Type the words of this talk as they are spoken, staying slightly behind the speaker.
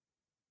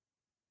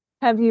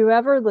Have you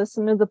ever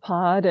listened to the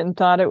pod and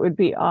thought it would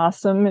be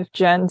awesome if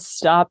Jen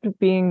stopped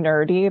being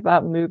nerdy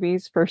about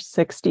movies for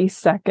 60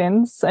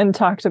 seconds and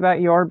talked about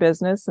your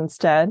business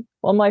instead?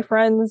 Well, my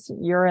friends,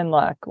 you're in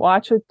luck.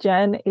 Watch with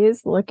Jen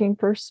is looking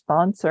for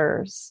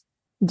sponsors.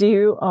 Do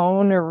you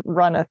own or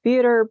run a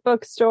theater,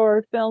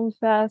 bookstore, film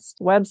fest,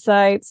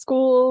 website,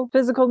 school,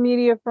 physical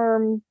media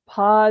firm,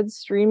 pod,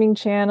 streaming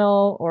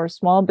channel, or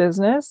small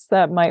business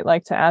that might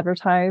like to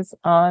advertise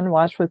on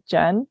Watch with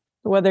Jen?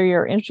 Whether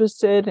you're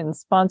interested in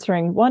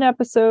sponsoring one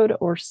episode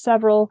or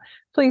several,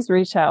 please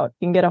reach out.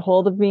 You can get a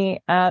hold of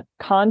me at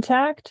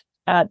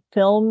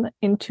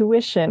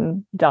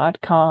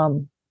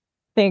contact@filmintuition.com.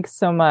 Thanks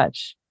so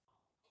much.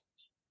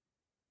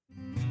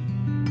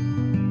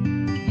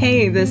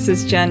 Hey, this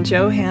is Jen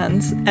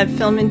Johans at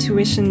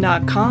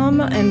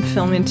filmintuition.com and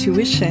Film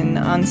Intuition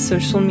on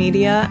social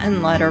media and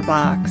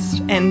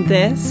Letterboxd. And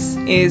this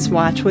is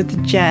Watch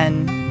with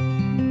Jen.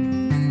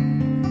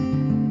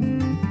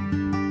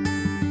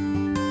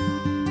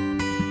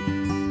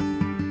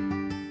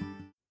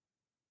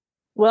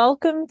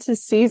 Welcome to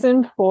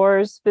Season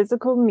 4's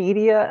Physical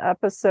Media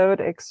Episode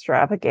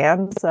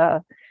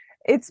Extravaganza.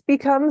 It's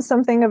become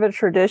something of a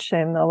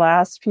tradition the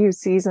last few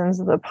seasons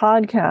of the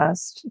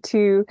podcast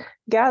to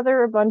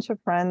gather a bunch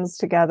of friends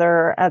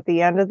together at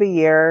the end of the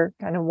year,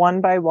 kind of one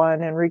by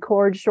one, and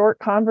record short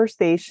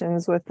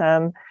conversations with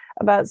them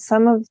about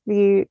some of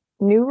the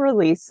new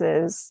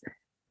releases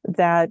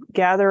that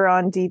gather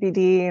on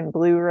DVD and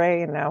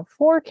Blu-ray and now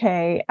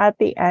 4K at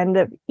the end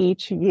of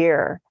each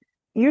year.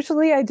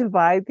 Usually I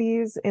divide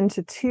these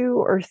into 2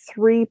 or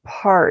 3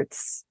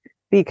 parts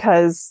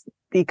because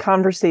the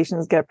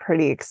conversations get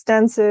pretty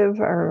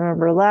extensive. I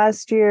remember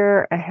last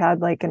year I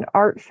had like an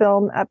art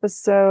film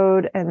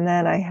episode, and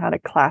then I had a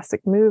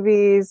classic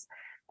movies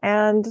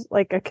and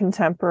like a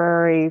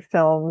contemporary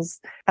films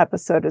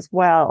episode as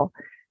well.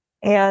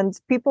 And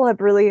people have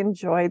really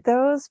enjoyed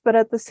those. But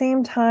at the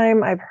same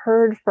time, I've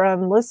heard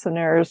from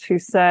listeners who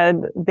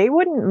said they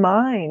wouldn't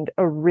mind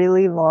a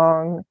really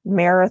long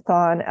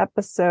marathon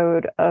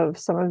episode of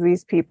some of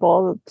these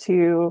people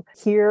to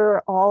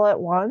hear all at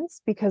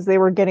once because they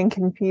were getting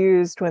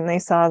confused when they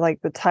saw like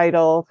the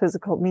title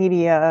Physical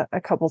Media a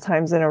couple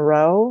times in a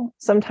row.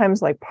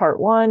 Sometimes like part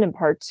 1 and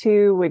part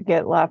 2 would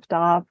get left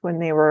off when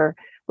they were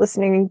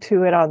listening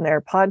to it on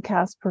their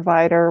podcast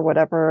provider,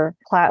 whatever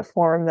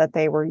platform that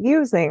they were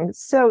using.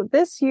 So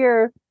this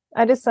year,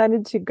 I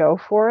decided to go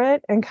for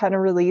it and kind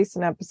of release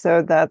an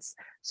episode that's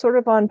sort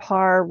of on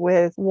par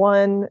with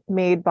one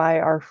made by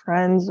our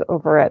friends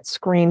over at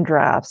Screen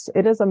Drafts.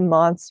 It is a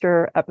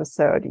monster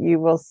episode. You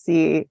will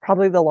see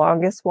probably the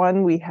longest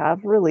one we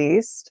have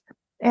released.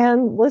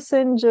 And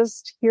listen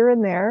just here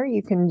and there.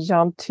 You can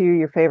jump to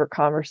your favorite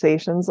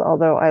conversations,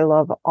 although I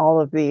love all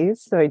of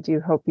these. So I do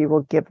hope you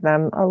will give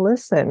them a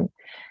listen.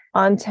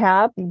 On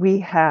tap,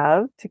 we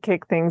have, to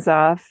kick things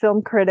off,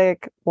 film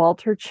critic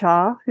Walter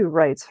Chaw, who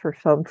writes for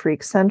Film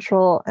Freak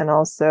Central and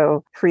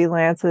also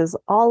freelances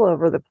all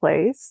over the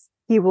place.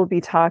 He will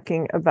be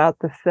talking about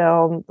the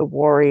film The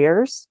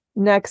Warriors.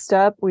 Next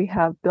up, we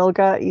have Bilge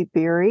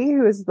Ebiri,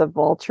 who is the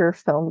Vulture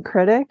film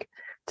critic,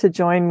 to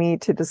join me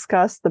to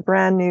discuss the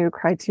brand new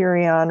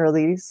Criterion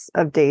release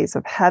of Days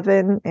of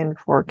Heaven in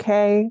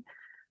 4K,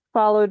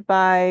 followed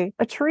by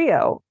a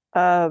trio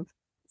of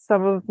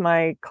some of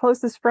my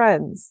closest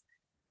friends,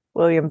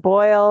 William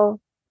Boyle,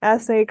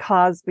 S.A.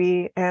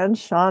 Cosby, and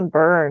Sean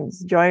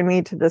Burns. Join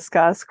me to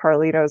discuss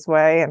Carlito's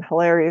Way, and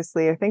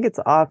hilariously, I think it's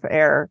off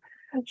air,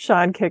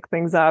 Sean kicked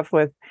things off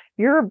with,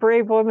 "You're a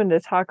brave woman to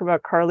talk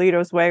about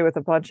Carlito's Way with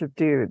a bunch of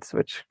dudes,"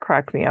 which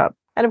cracked me up.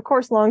 And of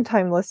course,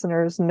 longtime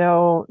listeners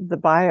know the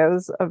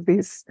bios of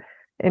these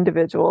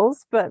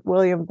individuals, but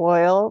William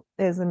Boyle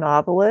is a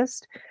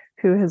novelist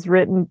who has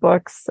written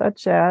books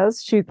such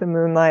as Shoot the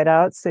Moonlight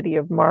Out, City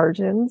of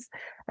Margins,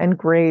 and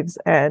Grave's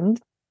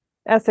End.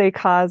 S.A.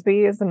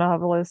 Cosby is a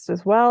novelist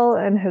as well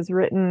and has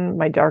written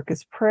My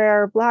Darkest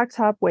Prayer,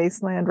 Blacktop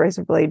Wasteland,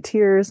 Razorblade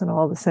Tears, and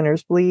All the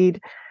Sinners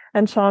Bleed.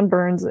 And Sean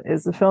Burns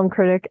is the film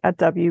critic at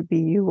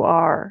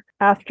WBUR.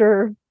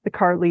 After the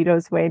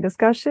Carlito's Way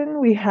discussion,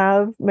 we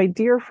have my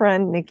dear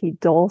friend Nikki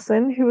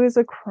Dolson, who is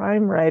a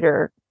crime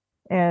writer,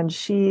 and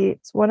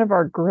she's one of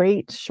our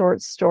great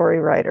short story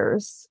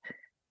writers.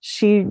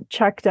 She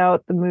checked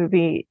out the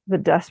movie The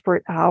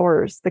Desperate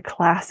Hours, the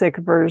classic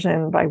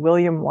version by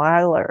William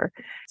Wyler.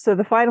 So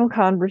the final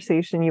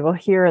conversation you will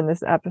hear in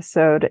this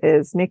episode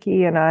is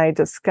Nikki and I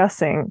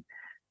discussing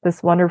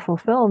this wonderful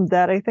film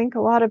that I think a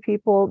lot of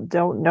people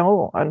don't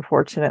know,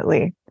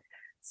 unfortunately.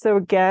 So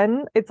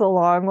again, it's a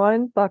long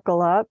one,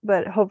 buckle up,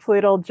 but hopefully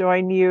it'll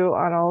join you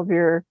on all of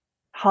your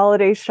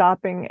holiday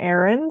shopping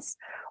errands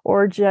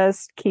or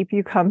just keep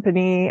you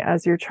company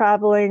as you're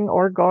traveling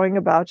or going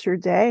about your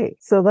day.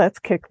 So let's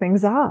kick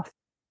things off.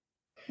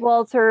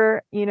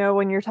 Walter,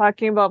 when you're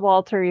talking about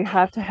Walter, you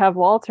have to have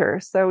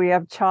Walter. So we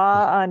have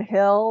Chaw on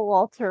Hill.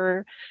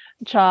 Walter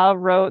Chaw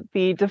wrote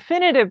the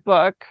definitive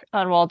book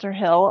on Walter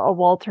Hill, a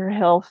Walter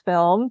Hill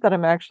film that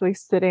I'm actually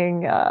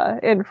sitting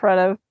in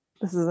front of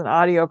this is an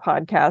audio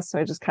podcast, so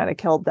I just kind of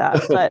killed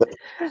that.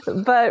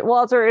 But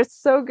Walter, it's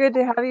so good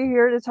to have you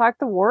here to talk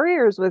the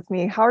Warriors with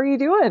me. How are you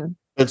doing?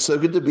 It's so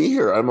good to be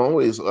here. I'm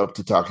always up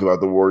to talk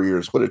about the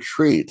Warriors. What a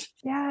treat.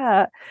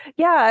 Yeah.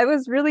 Yeah, I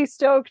was really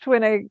stoked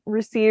when I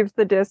received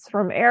the disc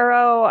from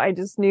Arrow. I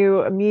just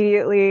knew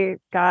immediately,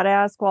 gotta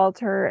ask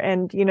Walter.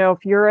 And,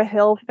 if you're a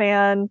Hill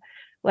fan,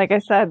 like I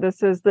said,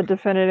 this is the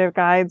definitive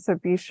guide, so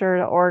be sure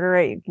to order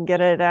it. You can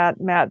get it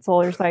at Matt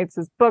Zoller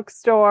Seitz'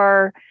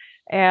 bookstore.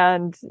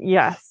 And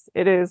yes,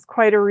 it is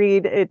quite a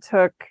read. It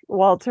took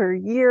Walter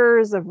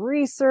years of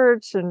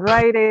research and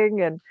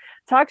writing. And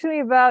talk to me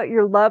about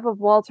your love of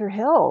Walter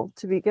Hill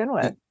to begin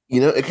with.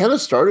 It kind of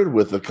started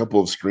with a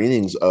couple of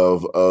screenings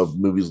of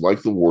movies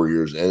like The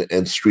Warriors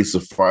and Streets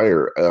of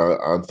Fire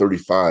on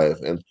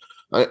 35. And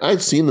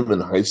I'd seen them in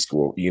high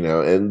school,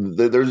 and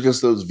there's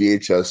just those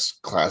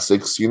VHS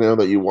classics,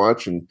 that you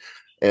watch.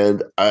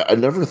 And I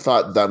never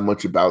thought that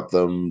much about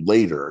them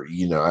later.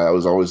 I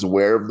was always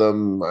aware of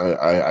them.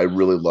 I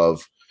really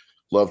loved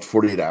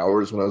 48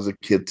 Hours when I was a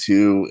kid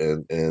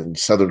too, and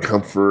Southern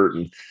Comfort.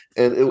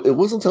 And it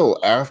wasn't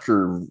until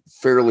after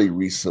fairly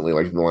recently,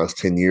 like in the last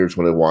 10 years,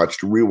 when I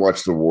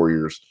rewatched The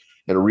Warriors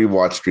and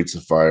rewatched Streets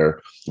of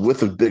Fire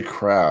with a big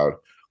crowd,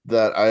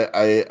 that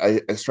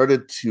I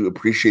started to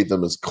appreciate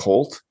them as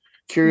cult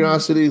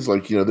curiosities.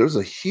 Like, there's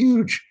a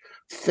huge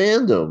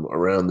fandom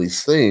around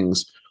these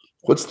things.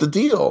 What's the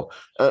deal?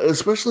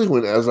 Especially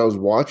as I was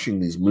watching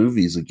these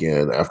movies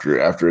again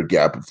after a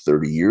gap of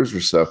 30 years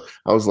or so,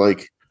 I was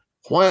like,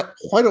 why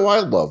do I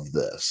love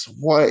this?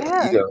 Why,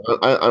 Yeah.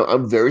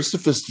 I'm very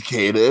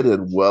sophisticated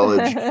and well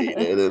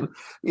educated,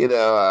 and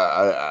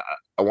I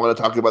want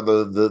to talk about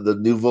the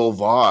Nouveau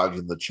Vague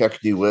and the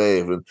Czech New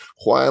Wave, and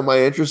why am I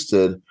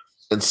interested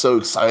and so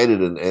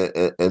excited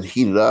and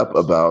heated up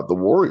about the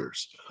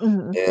Warriors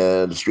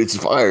and Streets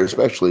of Fire,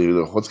 especially?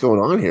 What's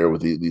going on here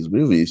with these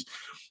movies?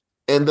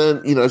 And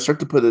then, I start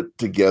to put it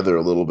together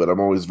a little bit. I'm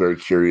always very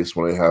curious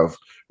when I have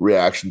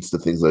reactions to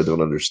things I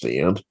don't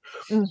understand.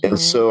 And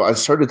so I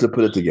started to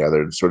put it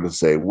together and sort of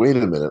say, wait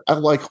a minute, I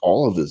like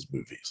all of his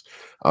movies.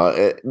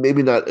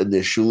 Maybe not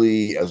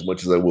initially as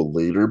much as I will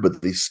later,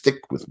 but they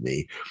stick with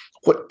me.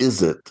 What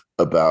is it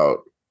about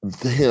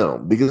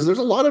him? Because there's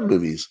a lot of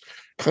movies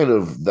kind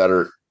of that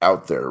are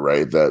out there,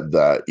 right?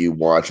 That you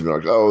watch and you're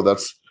like, oh,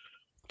 that's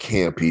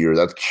campy, or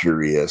that's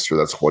curious, or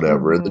that's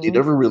whatever. And then you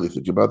never really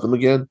think about them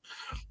again.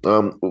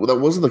 That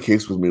wasn't the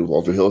case with me with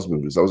Walter Hill's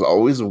movies. I was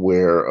always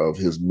aware of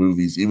his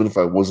movies, even if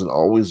I wasn't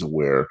always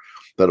aware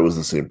that it was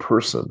the same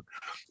person.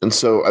 And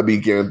so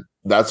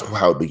that's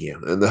how it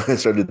began. And then I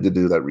started to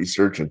do that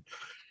research, and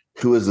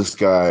who is this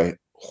guy?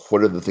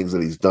 What are the things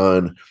that he's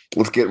done?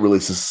 Let's get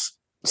really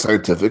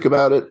scientific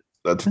about it.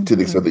 To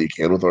the extent that you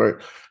can with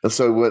art. And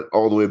so I went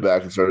all the way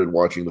back and started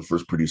watching the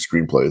first produced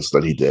screenplays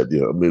that he did,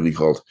 a movie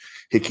called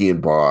Hickey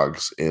and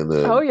Boggs. And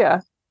then,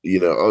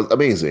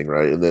 amazing,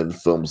 right? And then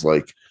films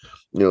like,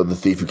 The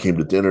Thief Who Came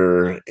to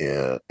Dinner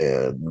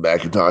and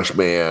Macintosh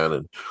Man.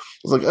 And I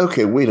was like,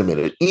 okay, wait a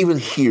minute. Even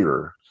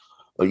here,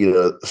 like,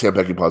 Sam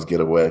Peckinpah's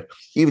Getaway,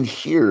 even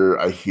here,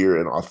 I hear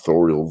an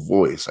authorial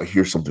voice. I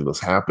hear something that's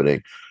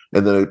happening.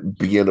 And then I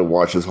began to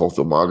watch his whole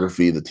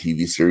filmography, the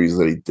TV series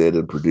that he did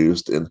and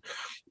produced. And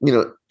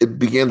it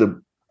began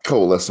to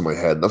coalesce in my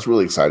head. And that's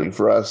really exciting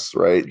for us,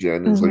 right,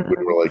 Jen? It's like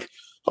when we're like,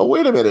 oh,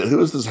 wait a minute, who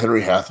is this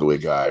Henry Hathaway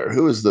guy? Or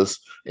who is this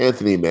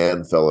Anthony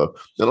Mann fellow?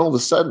 And all of a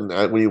sudden,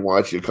 when you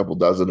watch a couple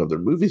dozen of their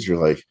movies,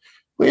 you're like,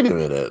 wait a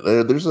minute,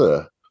 there's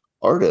a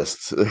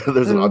artist,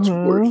 there's an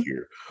auteur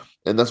here.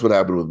 And that's what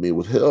happened with me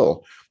with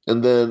Hill.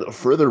 And then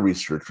further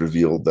research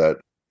revealed that,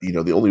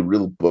 the only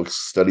real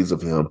studies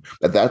of him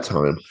at that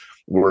time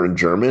were in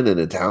German and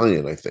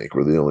Italian, I think,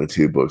 were the only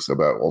two books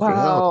about Walter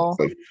Hill. It's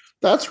like,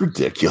 that's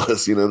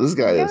ridiculous. This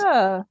guy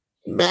is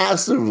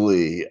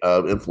massively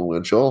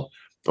influential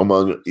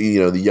among,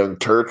 the Young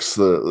Turks,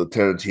 the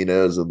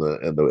Tarantinos and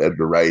the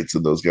Edgar Wrights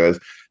and those guys.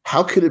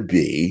 How could it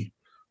be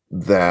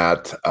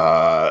that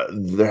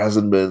there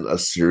hasn't been a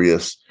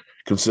serious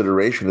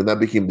consideration? And that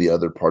became the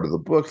other part of the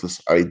book,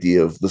 this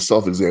idea of the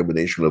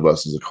self-examination of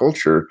us as a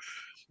culture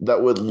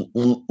that would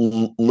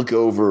look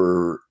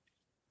over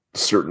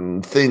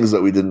certain things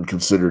that we didn't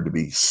consider to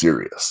be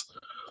serious.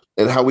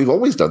 And how we've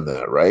always done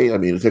that, right? I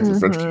mean, it takes the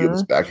French to give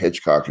us back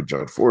Hitchcock and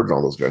John Ford and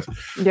all those guys.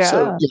 Yeah.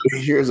 So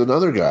here's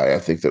another guy I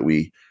think that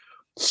we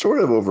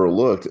sort of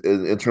overlooked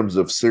in terms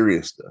of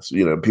seriousness.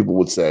 People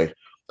would say,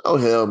 oh,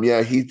 him,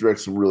 yeah, he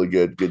directs some really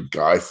good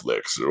guy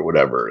flicks or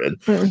whatever. And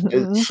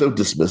it's so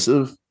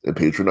dismissive and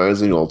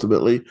patronizing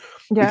ultimately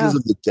because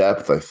of the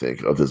depth, I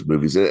think, of his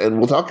movies. And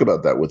we'll talk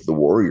about that with The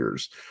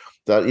Warriors,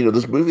 that,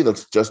 this movie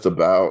that's just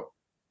about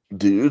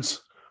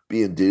dudes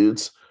being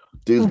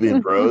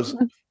bros,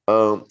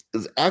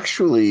 is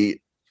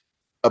actually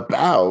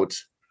about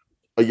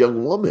a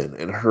young woman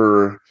and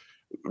her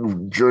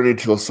journey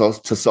to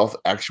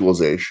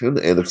self-actualization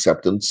and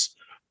acceptance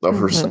of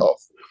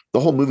herself. The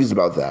whole movie's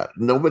about that.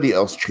 Nobody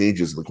else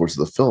changes in the course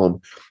of the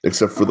film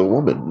except for the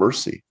woman,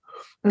 Mercy.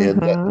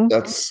 And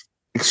that's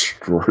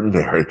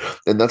extraordinary.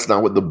 And that's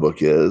not what the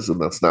book is.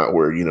 And that's not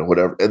where,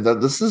 whatever. And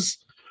this is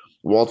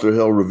Walter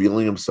Hill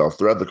revealing himself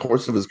throughout the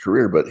course of his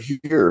career, but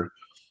here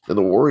in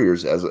the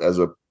Warriors as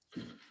a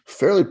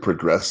fairly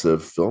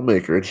progressive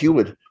filmmaker, and he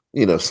would,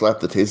 slap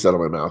the taste out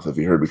of my mouth if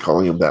he heard me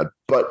calling him that.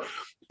 But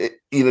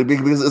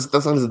because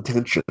that's not his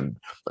intention.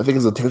 I think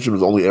his intention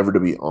was only ever to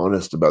be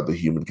honest about the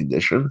human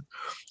condition,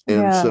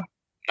 and so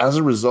Yeah. as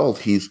a result,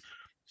 he's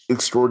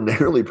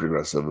extraordinarily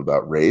progressive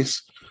about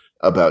race,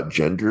 about Oh,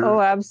 gender, all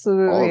of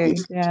absolutely.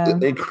 these Yeah.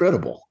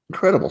 incredible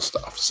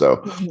stuff. So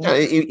Mhm. yeah,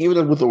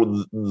 even with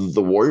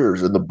the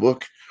Warriors in the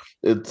book,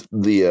 it's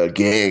the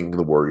gang,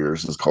 the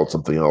Warriors is called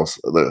something else,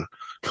 the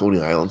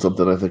Coney Island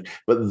something I think,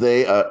 but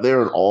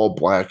they're an all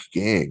black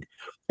gang,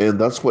 and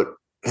that's what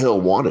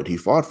Hill wanted. He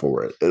fought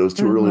for it. It was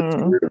too early in his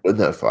Mhm. career to win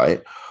that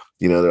fight.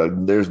 They're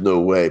like, there's no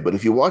way. But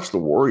if you watch the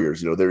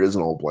Warriors, there is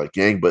an all black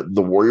gang, but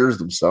the Warriors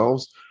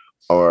themselves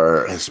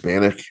are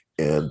Hispanic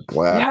and Yeah,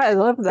 black I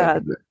love that.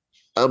 and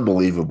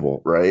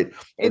unbelievable, right?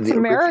 And It's the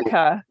original,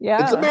 America. it's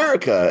Yeah.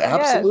 America, Yes.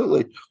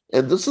 absolutely.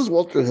 And this is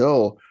Walter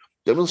Hill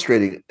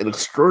demonstrating an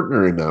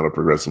extraordinary amount of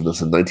progressiveness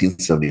in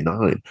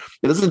 1979.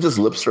 It isn't just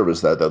lip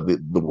service that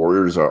the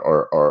Warriors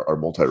are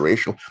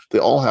multiracial. They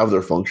all have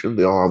their function.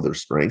 They all have their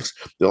strengths.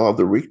 They all have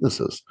their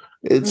weaknesses.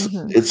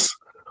 Hmm. It's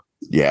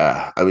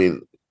yeah. I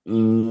mean,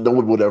 no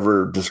one would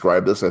ever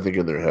describe this, I think,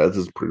 in their heads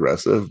as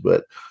progressive,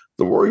 but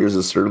the Warriors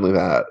is certainly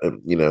that.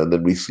 And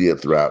then we see it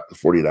throughout the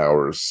 48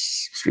 Hours,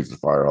 Streets of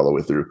Fire, all the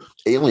way through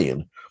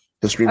Alien,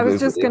 his I was screenplay for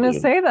just gonna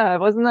Alien. say that.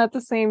 Wasn't that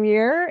the same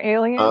year?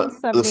 Alien The same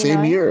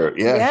 79? year,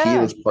 yeah, he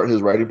and Yeah.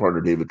 his writing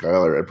partner David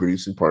Giler and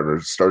producing partner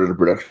started a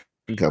production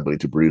company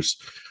to produce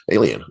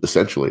Alien,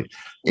 essentially.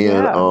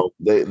 And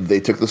Yeah. they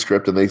took the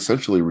script and they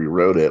essentially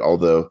rewrote it.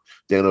 Although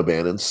Dan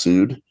O'Bannon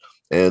sued,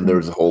 and there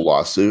was a whole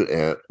lawsuit,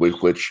 and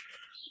which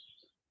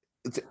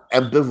it's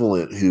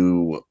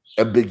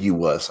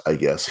ambiguous, I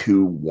guess,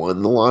 who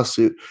won the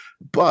lawsuit.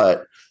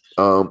 But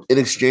in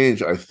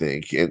exchange, I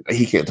think, and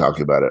he can't talk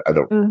about it. I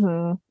don't.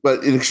 Hmm.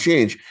 But in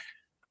exchange,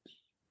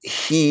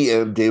 he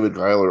and David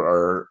Giler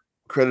are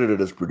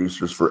credited as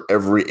producers for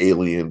every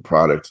Alien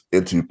product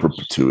into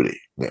perpetuity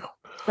now.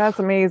 That's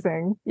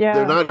amazing. They're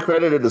Yeah. not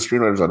credited as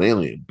screenwriters on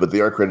Alien, but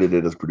they are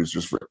credited as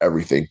producers for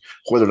everything,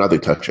 whether or not they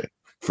touch it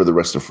for the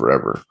rest of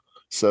forever.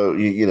 So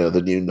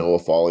the new Noah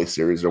Fawley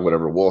series or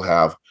whatever will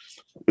have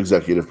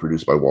executive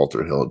produced by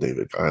Walter Hill and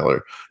David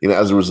Giler.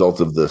 As a result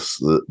of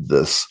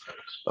this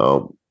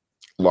um,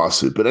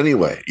 lawsuit. But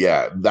anyway,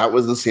 yeah, that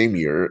was the same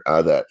year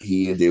that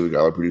he and David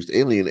Giler produced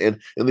Alien, and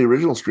in the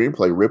original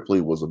screenplay,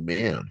 Ripley was a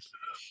man.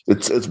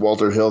 It's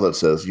Walter Hill that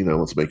says,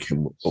 let's make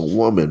him a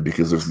woman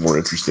because there's more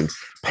interesting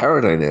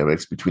power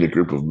dynamics between a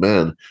group of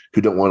men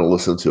who don't want to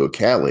listen to a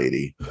cat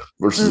lady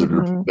versus a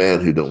group of Hmm. men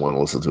who don't want to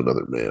listen to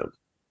another man.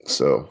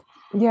 So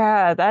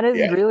Yeah, that is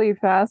yeah. really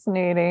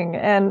fascinating.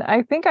 And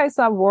I think I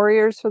saw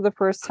Warriors for the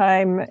first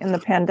time in the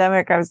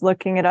pandemic. I was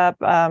looking it up,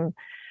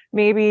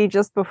 maybe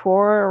just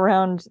before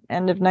around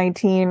end of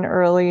 19,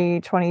 early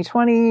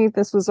 2020.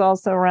 This was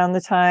also around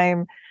the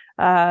time,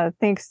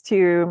 thanks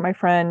to my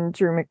friend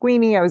Drew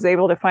McWeeny, I was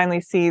able to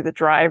finally see The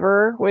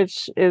Driver,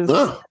 which is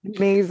Oh, an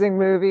amazing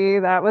movie.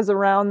 That was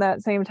around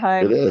that same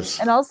time. it is.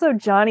 And also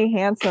Johnny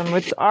Handsome,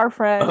 which our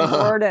friend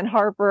Jordan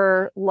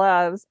Harper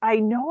loves. I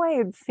know I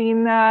had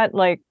seen that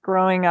like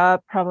growing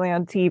up, probably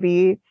on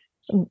TV,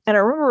 and I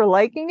remember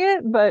liking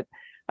it, but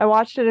I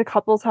watched it a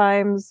couple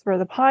times for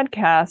the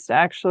podcast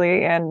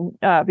actually, and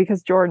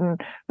because Jordan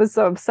was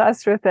so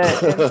obsessed with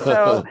it. And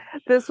so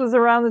this was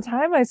around the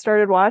time I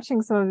started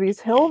watching some of these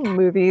Hill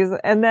movies,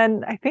 and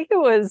then I think it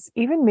was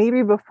even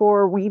maybe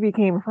before we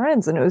became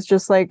friends, and it was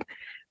just like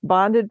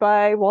bonded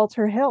by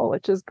Walter Hill,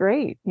 which is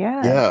great.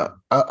 Yeah. Yeah,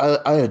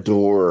 I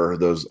adore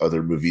those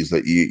other movies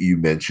that you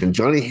mentioned.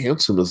 Johnny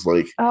Handsome is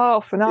like Oh,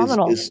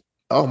 phenomenal. is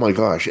oh my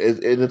gosh,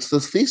 and it's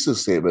this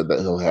thesis statement that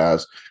he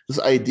has, this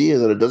idea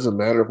that it doesn't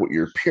matter what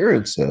your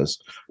appearance is,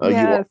 you are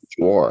Yes. what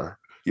you are.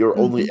 You're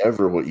only Hmm.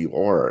 ever what you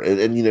are, and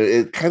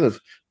it kind of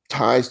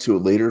ties to a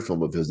later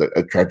film of his that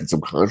attracted some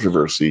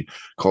controversy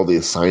called The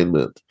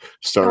Assignment,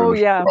 starring Oh,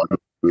 Michelle yeah.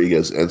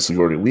 Rodriguez and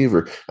Sigourney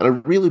Weaver. And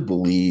I really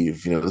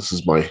believe, this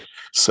is my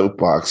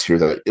soapbox here,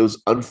 that it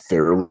was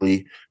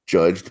unfairly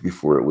judged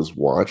before it was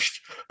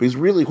watched. Because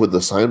really, what The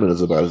Assignment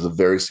is about is the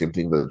very same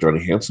thing that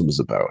Johnny Handsome is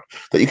about.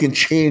 That you can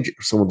change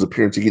someone's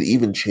appearance, you can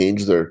even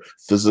change their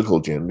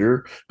physical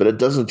gender, but it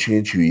doesn't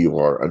change who you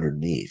are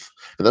underneath.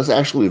 And that's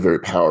actually a very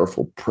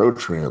powerful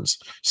pro-trans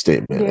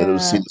statement. And it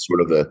was seen Yeah. as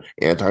sort of an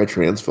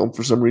anti-trans film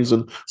for some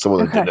reason.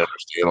 Someone that Okay. didn't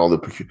understand all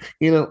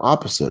the,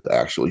 opposite,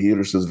 actually. He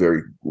understands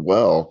very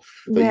well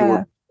that you Yeah.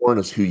 were born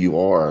as who you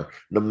are,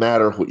 no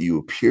matter what you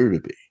appear to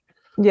be.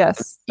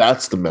 Yes.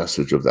 That's the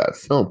message of that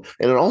film,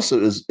 and it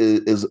also is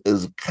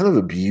kind of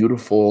a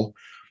beautiful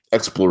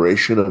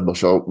exploration of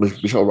Michelle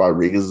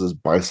Rodriguez's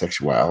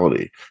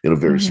bisexuality in a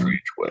very Hmm.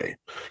 strange way.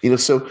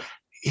 So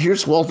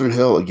here's Walter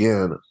Hill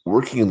again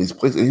working in these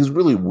places, and he's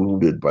really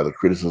wounded by the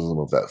criticism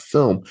of that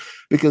film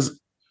because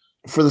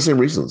for the same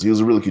reasons he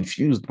was really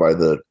confused by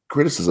the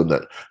criticism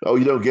that, oh,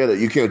 you don't get it,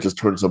 you can't just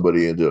turn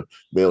somebody into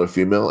male or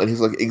female, and he's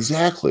like,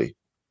 exactly,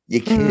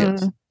 you can't,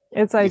 Mm.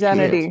 It's you can't.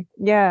 identity.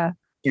 Yeah.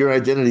 your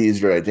identity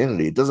is your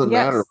identity. It doesn't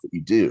matter Yes. what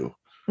you do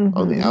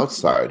on the Hmm.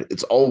 outside.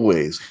 It's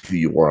always who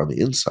you are on the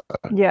inside.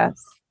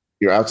 Yes.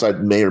 Your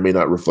outside may or may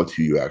not reflect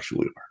who you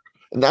actually are.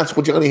 And that's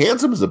what Johnny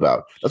Handsome is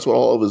about. That's what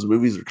all of his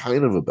movies are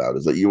kind of about,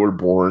 is that you were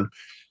born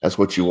as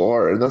what you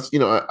are. And that's,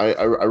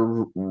 I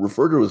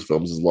refer to his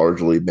films as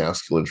largely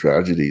masculine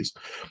tragedies,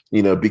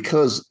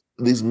 because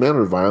these men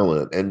are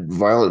violent, and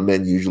violent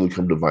men usually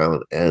come to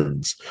violent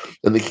ends.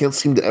 And they can't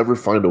seem to ever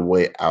find a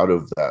way out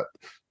of that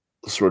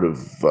sort of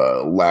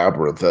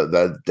labyrinth,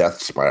 that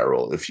death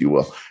spiral, if you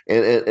will.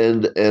 And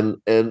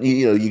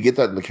you get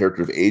that in the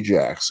character of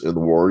Ajax in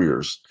the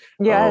Warriors,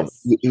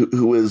 Yes.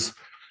 who is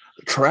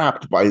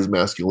trapped by his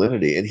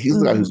masculinity, and he's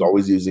the guy who's Hmm.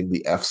 always using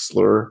the F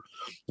slur,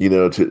 to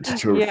refer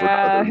to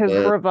Yeah, other his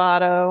men.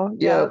 bravado.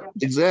 Yeah, Yep.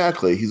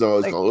 exactly. He's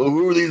always Like, calling, "Oh,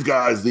 who are these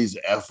guys? These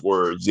F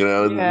words,"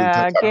 yeah,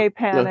 gay you know.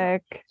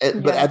 panic.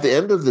 But Yeah. at the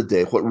end of the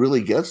day, what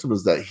really gets him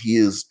is that he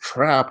is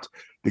trapped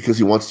because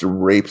he wants to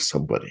rape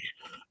somebody.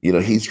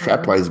 He's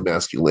trapped Mhm. by his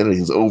masculinity,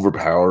 his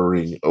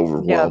overpowering, Yep.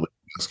 overwhelming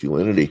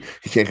masculinity.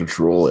 He can't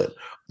control it.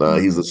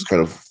 He's this Hmm.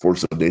 kind of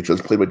force of nature.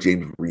 It's played by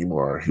James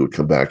Remar. He would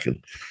come back and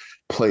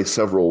play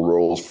several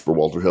roles for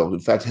Walter Hill. In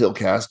fact, Hill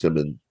cast him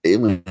in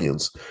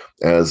Aliens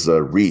as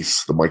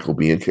Reese, the Michael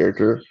Biehn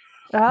character.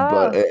 But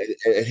Ah,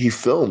 and he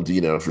filmed,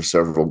 for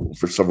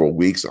several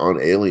weeks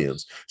on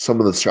Aliens. Some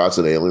of the shots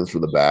of Aliens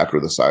from the back or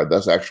the side,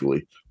 that's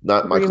actually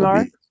not Michael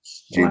Remar. Biehn,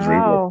 James Remar.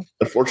 Wow.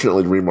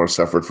 Unfortunately, Remar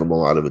suffered from a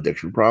lot of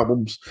addiction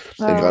problems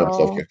and got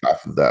himself Oh, kicked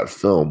off of that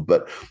film.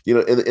 But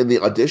in the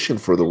audition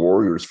for the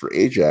Warriors for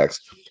Ajax,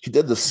 he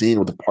did the scene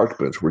with the park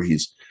bench where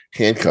he's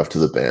handcuffed to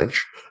the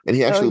bench, and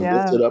he oh actually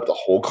yeah. lifted up the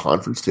whole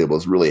conference table,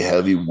 this really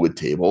heavy wood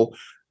table,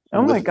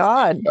 Oh my with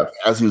God.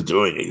 as he was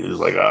doing it. He was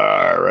like,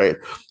 all right.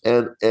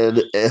 And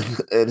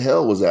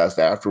Hill was asked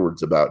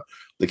afterwards about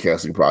the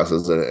casting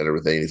process and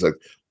everything. He's like,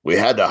 we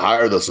had to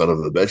hire the son of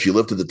a bitch. He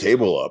lifted the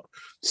table up.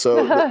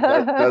 So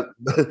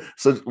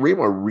so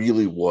Remar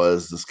really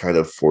was this kind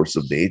of force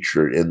of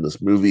nature in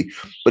this movie,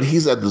 but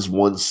he's at this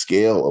one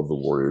scale of the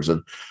Warriors,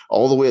 and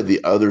all the way at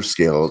the other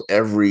scale,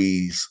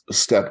 every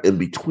step in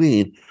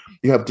between,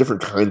 you have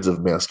different kinds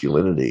of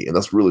masculinity, and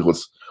that's really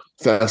what's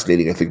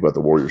fascinating, I think, about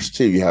the Warriors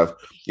too. You have,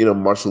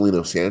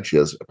 Marcelino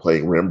Sanchez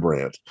playing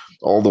Rembrandt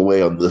all the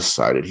way on this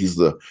side, and he's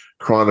the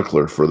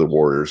chronicler for the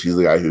Warriors. He's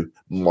the guy who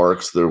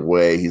marks their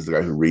way. He's the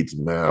guy who reads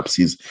maps.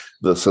 He's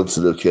the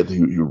sensitive kid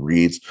who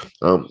reads.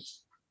 Do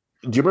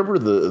you remember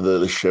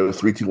the show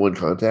 321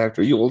 Contact?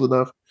 Are you old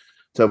enough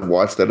to have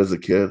watched that as a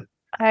kid?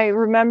 I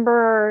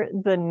remember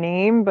the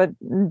name, but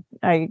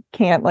I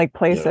can't like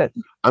place Yeah, it.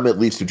 I'm at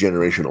least a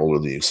generation older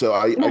than you. So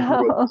I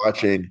grew up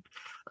watching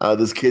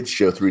this kids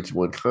show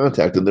 321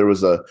 Contact, and there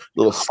was a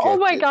little Oh sketch.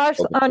 my gosh,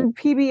 on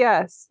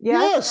PBS. Yes.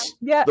 Yes,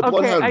 Yeah. the Okay.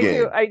 Bloodhound I do.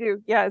 Gang. I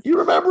do. Yes. You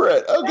remember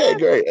it? Okay, Yes.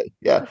 great.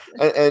 Yeah,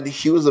 and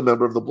he was a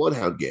member of the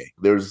Bloodhound Gang.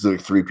 There's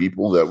like three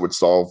people that would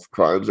solve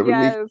crimes every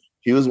week. Yes.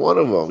 He was one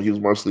of them. He was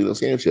Marcelino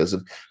Sanchez,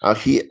 and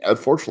he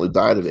unfortunately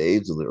died of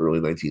AIDS in the early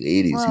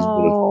 1980s. He's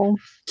one of Oh.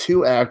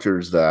 two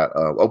actors that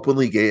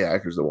openly gay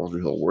actors that Walter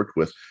Hill worked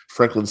with.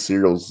 Franklin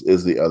Searles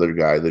is the other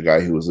guy, the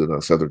guy who was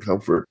in Southern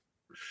Comfort,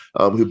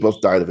 who both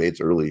died of AIDS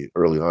early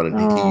on, and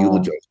he Oh.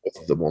 eulogized both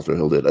of them. Walter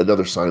Hill did.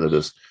 Another sign of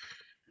his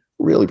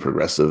really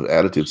progressive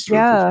attitudes towards.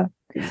 Yeah.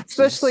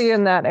 Especially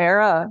in that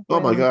era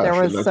Oh my when there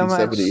gosh, in was so much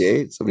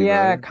 1978,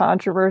 yeah 79.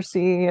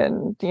 controversy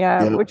and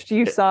yeah, Yeah. which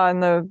you saw in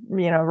the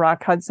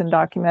Rock Hudson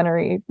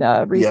documentary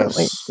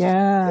recently. Yes.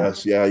 Yeah.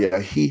 Yes. Yeah.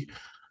 Yeah.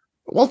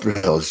 Walter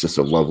Hill is just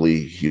a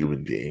lovely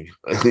human being.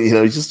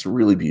 He's just a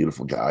really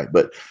beautiful guy.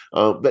 But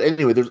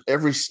anyway, there's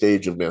every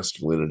stage of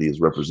masculinity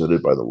is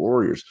represented by the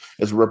Warriors.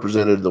 It's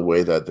represented in the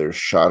way that they're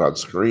shot on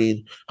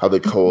screen, how they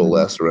Mhm.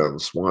 coalesce around the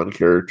Swan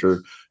character.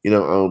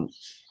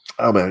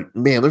 Oh man,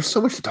 there's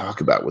so much to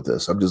talk about with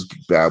this. I'm just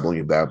babbling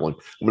and babbling.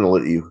 I'm going to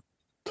let you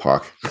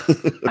talk.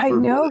 I For a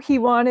know minute. he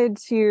wanted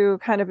to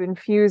kind of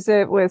infuse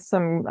it with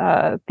some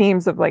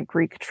themes of like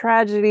Greek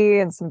tragedy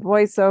and some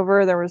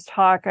voiceover. There was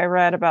talk I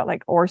read about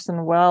like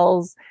Orson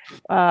Welles.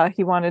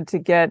 He wanted to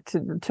get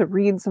to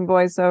read some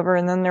voiceover,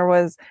 and then there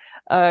was,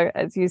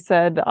 as you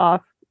said,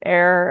 off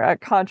air, a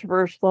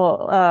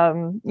controversial,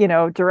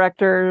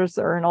 directors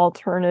or an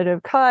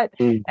alternative cut.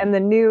 Mm. And the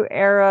new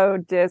Arrow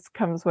disc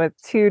comes with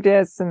two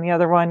discs, and the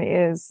other one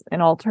is an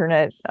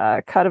alternate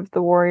cut of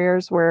the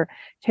Warriors where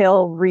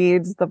Hill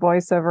reads the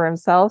voiceover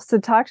himself. So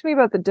talk to me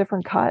about the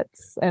different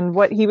cuts and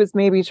what he was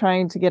maybe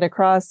trying to get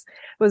across.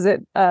 Was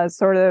it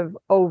sort of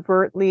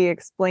overtly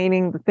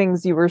explaining the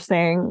things you were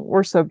saying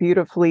were so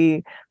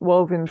beautifully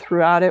woven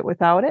throughout it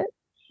without it?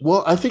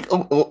 Well, I think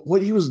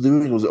what he was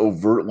doing was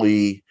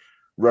overtly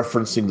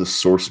referencing the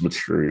source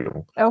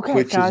material,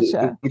 Okay,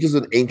 gotcha. which is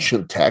an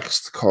ancient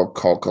text called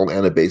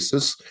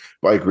Anabasis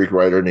by a Greek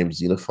writer named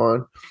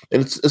Xenophon,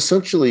 and it's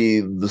essentially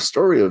the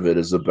story of it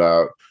is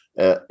about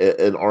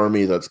an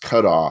army that's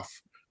cut off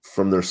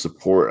from their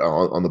support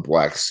on the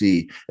Black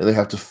Sea, and they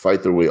have to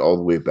fight their way all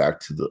the way back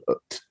to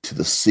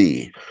the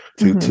sea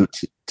to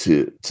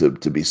Mm-hmm.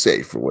 to be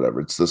safe or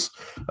whatever. It's this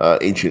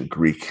ancient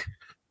Greek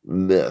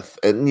myth,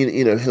 and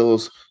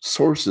Hill's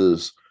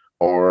sources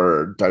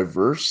are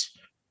diverse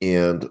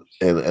and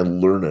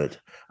learned.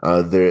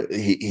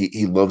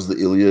 He loves the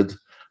Iliad.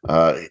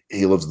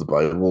 He loves the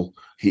Bible.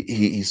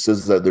 He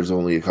says that there's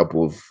only a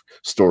couple of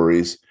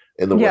stories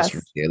in the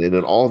Western Yes. canon,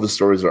 and all of his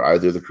stories are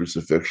either the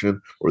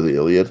crucifixion or the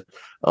Iliad.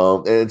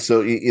 And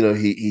so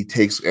he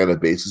takes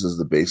Anabasis as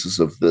the basis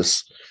of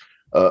this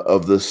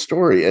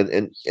story, and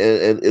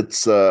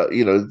it's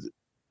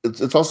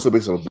it's also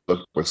based on a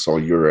book by Saul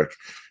Urich,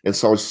 and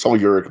Saul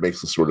Urich makes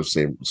the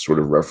same sort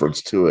of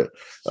reference to it.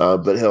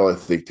 But Hill, I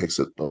think, takes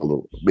it a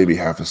little, maybe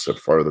half a step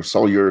farther.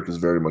 Saul Urich is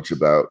very much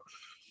about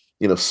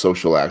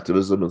social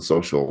activism and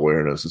social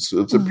awareness. It's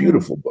a Mhm.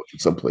 beautiful book in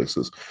some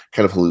places,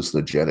 kind of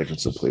hallucinogenic in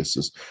some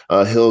places.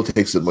 Hill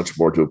takes it much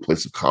more to a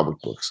place of comic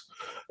books,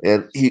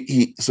 and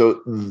he so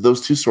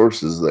those two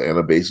sources, the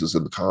Anabasis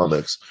and the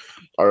comics,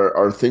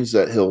 are things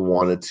that Hill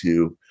wanted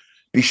to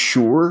be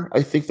sure,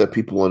 I think, that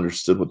people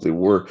understood what they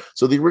were.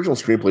 So the original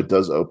screenplay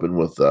does open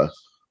with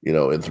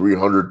in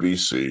 300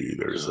 BC,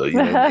 there's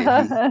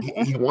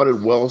he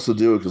wanted Wells to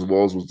do it because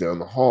Wells was down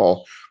the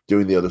hall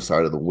doing The Other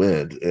Side of the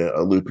Wind,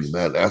 a looping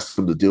that, asked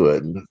him to do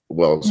it, and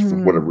Wells, for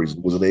Mhm. whatever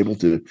reason, wasn't able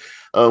to.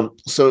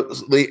 So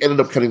they ended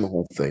up cutting the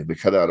whole thing. They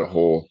cut out a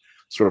whole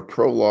sort of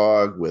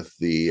prologue with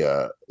the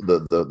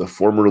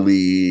former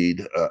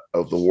lead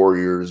of the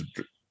Warriors,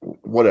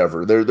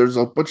 whatever. There's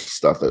a bunch of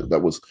stuff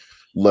that was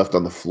left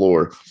on the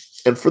floor.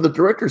 And for the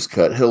director's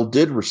cut, Hill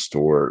did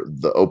restore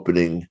the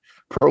opening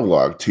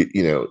prologue to,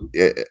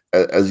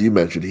 as you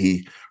mentioned,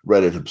 he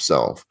read it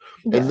himself.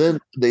 And Yes. then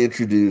they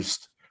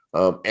introduced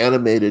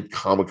animated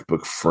comic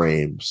book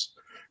frames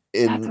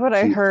That's what I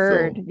into the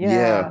heard. film. Yeah.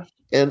 Yeah.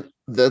 And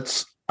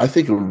that's, I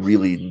think, a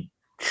really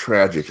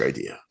tragic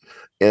idea.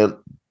 And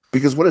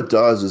because what it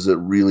does is it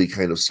really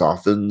kind of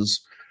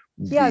softens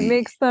Yeah, it the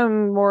makes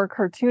them more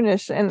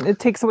cartoonish and it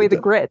takes away the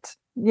grit.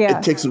 it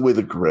Yeah. takes away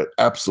the grit,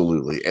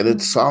 absolutely, and it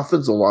Mhm.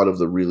 softens a lot of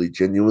the really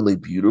genuinely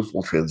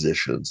beautiful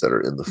transitions that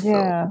are in the film,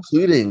 Yeah.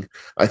 including,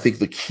 I think,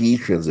 the key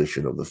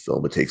transition of the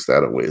film. It takes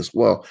that away as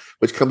well,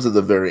 which comes at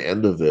the very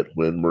end of it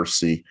when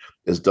Mercy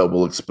is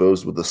double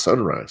exposed with the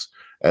sunrise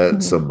at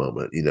Mhm. some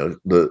moment.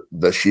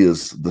 That she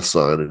is the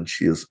sun and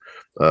she is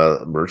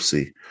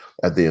Mercy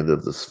at the end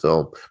of this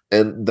film,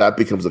 and that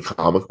becomes a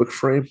comic book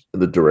frame in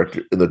the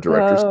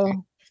director's.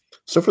 Oh,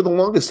 So for the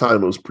longest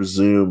time, it was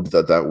presumed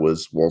that that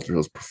was Walter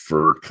Hill's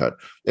preferred cut,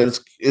 and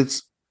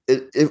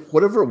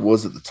whatever it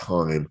was at the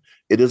time,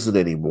 it isn't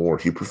anymore.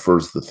 He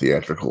prefers the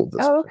theatrical at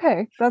this oh, point.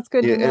 okay. That's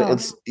good Yeah, to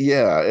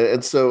know.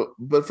 and so,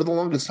 but for the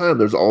longest time,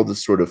 there's all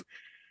this sort of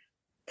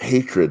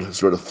hatred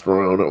sort of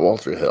thrown at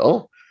Walter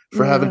Hill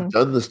for having Mm.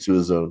 done this to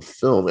his own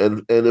film,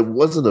 and it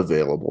wasn't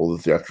available,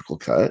 the theatrical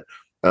cut.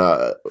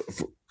 Uh,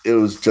 it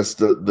was just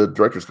the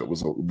director's cut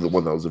was the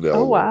one that was Oh,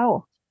 available,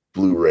 wow.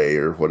 Blu-ray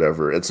or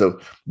whatever. And so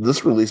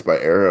this release by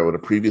Arrow and a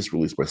previous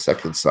release by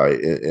Second Sight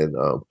in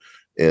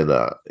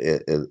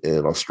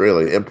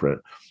Australia, imprint,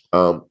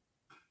 um,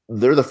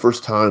 they're the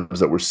first times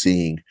that we're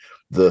seeing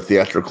the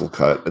theatrical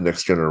cut, a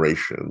next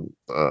generation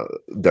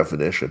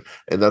definition,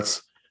 and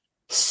that's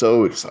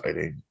so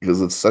exciting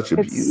because it's such a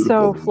It's beautiful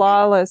so movie.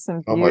 flawless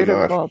and Oh my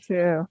gosh. beautiful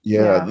too.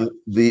 Yeah, Yeah.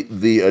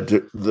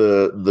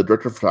 the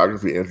director of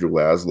photography, Andrew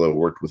Laszlo,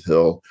 worked with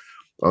Hill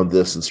on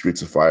this and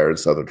Streets of Fire and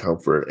Southern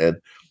Comfort, and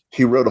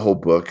he wrote a whole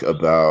book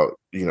about,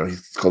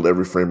 it's called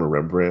Every Frame of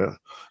Rembrandt.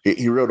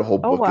 He wrote a whole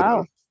Oh, book about wow.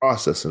 his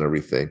process and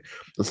everything,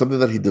 and something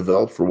that he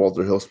developed for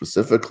Walter Hill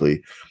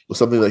specifically was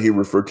something that he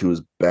referred to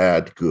as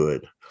bad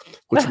good,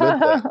 which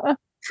meant that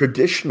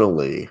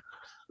traditionally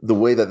the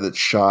way that it's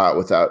shot,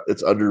 without,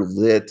 it's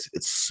underlit,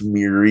 it's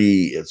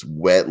smeary, it's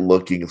wet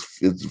looking, it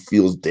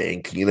feels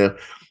dank,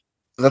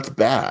 that's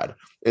bad.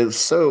 And it's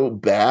so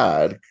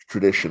bad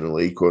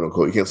traditionally, quote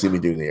unquote. You can't see me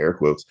doing the air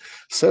quotes.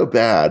 So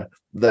bad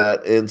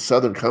that in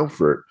Southern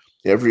Comfort,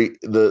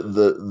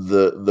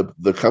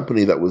 the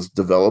company that was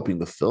developing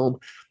the film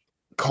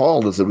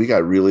called and said, "We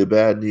got really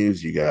bad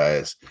news, you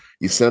guys.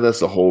 You sent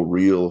us a whole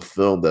reel of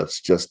film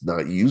that's just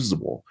not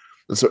usable."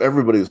 And so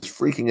everybody was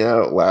freaking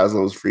out.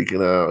 Laszlo was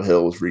freaking out.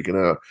 Hill was freaking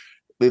out.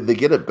 They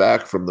get it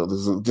back from them.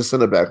 Just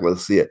send it back.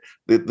 Let's see it.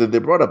 They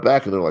brought it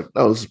back and they're like,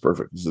 "No, this is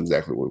perfect. This is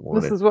exactly what we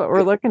This wanted." is what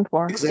we're looking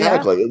for. Yeah.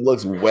 Exactly. It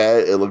looks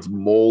wet. It looks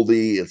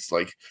moldy. It's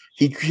like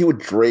he would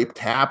drape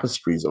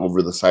tapestries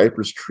over the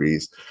cypress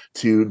trees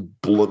to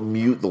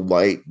mute the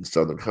light in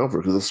Southern Comfort,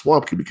 because the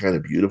swamp could be kind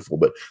of beautiful,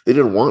 but they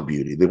didn't want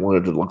beauty. They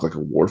wanted it to look like a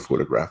war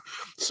photograph.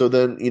 So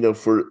then,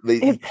 for they.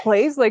 It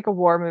plays like a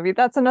war movie.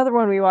 That's another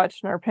one we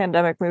watched in our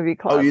pandemic movie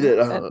Oh, club. you did?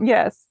 And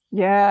yes.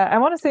 Yeah. I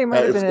want to say it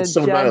might have been a It's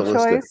so Judd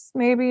nihilistic. choice,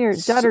 maybe, or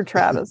Judd It's, or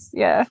Travis.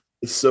 Yeah.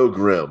 it's so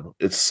grim.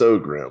 It's so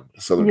grim.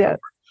 Southern Yes.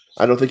 Comfort.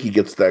 I don't think he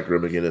gets that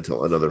grim again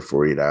until another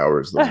 48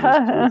 hours. Those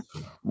are two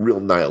real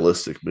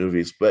nihilistic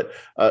movies. But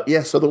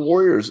yeah, so the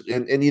Warriors,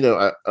 and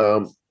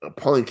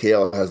Pauline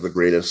Kael has the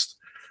greatest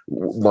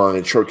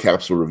line, short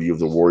capsule review of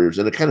the Warriors,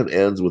 and it kind of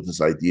ends with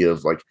this idea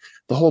of like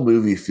the whole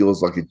movie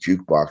feels like a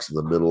jukebox in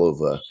the middle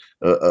of a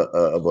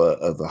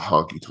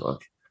honky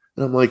tonk,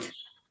 and I'm like,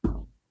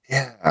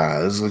 yeah,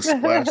 there's like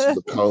splashes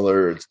of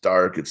color. It's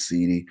dark, it's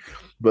seedy,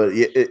 but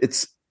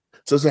it's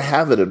So to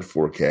have it in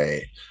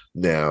 4K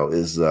now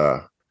is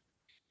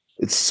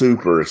it's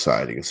super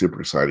exciting. It's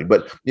super exciting.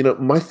 But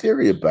my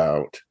theory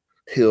about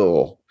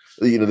Hill,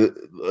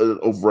 the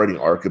overriding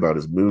arc about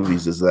his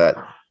movies is that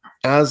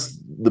as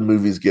the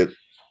movies get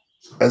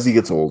as he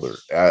gets older,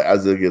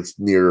 as it gets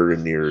nearer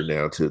and nearer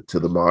now to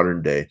the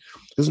modern day,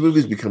 his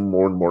movies become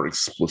more and more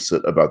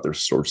explicit about their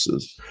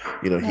sources.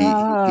 He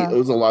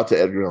owes a lot to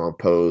Edgar Allan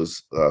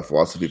Poe's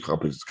philosophy of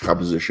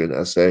composition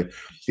essay.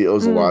 He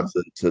owes a lot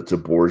to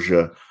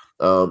Borgia.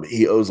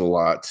 He owes a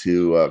lot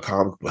to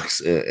comic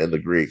books and the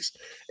Greeks.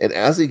 And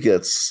as he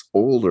gets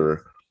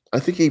older, I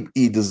think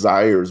he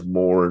desires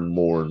more and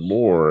more and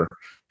more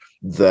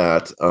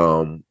that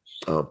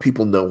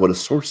people know what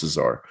his sources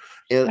are.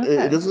 And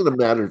it isn't a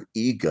matter of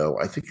ego.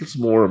 I think it's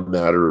more a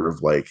matter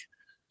of like,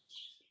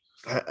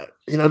 I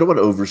don't want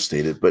to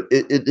overstate it, but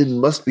it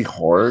must be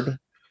hard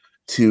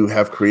to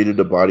have created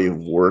a body of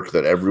work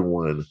that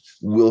everyone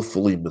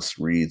willfully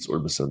misreads or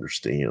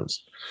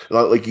misunderstands.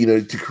 Like,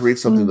 to create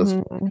something that's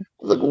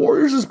like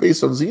Warriors is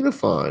based on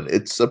Xenophon.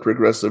 It's a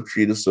progressive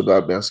treatise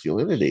about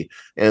masculinity,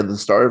 and the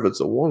star of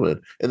it's a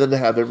woman. And then to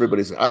have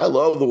everybody say, I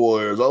love the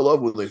Warriors. I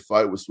love when they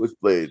fight with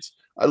switchblades.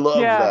 I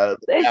love that.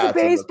 It's a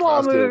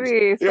baseball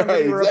movie.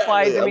 Somebody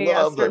replied to me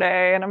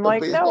yesterday, and I'm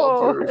like,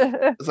 no.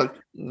 It's like,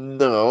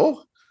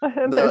 no.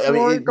 There's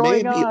more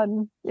going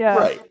on. Yeah.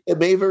 Right. It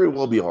may very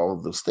well be all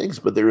of those things,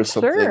 but there is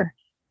something. Sure.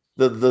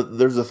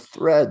 There's a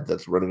thread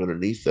that's running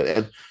underneath it.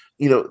 And,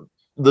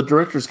 the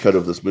director's cut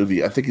of this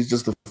movie, I think, is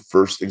just the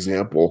first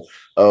example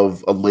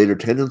of a later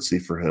tendency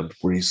for him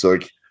where he's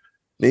like,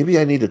 maybe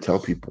I need to tell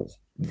people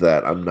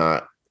that I'm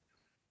not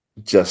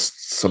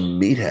just some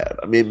meathead.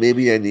 I mean,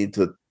 maybe I need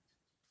to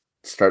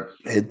start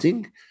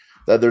hinting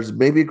that there's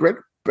maybe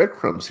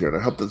breadcrumbs here. And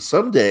I hope that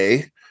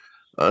someday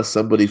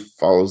somebody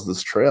follows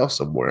this trail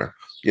somewhere.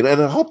 And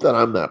I hope that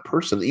I'm that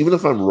person. Even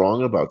if I'm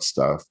wrong about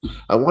stuff,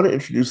 I want to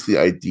introduce the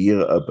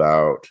idea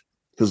about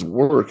his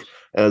work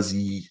as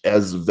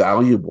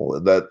valuable,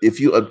 and that if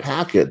you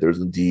unpack it,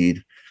 there's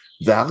indeed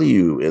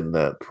value in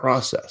that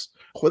process.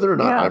 Whether or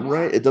not I'm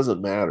right, it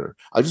doesn't matter.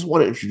 I just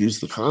want to introduce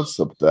the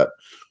concept that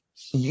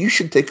you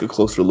should take a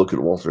closer look at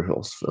Walter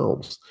Hill's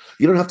films.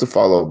 You don't have to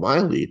follow my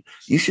lead.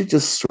 You should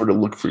just sort of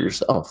look for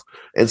yourself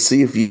and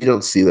see if you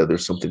don't see that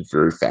there's something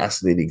very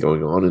fascinating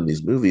going on in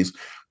these movies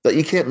that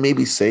you can't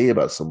maybe say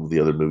about some of the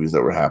other movies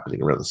that were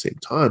happening around the same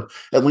time,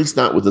 at least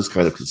not with this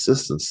kind of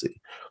consistency.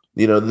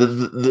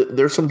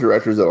 There's some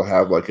directors that'll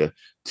have like a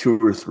 2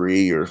 or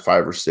 3 or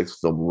 5 or 6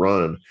 film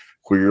run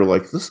where you're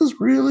like, this is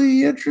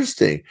really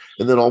interesting.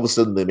 And then all of a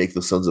sudden they make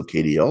The Sons of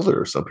Katie Elder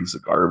or some piece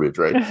of garbage,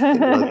 right?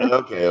 Like,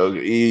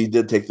 okay, he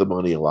did take the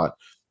money a lot.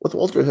 With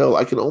Walter Hill,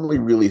 I can only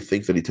really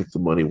think that he took the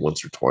money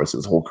once or twice in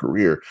his whole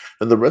career.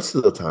 And the rest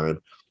of the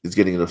time, he's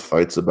getting into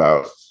fights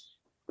about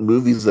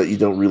movies that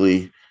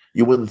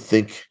you wouldn't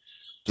think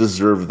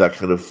deserve that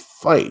kind of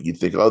fight. You'd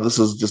think, oh, this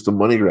is just a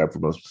money grab for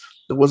most.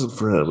 It wasn't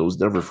for him. It was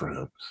never for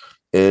him.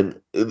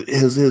 And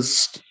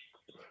his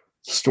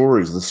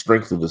stories, the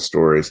strength of his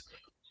stories,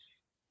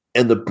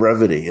 and the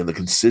brevity and the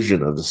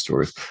concision of the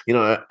stories.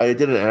 I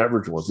did an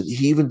average once, and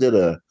he even did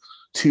a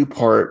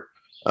 2-part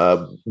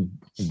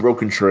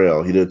Broken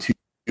Trail. He did a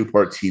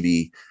 2-part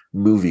TV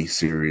movie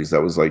series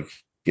that was like,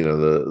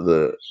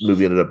 the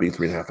movie ended up being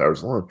 3.5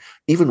 hours long.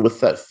 Even with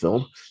that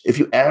film, if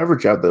you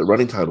average out the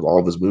running time of all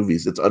of his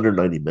movies, it's under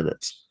 90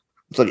 minutes.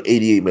 It's like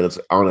 88 minutes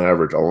on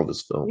average, all of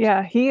his films.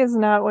 Yeah, he is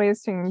not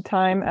wasting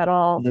time at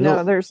all.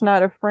 No, there's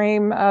not a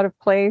frame out of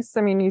place.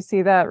 I mean, you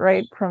see that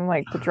right from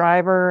like The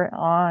Driver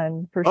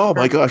on. For sure. Oh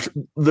my gosh.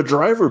 The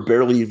Driver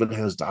barely even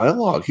has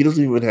dialogue. He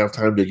doesn't even have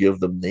time to give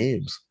them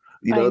names.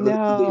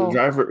 The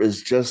Driver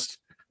is just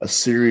a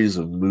series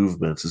of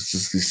movements. It's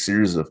just these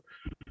series of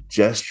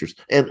gestures.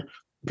 And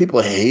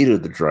people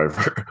hated The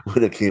Driver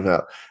when it came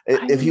out.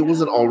 If he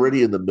wasn't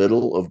already in the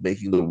middle of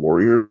making The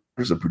Warriors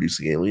and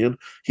producing Alien,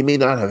 he may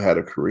not have had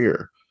a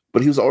career.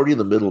 But he was already in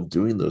the middle of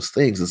doing those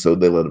things, and so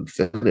they let him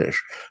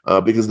finish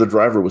because The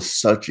Driver was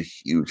such a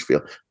huge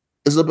fail.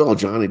 Isabel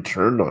Johnny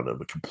turned on him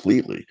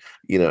completely,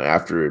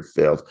 after it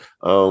failed.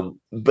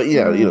 But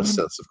yeah,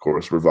 Sense, of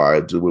course,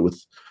 revived with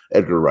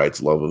Edgar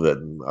Wright's love of it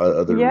and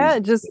other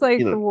reasons. Just like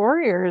The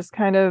Warriors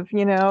kind of,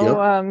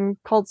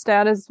 cult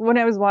status. When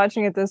I was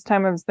watching it this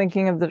time, I was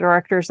thinking of the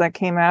directors that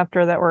came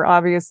after that were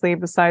obviously,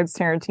 besides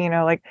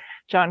Tarantino, like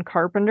John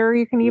Carpenter,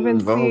 you can even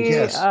see,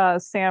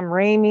 Sam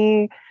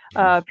Raimi,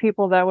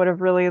 people that would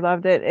have really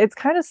loved it. It's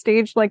kind of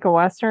staged like a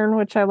Western,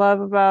 which I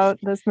love about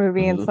this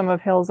movie and some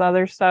of Hill's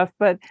other stuff,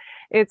 but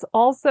it's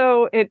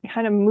also, it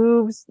kind of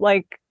moves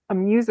like a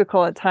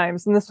musical at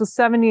times. And this was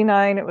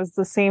 79. It was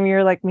the same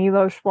year like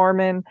Milos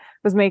Forman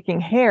was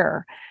making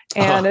Hair.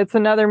 And it's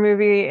another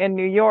movie in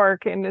New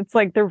York. And it's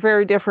like they're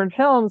very different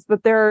films,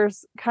 but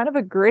there's kind of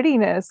a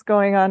grittiness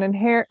going on in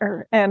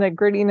Hair and a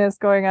grittiness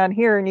going on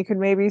here. And you could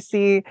maybe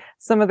see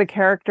some of the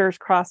characters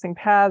crossing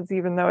paths,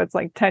 even though it's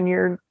like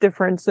 10-year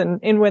difference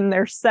in when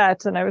they're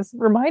set. And I was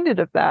reminded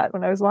of that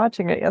when I was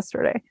watching it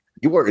yesterday.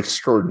 You are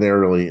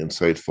extraordinarily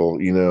insightful.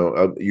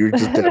 You're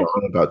just dead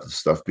on about this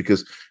stuff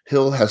because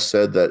Hill has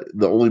said that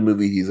the only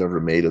movie he's ever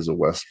made is a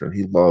Western.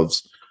 He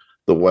loves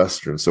the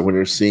Western. So when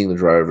you're seeing The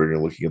Driver and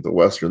you're looking at the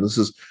Western, this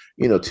is,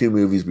 2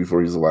 movies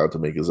before he's allowed to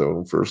make his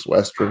own first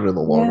Western in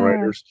The Long Yeah.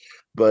 Riders.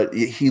 But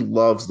he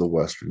loves the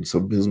Western.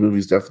 So his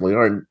movies definitely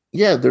are. And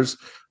yeah, there's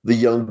the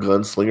young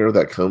gunslinger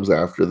that comes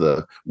after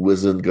the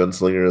wizened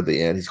gunslinger at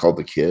the end. He's called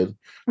the Kid,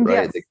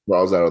 right? Yes. He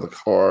crawls out of the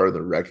car,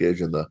 the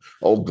wreckage, and the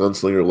old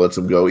gunslinger lets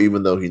him go,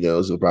 even though he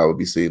knows he'll probably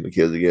be seeing the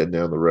kids again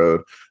down the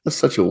road. That's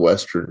such a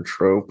Western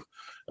trope.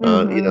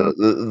 Hmm.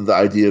 The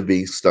idea of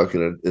being stuck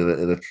in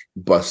a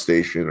bus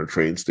station or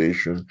train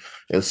station,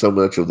 and so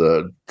much of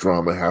the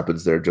drama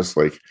happens there, just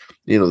like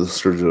the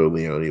Sergio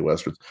Leone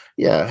westerns.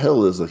 Yeah,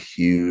 Hill is a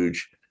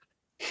huge,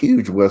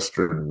 huge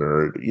Western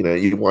nerd.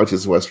 You watch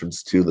his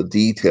westerns too. The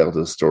detailed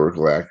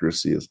historical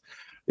accuracy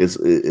is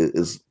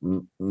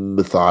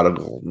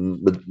methodical,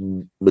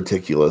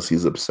 meticulous.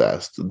 He's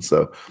obsessed, and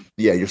so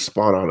yeah, you're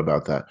spot on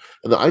about that.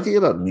 And the idea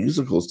about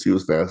musicals too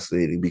is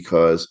fascinating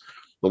because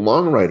The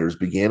Long Riders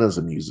began as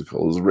a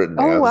musical. It was written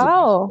Oh, as a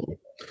wow. musical,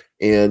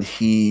 and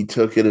he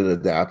took it and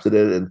adapted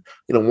it. And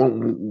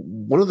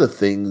one of the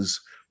things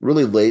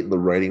really late in the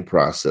writing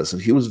process,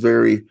 and he was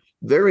very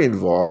very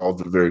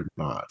involved and very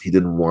not. He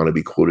didn't want to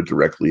be quoted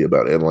directly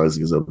about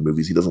analyzing his own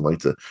movies. He doesn't like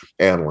to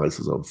analyze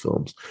his own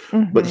films.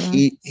 But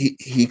Hmm.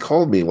 he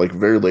called me like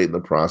very late in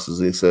the process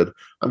and he said,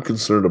 "I'm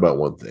concerned about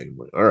one thing." I'm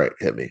like, all right,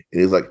 hit me.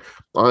 And he's like,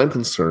 "I'm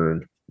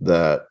concerned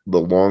that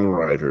The Long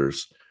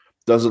Riders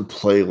doesn't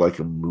play like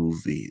a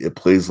movie. It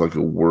plays like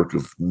a work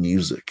of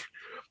music."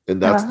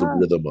 And that's the Uh-huh.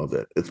 rhythm of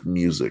it. It's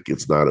music.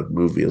 It's not a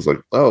movie. It's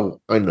like, oh,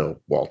 I know,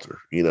 Walter,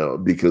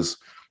 because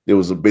it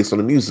was based on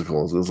a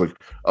musical. So it was like,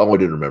 oh, I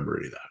didn't remember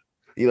any of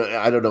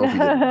that. I don't know if he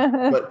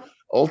didn't, but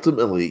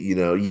ultimately,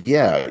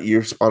 yeah,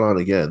 you're spot on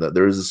again that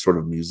there is this sort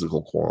of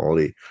musical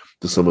quality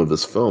to some of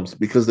his films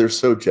because they're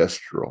so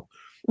gestural.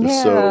 They're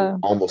so Yeah.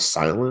 almost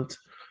silent.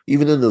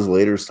 Even in his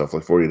later stuff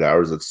like 48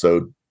 Hours,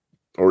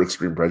 or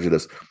Extreme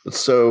Prejudice, it's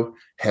so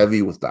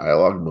heavy with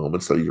dialogue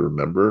moments that you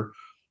remember.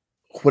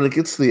 When it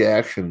gets to the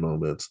action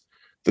moments,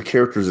 the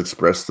characters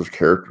express their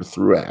character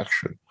through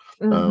action.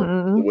 The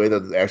Hmm. way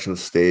that the action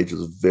is staged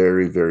is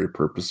very, very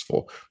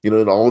purposeful. In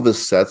all of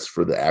his sets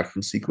for the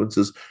action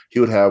sequences, he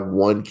would have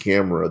one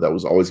camera that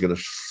was always going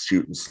to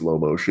shoot in slow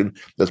motion.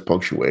 That's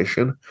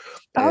punctuation.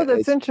 Oh, And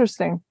that's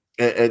interesting.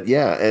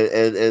 yeah,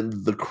 and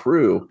the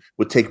crew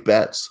would take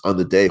bets on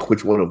the day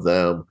which one of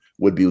them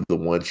would be the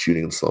one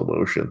shooting in slow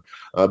motion,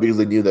 because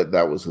they knew that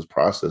that was his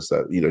process.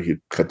 That he'd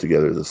cut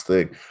together this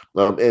thing.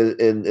 And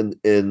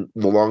The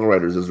Long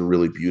Riders is a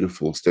really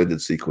beautiful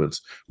extended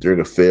sequence during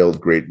a failed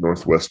Great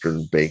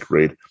Northwestern bank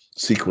raid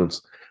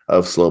sequence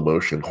of slow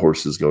motion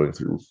horses going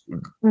through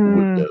Mm.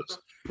 windows.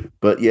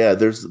 But yeah,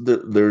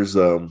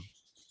 the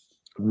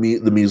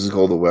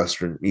musical, the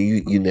Western.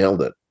 You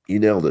nailed it. You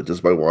nailed it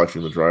just by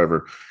watching The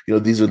Driver.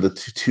 These are the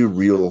two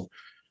real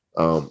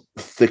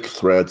thick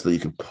threads that you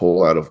can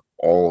pull out of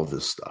all of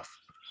this stuff.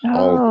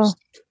 All of this.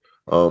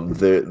 Oh.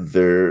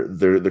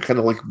 They're kind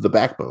of like the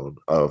backbone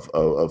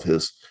of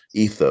his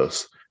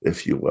ethos,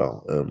 if you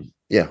will.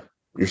 Yeah,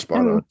 you're spot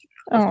And on.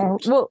 Of oh,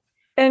 course. well,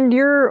 and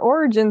your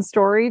origin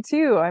story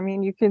too. I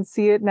mean, you can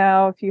see it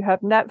now if you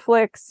have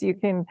Netflix. You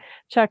can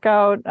check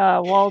out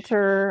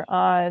Walter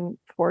on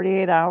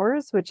 48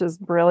 Hours, which is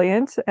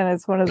brilliant. And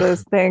it's one of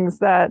those things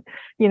that,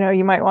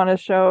 you might want to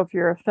show if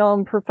you're a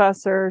film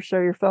professor, show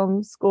your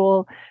film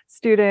school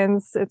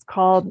students. It's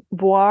called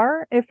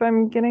Voir, if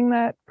I'm getting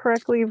that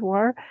correctly,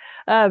 Voir,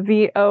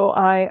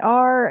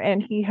 Voir.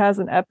 And he has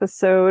an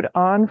episode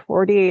on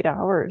 48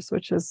 Hours,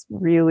 which is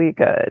really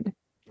good.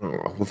 Oh,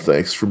 well,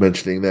 thanks for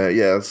mentioning that.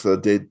 Yeah, it's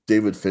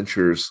David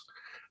Fincher's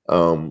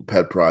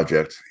pet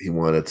project. He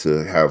wanted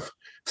to have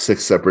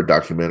 6 separate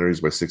documentaries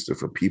by 6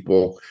 different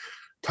people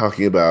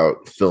talking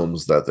about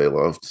films that they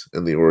loved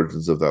and the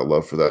origins of that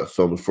love for that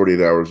film. And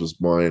 48 Hours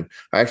was mine.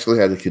 I actually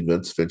had to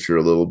convince Fincher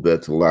a little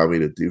bit to allow me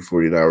to do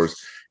 48 Hours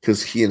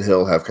because he and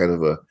Hill have kind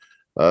of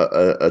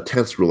a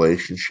tense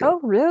relationship.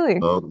 Oh, really?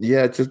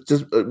 Yeah,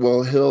 just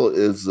well, Hill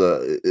is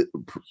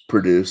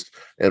produced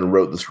and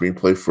wrote the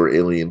screenplay for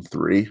Alien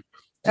 3,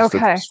 just Okay.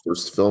 Fincher's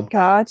first film,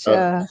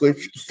 Gotcha.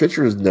 which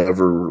Fincher has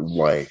never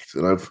liked,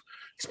 and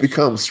it's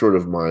become sort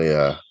of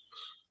my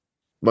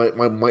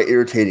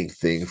irritating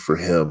thing for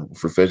him,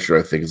 for Fincher.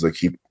 I think is I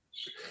keep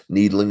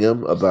needling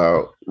him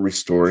about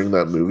restoring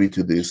that movie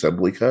to the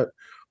assembly cut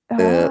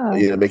and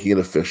Ah, making an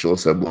official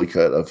assembly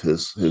cut of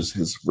his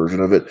version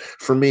of it.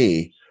 For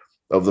me,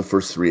 of the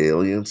first 3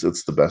 Aliens,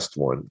 it's the best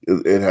one.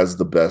 It has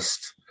the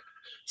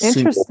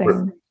single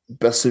interesting.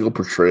 best single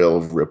portrayal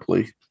of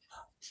Ripley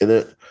in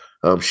it.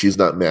 She's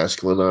not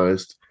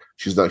masculinized.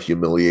 She's not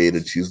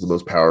humiliated. She's the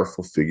most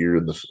powerful figure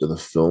in the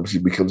film. She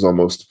becomes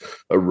almost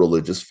a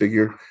religious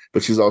figure,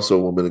 but she's also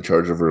a woman in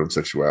charge of her own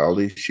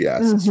sexuality. She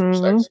asks for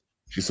Mm-hmm. sex.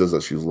 She says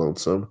that she's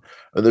lonesome.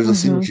 And there's a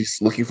scene where Mm-hmm. she's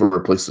looking for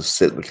a place to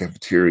sit in the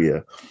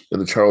cafeteria. And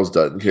the Charles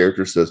Dutton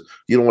character says,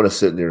 "You don't want to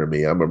sit near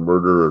me. I'm a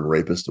murderer and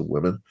rapist of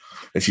women."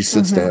 And she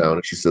sits Mm-hmm. down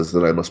and she says,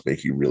 "Then I must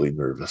make you really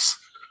nervous."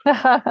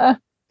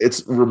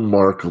 It's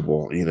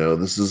remarkable.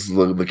 This is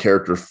the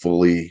character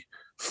fully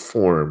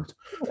formed.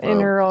 In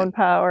her own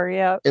power,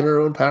 yeah. In her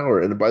own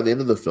power, and by the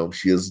end of the film,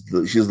 she is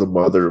the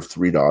mother of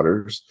three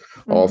daughters.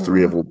 All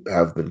three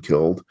have been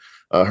killed.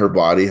 Her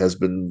body has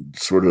been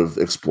sort of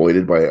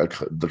exploited by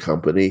the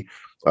company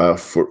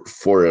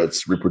for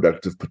its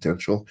reproductive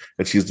potential,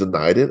 and she's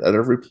denied it at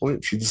every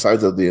point. She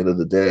decides at the end of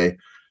the day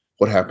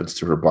what happens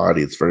to her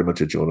body. It's very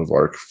much a Joan of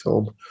Arc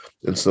film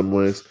in some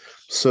ways.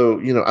 So,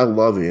 I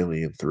love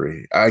Alien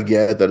 3. I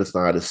get that it's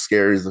not as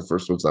scary as the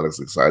first one, it's not as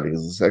exciting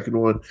as the second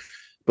one,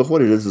 but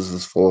what it is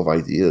it's full of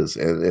ideas,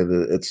 and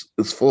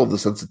it's full of the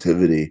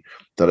sensitivity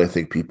that I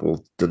think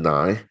people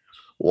deny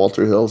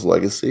Walter Hill's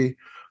legacy.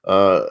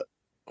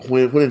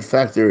 When in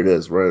fact there it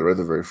is, right at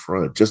the very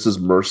front. Just as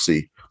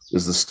Mercy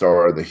is the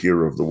star and the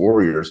hero of the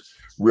Warriors,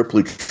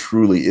 Ripley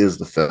truly is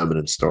the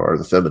feminist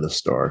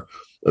star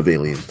of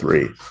Alien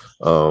 3.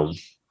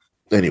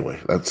 Anyway,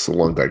 that's a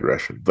long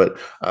digression, but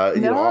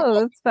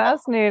that's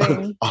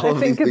fascinating. I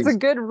think it's a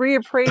good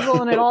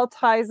reappraisal, and it all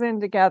ties in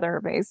together,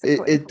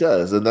 basically. It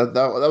does, and that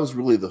was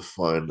really the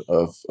fun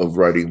of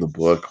writing the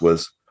book,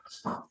 was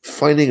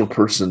finding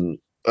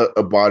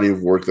a body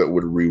of work that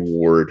would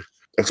reward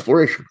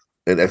exploration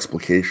and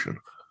explication.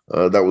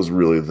 That was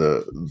really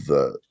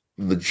the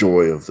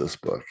joy of this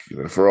book.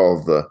 For all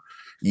of the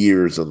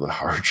years and the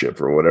hardship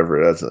or whatever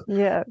it is,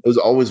 it was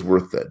always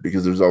worth it,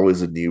 because there's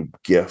always a new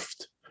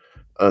gift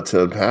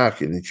to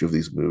unpack in each of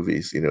these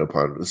movies,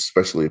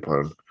 especially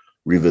upon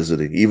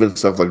revisiting even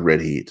stuff like Red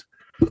Heat,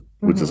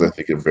 which is, I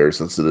think, a very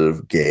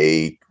sensitive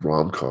gay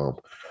rom-com.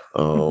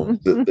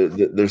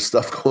 There's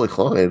stuff going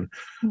on.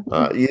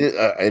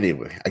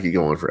 Anyway, I could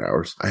go on for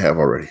hours. I have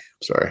already.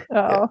 Sorry.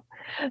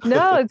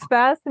 No, it's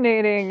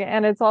fascinating,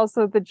 and it's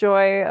also the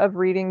joy of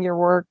reading your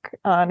work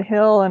on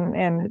Hill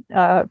and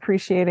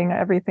appreciating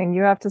everything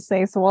you have to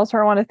say. So,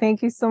 Walter, I want to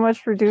thank you so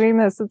much for doing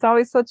this. It's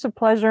always such a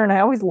pleasure, and I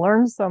always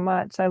learn so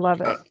much. I love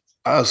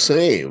it.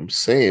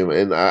 Same,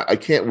 and I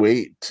can't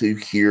wait to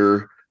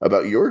hear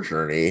about your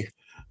journey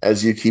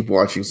as you keep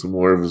watching some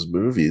more of his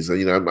movies.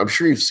 I'm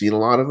sure you've seen a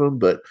lot of them,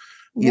 but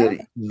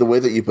the way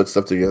that you put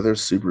stuff together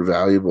is super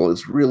valuable.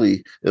 It's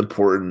really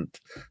important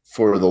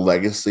for the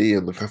legacy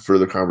and the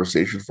further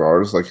conversation for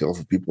artists like Hill,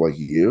 for people like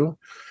you,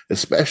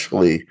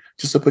 especially,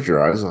 just to put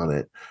your eyes on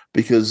it,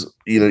 because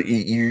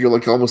you're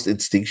like almost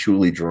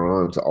instinctually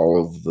drawn to all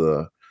of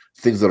the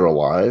things that are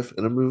alive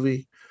in a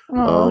movie.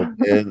 And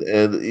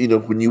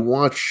when you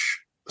watch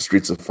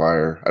Streets of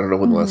Fire, I don't know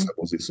when the last time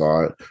was you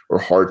saw it, or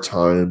Hard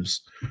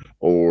Times,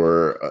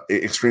 or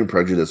Extreme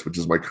Prejudice, which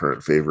is my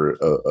current favorite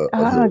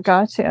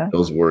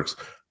Hill's works.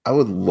 I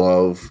would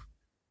love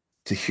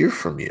to hear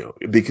from you,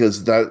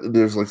 because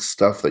there's like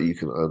stuff that you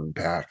can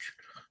unpack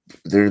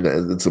there,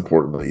 and it's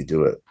important that you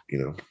do it.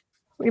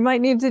 We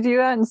might need to do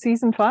that in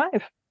season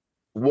 5.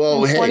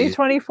 Well,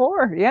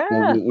 2024,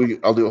 yeah.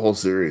 I'll do a whole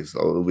series.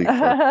 It'll be fun.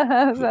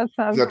 That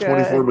sounds good. We've got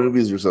 24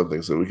 movies or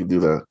something, so we can do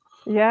that.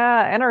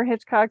 Yeah, and our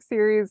Hitchcock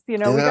series. We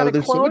got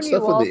to clone you,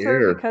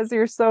 Walter, because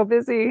you're so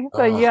busy.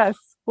 But yes,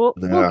 we'll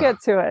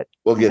get to it.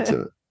 We'll get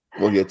to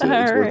it.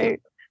 All right.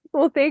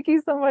 Well, thank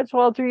you so much,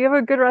 Walter. You have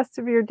a good rest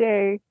of your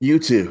day. You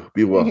too.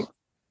 Be well.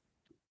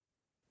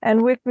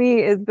 And with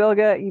me is Bilge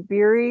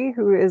Ebiri,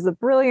 who is a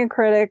brilliant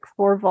critic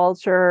for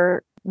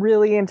Vulture,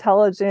 really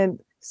intelligent,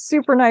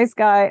 super nice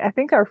guy. I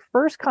think our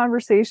first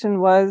conversation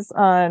was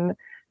on,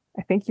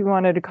 I think you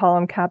wanted to call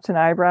him Captain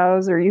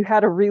Eyebrows, or you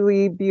had a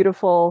really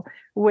beautiful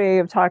way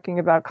of talking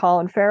about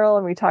Colin Farrell,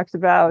 and we talked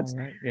about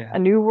A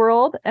New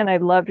World, and I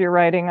loved your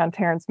writing on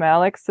Terrence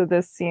Malick, so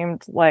this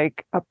seemed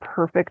like a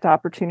perfect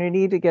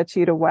opportunity to get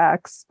you to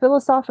wax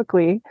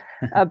philosophically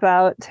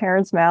about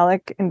Terrence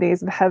Malick and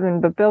Days of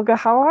Heaven. But Bilge,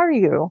 how are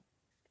you?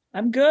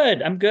 I'm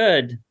good.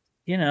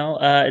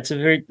 It's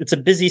a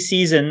busy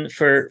season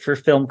for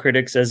film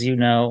critics, as you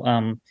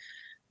know.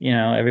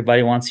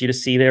 Everybody wants you to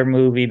see their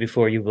movie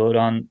before you vote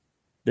on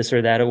this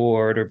or that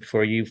award, or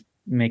before you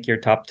make your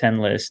top 10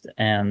 list.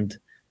 And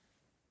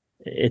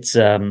it's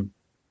I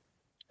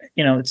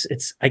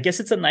guess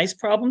it's a nice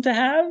problem to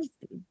have.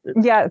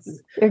 Yes,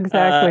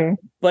 exactly.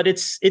 But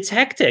it's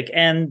hectic,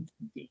 and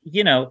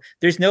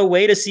there's no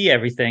way to see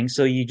everything.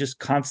 So you just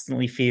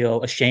constantly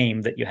feel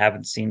ashamed that you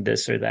haven't seen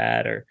this or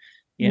that, or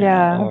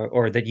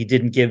or that you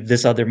didn't give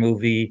this other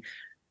movie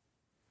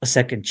a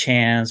second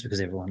chance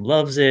because everyone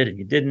loves it and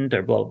you didn't,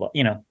 or blah, blah,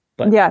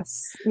 but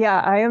yes.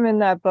 Yeah. I am in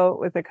that boat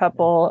with a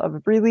couple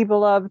of really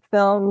beloved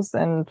films,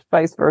 and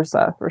vice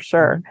versa, for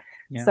sure.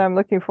 Yeah. So I'm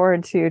looking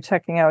forward to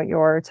checking out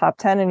your top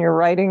 10 and your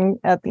writing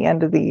at the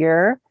end of the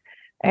year.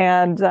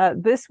 And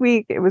this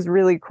week, it was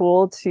really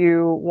cool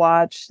to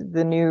watch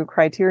the new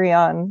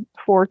Criterion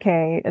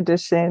 4K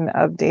edition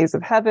of Days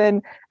of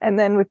Heaven. And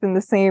then within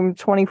the same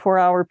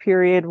 24-hour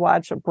period,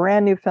 watch a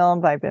brand new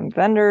film by Wim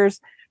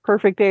Wenders,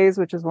 Perfect Days,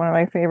 which is one of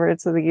my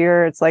favorites of the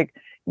year. It's like,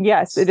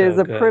 yes, it is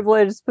a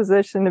privileged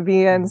position to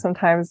be in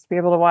sometimes, to be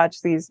able to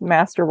watch these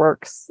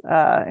masterworks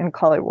and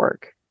call it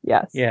work.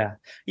 Yes. Yeah.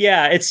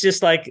 It's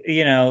just like,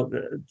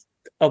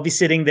 I'll be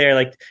sitting there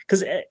like,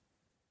 because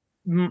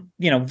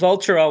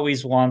Vulture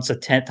always wants a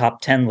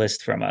top 10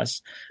 list from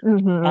us.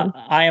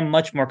 I am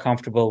much more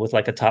comfortable with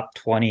like a top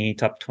 20,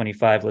 top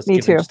 25 list,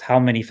 given just how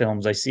many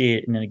films I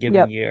see in a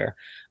given year.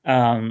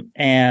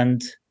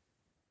 And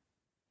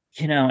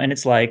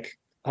it's like,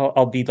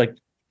 I'll be like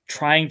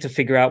trying to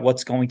figure out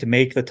what's going to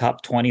make the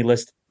top 20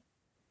 list.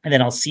 And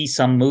then I'll see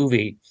some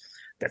movie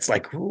that's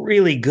like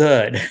really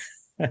good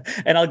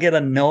and I'll get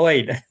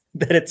annoyed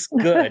that it's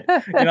good.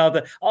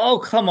 Oh,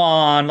 come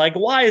on. Like,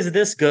 why is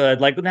this good?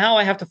 Like, now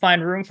I have to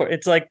find room for it.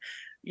 It's like,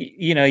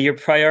 your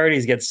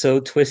priorities get so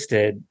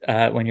twisted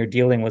when you're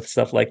dealing with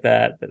stuff like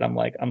that I'm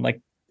like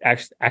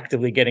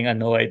actively getting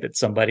annoyed that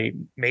somebody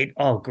made,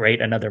 oh,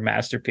 great, another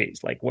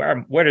masterpiece. Like,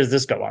 where does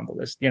this go on the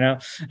list?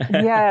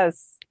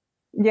 Yes.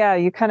 Yeah,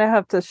 you kind of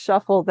have to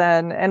shuffle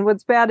then. And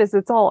what's bad is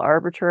it's all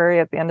arbitrary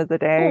at the end of the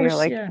day. You're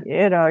like,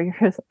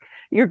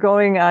 you're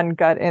going on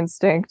gut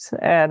instinct.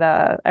 And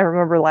I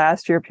remember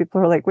last year,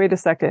 people were like, wait a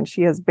second,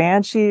 she has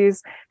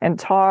Banshees and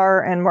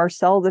Tar and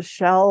Marcel the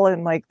Shell,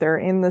 and like they're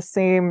in the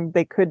same,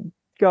 they could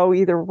go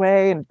either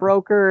way, and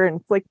Broker. And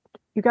it's like,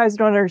 you guys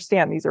don't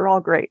understand. These are all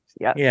great.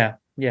 Yes. Yeah.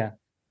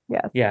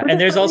 Yeah. And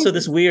there's also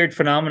this weird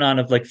phenomenon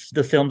of like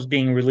the films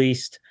being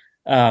released.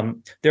 There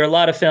are a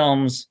lot of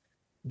films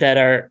that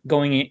are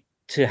going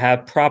to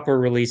have proper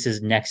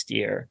releases next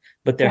year,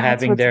 but they're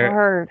having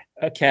their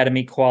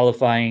Academy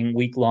qualifying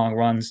week-long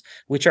runs,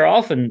 which are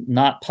often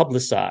not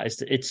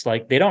publicized. It's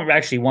like they don't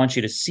actually want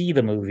you to see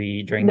the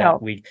movie during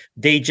that week.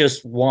 They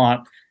just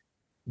want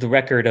the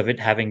record of it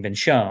having been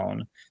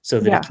shown so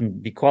that it can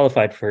be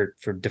qualified for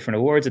different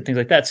awards and things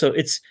like that. So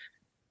it's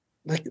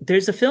like,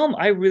 there's a film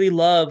I really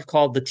love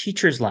called The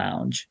Teacher's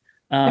Lounge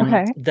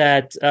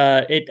that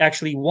it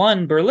actually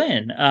won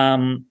Berlin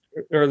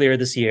earlier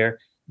this year.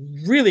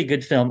 Really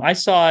good film. I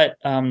saw it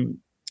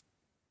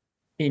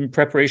in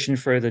preparation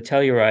for the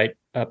Telluride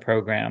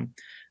program,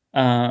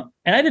 and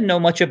I didn't know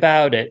much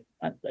about it.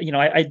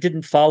 I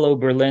didn't follow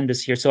Berlin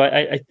this year, so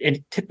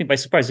it took me by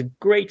surprise. A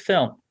great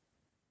film.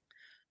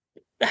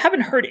 I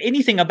haven't heard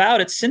anything about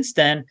it since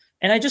then,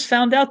 and I just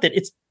found out that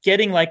it's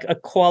getting like a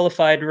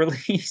qualified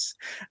release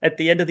at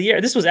the end of the year.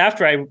 This was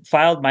after I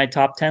filed my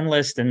top 10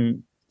 list,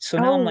 and so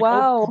now I'm like,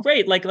 oh,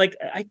 great!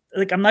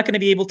 I'm not going to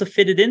be able to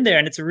fit it in there,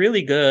 and it's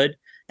really good.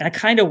 And I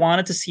kind of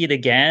wanted to see it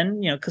again,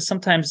 because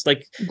sometimes,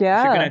 like, if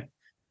you're going to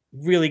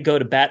really go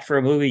to bat for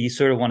a movie, you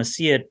sort of want to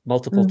see it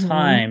multiple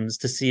times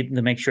to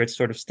make sure it's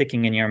sort of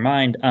sticking in your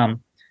mind. And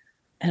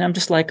I'm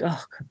just like,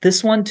 oh,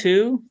 this one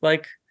too?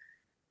 Like,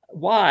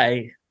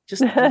 why?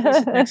 Just release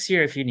it next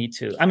year if you need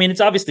to. I mean, it's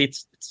obviously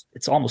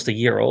it's almost a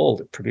year old.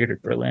 It premiered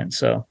at Berlin,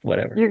 so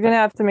whatever. You're gonna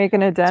have to make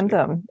an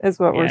addendum, is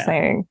what we're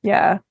saying.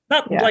 Yeah,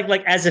 not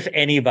like as if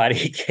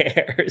anybody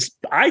cares.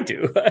 I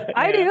do.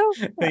 I do.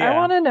 I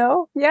want to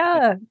know.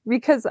 Yeah,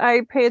 because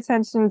I pay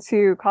attention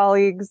to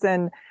colleagues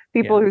and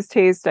people whose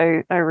taste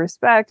I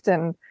respect,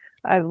 and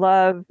I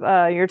love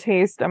your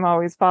taste. I'm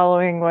always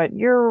following what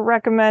you're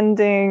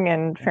recommending,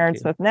 and Farron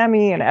Smith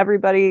Nemi and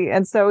everybody,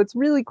 and so it's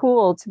really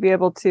cool to be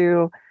able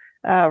to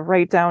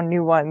write down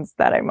new ones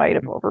that I might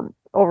have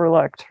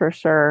overlooked for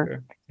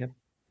sure. Yep.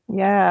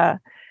 Yeah.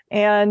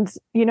 And,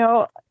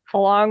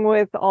 along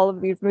with all of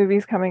these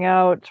movies coming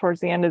out towards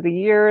the end of the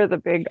year, the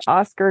big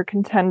Oscar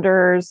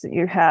contenders,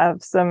 you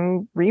have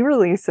some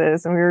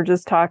re-releases. And we were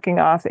just talking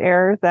off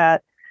air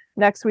that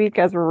next week,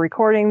 as we're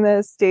recording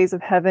this, Days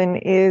of Heaven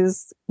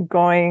is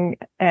going,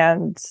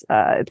 and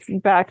it's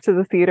back to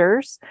the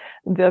theaters.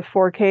 The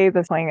 4K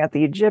that's playing at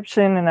the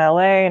Egyptian in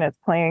LA, and it's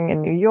playing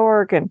in New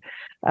York, and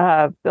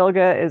Bilge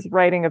is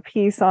writing a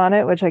piece on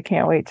it, which I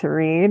can't wait to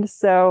read.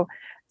 So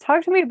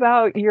talk to me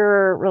about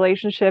your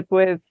relationship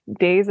with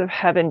Days of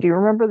Heaven. Do you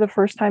remember the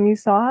first time you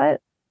saw it?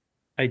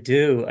 I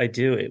do.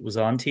 It was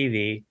on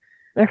TV.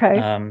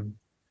 Okay.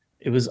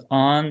 It was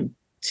on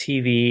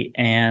TV,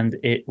 and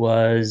I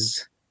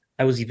was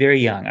very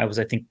young. I was,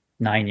 I think,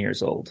 9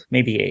 years old,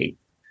 maybe 8.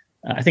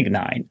 I think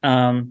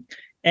 9.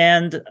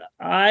 And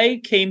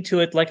I came to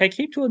it like I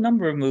came to a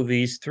number of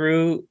movies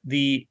through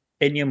the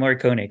Ennio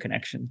Morricone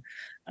connection.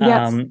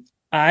 Yes.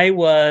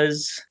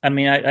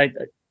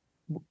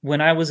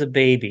 When I was a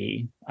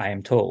baby, I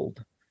am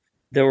told,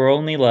 there were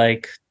only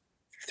like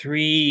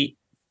 3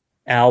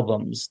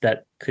 albums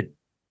that could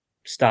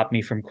stop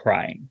me from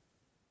crying.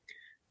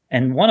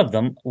 And one of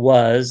them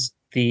was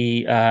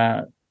the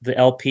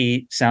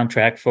LP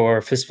soundtrack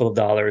for Fistful of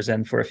Dollars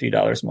and For a Few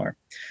Dollars More.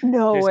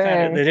 No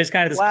way. There's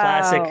kind of this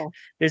classic.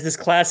 There's this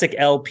classic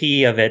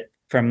LP of it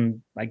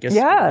from, I guess,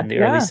 in the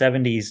early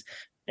 70s,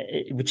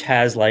 which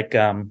has like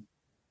Clint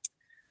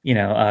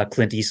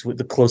Eastwood,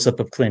 the close up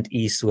of Clint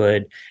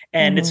Eastwood,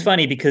 and it's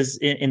funny because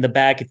in the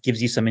back it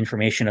gives you some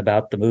information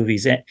about the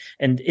movies,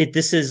 and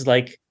this is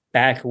like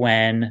back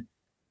when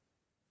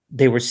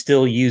they were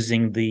still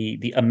using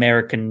the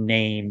American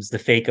names, the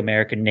fake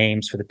American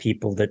names for the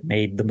people that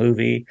made the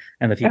movie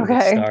and the people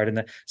that starred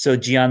in so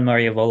Gian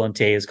Maria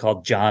Volonté is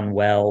called John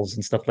Wells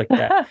and stuff like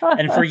that.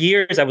 And for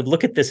years I would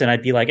look at this and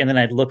I'd be like, and then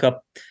I'd look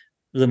up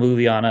the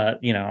movie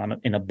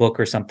in a book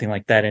or something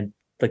like that, and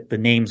like the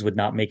names would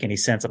not make any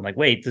sense. I'm like,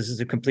 wait, this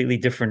is a completely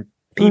different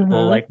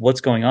people, like,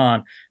 what's going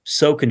on?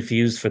 So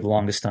confused for the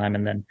longest time.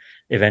 And then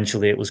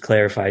eventually it was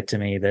clarified to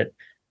me that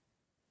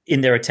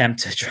in their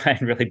attempt to try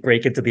and really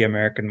break into the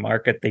American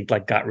market, they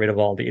like got rid of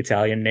all the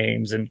Italian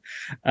names and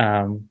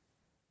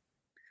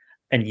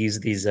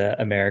used these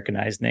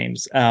Americanized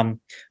names.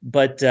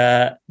 But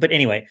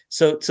anyway,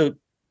 so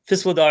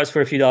Fistful of Dollars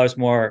for a Few Dollars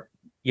More,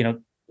 you know,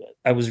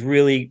 I was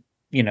really,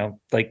 you know,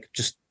 like,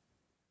 just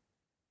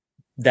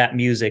that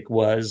music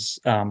was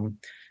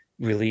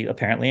really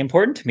apparently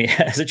important to me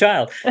as a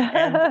child.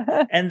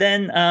 And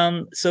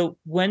then so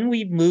when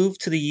we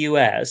moved to the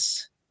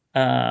US,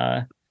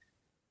 I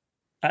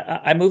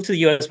moved to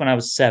the US when I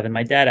was 7.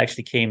 My dad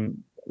actually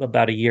came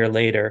about a year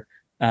later.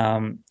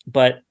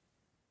 But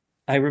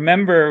I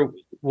remember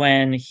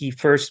when he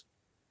first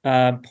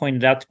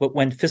pointed out, but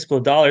when Fistful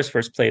of Dollars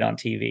first played on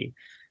TV,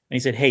 and he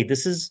said, "Hey,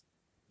 this is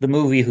the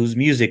movie whose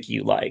music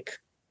you like."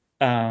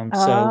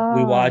 So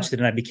we watched it,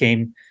 and I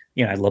became,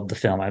 you know, I loved the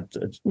film.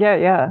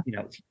 You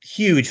know,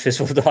 huge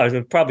Fistful of Dollars.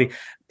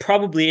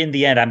 Probably in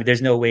the end, I mean,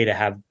 there's no way to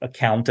have a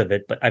count of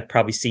it, but I've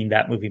probably seen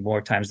that movie more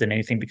times than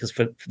anything, because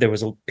there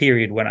was a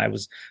period when I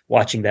was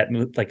watching that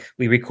movie. Like,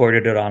 we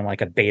recorded it on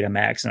like a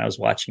Betamax, and I was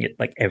watching it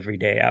like every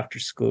day after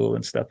school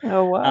and stuff.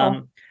 Oh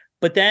wow!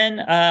 But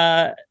then,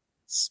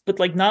 but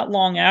like not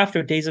long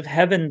after, Days of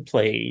Heaven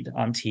played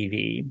on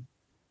TV.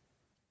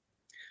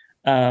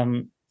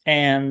 Did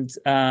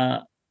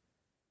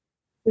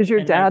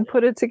your dad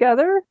put it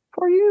together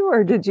for you,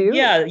 or did you?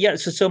 Yeah.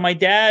 So my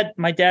dad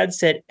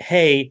said,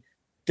 "Hey,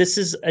 this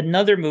is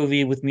another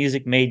movie with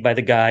music made by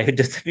the guy who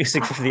did the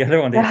music for the other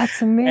one."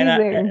 That's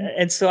amazing.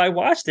 And so I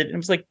watched it, and it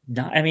was like,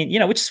 I mean, you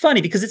know, which is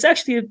funny because it's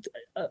actually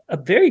a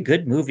very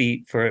good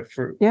movie for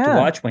to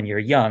watch when you're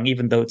young,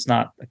 even though it's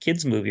not a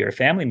kid's movie or a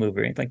family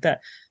movie or anything like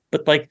that.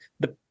 But like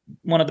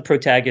one of the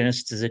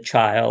protagonists is a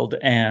child,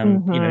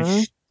 and you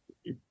know,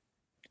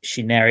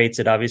 she narrates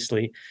it,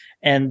 obviously.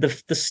 And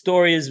the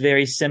story is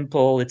very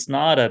simple. It's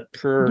not a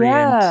prurient.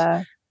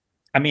 Yeah.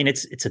 I mean,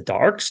 it's a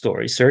dark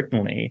story,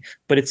 certainly,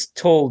 but it's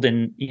told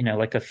in, you know,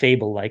 like a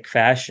fable-like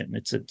fashion.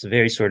 It's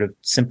very sort of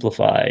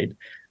simplified.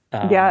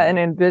 And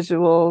in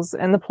visuals.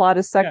 And the plot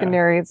is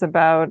secondary. It's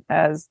about,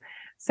 as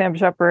Sam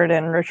Shepard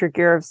and Richard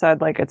Gere have said,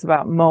 like, it's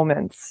about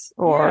moments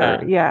or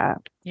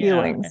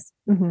feelings.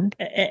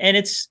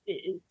 And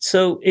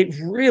so it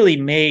really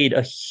made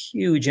a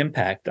huge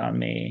impact on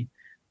me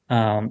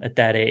at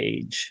that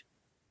age.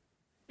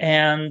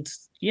 And,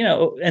 you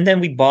know, and then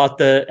we bought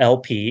the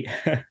LP.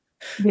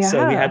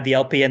 So we had the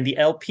LP, and the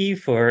LP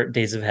for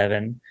Days of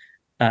Heaven.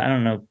 I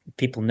don't know if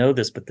people know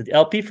this, but the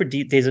LP for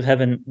Days of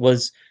Heaven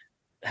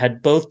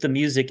had both the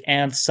music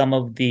and some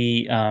of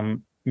the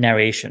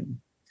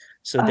narration.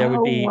 So there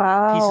would be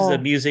pieces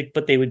of music,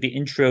 but they would be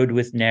introed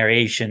with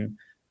narration,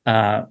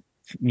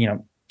 you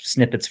know,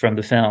 snippets from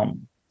the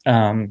film.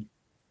 I'd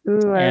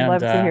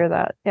love to hear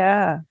that.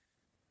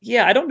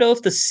 Yeah, I don't know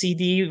if the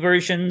CD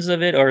versions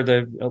of it, or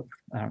the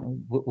I don't know,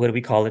 what do we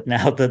call it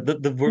now?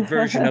 The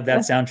version of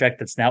that soundtrack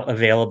that's now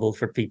available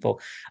for people.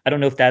 I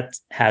don't know if that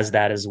has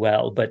that as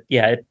well, but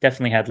yeah, it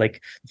definitely had,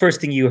 like, the first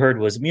thing you heard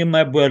was "Me and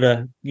My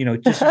Brother," you know,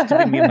 just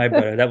to me and my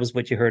brother. That was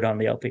what you heard on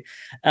the LP.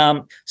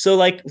 So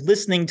like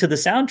listening to the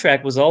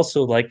soundtrack was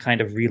also like kind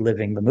of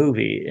reliving the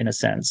movie in a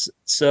sense.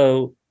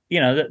 So, you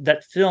know,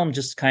 that film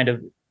just kind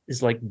of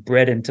is like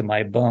bred into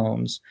my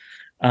bones.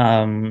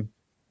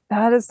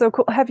 That is so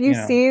cool. Have you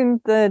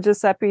seen the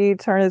Giuseppe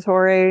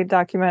Tornatore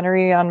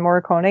documentary on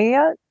Morricone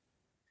yet?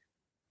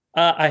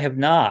 I have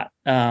not.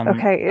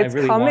 Okay, it's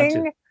really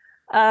coming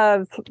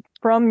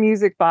from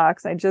Music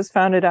Box. I just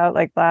found it out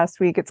like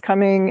last week. It's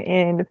coming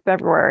in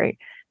February.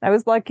 I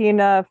was lucky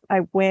enough.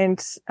 I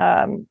went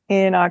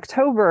in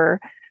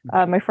October.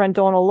 My friend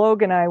Donald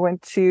Logue and I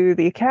went to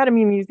the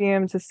Academy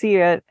Museum to see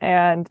it.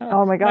 And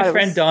oh my God. My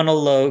friend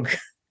Donald Logue.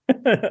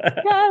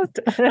 Yes.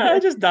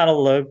 Just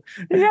Donald Logue.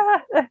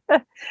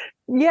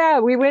 Yeah,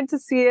 we went to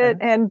see it,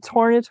 and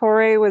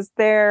Tornatore was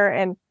there,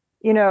 and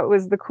you know, it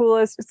was the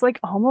coolest. It's like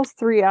almost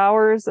 3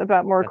 hours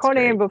about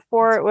Morricone, and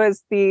before it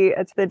was the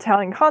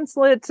Italian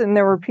consulate, and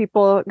there were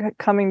people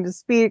coming to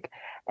speak,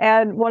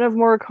 and one of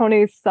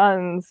Morricone's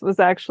sons was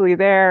actually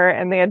there,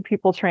 and they had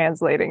people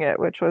translating it,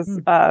 which was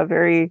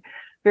very,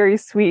 very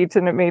sweet,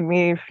 and it made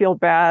me feel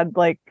bad,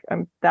 like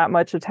I'm that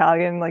much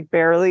Italian, like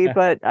barely,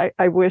 but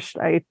I wished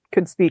I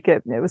could speak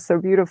it. It was so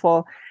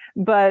beautiful.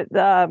 But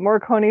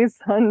Morricone's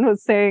son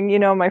was saying, you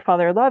know, my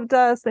father loved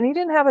us, and he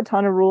didn't have a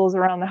ton of rules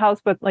around the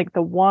house, but like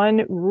the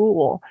one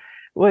rule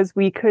was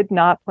we could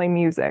not play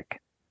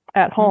music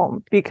at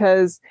home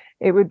because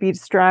it would be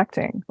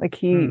distracting. Like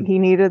he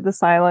needed the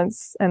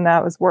silence, and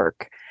that was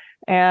work.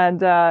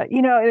 And,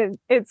 you know,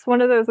 it's one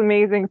of those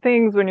amazing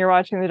things when you're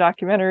watching the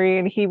documentary,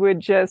 and he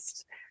would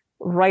just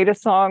write a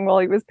song while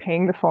he was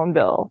paying the phone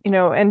bill, you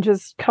know, and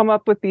just come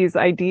up with these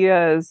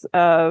ideas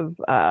of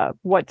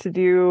what to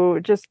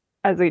do just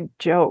as a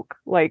joke.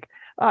 Like,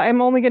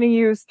 I'm only going to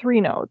use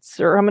 3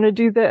 notes, or I'm going to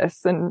do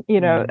this. And, you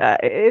know,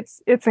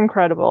 it's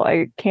incredible.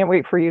 I can't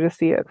wait for you to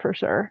see it for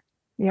sure.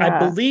 Yeah. I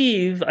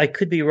believe, I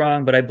could be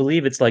wrong, but I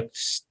believe it's like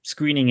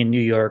screening in New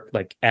York,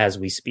 like as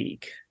we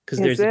speak. because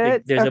there's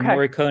a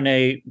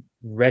Morricone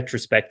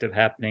retrospective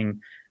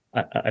happening,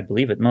 I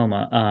believe at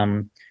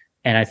MoMA.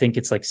 And I think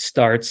it's like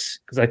starts,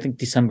 because I think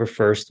December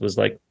 1st was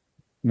like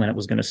when it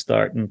was going to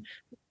start. And,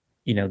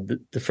 you know,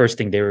 the first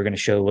thing they were going to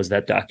show was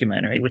that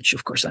documentary, which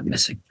of course I'm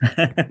missing.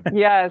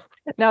 Yes.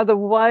 Now, the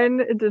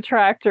one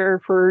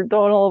detractor for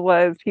Donald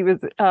was he was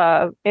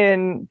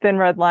in Thin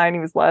Red Line. He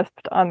was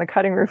left on the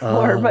cutting room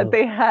floor, but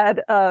they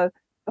had a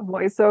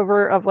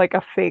voiceover of like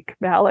a fake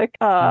Malik.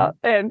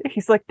 And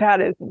he's like,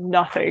 that is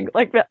nothing.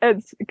 Like,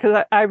 it's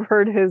because I've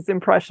heard his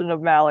impression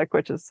of Malik,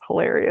 which is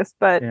hilarious.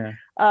 But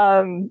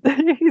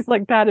he's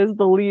like, that is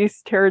the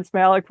least Terrence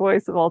Malick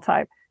voice of all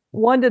time.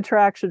 One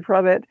detraction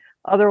from it.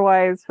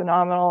 Otherwise,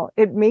 phenomenal.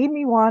 It made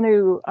me want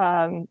to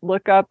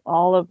look up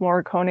all of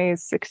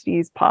Morricone's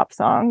 60s pop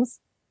songs.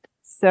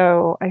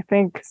 So I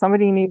think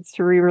somebody needs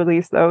to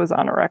re-release those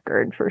on a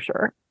record for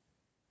sure.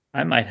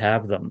 I might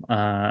have them.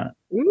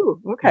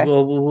 Ooh, okay.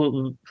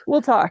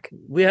 We'll talk.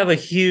 We have a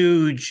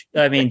huge,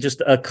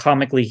 just a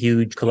comically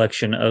huge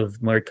collection of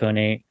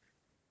Morricone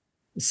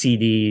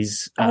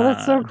CDs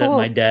that's so cool. that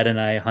my dad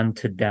and I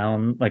hunted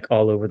down like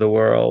all over the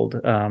world.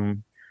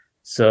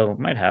 So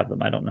might have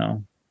them. I don't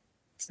know.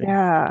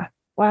 Yeah.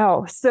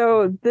 Wow.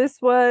 So this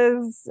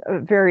was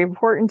very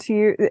important to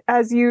you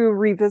as you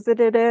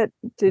revisited it.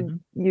 Did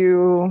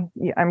you,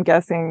 I'm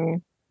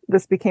guessing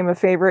this became a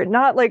favorite,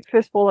 not like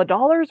Fistful of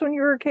Dollars when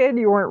you were a kid,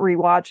 you weren't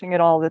rewatching it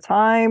all the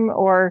time,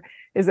 or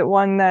is it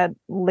one that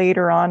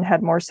later on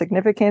had more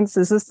significance?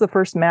 Is this the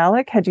first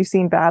Malick? Had you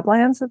seen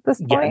Badlands at this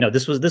point? Yeah, no,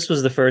 this was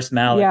the first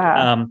Malick.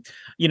 Yeah.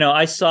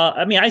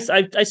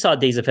 I saw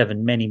Days of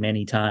Heaven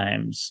many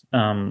times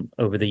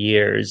over the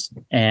years,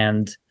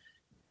 and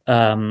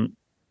on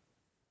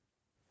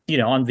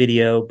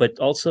video, but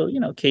also,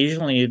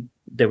 occasionally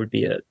there would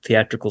be a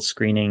theatrical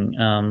screening.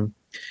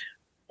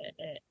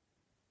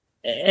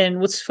 And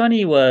what's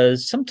funny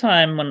was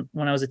sometime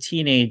when I was a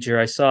teenager,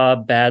 I saw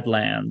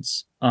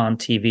Badlands on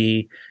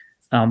TV.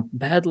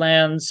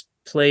 Badlands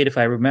played, if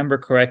I remember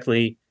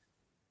correctly,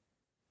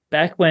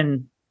 back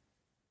when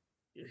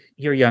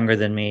you're younger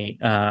than me,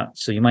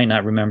 so you might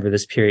not remember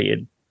this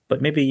period,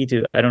 but maybe you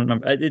do. I don't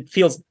remember. It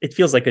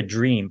feels like a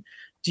dream.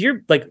 Do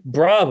you like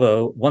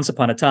Bravo? Once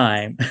upon a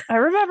time, I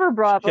remember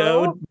Bravo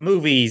showed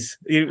movies,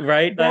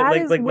 right?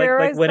 That like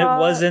when it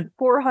wasn't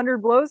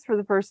 400 Blows for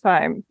the first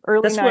time,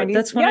 early 90s.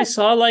 That's when I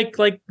saw like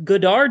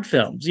Godard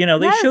films.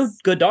 They showed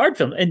Godard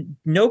films and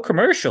no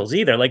commercials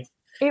either. Like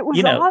it was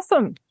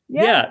awesome.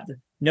 Yeah,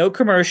 no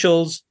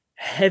commercials,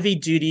 heavy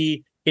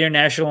duty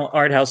international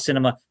art house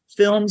cinema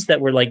films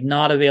that were like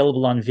not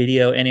available on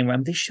video anywhere.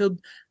 They showed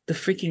the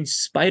freaking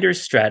Spider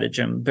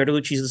Stratagem,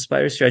 Bertolucci's The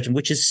Spider Stratagem,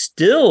 which is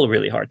still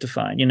really hard to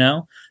find,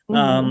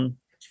 and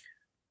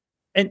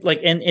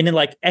in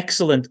like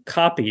excellent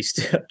copies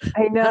too.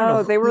 I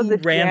know they were the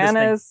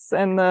Janus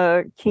and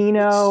the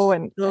Kino,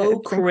 and so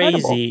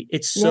crazy.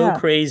 It's so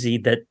crazy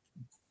that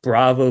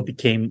Bravo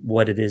became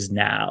what it is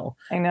now.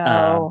 I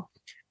know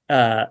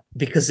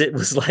because it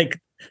was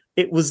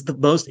the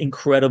most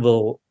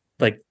incredible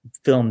like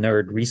film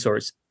nerd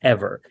resource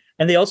ever,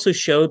 and they also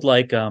showed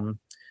like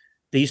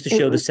they used to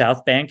show the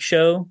South Bank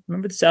Show.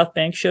 Remember the South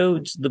Bank Show?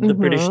 It's the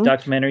British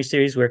documentary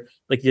series where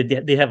like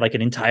they have like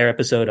an entire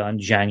episode on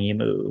Zhang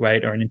Yimou,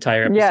 right? Or an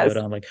entire episode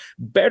on like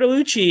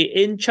Bertolucci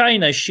in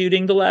China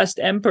shooting The Last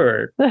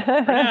Emperor for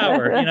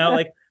an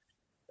hour.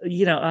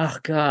 Oh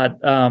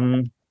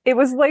God. It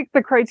was like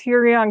the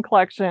Criterion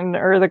Collection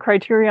or the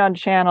Criterion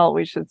Channel,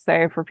 we should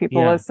say, for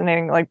people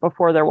listening, like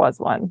before there was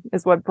one,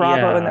 is what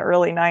Bravo in the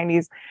early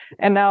 90s.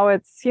 And now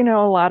it's, a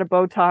lot of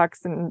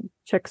Botox and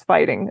chicks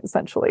fighting,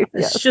 essentially.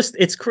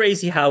 It's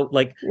crazy how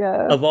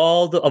of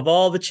all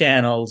the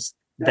channels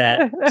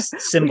that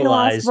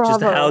symbolize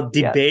just how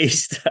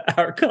debased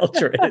our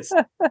culture is.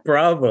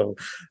 Bravo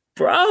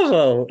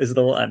is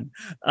the one.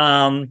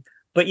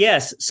 But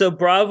yes, so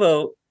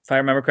Bravo, if I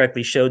remember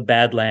correctly, showed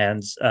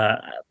Badlands.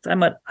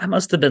 I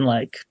must have been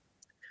like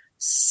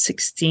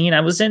 16. I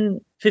was in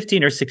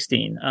 15 or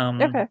 16.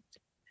 Okay.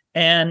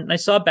 And I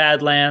saw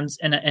Badlands,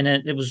 and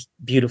it was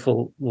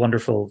beautiful,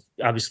 wonderful.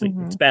 Obviously,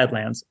 it's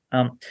Badlands.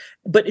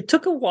 But it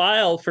took a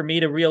while for me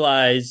to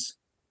realize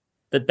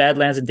that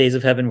Badlands and Days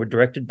of Heaven were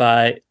directed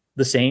by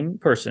the same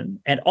person,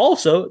 and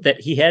also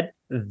that he had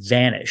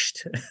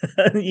vanished.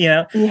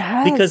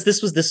 Because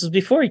this was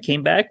before he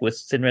came back with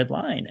Thin Red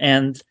Line,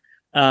 and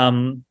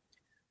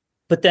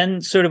but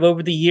then sort of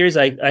over the years,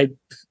 I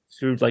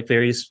through like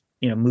various,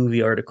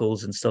 movie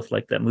articles and stuff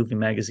like that, movie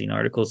magazine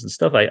articles and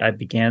stuff, I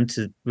began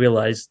to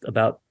realize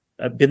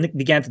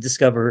began to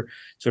discover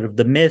sort of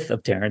the myth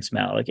of Terrence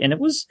Malick. And it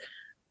was,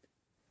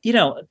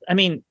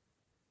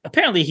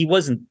 apparently he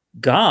wasn't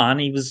gone.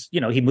 He was,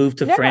 he moved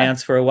to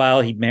France for a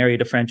while. He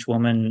married a French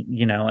woman,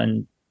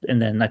 and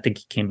then I think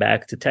he came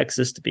back to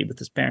Texas to be with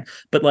his parents.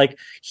 But like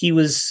he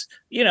was,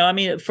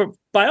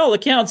 by all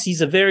accounts,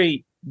 he's a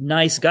very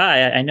nice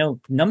guy. I know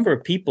a number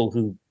of people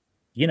who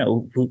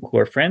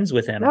are friends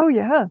with him. Oh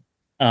yeah.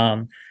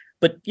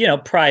 But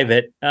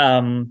private.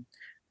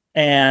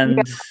 And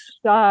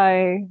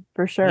shy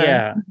for sure.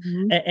 Yeah.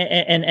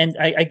 And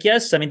I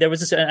guess, I mean, there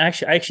was this, I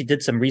actually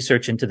did some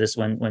research into this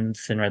when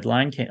Thin Red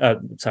Line came,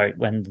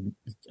 when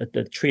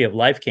the Tree of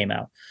Life came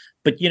out.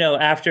 But,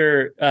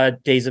 after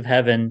Days of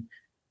Heaven,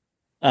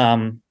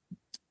 the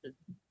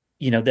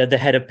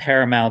head of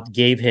Paramount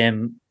gave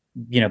him,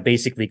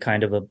 basically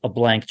kind of a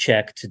blank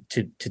check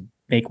to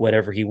make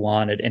whatever he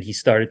wanted. And he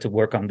started to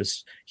work on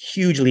this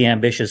hugely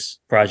ambitious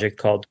project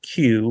called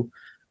Q,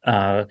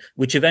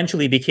 which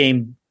eventually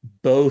became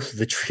both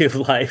the Tree of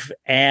Life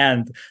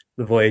and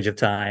the Voyage of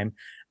Time.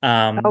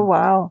 Oh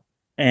wow!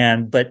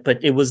 But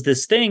it was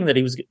this thing that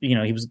he was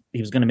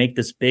going to make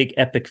this big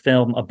epic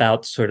film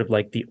about sort of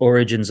like the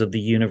origins of the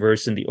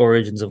universe and the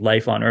origins of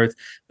life on Earth.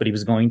 But he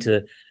was going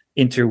to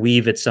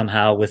interweave it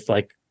somehow with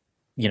like,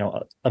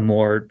 a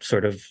more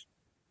sort of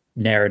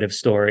narrative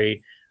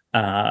story.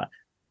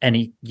 And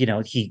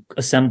he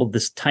assembled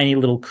this tiny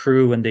little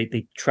crew, and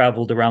they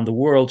traveled around the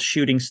world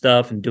shooting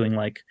stuff and doing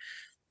like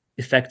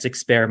effects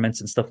experiments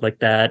and stuff like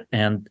that.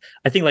 And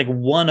I think like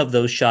one of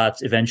those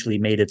shots eventually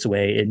made its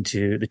way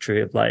into the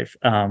Tree of Life.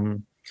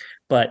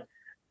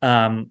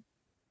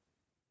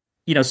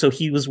 So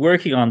he was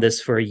working on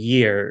this for a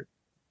year,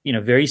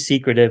 very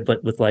secretive,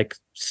 but with like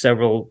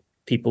several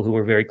people who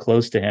were very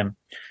close to him.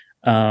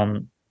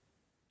 And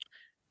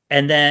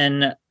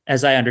then,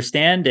 as I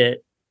understand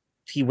it,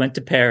 he went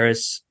to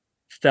Paris,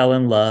 fell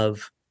in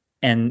love,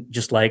 and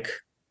just like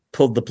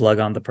pulled the plug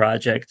on the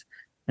project.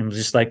 And was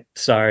just like,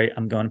 sorry,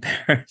 I'm going to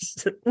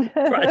Paris.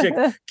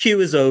 Project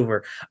Q is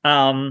over.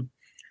 And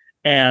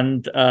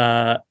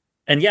yeah,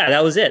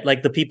 that was it.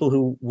 Like the people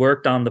who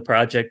worked on the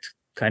project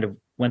kind of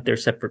went their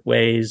separate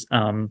ways.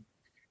 But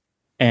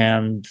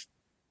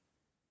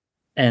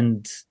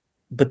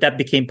that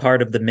became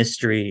part of the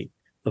mystery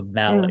of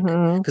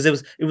Malick, because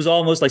it was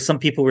almost like some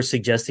people were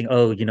suggesting,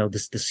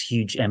 this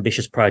huge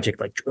ambitious project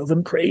like drove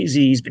him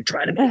crazy. He's been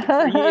trying to make it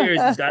for years.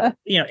 He's got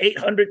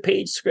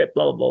 800-page script,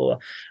 blah blah blah,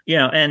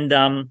 and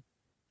the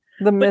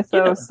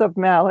mythos of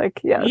Malick,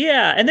 yes,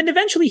 yeah. And then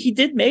eventually he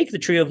did make the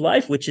Tree of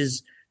Life, which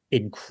is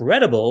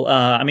incredible.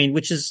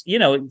 Which is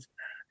I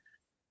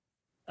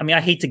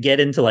hate to get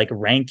into like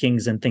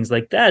rankings and things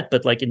like that,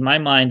 but like in my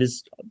mind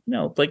is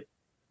like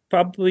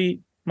probably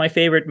my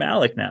favorite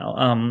Malick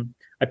now.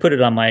 I put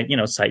it on my,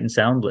 Sight and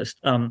Sound list.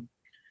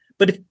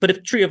 But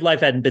if Tree of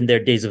Life hadn't been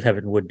there, Days of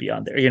Heaven would be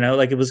on there.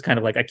 Like it was kind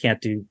of like I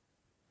can't do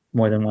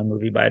more than one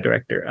movie by a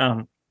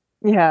director.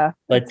 Yeah,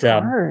 but it's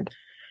hard.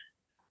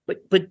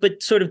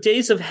 But sort of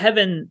Days of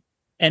Heaven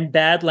and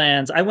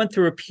Badlands, I went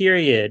through a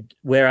period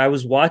where I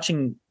was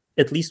watching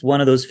at least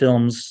one of those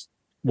films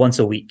once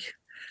a week.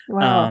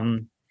 Wow.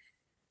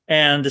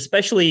 And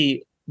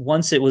especially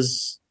once it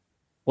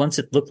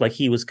looked like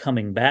he was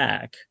coming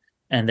back,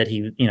 and that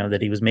he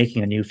was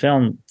making a new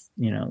film,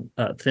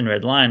 Thin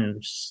Red Line,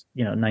 which is,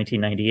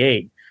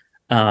 1998.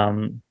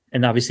 And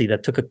obviously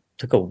that took a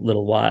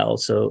little while.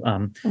 So,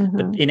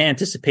 but in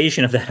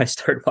anticipation of that, I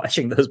started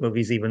watching those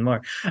movies even more.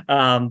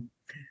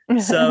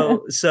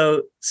 So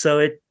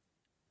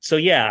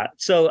yeah.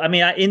 So,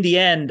 in the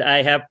end,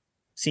 I have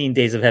seen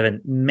Days of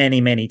Heaven many,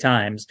 many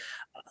times.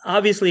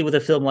 Obviously with a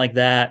film like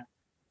that,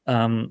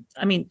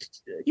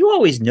 you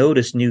always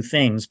notice new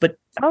things, but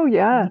oh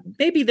yeah,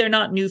 maybe they're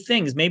not new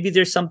things. Maybe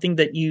there's something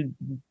that you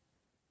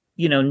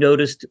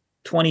noticed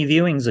 20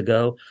 viewings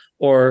ago,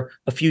 or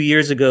a few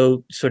years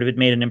ago, sort of it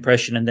made an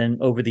impression, and then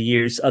over the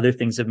years, other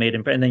things have made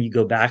impression, and then you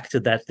go back to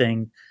that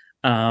thing.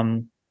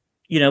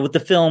 With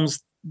the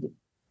films,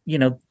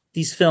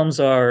 these films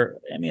are,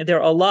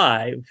 they're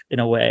alive in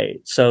a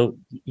way, so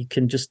you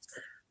can just,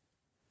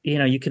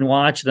 you can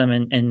watch them,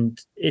 and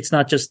it's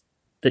not just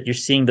that you're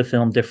seeing the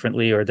film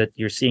differently or that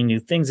you're seeing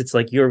new things. It's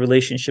like your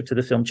relationship to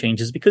the film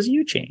changes because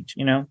you change,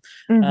 and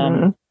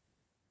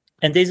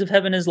Days of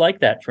Heaven is like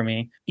that for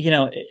me.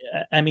 What's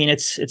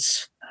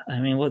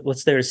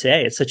there to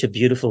say? It's such a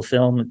beautiful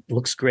film. It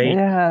looks great.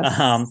 Yes,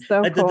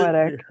 so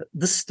poetic.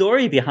 The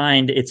story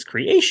behind its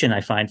creation,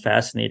 I find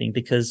fascinating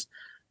because,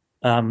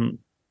 Badlands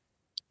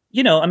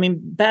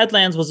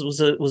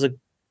was a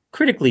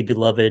critically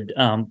beloved,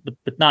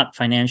 but not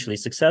financially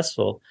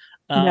successful.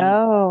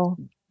 No.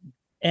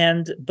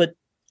 But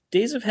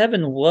Days of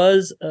Heaven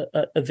was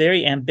a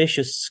very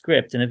ambitious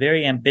script and a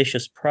very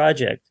ambitious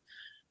project.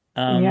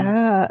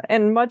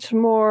 And much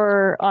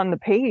more on the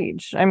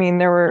page.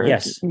 There were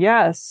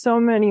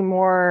so many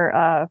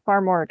more, far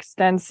more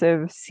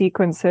extensive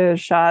sequences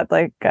shot,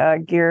 like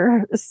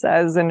Gear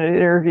says in an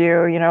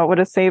interview. It would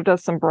have saved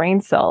us some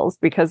brain cells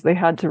because they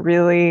had to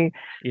really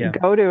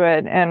go to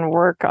it and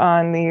work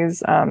on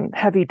these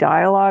heavy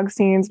dialogue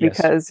scenes,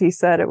 because he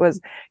said it was,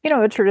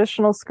 a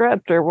traditional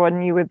script, or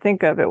one you would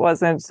think of. It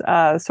wasn't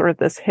sort of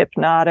this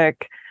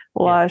hypnotic,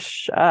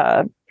 lush.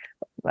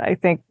 I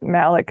think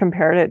Malick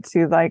compared it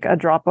to like a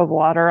drop of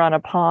water on a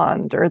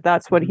pond, or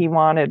that's what he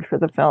wanted for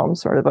the film,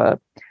 sort of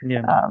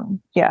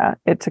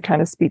it to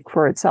kind of speak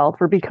for itself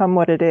or become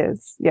what it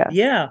is.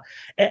 Yeah.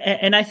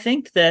 And I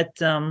think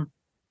that, I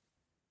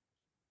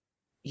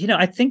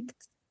think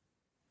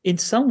in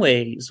some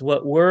ways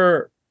what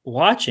we're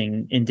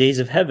watching in Days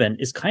of Heaven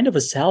is kind of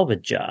a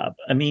salvage job.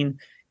 I mean,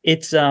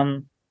 it's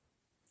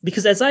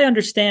because as I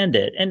understand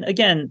it, and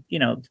again,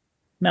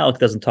 Malick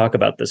doesn't talk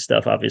about this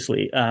stuff,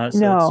 obviously.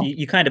 So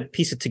you kind of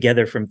piece it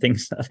together from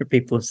things other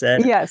people have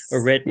said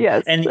or written,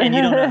 and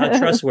you don't know how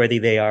trustworthy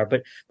they are.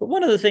 But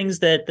one of the things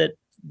that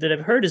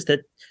I've heard is that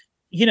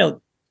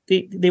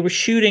they were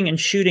shooting and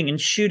shooting and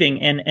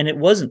shooting, and it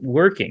wasn't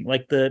working.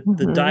 Like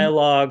the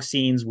dialogue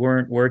scenes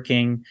weren't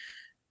working.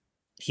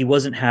 He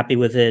wasn't happy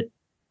with it.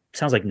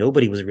 Sounds like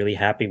nobody was really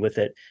happy with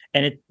it,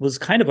 and it was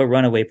kind of a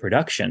runaway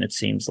production. It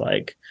seems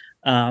like.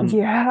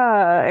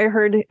 I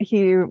heard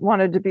he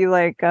wanted to be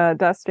like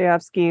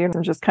Dostoevsky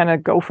and just kind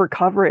of go for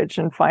coverage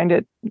and find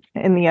it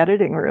in the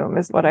editing room,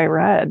 is what I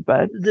read.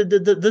 But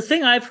the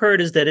thing I've heard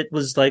is that it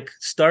was like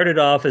started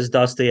off as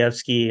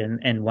Dostoevsky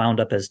and wound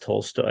up as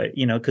Tolstoy,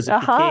 because it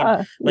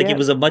became like it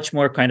was a much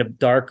more kind of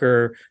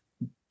darker,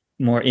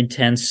 more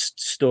intense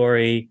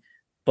story,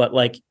 but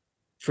like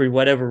for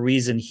whatever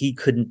reason he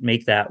couldn't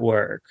make that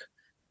work.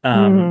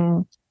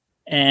 And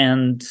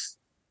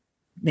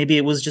maybe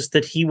it was just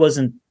that he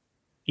wasn't,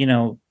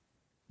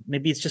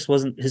 maybe it just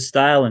wasn't his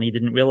style and he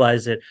didn't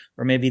realize it,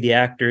 or maybe the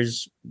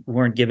actors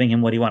weren't giving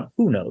him what he wanted.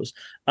 Who knows?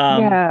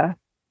 And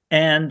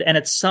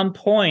at some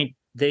point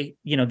they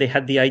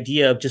had the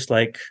idea of just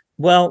like,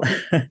 well,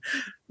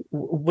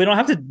 we don't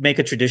have to make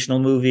a traditional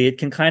movie. It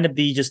can kind of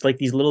be just like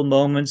these little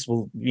moments.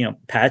 We'll,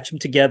 patch them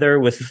together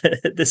with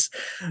this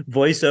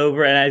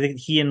voiceover. And I think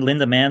he and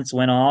Linda Mance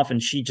went off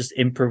and she just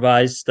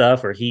improvised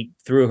stuff, or he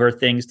threw her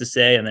things to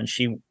say and then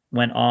she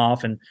went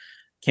off and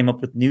came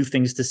up with new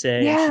things to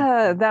say.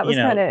 Yeah, that was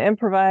kind of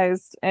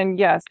improvised. And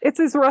yes, it's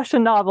his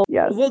Russian novel.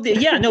 Yes. Well,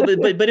 yeah, no,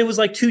 but it was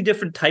like two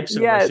different types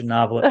of Russian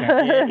novel.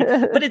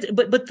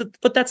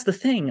 But that's the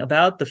thing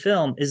about the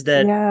film is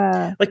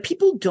that like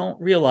people don't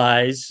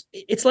realize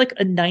it's like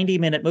a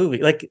 90-minute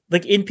movie. Like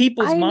in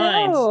people's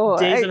minds,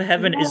 Days of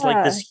Heaven is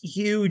like this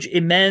huge,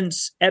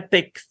 immense,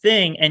 epic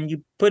thing, and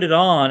you put it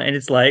on, and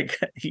it's like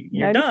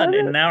you're done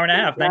in an hour and a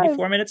half,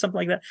 94 minutes,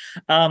 something like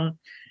that.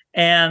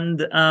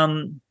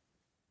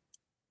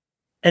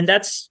 And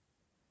that's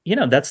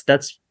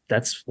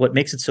what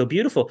makes it so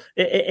beautiful.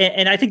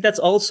 And I think that's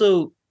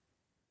also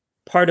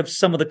part of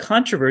some of the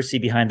controversy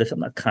behind the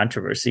film. Not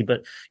controversy,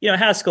 but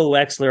Haskell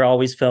Wexler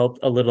always felt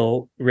a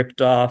little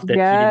ripped off that he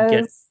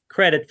didn't get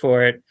credit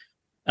for it.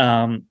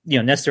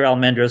 Nestor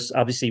Almendros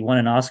obviously won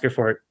an Oscar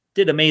for it,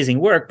 did amazing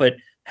work, but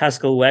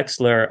Haskell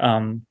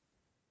Wexler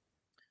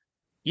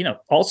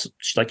also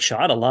like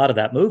shot a lot of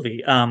that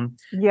movie.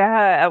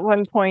 At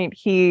one point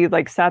he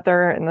like sat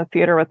there in the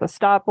theater with a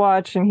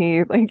stopwatch and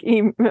he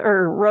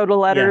wrote a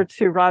letter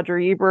to Roger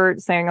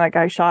Ebert saying like,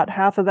 I shot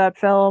half of that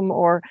film,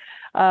 or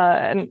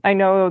and I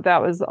know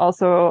that was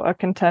also a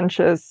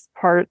contentious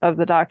part of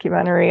the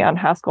documentary on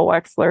Haskell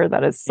Wexler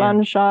that his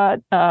son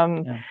shot.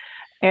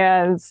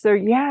 And so,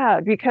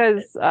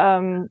 because,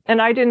 and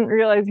I didn't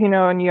realize,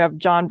 and you have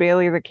John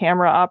Bailey, the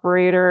camera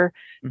operator,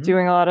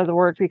 doing a lot of the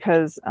work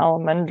because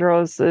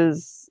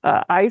Almendros's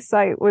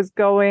eyesight was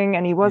going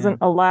and he wasn't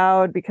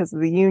allowed because of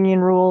the union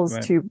rules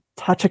to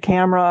touch a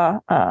camera.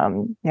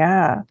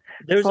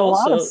 There's also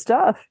a lot of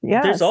stuff.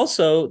 Yeah. There's a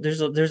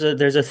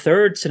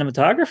third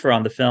cinematographer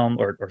on the film,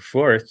 or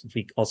fourth, if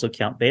we also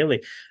count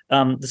Bailey.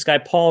 This guy,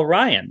 Paul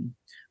Ryan.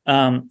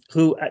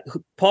 Who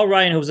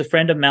was a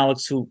friend of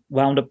Malick's, who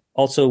wound up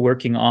also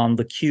working on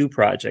the Q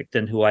project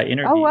and who I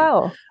interviewed. Oh,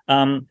 wow.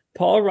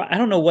 Paul, I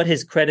don't know what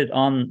his credit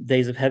on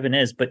Days of Heaven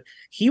is, but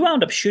he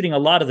wound up shooting a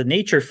lot of the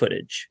nature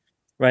footage,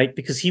 right?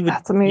 Because he would,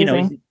 that's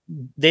amazing.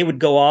 They would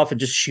go off and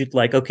just shoot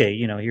like, okay,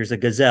 here's a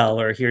gazelle,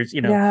 or here's,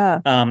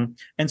 and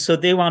so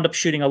they wound up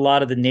shooting a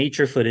lot of the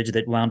nature footage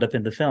that wound up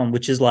in the film,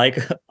 which is like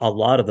a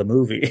lot of the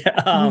movie.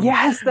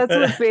 Yes, that's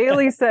what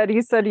Bailey said.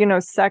 He said,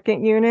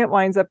 second unit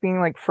winds up being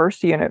like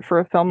first unit for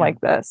a film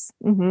like this.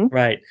 Mm-hmm.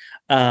 Right.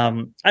 I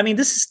mean,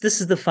 this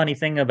is the funny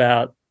thing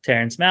about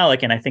Terrence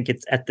Malick, and I think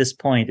it's at this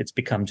point it's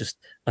become just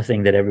a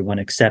thing that everyone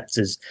accepts.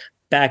 Is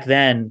back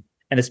then,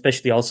 and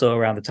especially also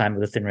around the time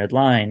of The Thin Red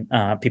Line,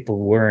 people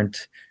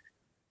weren't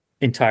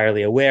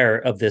entirely aware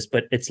of this,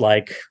 but it's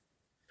like,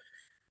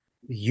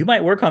 you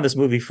might work on this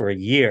movie for a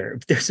year.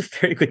 There's a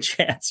very good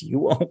chance you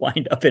won't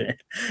wind up in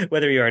it,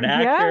 whether you're an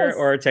actor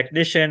or a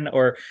technician,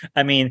 or,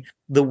 I mean,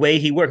 the way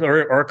he worked,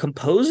 or a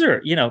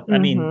composer, I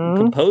mean,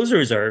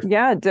 composers are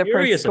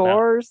different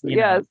scores.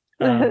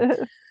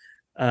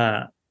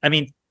 I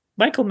mean,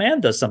 Michael Mann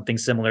does something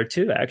similar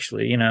too,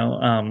 actually,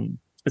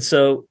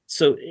 so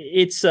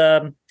it's,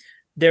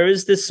 there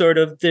is this sort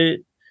of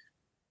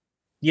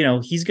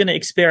he's going to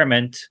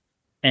experiment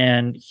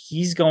and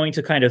he's going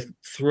to kind of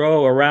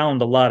throw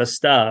around a lot of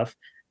stuff.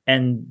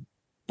 And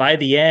by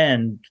the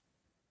end,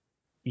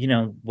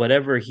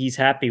 whatever he's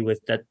happy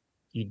with, that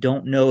you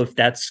don't know if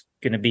that's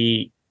going to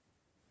be,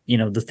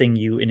 the thing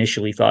you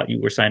initially thought you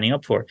were signing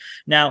up for.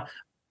 Now,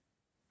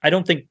 I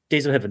don't think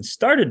Days of Heaven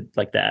started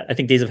like that. I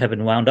think Days of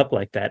Heaven wound up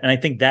like that. And I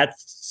think that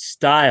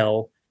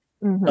style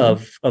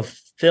of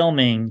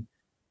filming,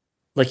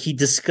 like he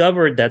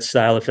discovered that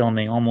style of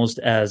filming almost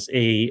as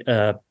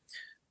a,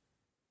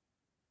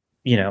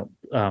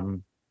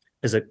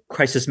 as a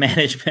crisis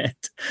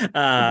management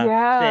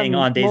thing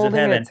on Days of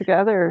Heaven it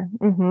together.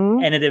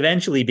 Mm-hmm. And it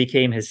eventually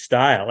became his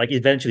style. Like, it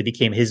eventually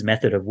became his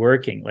method of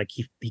working. Like,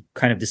 he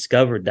kind of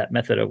discovered that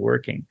method of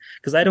working.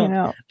 Because I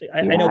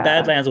know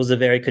Badlands was a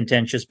very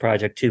contentious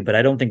project too, but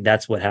I don't think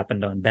that's what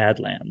happened on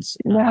Badlands.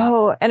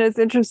 No, and it's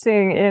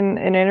interesting, in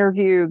an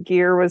interview,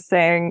 Gear was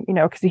saying,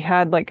 because he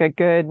had like a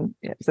good,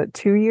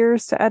 2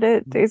 years to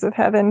edit Days of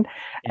Heaven,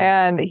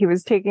 and he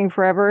was taking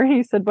forever.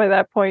 He said by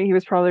that point he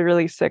was probably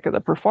really sick of the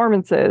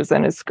performances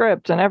and his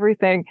script and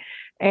everything.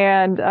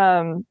 And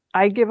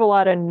I give a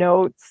lot of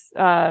notes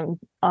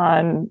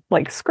on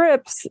like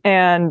scripts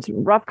and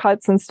rough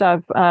cuts and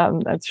stuff.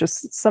 That's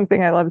just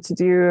something I love to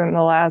do in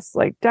the last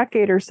like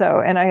decade or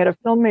so. And I had a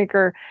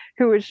filmmaker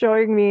who was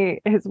showing me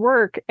his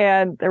work,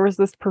 and there was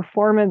this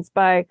performance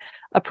by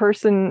a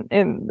person,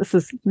 and this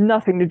is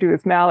nothing to do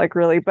with Malick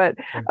really, but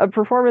a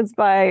performance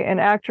by an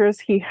actress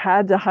he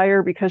had to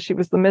hire because she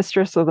was the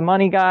mistress of the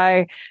money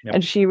guy. Yep.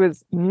 And she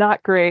was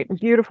not great,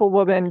 beautiful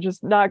woman,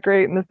 just not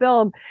great in the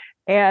film.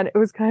 And it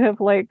was kind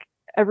of like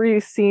every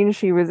scene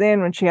she was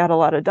in, when she had a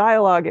lot of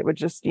dialogue, it would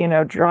just,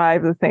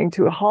 drive the thing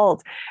to a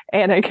halt.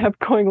 And I kept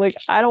going like,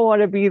 I don't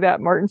want to be that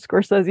Martin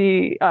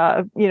Scorsese,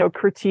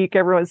 critique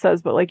everyone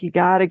says, but like, you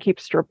got to keep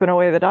stripping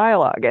away the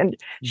dialogue. And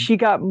she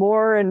got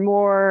more and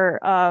more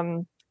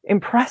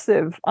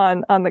impressive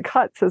on the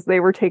cuts as they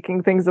were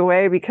taking things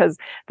away, because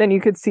then you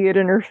could see it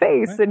in her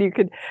face,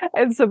 right.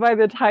 And so by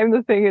the time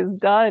the thing is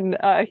done,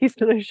 he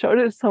showed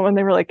it to someone,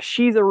 they were like,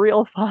 she's a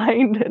real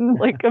find and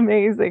like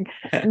amazing.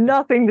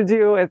 Nothing to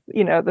do with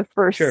the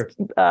first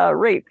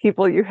rate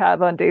people you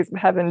have on Days of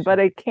Heaven, but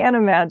I can't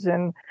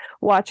imagine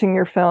watching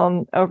your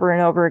film over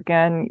and over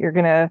again, you're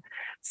gonna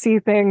see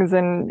things,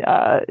 and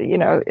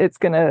it's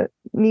gonna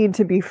need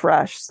to be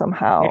fresh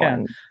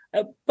somehow.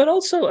 But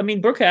also, I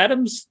mean, Brooke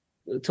Adams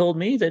told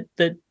me that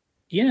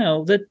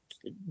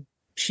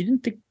she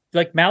didn't think,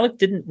 like, Malick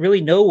didn't really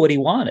know what he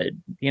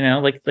wanted,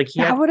 like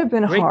he that would have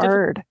been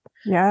hard.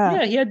 He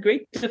had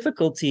great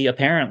difficulty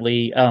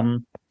apparently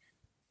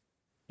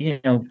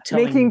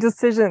making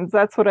decisions.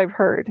 That's what I've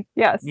heard.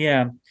 Yes.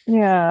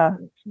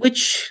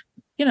 Which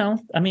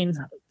I mean,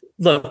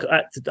 look,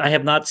 I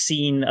have not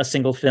seen a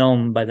single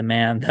film by the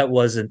man that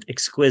wasn't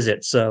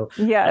exquisite. So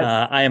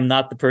I am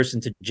not the person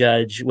to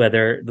judge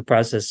whether the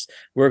process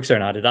works or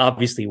not. It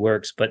obviously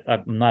works, but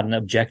I'm not an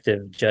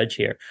objective judge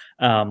here.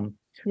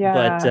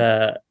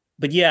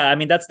 But yeah, I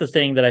mean, that's the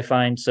thing that I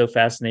find so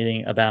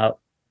fascinating about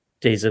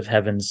Days of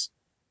Heaven's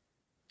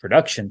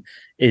production,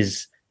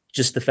 is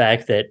just the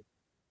fact that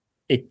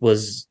it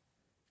was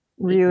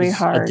really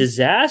hard, a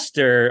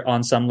disaster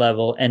on some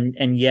level,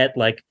 and yet,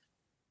 like,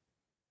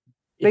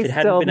 if it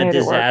hadn't been a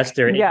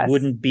disaster, it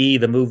wouldn't be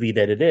the movie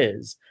that it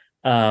is.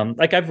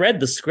 Like, I've read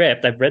the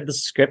script,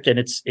 and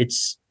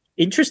it's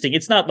interesting.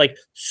 It's not like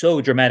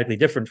so dramatically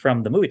different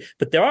from the movie,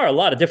 but there are a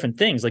lot of different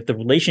things. Like, the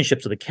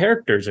relationships of the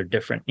characters are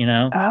different,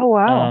 Oh,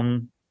 wow.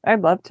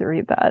 I'd love to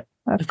read that.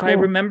 That's cool. I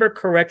remember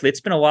correctly,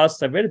 it's been a while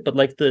since I've read it, but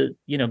like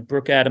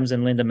Brooke Adams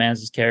and Linda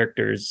Manz's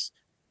characters,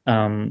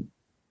 like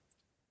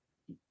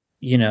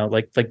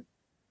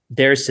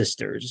their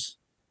sisters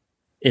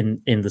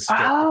in the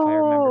script, if I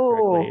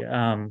remember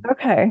correctly.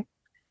 Okay.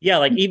 Yeah,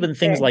 like even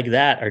things like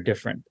that are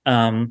different.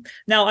 Now,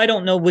 I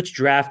don't know which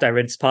draft I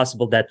read. It's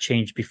possible that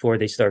changed before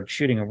they started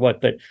shooting or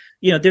what, but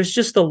there's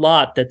just a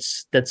lot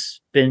that's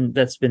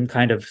been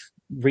kind of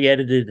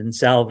re-edited and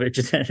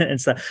salvaged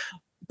and stuff.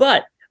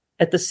 But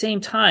at the same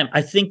time,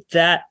 I think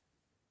that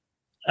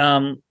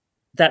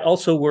that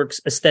also works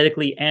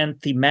aesthetically and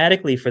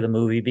thematically for the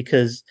movie,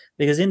 because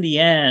in the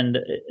end,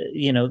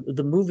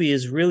 the movie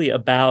is really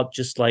about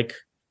just like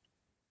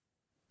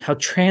how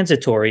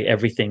transitory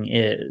everything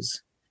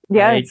is.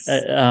 Yes.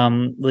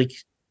 Right?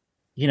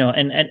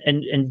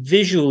 And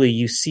visually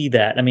you see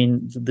that. I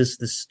mean,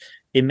 this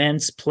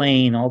immense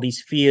plain, all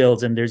these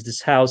fields, and there's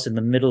this house in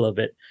the middle of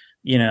it.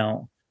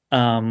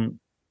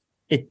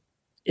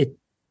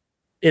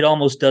 It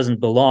almost doesn't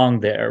belong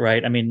there,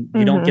 right? I mean,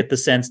 you don't get the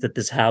sense that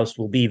this house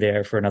will be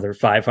there for another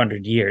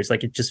 500 years.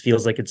 Like, it just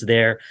feels like it's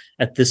there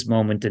at this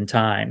moment in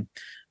time.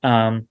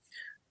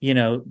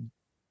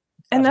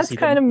 And that's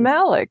kind of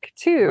Malick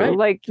too. Right?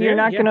 Like, you're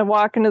not going to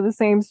walk into the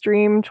same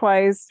stream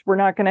twice. We're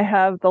not going to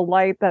have the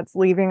light that's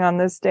leaving on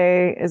this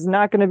day is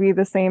not going to be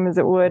the same as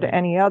it would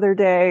any other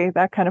day.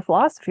 That kind of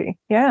philosophy.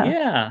 Yeah.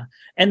 Yeah.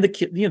 And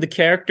the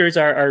characters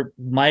are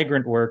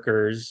migrant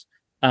workers.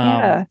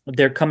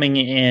 They're coming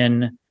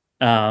in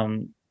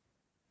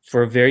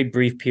for a very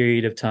brief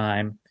period of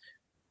time.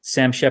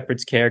 Sam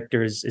Shepard's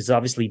character is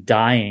obviously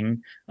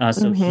dying,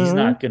 so he's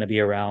not going to be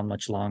around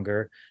much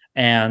longer.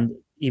 And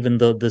even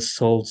though this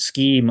whole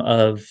scheme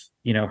of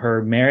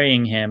her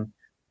marrying him,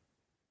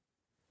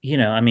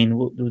 I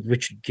mean,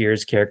 Richard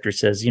Gere's character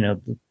says,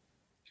 the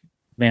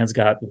man's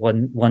got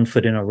one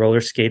foot in a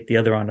roller skate, the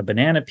other on a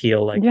banana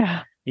peel. Like,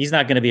 he's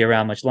not going to be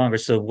around much longer.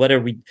 So what are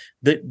we?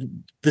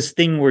 This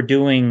thing we're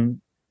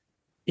doing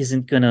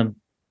isn't going to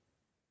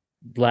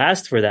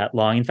last for that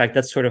long. In fact,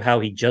 that's sort of how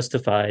he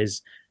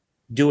justifies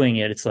doing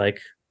it. It's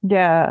like,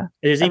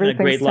 there's even a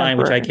great line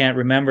which I can't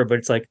remember, but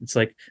it's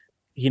like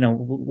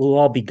we'll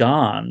all be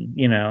gone,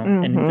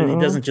 and it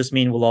doesn't just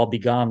mean we'll all be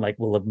gone like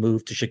we'll have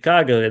moved to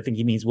Chicago. I think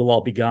he means we'll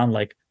all be gone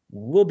like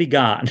we'll be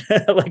gone.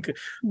 Like,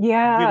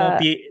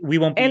 we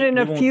won't be, and in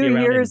a few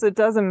years it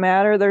doesn't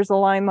matter. There's a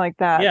line like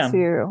that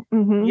too.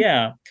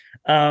 Yeah.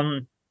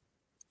 And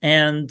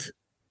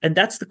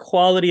that's the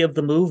quality of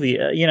the movie.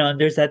 And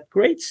there's that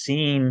great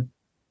scene.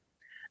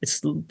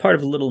 It's part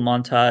of a little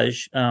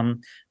montage.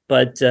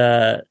 But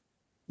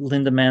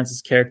Linda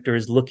Manz's character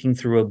is looking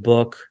through a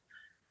book.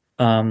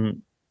 If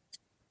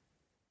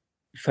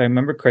I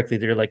remember correctly,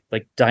 there are like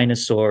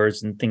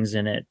dinosaurs and things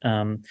in it.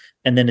 And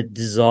then it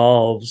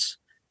dissolves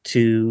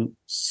to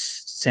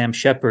Sam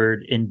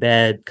Shepard in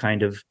bed,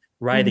 kind of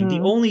writhing.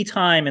 The only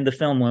time in the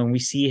film when we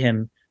see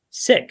him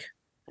sick.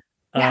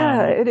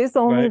 It is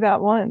only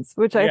that once,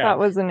 which I thought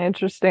was an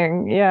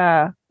interesting,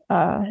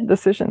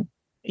 decision.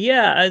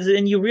 Yeah,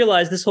 and you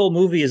realize this whole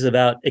movie is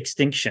about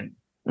extinction.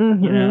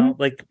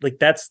 Like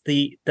that's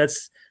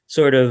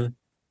sort of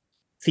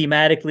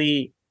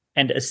thematically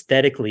and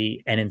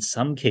aesthetically, and in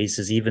some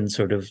cases even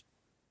sort of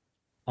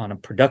on a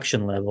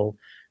production level,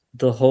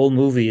 the whole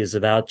movie is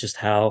about just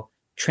how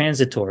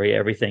transitory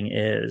everything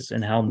is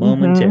and how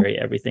momentary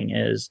everything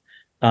is.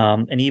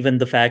 And even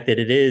the fact that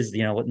it is,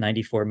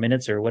 94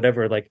 minutes or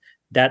whatever, like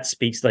that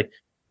speaks, like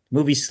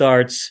movie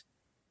starts,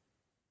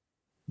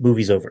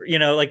 movie's over,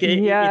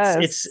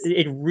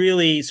 it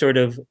really sort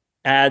of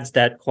adds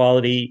that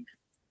quality,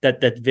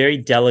 that very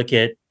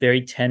delicate,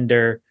 very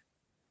tender,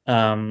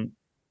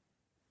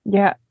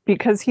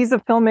 because he's a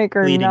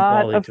filmmaker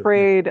not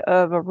afraid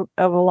of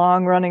a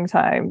long running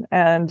time.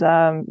 And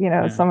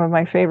some of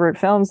my favorite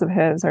films of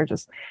his are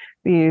just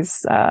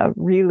these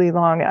really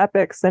long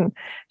epics, and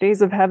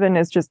Days of Heaven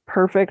is just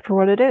perfect for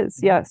what it is.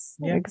 Yes,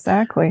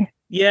 exactly.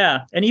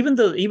 Yeah, and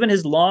even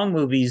his long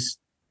movies,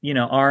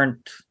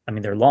 aren't, I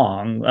mean, they're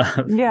long.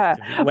 But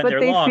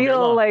they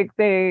feel like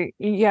they're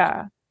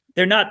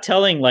not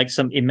telling like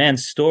some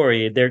immense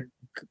story. I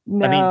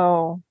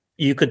mean,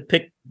 you could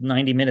pick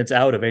 90 minutes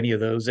out of any of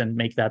those and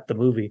make that the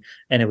movie,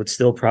 and it would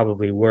still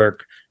probably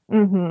work.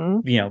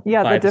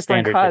 The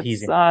different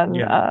cuts on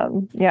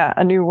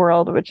A New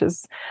World, which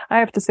is, I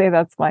have to say,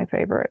 that's my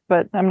favorite,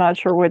 but I'm not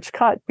sure which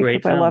cut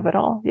because I love it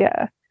all.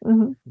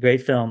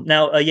 Great film.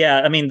 Now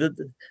I mean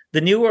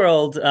the New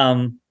World,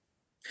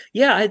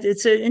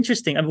 it's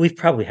interesting. I mean, we've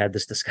probably had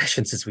this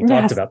discussion since we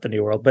talked about the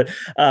New World, but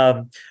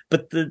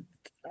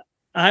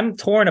I'm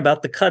torn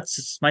about the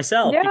cuts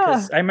myself,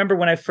 because I remember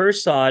when I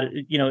first saw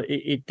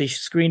it, they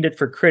screened it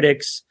for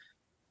critics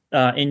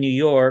in New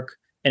York,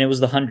 and it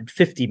was the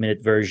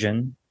 150-minute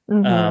version,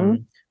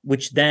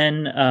 which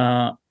then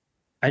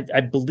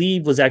I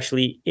believe was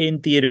actually in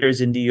theaters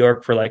in New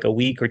York for like a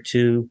week or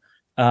two.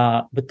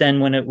 But then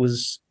when it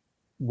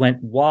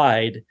went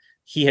wide,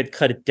 he had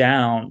cut it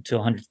down to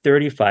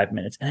 135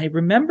 minutes. And I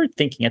remember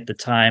thinking at the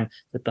time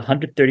that the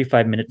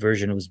 135-minute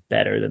version was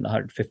better than the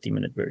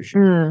 150-minute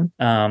version.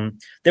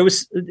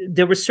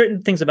 There were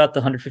certain things about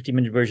the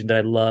 150-minute version that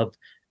I loved,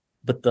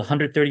 but the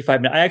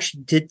 135-minute, I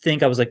actually did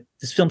think, I was like,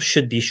 this film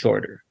should be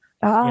shorter.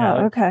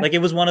 Okay. Like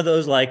it was one of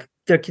those, like,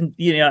 there can,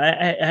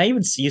 I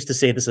even used to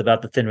say this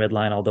about The Thin Red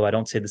Line, although I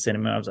don't say this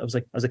anymore. I was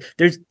like,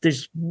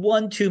 there's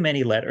one too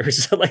many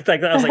letters. like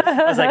that. I was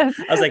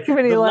like,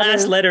 the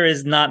last letter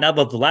is not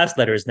about the last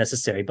letter is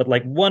necessary, but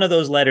like one of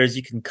those letters,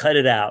 you can cut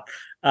it out.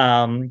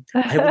 I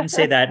wouldn't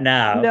say that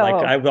now. No.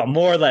 Like, I've got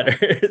more letters.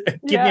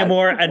 Give me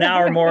an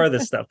hour more of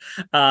this stuff.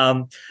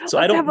 So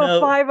I don't know.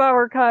 A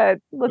 5-hour cut.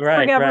 Let's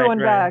bring everyone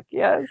back.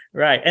 Yes.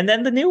 Right. And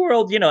then the New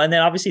World, and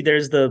then obviously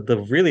there's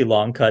the really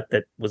long cut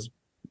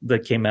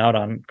that came out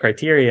on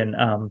Criterion,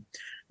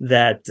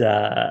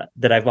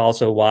 that I've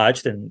also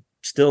watched and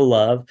still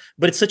love,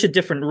 but it's such a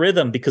different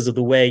rhythm because of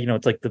the way,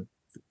 it's like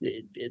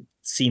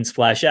scenes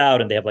flash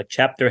out and they have like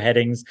chapter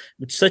headings,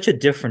 which such a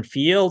different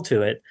feel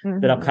to it,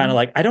 that I'm kind of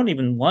like, I don't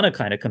even want to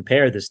kind of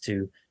compare this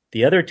to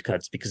the other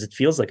cuts because it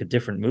feels like a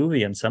different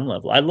movie on some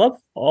level. I love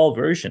all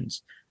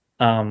versions.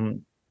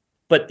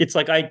 But it's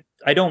like, I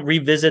don't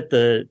revisit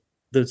the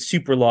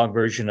super long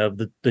version of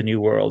the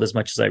New World as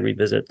much as I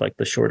revisit like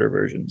the shorter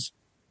versions.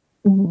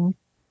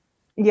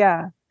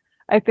 Yeah,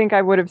 I think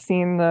I would have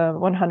seen the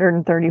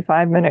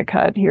 135-minute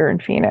cut here in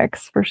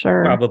Phoenix for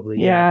sure. Probably,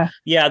 yeah.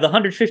 The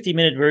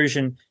 150-minute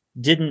version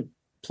didn't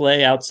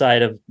play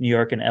outside of New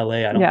York and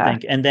LA, I don't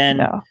think. And then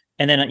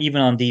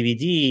even on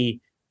DVD,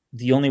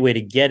 the only way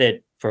to get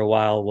it for a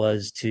while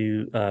was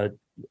to,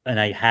 and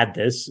I had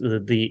this,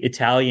 the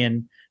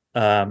Italian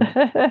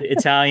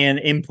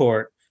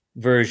import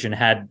version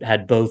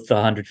had both the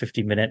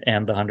 150-minute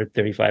and the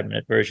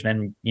 135-minute version,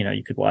 and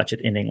you could watch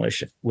it in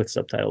English with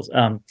subtitles.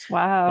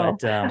 Wow!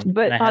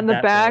 But on the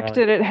back,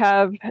 did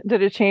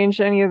it change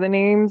any of the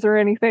names or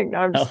anything? No,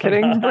 I'm just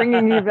kidding.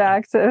 Bringing you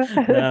back to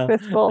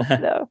Fistful.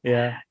 No.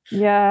 Yeah.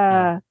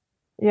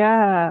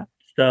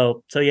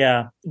 So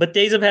yeah. But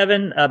Days of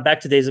Heaven.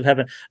 Back to Days of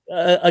Heaven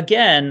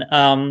again.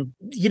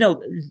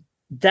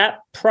 That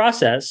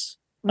process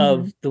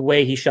of the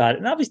way he shot it,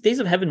 and obviously Days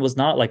of Heaven was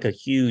not like a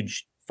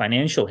huge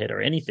financial hit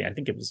or anything. I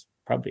think it was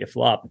probably a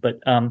flop,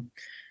 but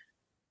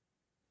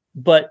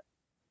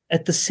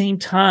at the same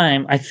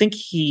time, I think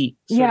he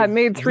it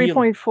made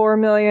 3.4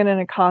 million and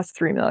it cost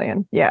 3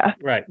 million. Yeah.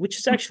 Right. Which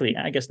is actually,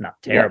 I guess, not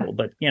terrible,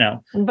 but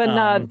but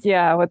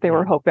not what they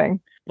were hoping.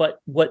 But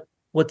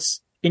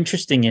what's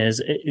interesting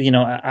is,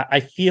 I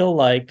feel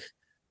like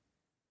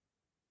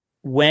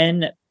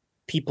when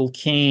people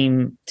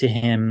came to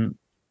him,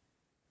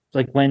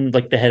 like when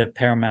the head of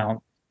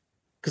Paramount,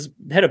 because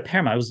the head of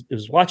Paramount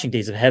was watching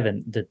Days of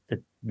Heaven that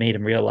made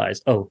him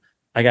realize, oh,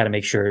 I got to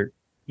make sure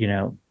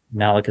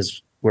Malick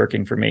is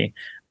working for me,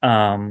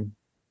 but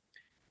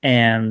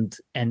I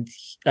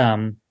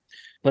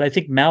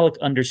think Malick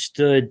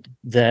understood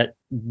that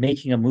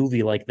making a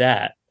movie like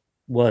that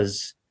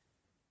was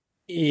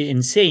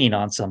insane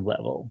on some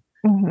level,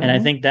 and I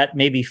think that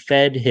maybe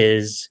fed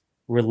his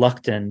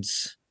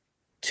reluctance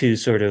to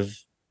sort of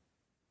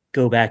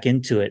go back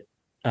into it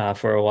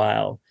for a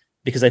while,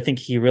 because I think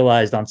he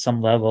realized on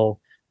some level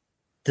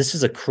this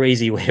is a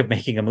crazy way of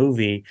making a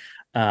movie.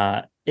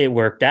 It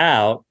worked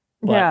out,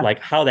 but like,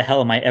 how the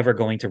hell am I ever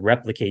going to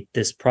replicate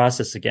this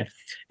process again?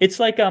 It's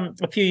like a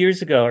few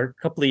years ago or a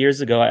couple of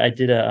years ago, I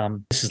did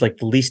this is like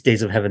the least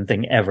Days of Heaven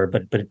thing ever,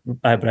 but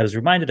I was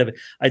reminded of it.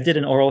 I did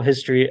an oral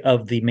history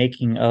of the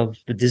making of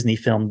the Disney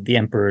film The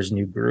Emperor's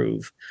New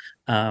Groove.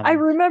 I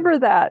remember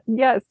that.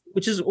 Yes.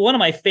 Which is one of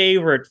my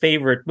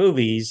favorite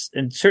movies,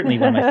 and certainly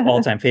one of my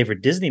all-time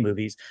favorite Disney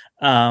movies.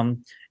 But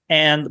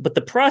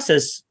the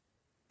process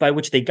by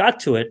which they got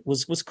to it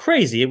was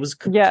crazy. It was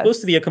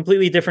supposed to be a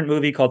completely different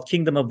movie called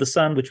Kingdom of the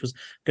Sun, which was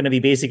going to be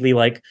basically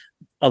like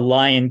a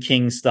Lion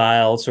King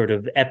style sort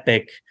of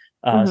epic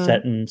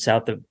set in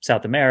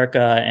South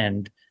America,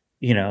 and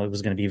it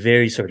was going to be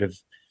very sort of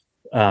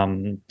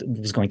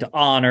was going to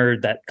honor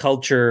that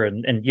culture,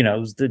 and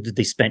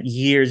they spent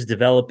years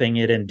developing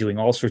it and doing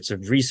all sorts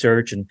of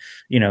research, and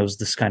it was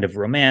this kind of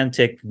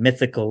romantic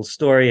mythical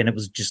story, and it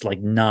was just like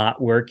not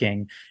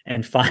working.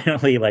 And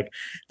finally, like,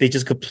 they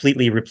just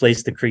completely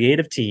replaced the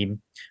creative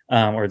team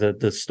or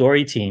the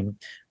story team,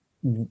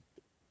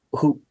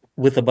 who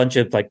with a bunch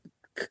of like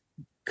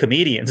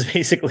comedians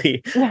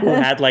basically who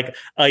had like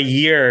a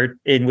year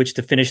in which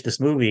to finish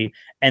this movie,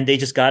 and they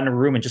just got in a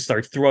room and just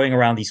started throwing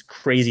around these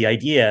crazy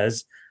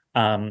ideas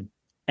and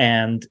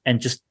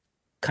just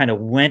kind of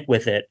went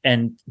with it,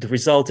 and the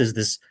result is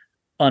this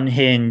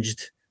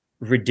unhinged,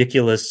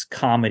 ridiculous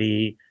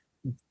comedy,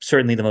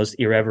 certainly the most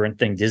irreverent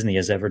thing Disney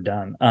has ever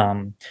done,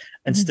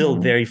 and still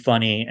very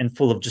funny and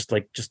full of just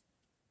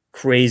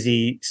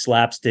crazy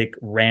slapstick,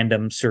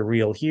 random,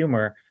 surreal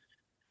humor.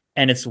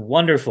 And it's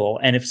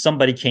wonderful. And if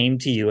somebody came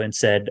to you and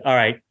said, all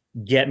right,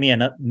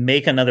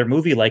 make another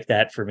movie like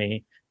that for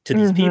me, to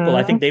these people,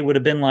 I think they would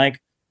have been like,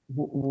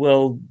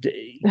 well,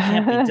 it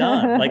can't be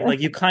done. Like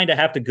you kind of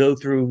have to go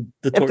through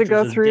the tortures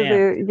of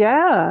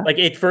the like,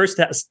 it first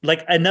has,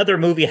 like, another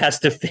movie has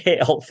to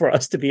fail for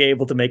us to be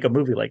able to make a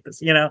movie like this,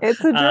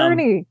 it's a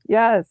journey.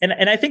 Yes.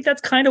 And I think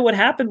that's kind of what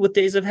happened with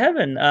Days of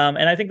Heaven.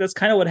 And I think that's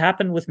kind of what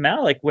happened with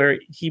Malick, where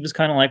he was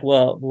kind of like,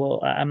 well,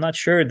 I'm not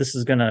sure this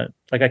is gonna,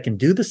 like, I can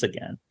do this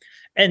again.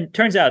 And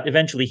turns out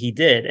eventually he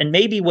did. And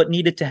maybe what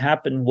needed to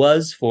happen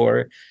was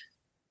for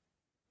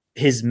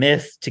his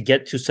myth to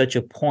get to such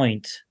a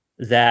point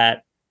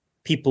that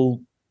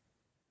people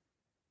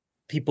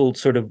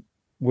sort of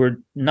were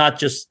not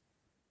just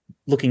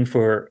looking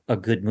for a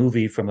good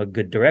movie from a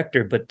good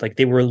director, but like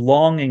they were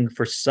longing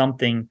for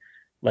something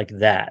like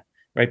that,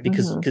 right?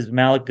 Because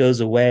Malick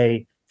goes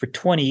away for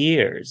 20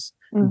 years.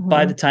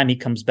 By the time he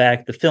comes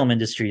back, the film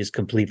industry is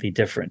completely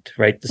different,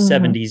 right? The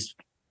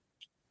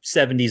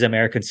 70s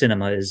American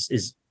cinema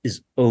is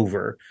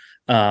over.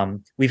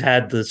 We've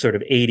had the sort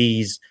of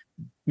 80s,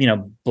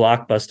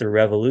 blockbuster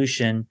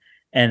revolution,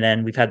 and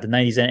then we've had the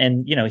 90s,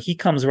 and he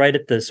comes right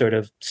at the sort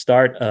of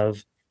start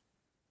of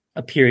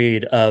a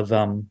period of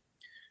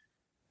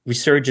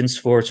resurgence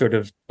for sort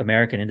of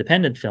American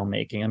independent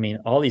filmmaking. I mean,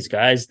 all these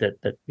guys that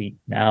we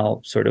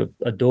now sort of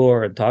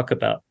adore and talk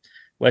about: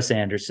 Wes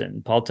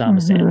Anderson, Paul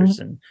Thomas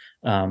Anderson,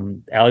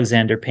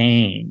 Alexander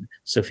Payne,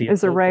 Sophia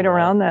Is it Coppola. right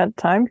around that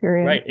time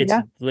period? Right. It's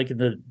like in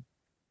the,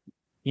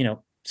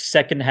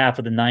 second half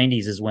of the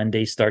 90s is when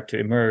they start to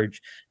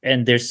emerge.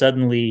 And there's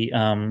suddenly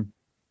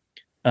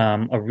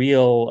a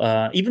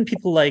real, even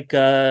people like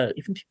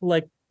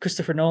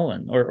Christopher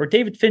Nolan or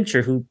David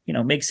Fincher, who,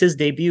 makes his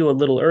debut a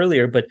little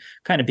earlier, but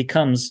kind of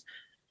becomes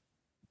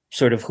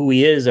sort of who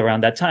he is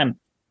around that time.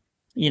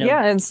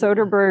 And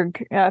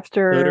Soderbergh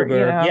after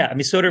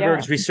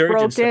Soderbergh's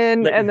resurgence broke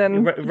in, and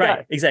then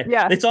exactly.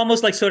 It's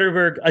almost like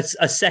Soderbergh,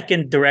 a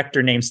second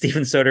director named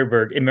Steven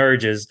Soderbergh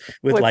emerges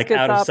with like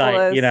Out of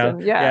Sight,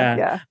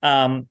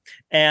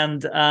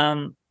 and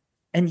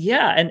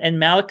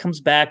Malick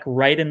comes back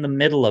right in the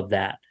middle of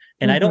that,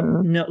 and I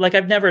don't know, like,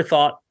 I've never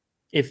thought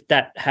if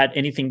that had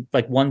anything,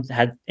 like, one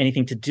had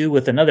anything to do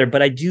with another,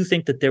 but I do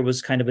think that there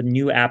was kind of a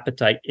new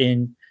appetite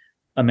in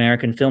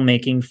American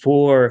filmmaking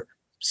for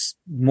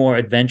more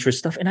adventurous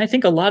stuff. And I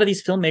think a lot of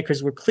these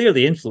filmmakers were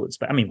clearly influenced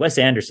by, Wes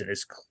Anderson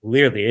is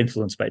clearly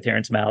influenced by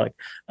Terrence Malick.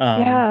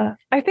 I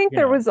think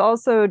there was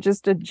also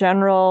just a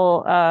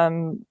general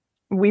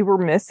we were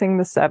missing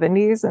the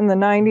 70s and the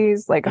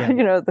 90s. Like,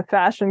 the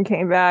fashion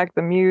came back,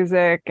 the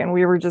music, and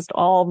we were just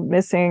all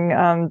missing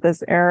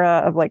this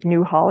era of like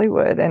new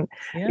Hollywood and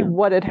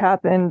what had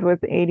happened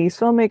with 80s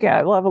filmmaking.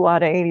 I love a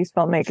lot of 80s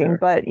filmmaking,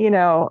 but,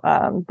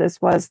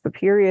 this was the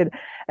period.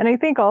 And I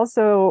think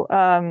also,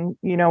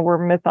 we're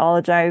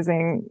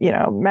mythologizing,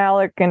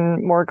 Malick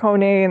and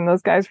Morricone and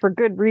those guys for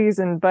good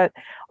reason, but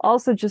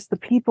also just the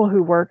people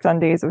who worked on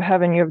Days of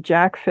Heaven. You have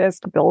Jack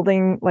Fisk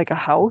building like a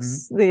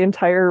house, the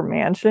entire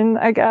mansion,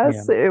 I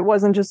guess. It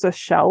wasn't just a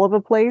shell of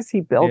a place.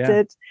 He built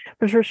it.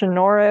 Patricia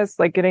Norris,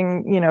 like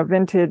getting,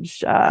 vintage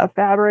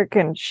fabric,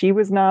 and she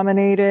was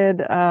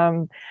nominated.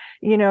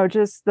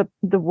 Just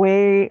the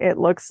way it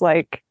looks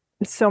like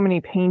so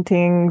many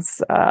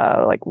paintings,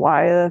 like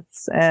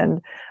Wyeth's,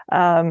 and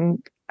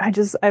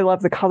I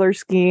love the color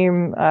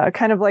scheme,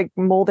 kind of like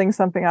molding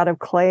something out of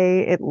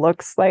clay. It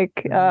looks like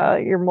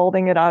you're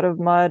molding it out of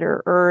mud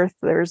or earth.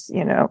 There's,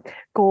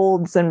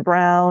 golds and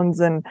browns,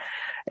 and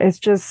it's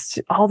just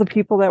all the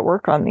people that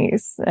work on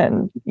these.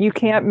 And you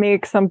can't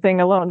make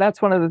something alone.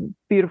 That's one of the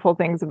beautiful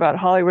things about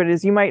Hollywood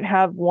is you might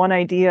have one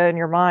idea in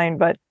your mind,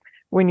 but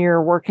when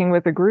you're working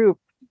with a group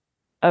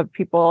of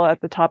people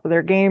at the top of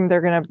their game, they're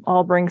going to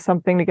all bring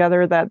something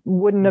together that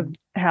wouldn't have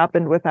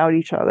happened without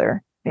each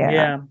other.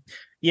 Yeah,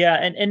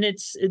 and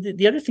it's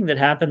the other thing that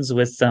happens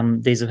with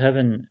Days of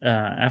Heaven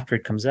after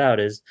it comes out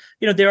is,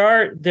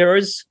 there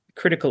is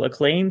critical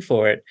acclaim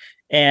for it,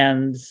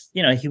 and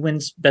he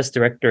wins Best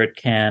Director at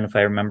Cannes, if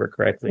I remember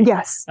correctly.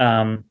 Yes.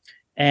 And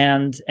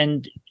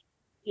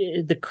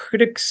the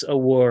Critics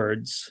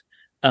Awards,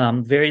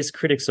 various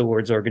Critics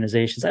Awards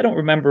organizations. I don't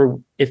remember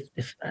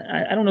if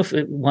I don't know if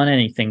it won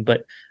anything,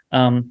 but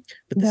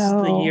this is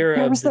the year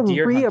of the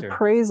Deer Hunter. There was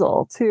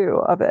reappraisal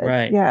too of it,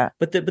 right? Yeah,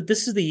 but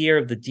this is the year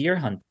of the Deer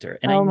Hunter,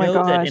 and I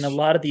know that in a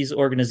lot of these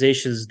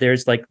organizations, there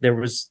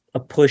was a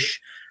push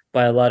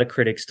by a lot of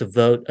critics to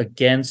vote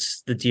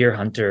against the Deer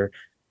Hunter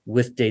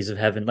with Days of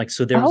Heaven. Like,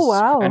 so there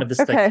was kind of this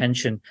like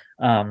tension,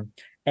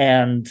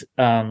 and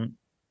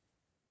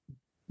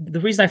the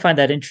reason I find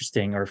that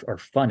interesting or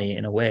funny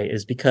in a way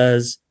is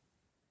because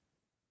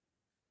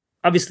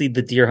obviously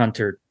the Deer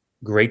Hunter.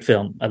 Great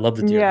film. I love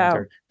the Deer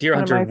Hunter. Deer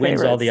Hunter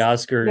wins all the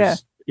Oscars. Yeah.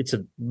 It's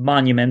a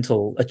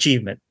monumental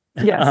achievement.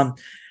 Yes.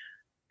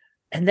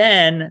 And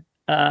then,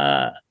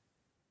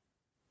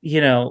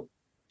 Cimino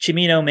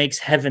makes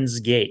Heaven's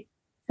Gate.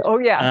 Oh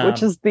yeah,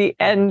 which is the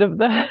end of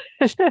the.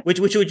 which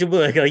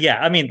yeah.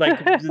 I mean,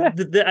 like,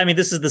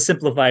 this is the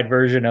simplified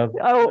version of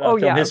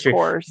film history, of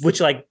course.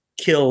 Which like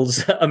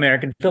kills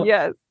American film.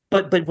 Yes.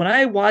 But when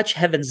I watch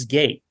Heaven's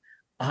Gate,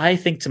 I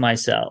think to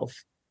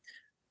myself,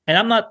 and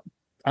I'm not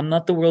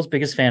the world's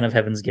biggest fan of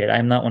Heaven's Gate.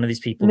 I'm not one of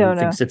these people who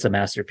thinks it's a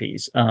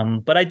masterpiece.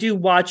 But I do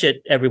watch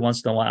it every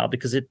once in a while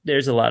because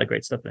there's a lot of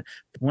great stuff in it.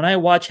 But when I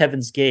watch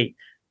Heaven's Gate,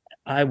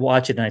 I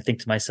watch it and I think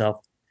to myself,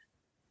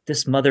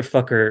 this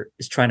motherfucker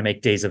is trying to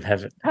make Days of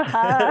Heaven.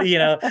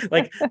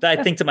 Like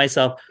I think to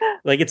myself,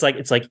 like it's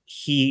like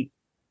he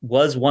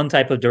was one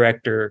type of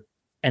director.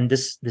 And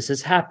this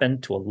has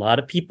happened to a lot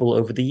of people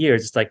over the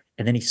years. It's like,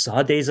 and then he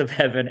saw Days of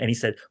Heaven and he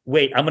said,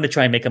 wait, I'm going to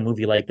try and make a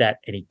movie like that.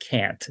 And he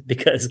can't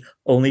because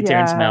only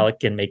Terrence Malick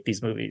can make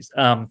these movies.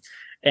 And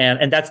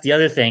that's the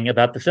other thing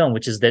about the film,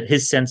 which is that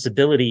his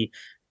sensibility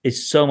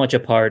is so much a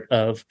part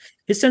of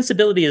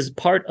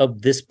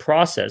this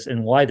process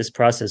and why this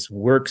process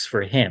works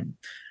for him.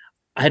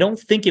 I don't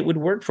think it would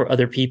work for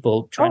other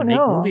people trying to make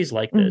movies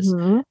like this.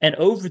 Mm-hmm. And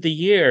over the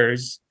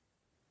years,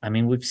 I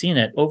mean, we've seen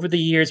it. Over the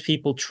years,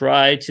 people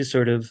try to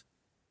sort of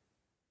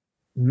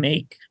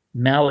make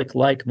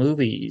Malick-like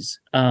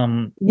movies.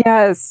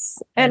 Yes.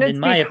 And it's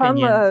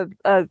become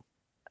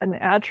an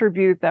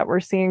attribute that we're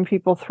seeing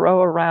people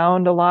throw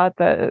around a lot,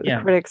 the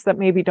critics that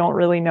maybe don't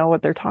really know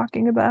what they're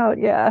talking about.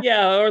 Yeah.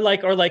 Yeah. Or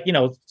like,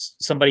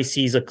 somebody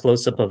sees a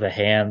close-up of a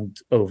hand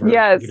over, wheat,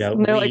 and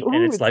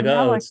it's like,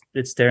 Malick.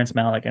 it's Terrence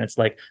Malick. And it's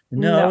like,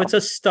 no, it's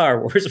a Star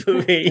Wars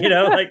movie,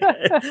 let's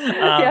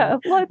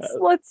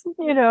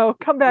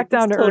come back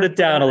down to earth. Tone it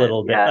down a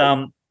little bit.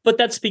 Yes. But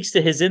that speaks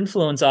to his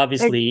influence,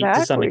 obviously,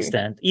 to some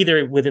extent,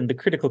 either within the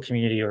critical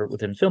community or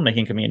within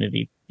filmmaking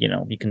community.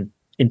 You can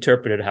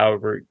interpret it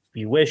however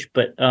you wish,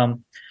 but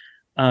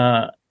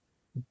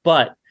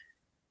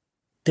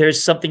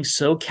there's something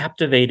so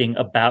captivating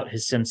about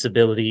his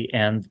sensibility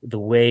and the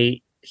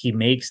way he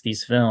makes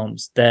these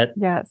films that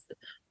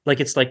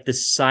it's like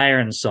this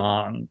siren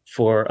song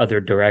for other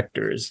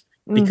directors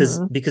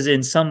because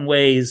in some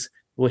ways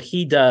what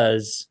he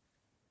does,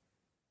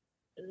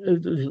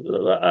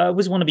 I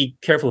always want to be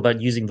careful about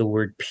using the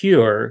word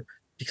pure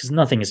because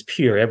nothing is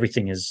pure.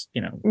 Everything is,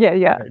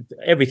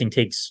 everything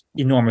takes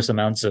enormous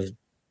amounts of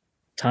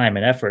time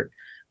and effort.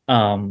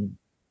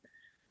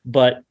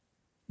 But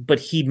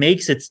he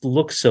makes it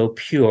look so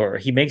pure.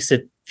 He makes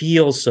it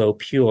feel so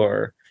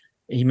pure.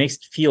 He makes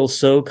it feel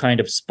so kind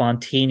of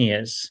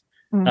spontaneous,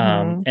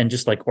 and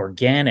just like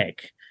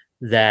organic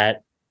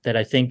that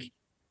I think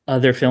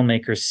other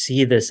filmmakers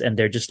see this and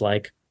they're just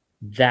like,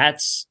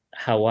 that's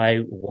how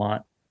I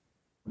want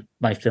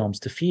my films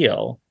to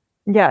feel.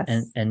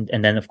 Yes. And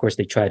then of course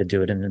they try to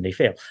do it and then they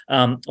fail.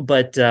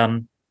 But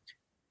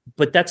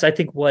that's, I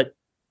think, what,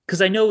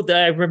 because I know that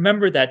I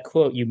remember that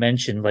quote you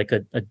mentioned, like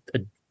a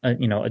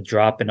a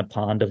drop in a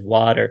pond of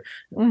water,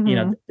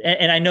 and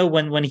I know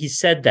when he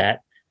said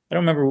that, I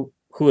don't remember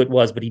who it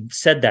was, but he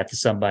said that to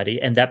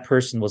somebody, and that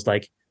person was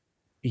like,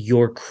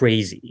 "You're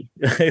crazy."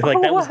 If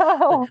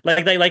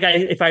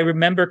I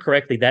remember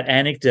correctly, that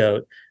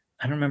anecdote,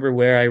 I don't remember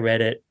where I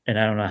read it, and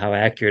I don't know how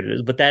accurate it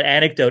is, but that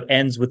anecdote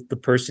ends with the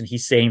person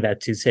he's saying that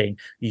to saying,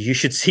 "You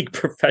should seek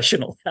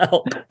professional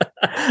help."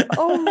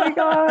 Oh my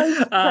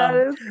gosh, that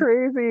is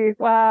crazy!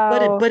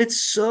 Wow. But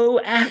it's so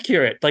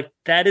accurate. Like,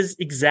 that is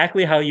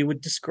exactly how you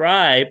would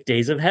describe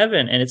Days of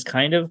Heaven, and it's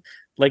kind of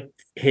like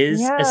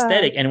his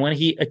aesthetic. And when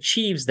he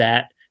achieves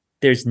that,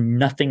 there's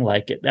nothing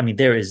like it. I mean,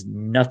 there is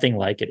nothing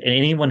like it, and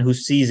anyone who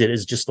sees it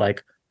is just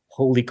like,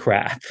 "Holy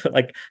crap!"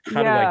 Like,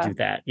 how do I do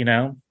that?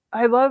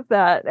 I love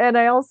that. And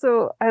I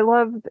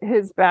love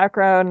his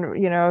background.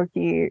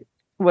 He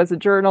was a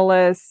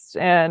journalist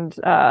and,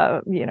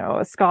 a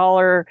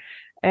scholar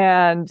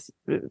and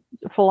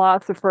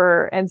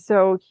philosopher. And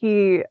so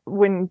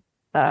when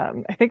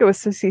I think it was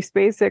Sissy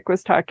Spacek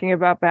was talking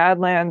about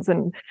Badlands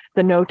and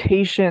the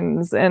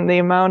notations and the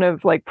amount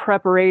of like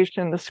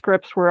preparation. The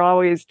scripts were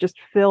always just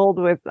filled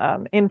with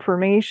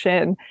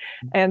information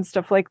and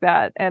stuff like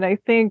that. And I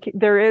think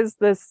there is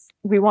this,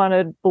 we want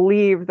to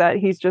believe that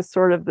he's just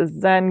sort of the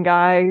Zen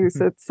guy who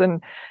sits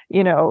and,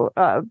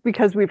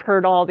 because we've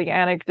heard all the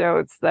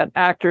anecdotes that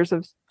actors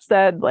have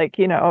said, like,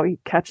 he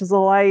catches a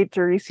light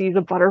or he sees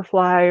a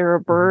butterfly or a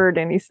bird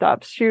and he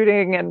stops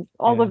shooting, and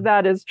all of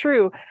that is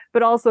true.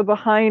 But also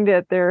behind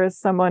it, there is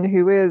someone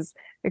who is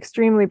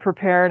extremely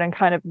prepared and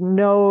kind of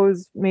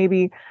knows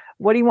maybe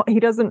what he wants. He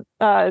doesn't,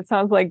 it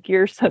sounds like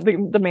you're said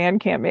the man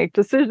can't make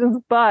decisions,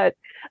 but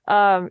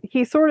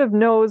he sort of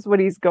knows what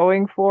he's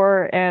going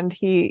for, and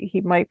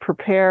he might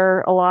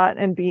prepare a lot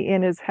and be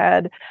in his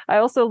head. I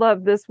also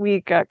love this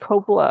week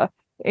Coppola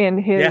in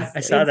his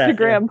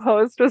Instagram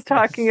post was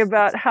talking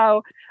about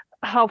how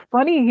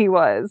funny he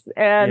was,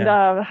 and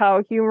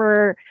how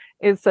humor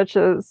is such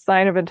a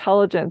sign of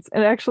intelligence.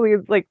 And actually,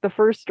 like, the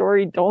first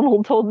story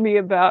Donald told me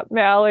about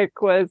Malick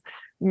was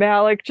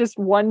Malick just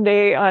one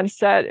day on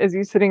set, as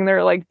he's sitting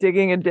there like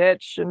digging a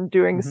ditch and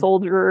doing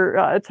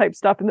soldier type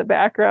stuff in the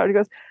background, he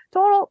goes,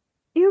 "Donald,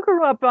 you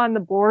grew up on the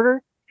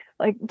border.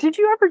 Like, did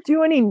you ever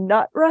do any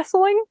nut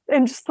wrestling?"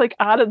 And just like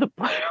out of the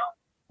blue.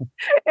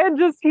 And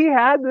just, he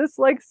had this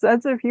like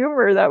sense of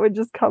humor that would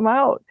just come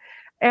out.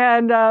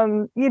 And,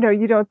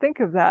 you don't think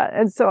of that.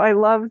 And so I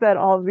love that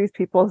all of these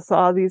people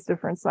saw these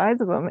different sides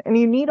of him, and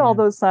you need all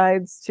those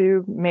sides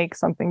to make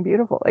something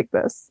beautiful like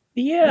this.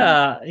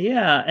 Yeah.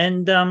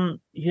 And,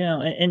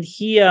 and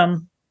he, I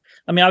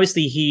mean,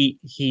 obviously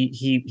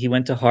he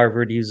went to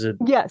Harvard. He was a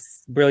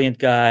brilliant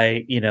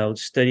guy,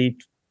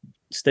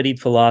 studied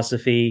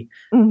philosophy.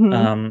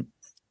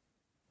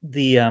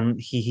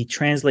 He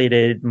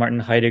translated Martin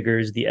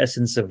Heidegger's The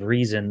Essence of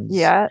Reasons.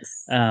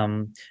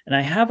 And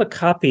I have a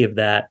copy of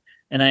that.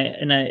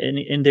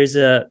 And there's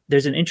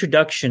an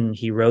introduction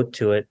he wrote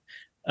to it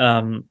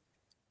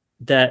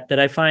that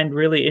I find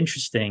really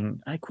interesting.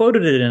 I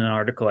quoted it in an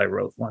article I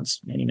wrote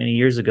once many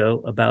years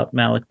ago about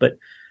Malick, but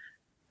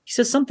he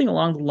says something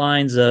along the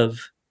lines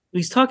of,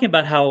 he's talking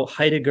about how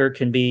Heidegger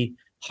can be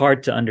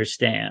hard to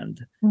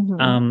understand.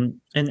 And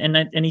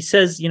he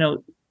says,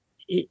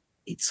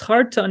 it's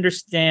hard to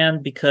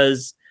understand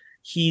because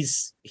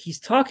he's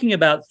talking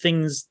about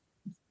things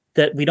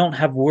that we don't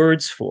have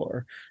words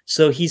for.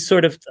 So he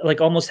sort of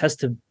like almost has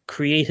to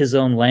create his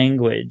own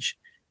language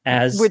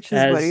which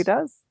is what he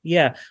does.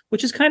 Yeah.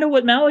 Which is kind of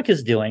what Malick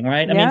is doing,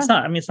 right? I mean, it's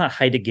not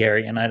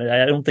Heideggerian.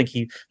 I don't think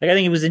I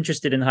think he was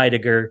interested in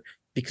Heidegger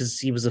because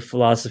he was a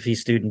philosophy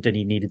student and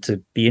he needed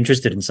to be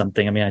interested in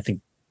something. I mean, I think,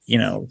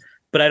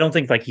 but I don't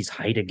think like he's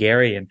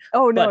Heideggerian.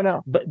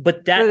 No.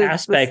 But that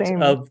aspect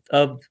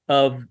of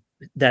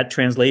that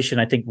translation,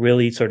 I think,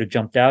 really sort of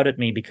jumped out at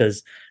me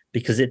because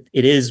it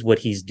is what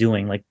he's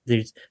doing. Like,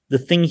 there's the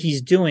thing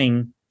he's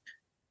doing.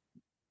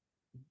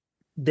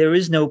 There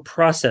is no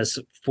process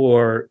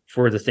for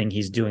the thing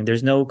he's doing.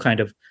 There's no kind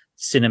of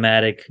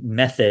cinematic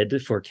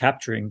method for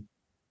capturing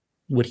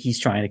what he's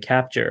trying to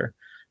capture.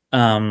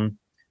 And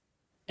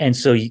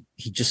so he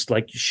just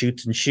like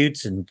shoots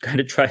and kind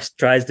of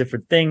tries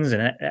different things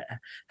and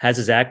has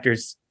his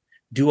actors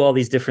do all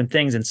these different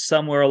things. And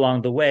somewhere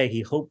along the way,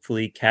 he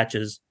hopefully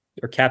captures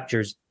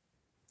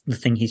the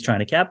thing he's trying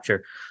to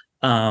capture.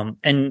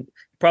 And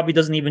probably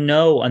doesn't even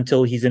know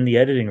until he's in the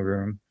editing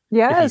room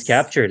if he's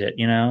captured it,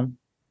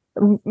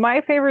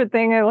 My favorite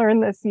thing I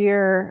learned this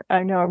year,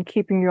 I know I'm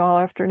keeping you all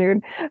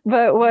afternoon,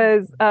 but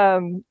was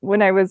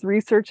when I was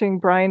researching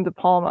Brian De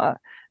Palma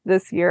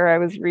this year, I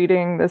was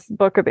reading this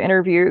book of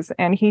interviews,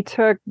 and he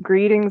took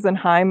Greetings and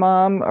Hi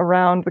Mom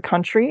around the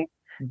country.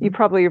 You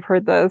probably have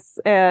heard this.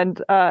 And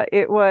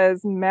it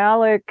was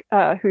Malick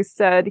who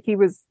said he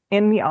was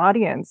in the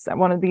audience at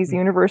one of these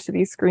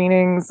university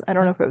screenings. I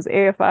don't know if it was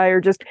AFI or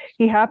just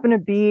he happened to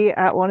be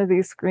at one of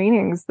these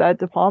screenings that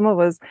De Palma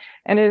was,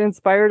 and it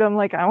inspired him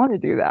like, I want to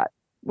do that.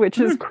 which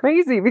is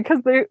crazy because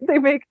they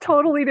make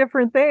totally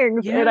different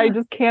things, and I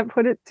just can't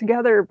put it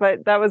together.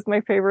 But that was my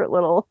favorite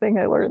little thing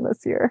I learned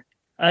this year.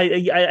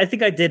 I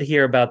think I did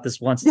hear about this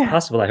once. It's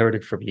possible I heard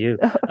it from you.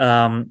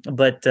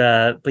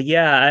 But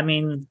yeah, I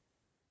mean,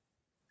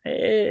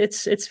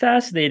 it's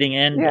fascinating,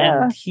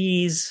 and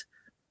he's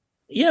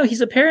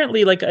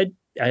apparently like I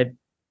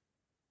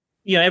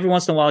every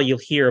once in a while you'll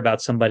hear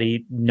about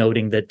somebody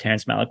noting that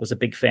Terrence Malick was a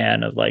big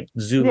fan of like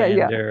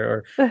Zoolander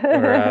or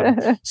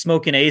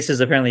Smoking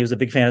Aces. Apparently he was a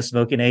big fan of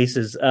Smoking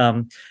Aces.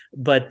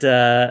 But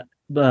I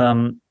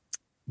know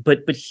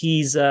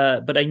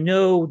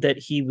that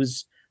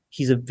he's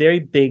a very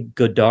big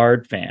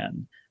Godard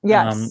fan.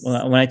 Yes.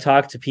 When I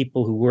talked to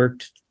people who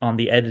worked on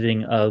the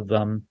editing of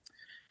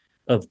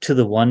To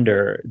the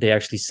Wonder, they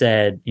actually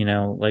said,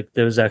 like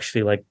there was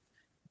actually like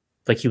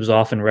he was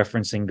often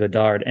referencing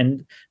Godard.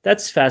 And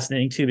that's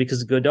fascinating too,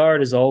 because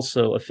Godard is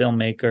also a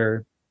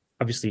filmmaker,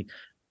 obviously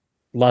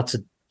lots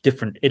of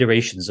different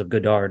iterations of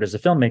Godard as a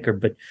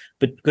filmmaker,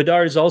 but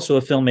Godard is also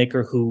a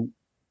filmmaker who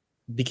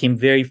became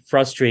very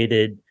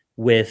frustrated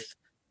with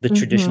the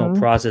traditional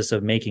process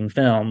of making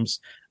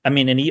films. I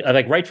mean, and he,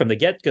 like right from the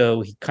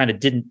get-go, he kind of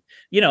didn't,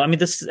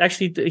 this is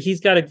actually,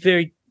 he's got a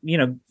very,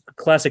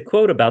 classic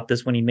quote about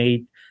this when he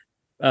made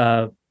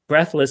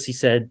Breathless. He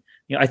said,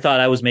 I thought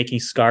I was making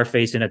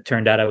Scarface, and it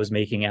turned out I was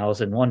making Alice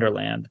in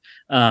Wonderland.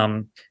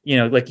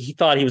 Like he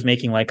thought he was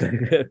making like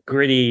a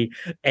gritty,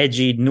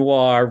 edgy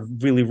noir,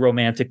 really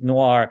romantic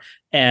noir,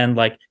 and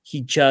like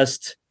he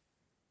just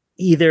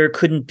either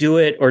couldn't do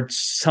it or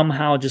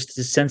somehow just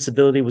his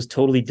sensibility was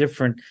totally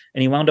different,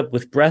 and he wound up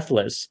with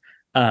Breathless,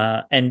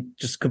 and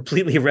just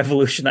completely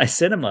revolutionized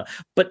cinema,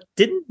 but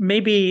didn't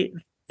maybe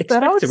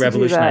expect to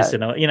revolutionize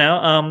cinema.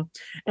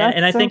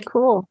 And I think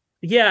cool.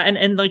 Yeah,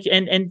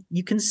 and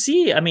you can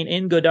see, I mean,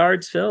 in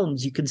Godard's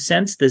films, you can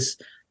sense this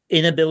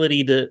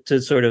inability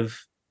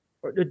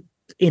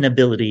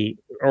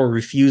or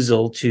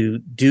refusal to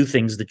do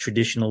things the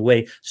traditional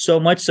way, so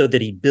much so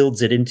that he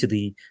builds it into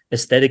the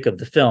aesthetic of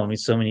the film.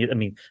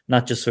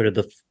 Not just sort of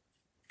the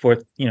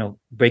fourth,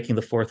 breaking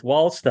the fourth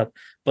wall stuff,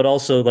 but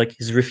also like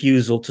his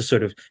refusal to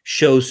sort of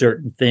show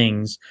certain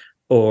things,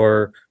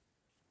 or,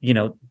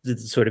 the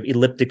sort of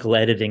elliptical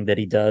editing that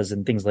he does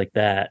and things like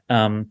that.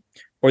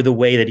 Or the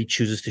way that he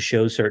chooses to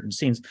show certain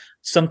scenes.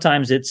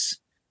 Sometimes it's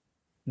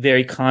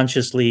very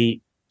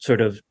consciously sort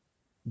of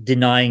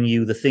denying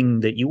you the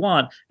thing that you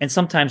want. And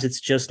sometimes it's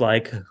just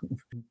like,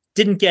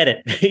 didn't get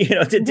it,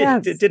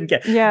 didn't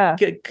get it. Yeah.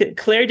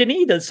 Claire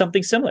Denis does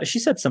something similar. She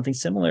said something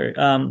similar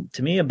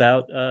to me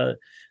about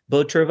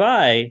Beau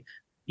Travail,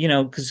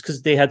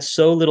 because they had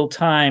so little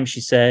time, she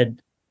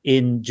said,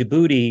 in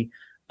Djibouti.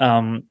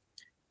 And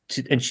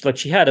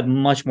she had a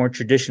much more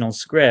traditional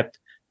script.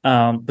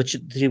 But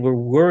they were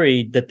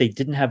worried that they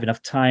didn't have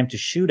enough time to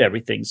shoot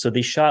everything. So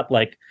they shot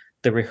like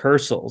the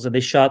rehearsals, and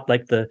they shot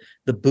like the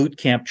boot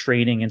camp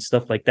training and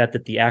stuff like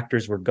that the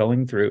actors were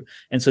going through.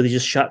 And so they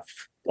just shot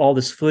all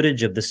this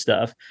footage of the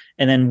stuff.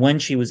 And then when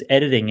she was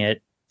editing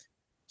it,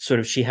 sort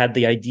of, she had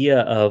the idea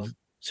of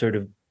sort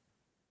of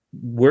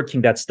working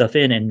that stuff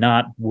in and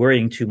not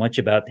worrying too much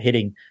about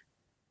hitting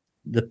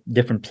the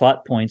different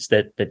plot points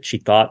that she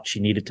thought she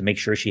needed to make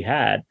sure she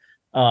had.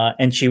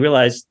 And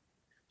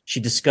she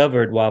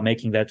discovered while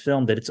making that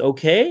film that it's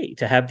okay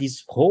to have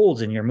these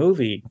holes in your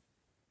movie.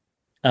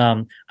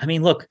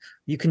 Look,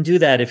 you can do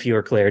that if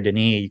you're Claire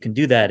Denis. You can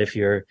do that if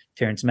you're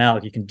Terrence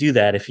Malick. You can do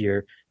that if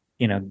you're,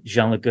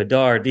 Jean-Luc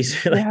Godard.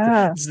 These are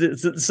like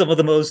some of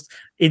the most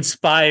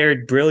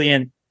inspired,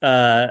 brilliant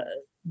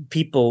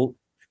people,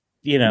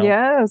 who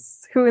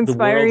inspire the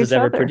world has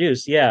ever other.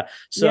 Produced. Yeah.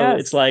 So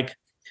it's like,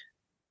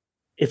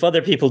 if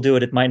other people do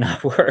it, it might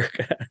not work.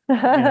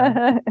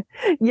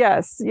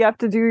 Yes, you have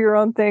to do your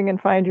own thing and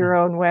find your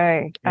own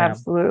way. Yeah.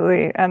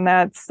 Absolutely. And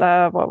that's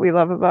what we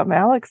love about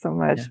Malick so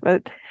much. Yeah.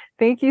 But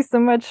thank you so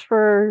much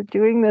for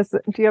doing this. Do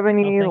you have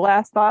any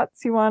last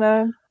thoughts you want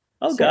to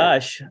share?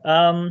 Gosh.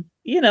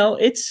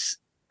 It's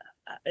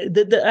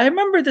I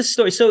remember this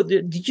story. So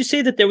did you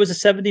say that there was a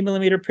 70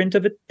 millimeter print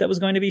of it that was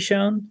going to be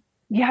shown?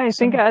 Yeah, I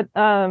think at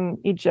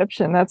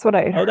Egyptian. That's what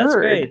I heard. Oh, that's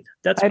great.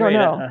 I don't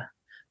know.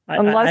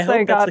 Unless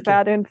I got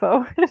bad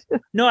info.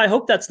 No, I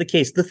hope that's the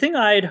case. The thing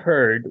I had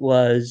heard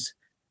was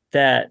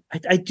that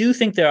I do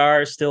think there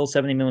are still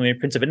 70 millimeter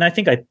prints of it. And I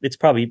think it's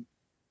probably,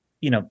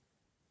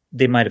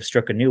 they might have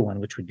struck a new one,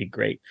 which would be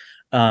great.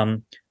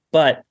 And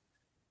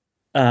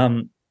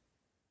Martin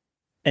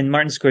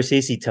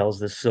Scorsese tells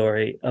this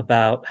story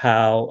about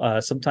how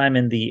sometime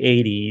in the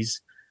 80s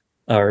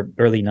or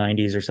early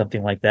 90s or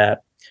something like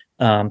that,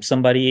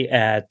 somebody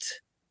at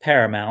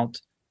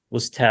Paramount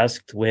was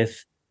tasked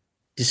with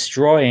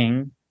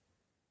destroying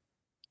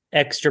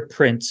extra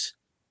prints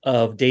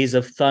of Days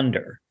of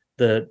Thunder,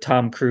 the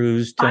Tom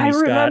Cruise, Tony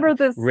Scott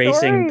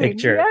racing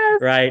picture,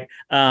 right?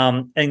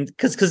 And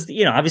because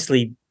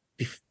obviously,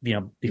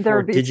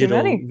 before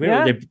digital,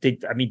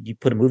 you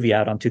put a movie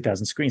out on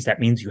 2,000 screens. That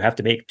means you have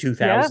to make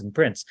 2,000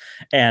 prints.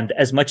 And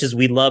as much as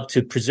we love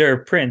to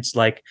preserve prints,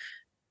 like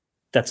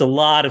that's a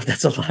lot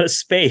of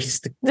space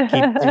to keep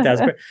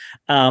 2,000.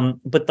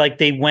 But like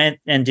they went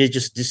and they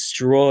just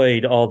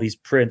destroyed all these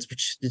prints,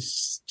 which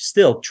is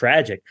still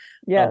tragic.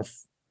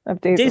 Yes. Of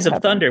Days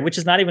of Thunder, which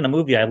is not even a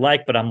movie I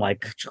like, but I'm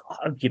like,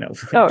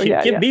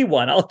 give me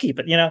one, I'll keep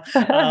it,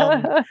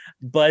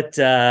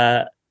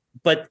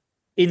 but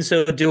in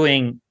so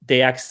doing,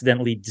 they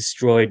accidentally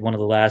destroyed one of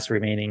the last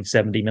remaining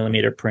 70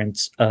 millimeter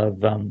prints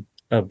of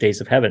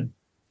Days of Heaven.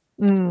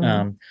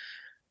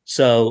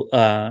 So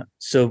I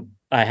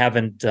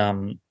haven't,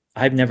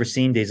 I've never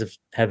seen Days of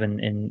Heaven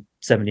in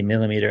 70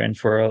 millimeter, and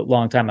for a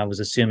long time I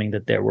was assuming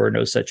that there were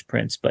no such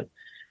prints, but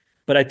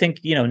I think,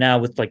 now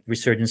with like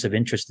resurgence of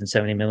interest in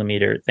 70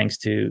 millimeter, thanks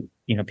to,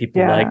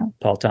 people like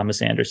Paul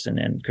Thomas Anderson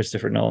and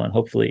Christopher Nolan,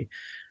 hopefully.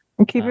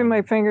 I'm keeping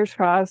my fingers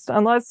crossed,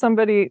 unless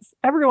every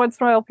once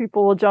in a while,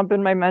 people will jump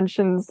in my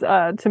mentions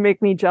to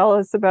make me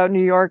jealous about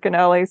New York and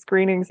LA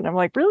screenings. And I'm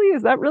like, really?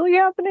 Is that really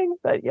happening?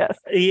 But yes.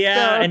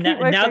 Yeah. So and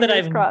now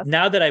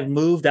that I've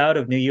moved out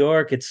of New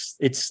York,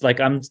 it's like,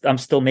 I'm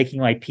still making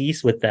my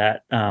peace with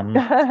that.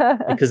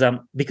 Because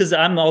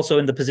I'm also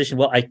in the position,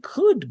 well, I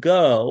could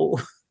go.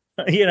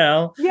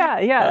 It's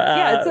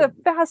a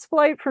fast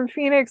flight from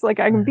Phoenix.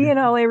 Like I can be in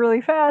LA really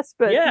fast,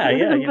 but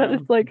but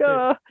it's like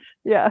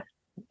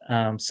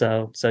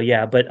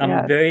but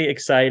I'm very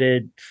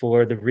excited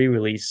for the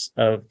re-release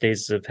of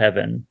Days of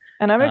Heaven,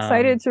 and I'm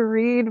excited to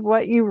read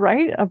what you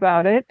write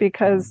about it,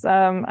 because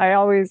I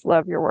always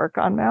love your work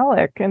on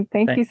Malick, and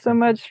thank you so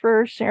much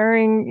for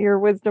sharing your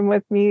wisdom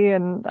with me,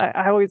 and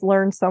I always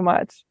learn so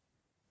much.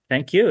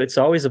 Thank you. It's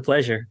always a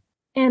pleasure.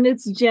 And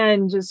it's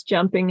Jen just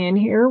jumping in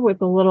here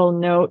with a little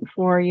note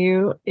for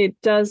you. It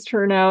does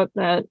turn out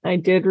that I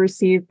did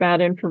receive bad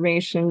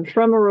information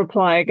from a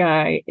reply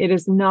guy. It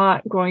is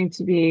not going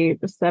to be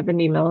the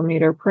 70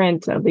 millimeter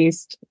print, at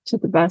least to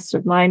the best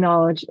of my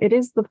knowledge. It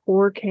is the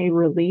 4K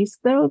release,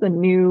 though, the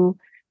new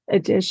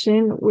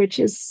edition, which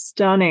is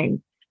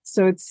stunning.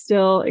 So it's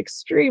still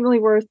extremely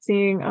worth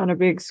seeing on a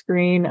big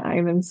screen.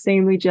 I'm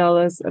insanely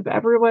jealous of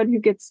everyone who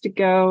gets to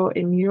go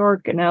in New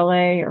York and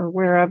LA or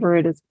wherever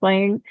it is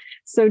playing.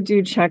 So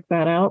do check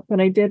that out.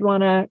 But I did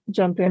want to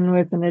jump in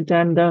with an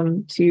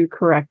addendum to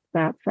correct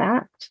that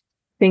fact.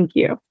 Thank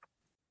you.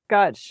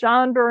 Got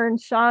Sean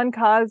Burns, Sean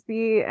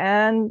Cosby,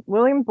 and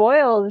William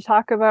Boyle to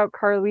talk about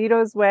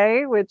Carlito's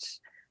Way, which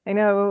I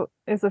know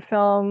is a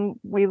film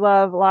we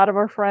love, a lot of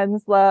our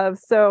friends love.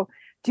 So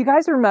do you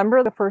guys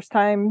remember the first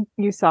time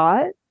you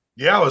saw it?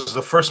 Yeah, it was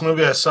the first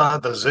movie I saw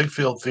at the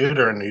Ziegfeld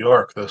Theater in New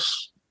York,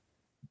 this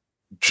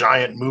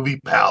giant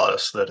movie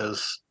palace that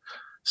has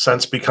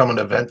since become an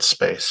event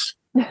space.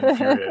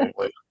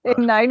 Infuriatingly.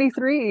 In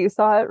 93, you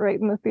saw it right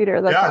in the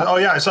theater. That's awesome. Oh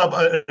yeah, I saw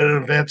an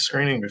advanced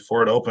screening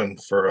before it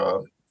opened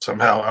for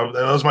somehow.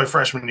 That was my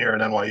freshman year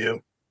at NYU.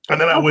 And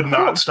then I would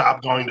not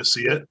stop going to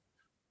see it.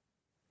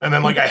 And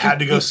then I had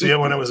to go see it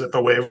when it was at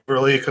the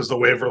Waverly, because the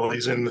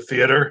Waverly's in the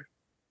theater.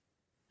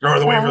 Or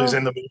the Waverly's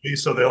in the movie,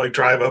 so they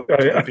drive up to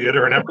the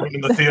theater, and everyone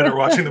in the theater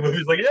watching the movie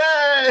is like,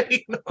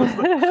 "Yay!"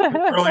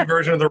 The early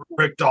version of the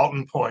Rick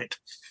Dalton point.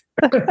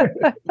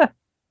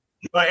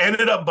 I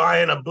ended up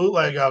buying a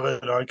bootleg of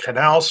it on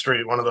Canal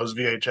Street, one of those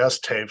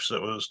VHS tapes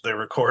they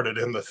recorded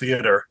in the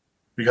theater,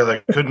 because I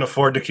couldn't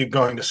afford to keep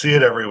going to see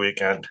it every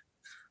weekend.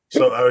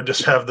 So I would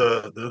just have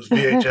the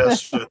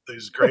VHS with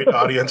these great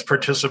audience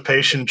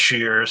participation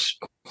cheers.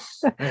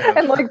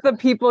 And the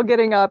people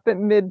getting up at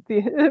mid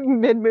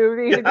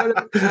movie to go to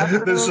the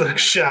bathroom. There's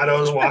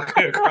shadows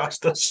walking across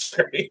the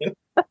screen.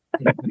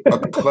 A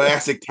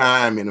classic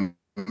time in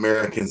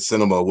American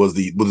cinema was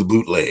the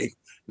bootleg,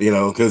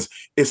 because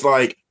it's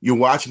like you're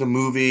watching a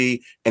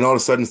movie and all of a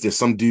sudden there's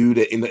some dude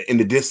in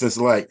the distance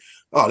like,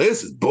 oh,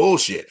 this is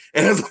bullshit.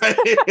 And it's like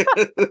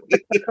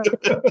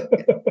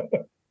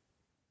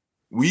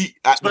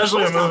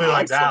especially a movie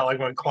like that, like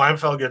when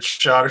Kleinfeld gets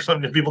shot or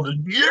something, people just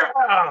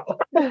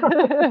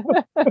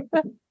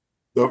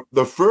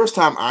The first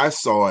time I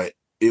saw it,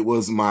 it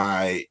was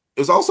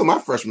also my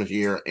freshman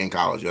year in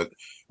college.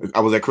 I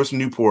was at Christopher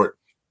Newport,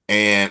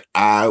 and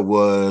I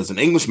was an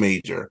English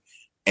major,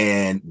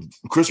 and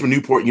Christopher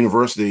Newport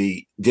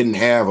University didn't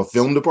have a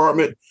film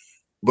department,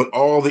 but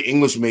all the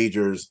English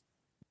majors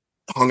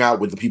hung out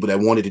with the people that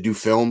wanted to do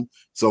film.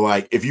 So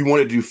if you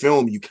wanted to do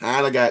film, you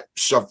kind of got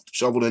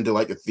shoveled into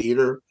the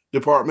theater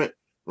department,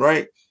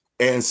 right?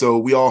 And so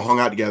we all hung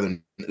out together.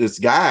 And this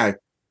guy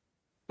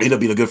ended up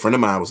being a good friend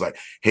of mine. Was like,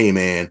 hey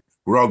man,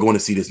 we're all going to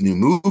see this new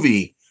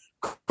movie,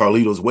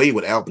 Carlito's Way,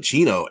 with Al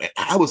Pacino. And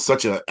I was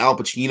such an Al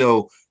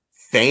Pacino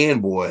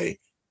fanboy.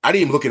 I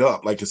didn't even look it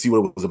up to see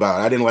what it was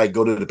about. I didn't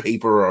go to the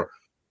paper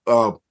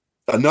or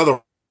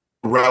another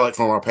relic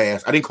from our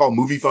past. I didn't call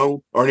movie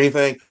phone or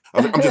anything.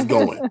 I'm just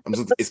going.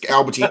 It's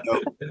Al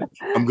Pacino.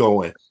 I'm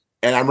going.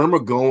 And I remember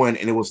going,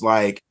 and it was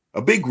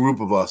a big group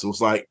of us. It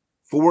was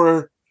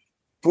four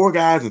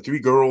guys and 3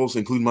 girls,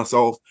 including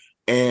myself.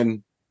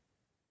 And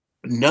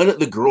none of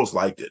the girls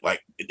liked it.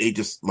 They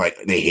just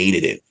they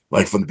hated it.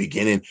 From the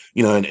beginning,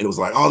 and it was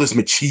oh, this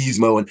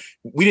machismo. And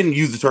we didn't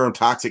use the term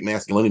toxic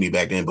masculinity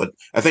back then, but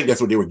I think that's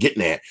what they were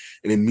getting at.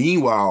 And then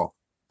meanwhile,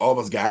 all of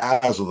us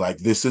guys were like,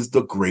 this is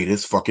the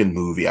greatest fucking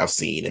movie I've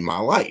seen in my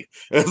life.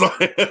 It's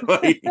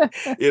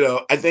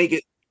I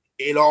think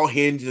it all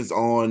hinges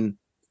on,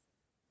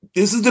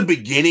 this is the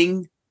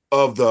beginning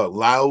of the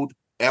loud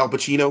Al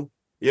Pacino,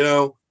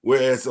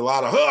 where it's a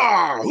lot of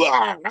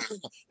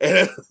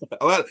and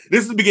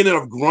this is the beginning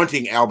of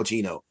grunting Al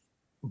Pacino.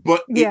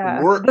 But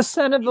it works. The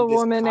Son of a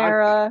Woman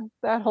era,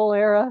 that whole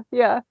era.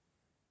 Yeah.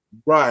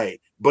 Right.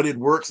 But it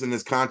works in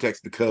this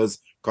context because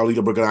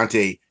Carlito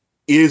Brigante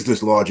is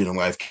this larger than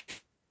life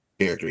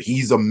character.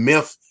 He's a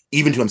myth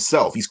even to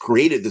himself. He's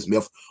created this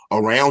myth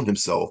around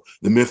himself,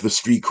 the myth of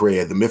street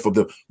cred, the myth of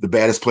the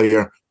baddest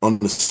player on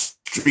the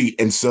street.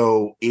 And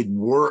so it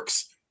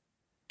works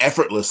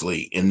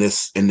effortlessly in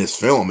this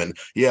film. And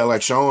yeah,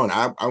 like Sean,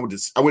 I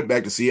went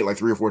back to see it like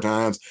 3 or 4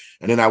 times,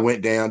 and then I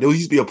went down. There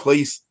used to be a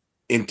place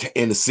in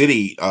the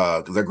city,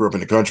 because I grew up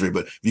in the country,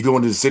 but if you go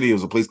into the city, there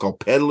was a place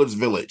called Peddler's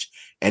Village,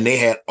 and they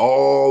had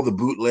all the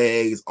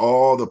bootlegs,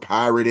 all the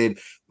pirated.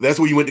 That's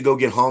where you went to go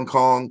get Hong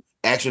Kong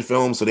action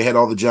films. So they had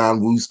all the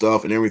John Woo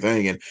stuff and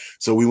everything. And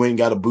so we went and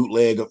got a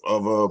bootleg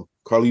of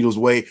Carlito's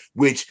Way,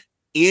 which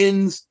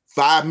ends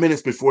 5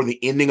 minutes before the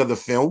ending of the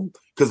film,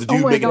 because the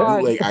dude making the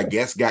bootleg, I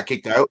guess, got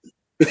kicked out.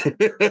 So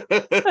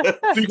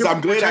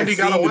I'm glad I seen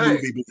the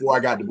movie before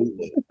I got the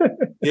bootleg.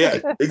 Yeah,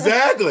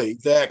 exactly.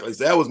 So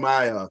that was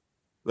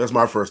that's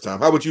my first time.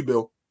 How about you,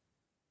 Bill?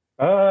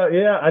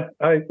 Yeah,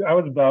 I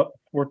was about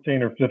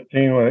 14 or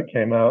 15 when it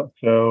came out,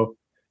 so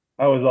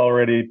I was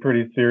already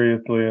pretty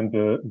seriously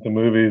into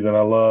movies, and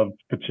I loved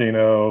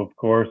Pacino, of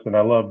course, and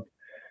I loved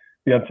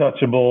The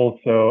Untouchables.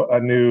 So I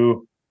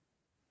knew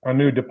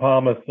De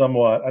Palma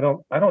somewhat. I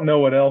don't know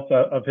what else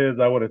of his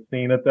I would have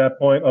seen at that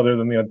point other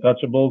than The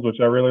Untouchables, which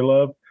I really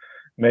loved.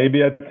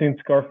 Maybe I'd seen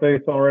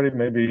Scarface already.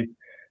 Maybe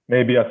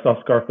I saw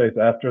Scarface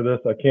after this.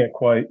 I can't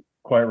quite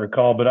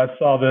recall, but I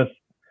saw this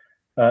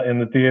in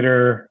the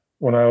theater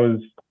when I was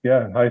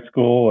in high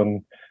school,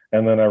 and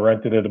then I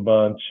rented it a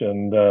bunch,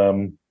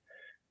 and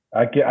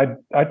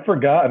I'd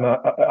forgotten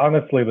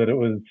honestly that it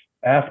was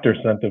after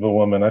Scent of a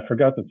Woman. I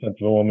forgot that Scent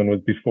of a Woman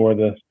was before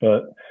this,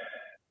 but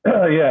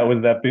yeah, it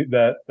was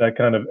that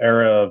kind of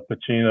era of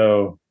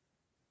Pacino,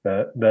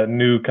 that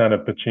new kind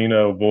of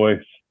Pacino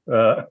voice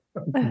that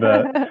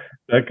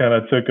kind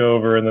of took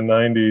over in the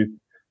 90s,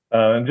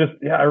 and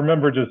I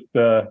remember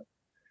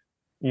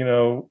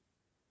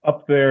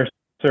up there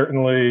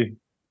certainly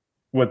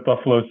with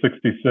Buffalo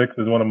 66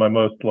 is one of my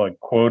most like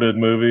quoted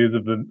movies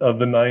of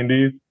the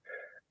 90s.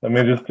 I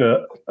mean, just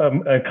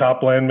and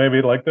Copland,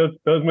 maybe, like those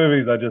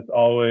movies, I just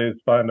always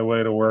find a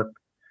way to work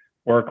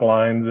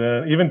lines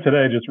in. Even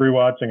today, just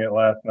rewatching it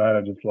last night,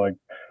 I just like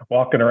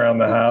walking around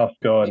the house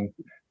going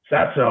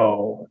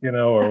Sasso,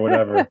 or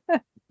whatever.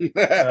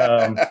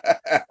 I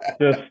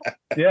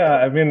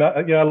mean,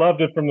 I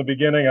loved it from the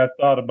beginning. I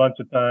saw it a bunch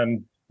of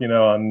times,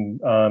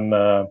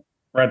 on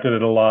rented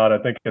it a lot. I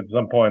think at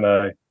some point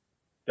I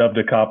dubbed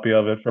a copy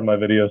of it from my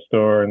video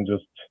store and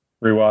just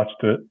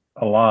rewatched it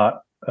a lot.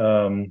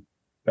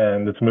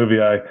 And it's a movie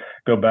I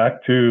go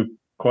back to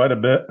quite a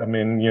bit. I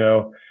mean,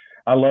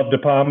 I love De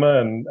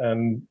Palma,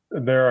 and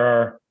there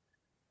are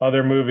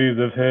other movies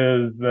of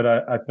his that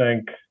I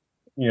think,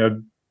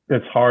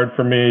 it's hard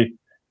for me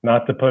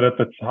not to put at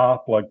the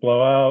top, like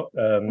Blowout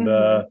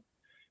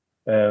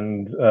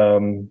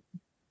and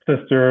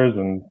Sisters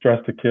and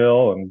Dress to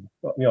Kill, and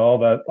all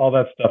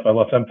that stuff. I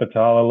love Femme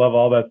Fatale. I love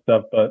all that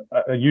stuff, but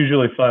I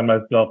usually find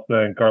myself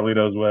saying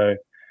Carlito's Way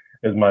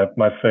is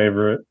my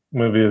favorite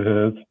movie of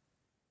his.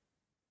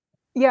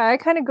 Yeah, I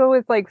kind of go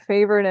with like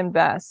favorite and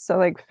best. So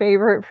like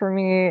favorite for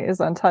me is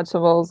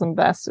Untouchables, and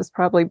best is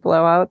probably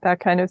Blowout, that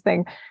kind of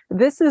thing.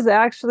 This is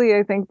actually,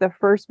 I think, the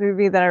first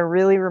movie that I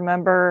really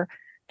remember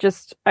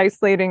just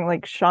isolating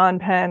like Sean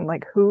Penn,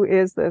 like, who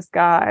is this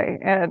guy?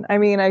 And I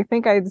mean, I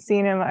think I'd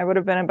seen him, I would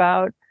have been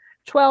about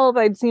 12.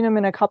 I'd seen him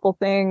in a couple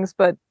things,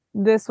 but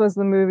this was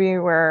the movie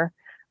where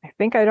I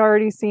think I'd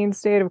already seen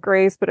State of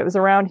Grace, but it was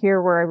around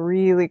here where I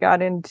really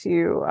got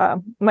into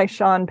my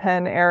Sean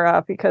Penn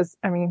era, because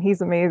I mean,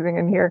 he's amazing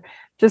in here.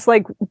 Just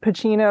like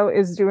Pacino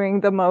is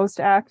doing the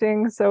most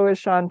acting, so is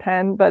Sean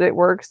Penn, but it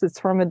works. It's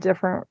from a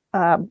different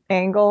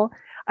angle.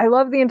 I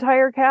love the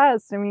entire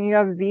cast. I mean, you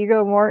have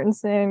Viggo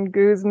Mortensen,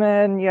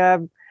 Guzman, you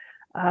have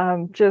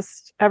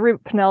just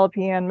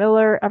Penelope Ann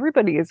Miller.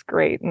 Everybody is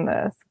great in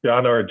this.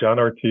 John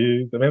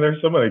Ortiz. I mean,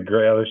 there's so many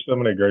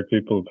great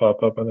people who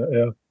pop up in it.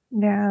 Yeah.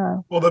 Yeah.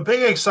 Well, the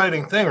big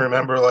exciting thing,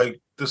 remember, like,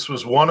 this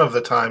was one of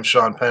the times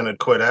Sean Penn had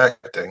quit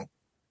acting.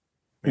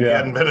 He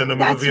hadn't been in a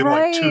movie in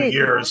like 2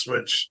 years,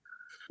 which,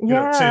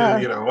 hadn't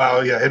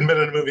been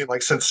in a movie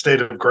like since State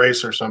of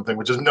Grace or something,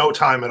 which is no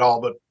time at all.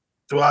 But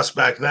to us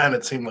back then,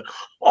 it seemed like,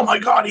 oh my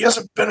God, he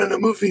hasn't been in a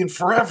movie in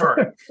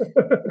forever.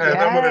 And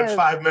then within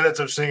 5 minutes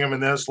of seeing him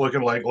in this,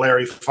 looking like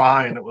Larry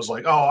Fine, it was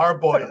like, oh, our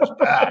boy is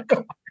back.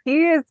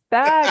 He is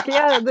back.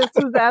 Yeah, this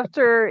was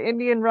after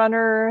Indian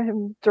Runner,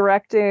 him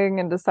directing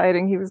and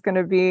deciding he was going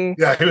to be.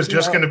 Yeah, he was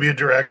just going to be a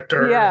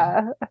director.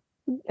 Yeah.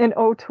 in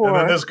Auteur. And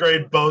then this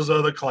great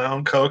Bozo the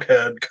Clown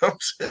cokehead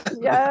comes in.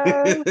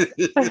 Yes.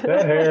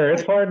 That hair,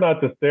 it's hard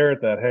not to stare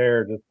at that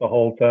hair just the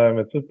whole time.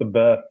 It's just the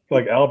best. It's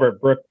like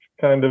Albert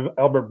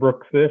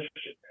Brooks-ish,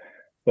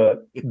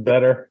 but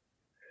better.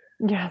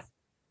 Yes.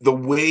 The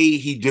way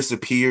he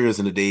disappears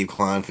in the Dave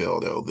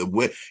Kleinfeld, though, the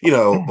way,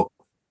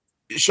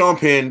 Sean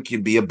Penn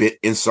can be a bit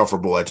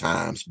insufferable at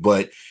times,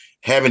 but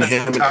having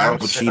him and Al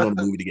Pacino in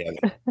the movie together,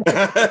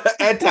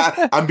 at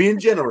times, I'm being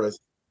generous,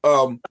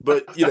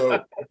 but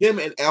him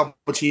and Al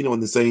Pacino in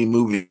the same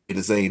movie at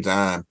the same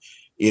time,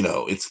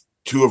 it's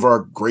two of our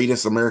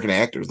greatest American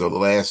actors, though,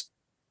 last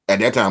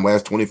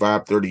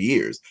 25, 30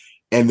 years,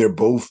 and they're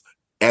both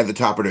at the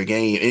top of their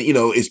game. And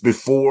it's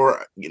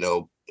before,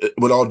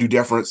 with all due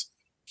deference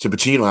to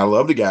Pacino, I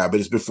love the guy, but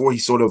it's before he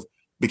sort of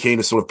became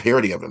a sort of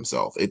parody of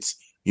himself. It's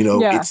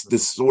it's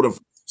this sort of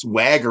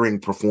swaggering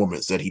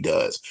performance that he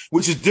does,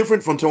 which is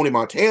different from Tony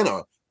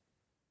Montana.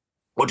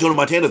 Well, Tony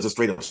Montana is a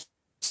straight up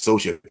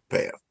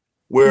sociopath,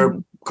 where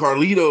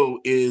Carlito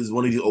is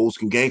one of these old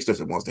school gangsters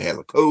that wants to have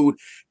a code.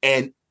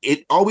 And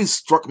it always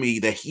struck me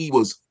that he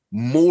was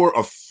more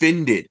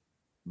offended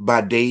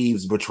by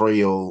Dave's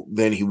betrayal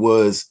than he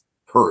was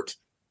hurt,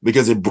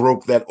 because it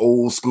broke that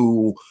old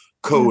school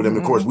code. And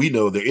of course, we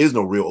know there is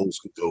no real old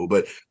school code,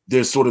 but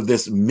there's sort of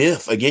this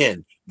myth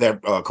again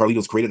that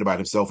Carlito's created about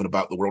himself and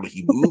about the world that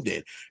he moved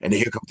in. And then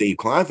here comes Dave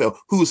Kleinfeld,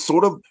 who's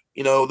sort of,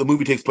 the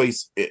movie takes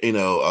place,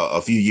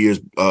 a few years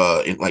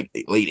in like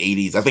late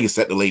 80s. I think it's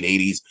set in the late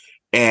 80s.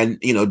 And,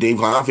 Dave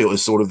Kleinfeld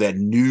is sort of that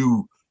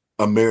new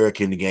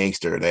American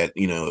gangster that,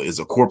 is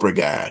a corporate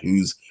guy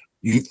who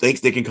thinks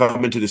they can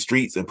come into the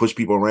streets and push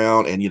people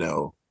around. And,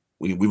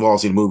 we've all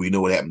seen the movie, we know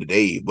what happened to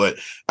Dave, but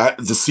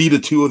to see the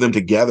two of them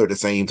together at the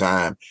same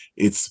time,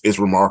 it's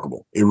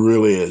remarkable. It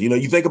really is.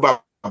 You think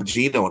about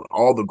Pacino and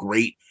all the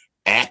great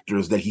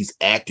actors that he's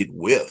acted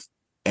with,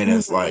 and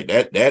it's like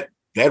that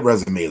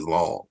resume is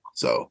long.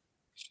 So,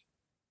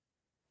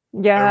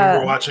 yeah, I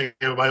remember watching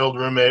it with my old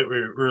roommate.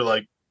 We were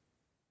like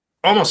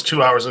almost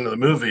 2 hours into the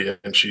movie,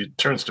 and she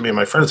turns to me and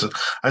my friend and says,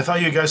 "I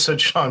thought you guys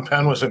said Sean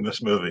Penn was in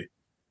this movie."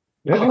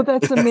 Oh,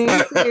 that's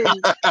amazing.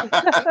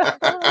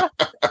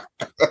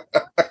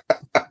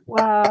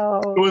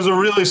 Wow. It was a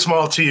really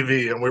small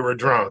TV and we were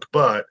drunk,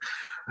 but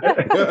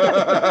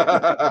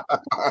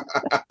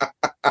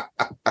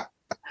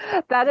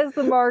that is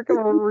the mark of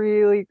a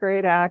really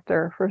great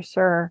actor for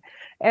sure.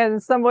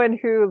 And someone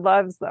who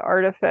loves the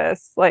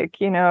artifice, like,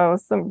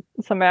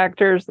 some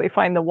actors, they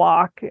find the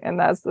walk, and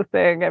that's the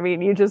thing. I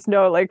mean, you just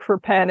know, like for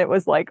Penn, it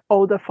was like,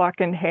 oh, the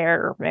fucking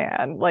hair,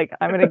 man. Like,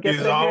 I'm going to get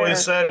he's the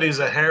always hair. said he's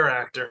a hair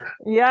actor.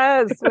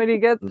 Yes, when he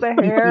gets the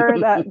hair,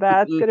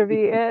 that's going to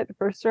be it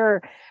for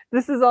sure.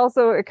 This is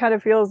also, it kind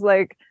of feels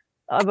like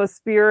of a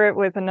spirit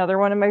with another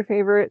one of my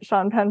favorite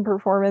Sean Penn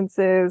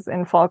performances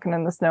in Falcon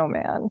and the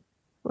Snowman,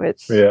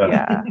 which,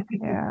 yeah.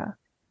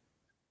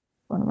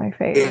 One of my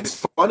favorites.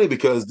 It's funny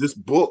because this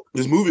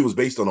movie was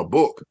based on a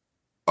book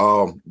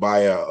by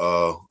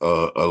a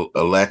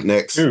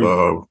Latinx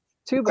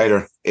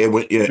writer.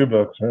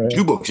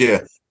 Two books, yeah.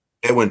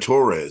 Edwin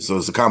Torres. So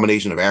it's a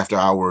combination of After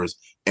Hours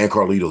and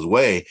Carlito's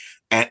Way.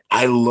 And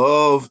I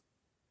love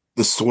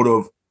the sort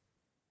of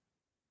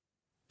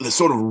I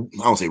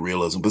don't say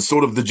realism, but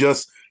sort of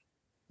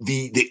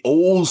the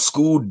old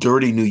school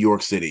dirty New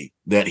York City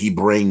that he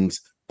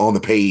brings on the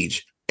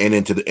page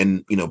and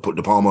put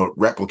De Palma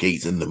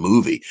replicates in the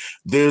movie.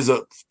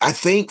 I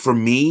think for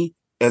me,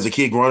 as a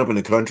kid growing up in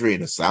the country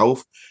in the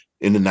South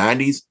in the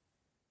 90s,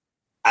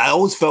 I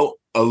always felt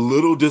a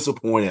little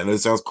disappointed. And it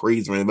sounds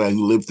crazy for anybody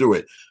who lived through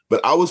it,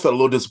 but I always felt a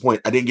little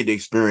disappointed I didn't get to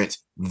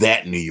experience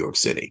that New York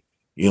City.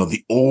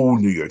 The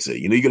old New York City.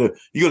 You go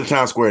to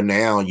Times Square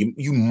now, and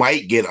you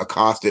might get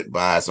accosted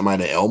by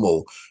somebody in an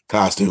Elmo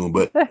costume,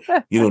 but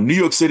New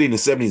York City in the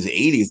 70s and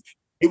 80s,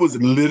 it was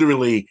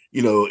literally,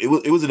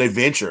 it was an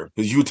adventure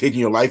because you were taking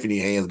your life in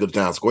your hands to go to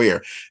Times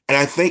Square. And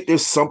I think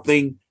there's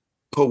something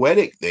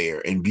poetic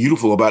there and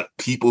beautiful about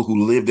people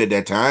who lived at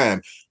that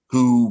time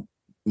who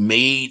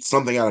made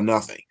something out of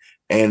nothing.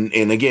 And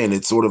again,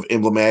 it's sort of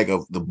emblematic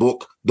of the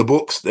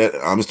books that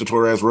Mr.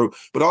 Torres wrote,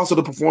 but also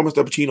the performance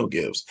that Pacino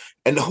gives.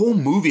 And the whole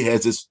movie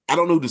has this, I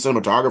don't know who the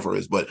cinematographer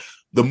is, but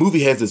the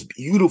movie has this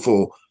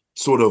beautiful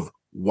sort of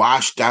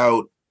washed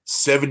out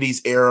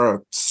 70s era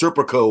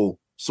Serpico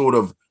sort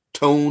of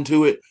tone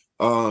to it,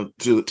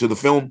 to the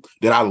film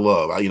that I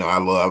love.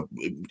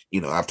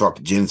 I've talked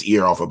to Jen's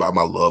ear off about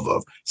my love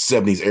of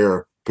 70s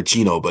era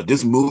Pacino, but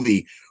this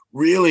movie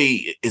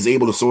really is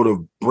able to sort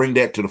of bring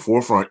that to the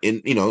forefront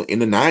in the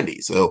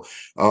 90s. So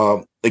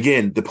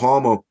again, De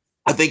Palma,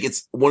 I think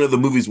it's one of the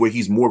movies where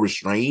he's more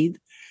restrained.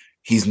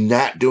 He's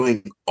not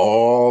doing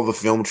all the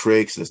film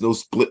tricks. There's no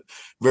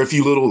very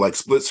few little like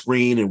split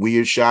screen and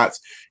weird shots.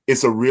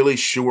 It's a really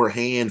sure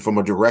hand from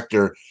a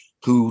director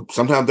who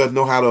sometimes doesn't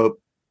know how to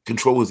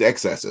control his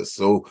excesses.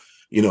 So,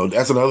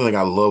 that's another thing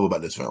I love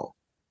about this film.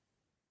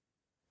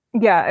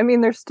 Yeah, I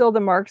mean, there's still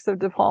the marks of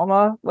De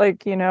Palma.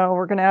 Like,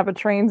 we're going to have a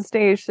train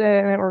station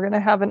and we're going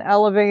to have an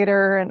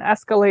elevator and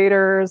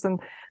escalators and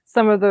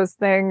some of those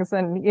things.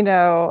 And,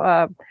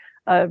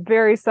 a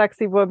very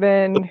sexy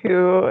woman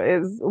who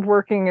is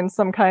working in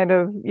some kind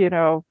of,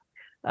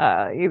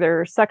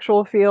 either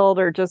sexual field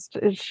or just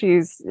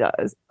she's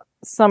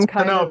some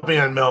kind of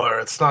Penelope Miller.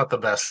 It's not the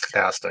best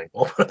casting.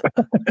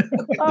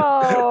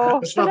 Oh,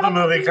 it's not the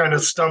movie kind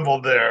of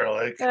stumbled there.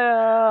 Like,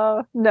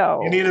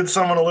 no, you needed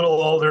someone a little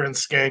older and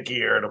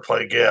skankier to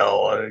play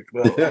Gail. Like,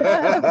 well.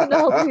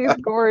 Penelope's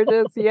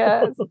gorgeous,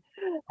 yes.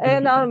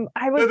 And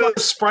I was the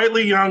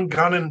sprightly young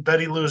gun and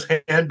Betty Lou's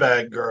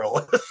handbag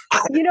girl.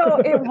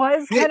 It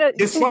was kind of.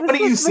 It's funny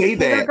you say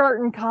that.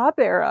 Kindergarten cop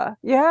era,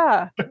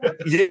 yeah.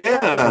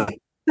 Yeah,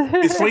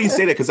 it's funny you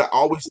say that because I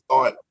always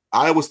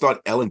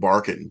thought Ellen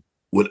Barkin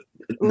would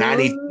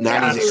 90s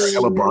era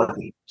Ellen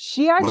Barkin.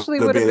 She actually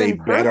would have been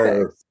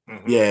better.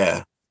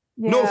 Yeah.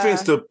 No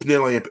offense to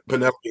Penelope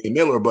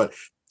Miller, but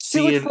she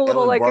looks a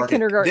little like Barkin, a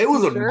kindergarten. There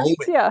was teacher. A moment.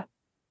 Yeah.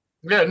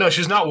 Yeah, no,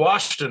 she's not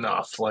washed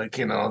enough. Like,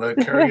 she's there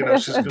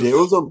was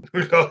a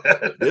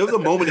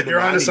moment in the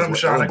 90s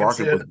where Ellen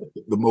Barkin was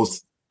the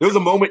most. There was a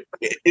moment.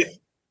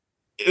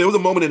 There was a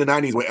moment in the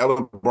 90s where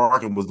Ellen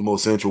Barkin was the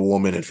most sensual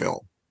woman in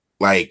film,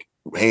 like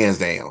hands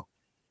down.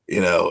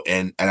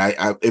 And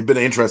I it's been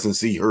interesting to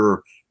see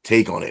her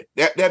take on it.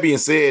 That being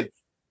said,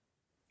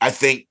 I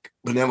think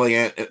Penelope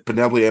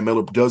Ann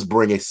Miller does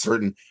bring a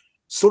certain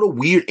sort of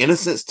weird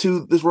innocence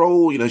to this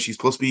role. She's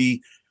supposed to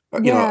be a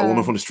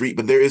woman from the street,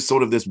 but there is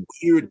sort of this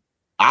weird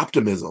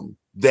optimism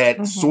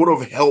that sort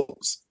of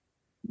helps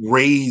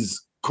raise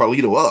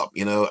Carlito up,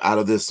 out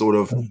of this sort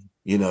of,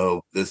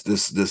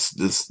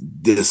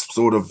 this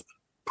sort of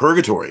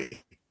purgatory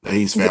that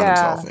he's found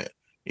himself in.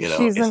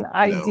 She's an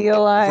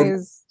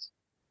idealized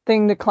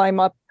thing to climb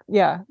up.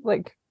 Yeah,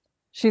 like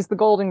she's the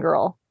golden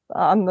girl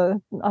on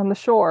the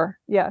shore.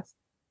 Yes.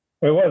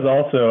 It was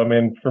also,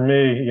 for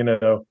me,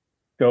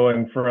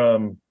 going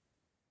from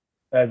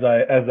as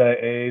I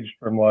aged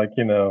from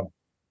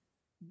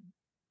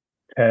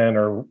 10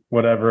 or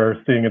whatever,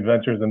 seeing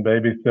Adventures in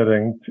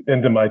Babysitting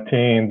into my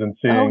teens and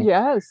seeing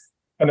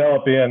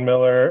Penelope Ann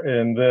Miller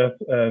in this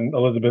and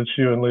Elizabeth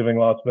Shue in Leaving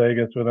Las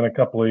Vegas within a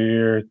couple of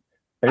years.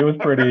 It was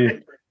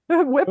pretty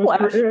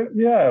whiplash. It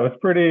was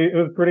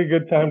pretty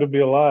good time to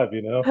be alive,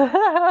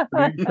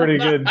 pretty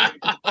good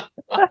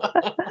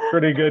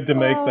to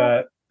make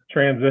that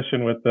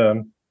transition with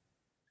them.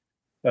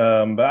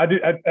 But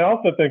I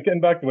also think, getting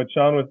back to what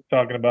Sean was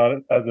talking about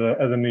as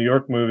a New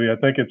York movie, I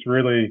think it's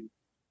really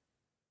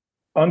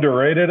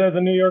underrated as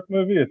a New York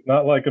movie. It's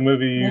not like a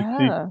movie you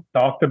see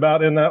talked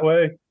about in that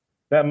way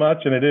that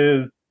much, and it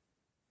is,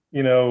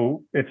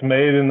 it's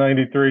made in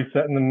 '93,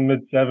 set in the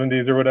mid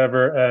 '70s or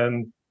whatever,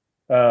 and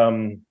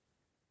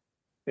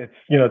it's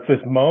it's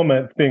this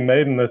moment, it's being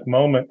made in this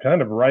moment,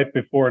 kind of right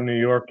before New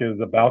York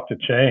is about to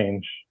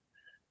change.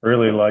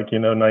 Really,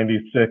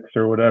 '96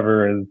 or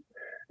whatever is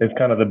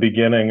kind of the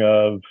beginning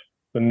of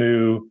the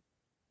new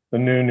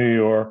New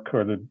York,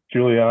 or the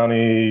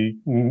Giuliani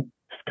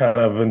kind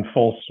of in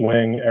full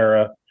swing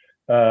era.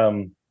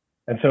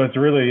 And so it's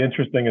really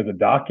interesting as a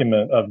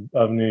document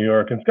of New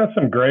York. It's got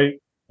some great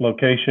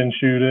location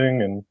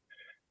shooting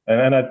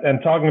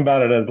and talking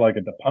about it as like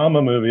a De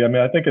Palma movie.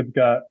 I think it's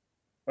got,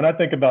 when I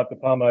think about De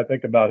Palma, I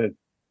think about his,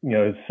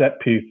 his set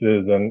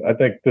pieces. And I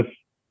think this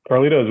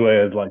Carlito's Way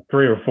is like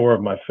 3 or 4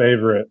 of my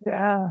favorite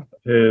of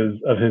his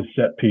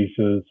set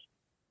pieces.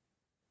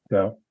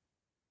 So.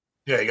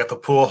 Yeah, you got the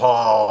pool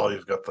hall,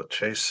 you've got the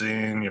chase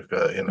scene, you've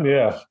got,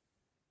 Yeah.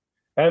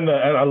 And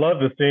I love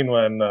the scene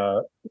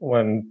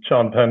when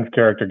Sean Penn's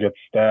character gets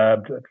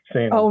stabbed. That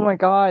scene. Oh my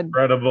God.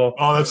 Incredible.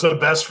 Oh, that's the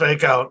best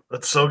fake out.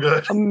 That's so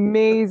good.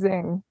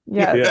 Amazing.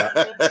 Yes. Yeah.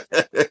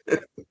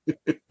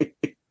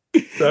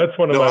 That's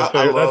one of my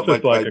favorites.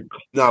 That's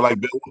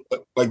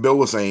like Bill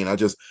was saying, I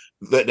just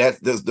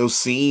those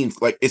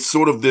scenes, like it's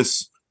sort of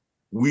this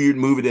weird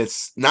movie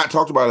that's not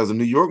talked about as a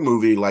New York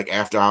movie, like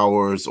After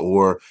Hours,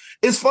 or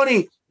it's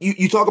funny.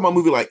 You talk about a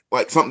movie like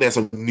something that's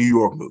a New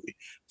York movie.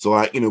 So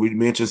we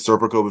mentioned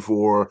Serpico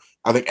before.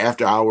 I think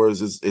After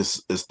Hours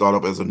is thought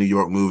up as a New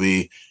York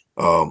movie.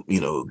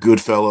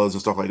 Goodfellas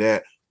and stuff like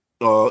that.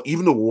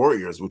 Even The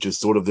Warriors, which is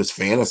sort of this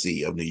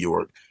fantasy of New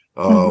York.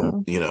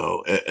 But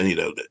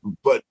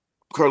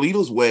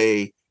Carlito's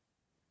Way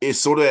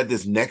is sort of at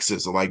this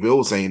nexus of, like Bill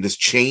was saying, this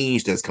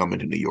change that's coming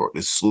to New York.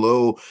 This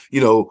slow,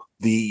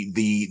 the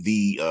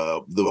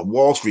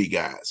Wall Street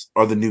guys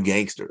are the new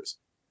gangsters.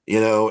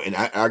 And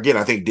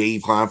I think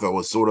Dave Kleinfeld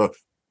was sort of,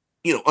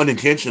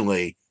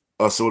 unintentionally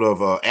a sort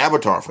of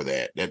avatar for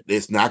that. That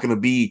it's not going to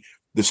be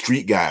the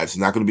street guys. It's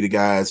not going to be the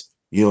guys,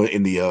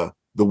 in the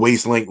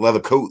waist length leather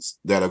coats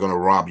that are going to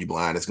rob you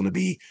blind. It's going to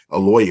be a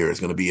lawyer. It's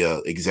going to be a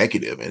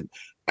executive. And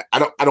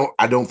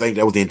I don't think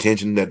that was the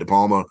intention that De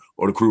Palma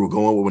or the crew were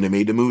going with when they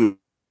made the movie.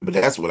 But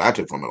that's what I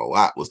took from it a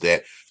lot, was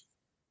that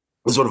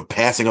the sort of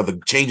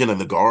changing of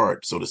the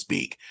guard, so to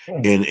speak,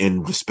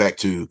 in respect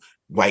to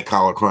white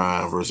collar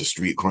crime versus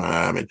street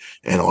crime and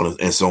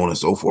so on and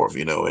so forth,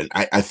 And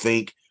I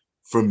think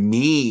for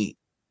me,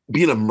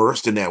 being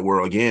immersed in that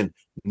world, again,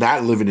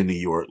 not living in New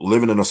York,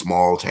 living in a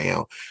small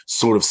town,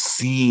 sort of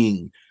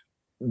seeing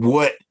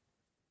what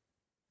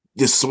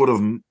this sort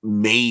of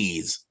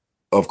maze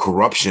of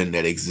corruption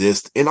that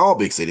exists in all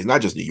big cities,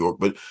 not just New York,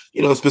 but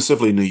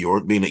specifically New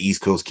York, being an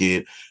East Coast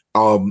kid.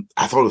 I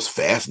thought it was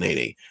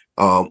fascinating.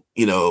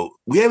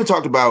 We've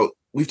talked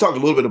a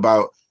little bit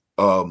about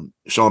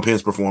Sean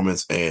Penn's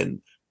performance,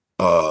 and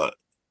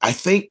I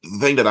think the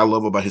thing that I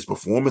love about his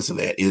performance in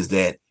that is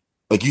that,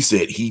 like you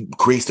said, he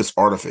creates this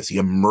artifice. He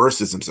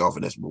immerses himself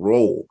in this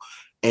role,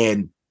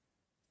 and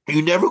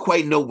you never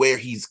quite know where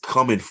he's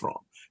coming from.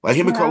 Like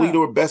him and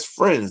Carlito are best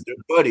friends, they're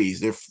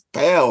buddies, they're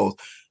pals,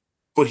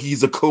 but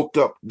he's a coked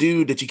up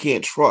dude that you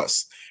can't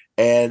trust.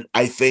 And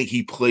I think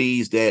he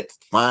plays that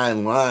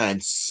fine line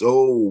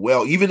so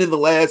well. Even in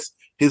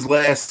his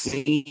last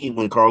scene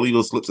when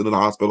Carlito slips into the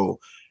hospital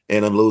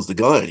and unloads the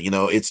gun,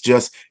 it's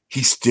just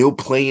he's still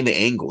playing the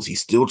angles.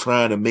 He's still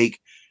trying to make,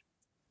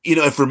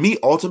 and for me,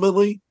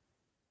 ultimately,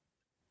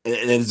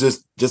 and it's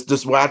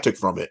just what I took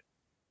from it.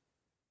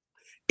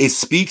 It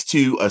speaks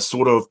to a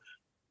sort of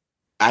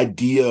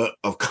idea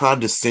of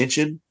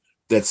condescension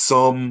that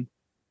some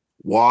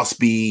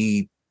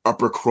waspy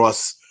upper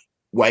crust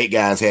white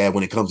guys have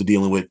when it comes to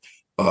dealing with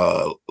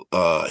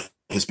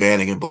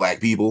Hispanic and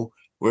Black people,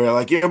 where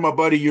like, you're my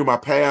buddy, you're my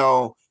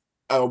pal,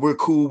 we're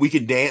cool, we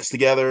can dance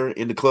together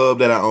in the club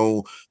that I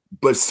own,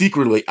 but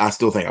secretly I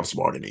still think I'm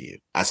smarter than you.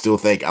 I still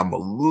think I'm a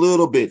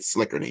little bit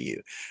slicker than you.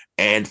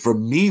 And for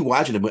me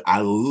watching it,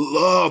 I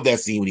love that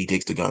scene when he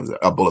takes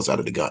the bullets out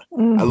of the gun.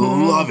 Mm-hmm. I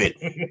love it.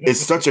 It's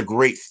such a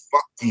great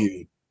fuck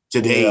you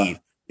to Dave.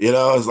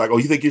 It's like, oh,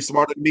 you think you're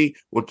smarter than me?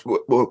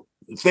 Well,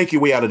 think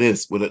your way out of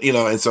this.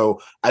 And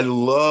so I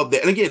love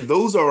that. And again,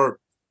 those are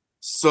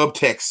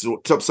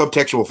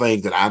subtextual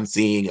things that I'm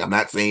seeing. I'm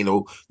not saying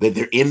that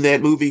they're in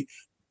that movie,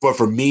 but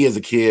for me as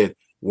a kid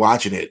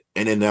watching it,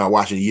 and then now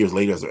watching it years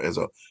later as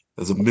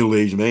a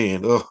middle-aged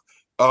man,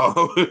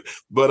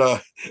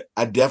 but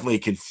I definitely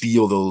can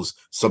feel those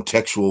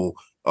subtextual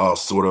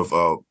sort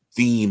of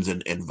themes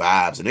and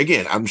vibes. And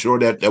again, I'm sure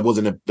that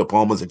wasn't De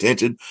Palma's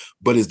intention,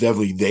 but it's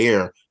definitely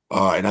there.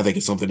 And I think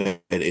it's something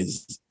that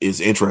is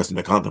interesting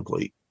to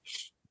contemplate.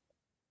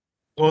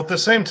 Well, at the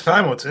same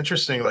time, what's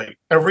interesting, like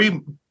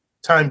every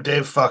time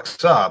Dave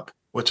fucks up,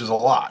 which is a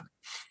lot,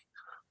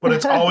 but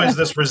it's always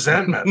this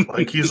resentment.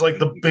 Like he's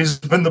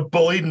been the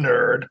bullied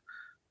nerd,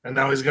 and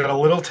now he's got a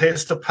little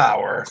taste of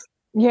power.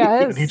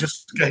 Yes.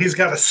 And he's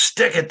got to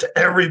stick it to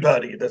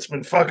everybody that's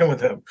been fucking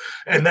with him.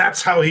 And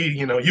that's how he,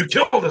 you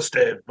killed us,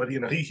 Dave. But,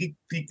 he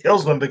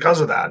kills them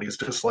because of that. He's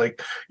just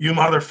like, you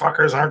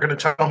motherfuckers aren't going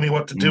to tell me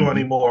what to do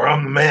anymore.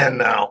 I'm the man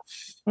now.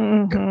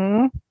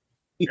 Mm-hmm.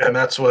 And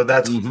that's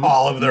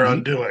all of their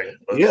undoing.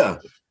 Yeah.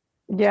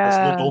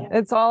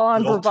 It's all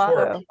on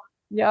bravado.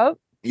 Yep.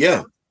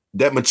 Yeah.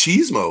 That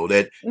machismo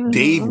that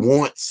Dave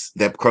wants,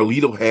 that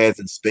Carlito has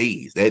in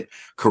spades, that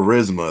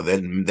charisma,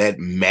 that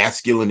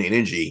masculine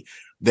energy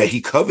that he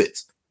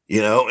covets,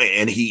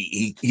 and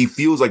he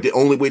feels like the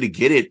only way to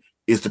get it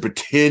is to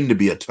pretend to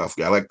be a tough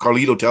guy. Like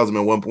Carlito tells him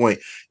at one point,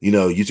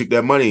 you took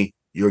that money,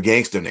 you're a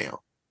gangster now.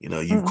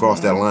 You've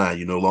crossed that line,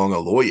 you're no longer a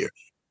lawyer.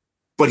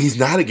 But he's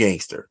not a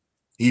gangster.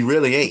 He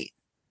really ain't.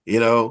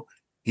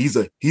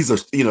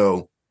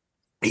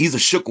 He's a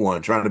shook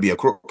one trying to be a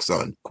crook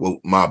son,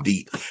 quote, Mobb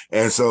Deep.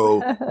 And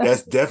so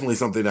that's definitely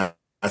something I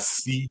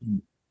see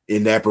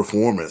in that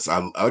performance.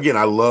 I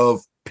love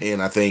Penn.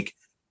 I think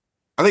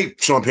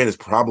Sean Penn is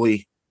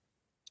probably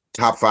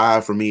top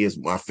 5 for me as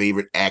my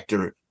favorite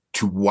actor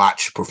to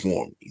watch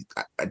perform.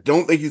 I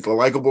don't think he's a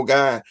likable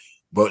guy,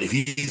 but if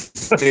he's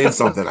saying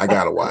something, I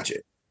got to watch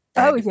it.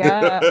 Oh,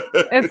 yeah.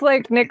 It's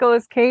like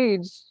Nicolas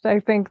Cage. I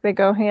think they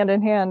go hand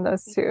in hand,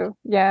 those two.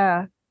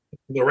 Yeah.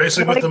 The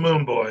Racing with the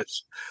Moon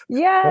Boys.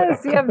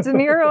 Yes, you have De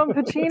Niro and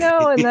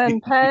Pacino, and then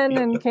Penn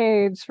and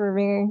Cage for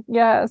me.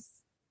 Yes,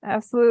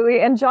 absolutely.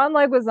 And John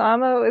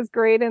Leguizamo is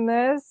great in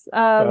this.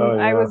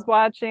 I was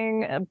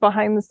watching a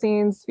behind the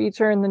scenes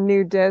feature in the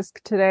new disc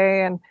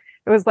today, and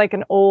it was like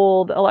an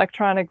old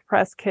electronic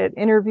press kit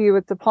interview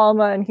with De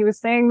Palma, and he was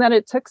saying that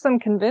it took some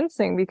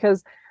convincing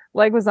because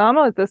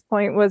Leguizamo at this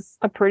point was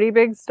a pretty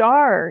big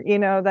star,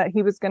 that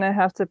he was going to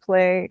have to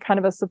play kind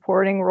of a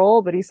supporting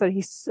role, but he said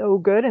he's so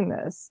good in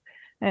this,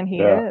 and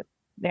he is.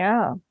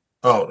 Yeah.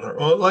 Oh,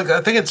 well,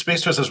 I think it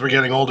speaks to us as we're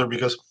getting older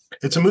because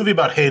it's a movie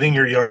about hating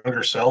your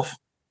younger self.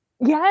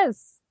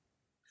 Yes.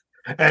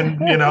 And,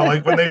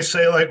 like when they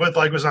say with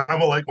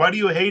Leguizamo, why do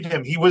you hate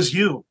him? He was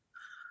you.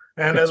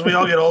 And as we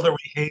all get older,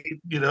 we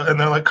hate, and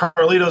then like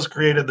Carlito's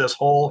created this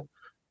whole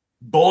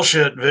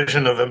bullshit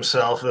vision of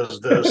himself as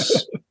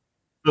this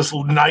this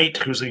knight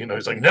who's,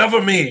 he's like,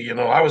 never me,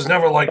 I was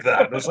never like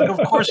that. And it's like, of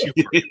course you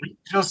were,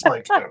 just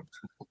like him.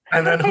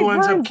 And then who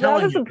ends up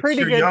killing you? It's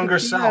your younger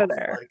self.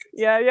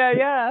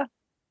 Yeah.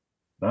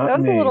 That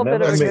was a little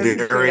bit of a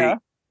good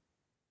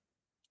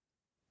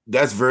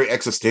That's very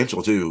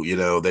existential too,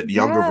 that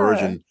younger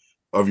version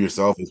of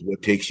yourself is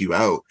what takes you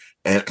out.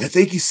 And I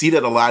think you see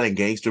that a lot in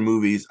gangster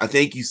movies. I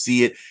think you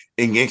see it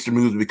in gangster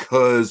movies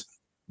because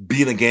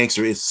being a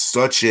gangster is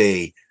such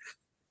a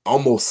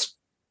almost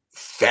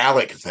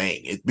phallic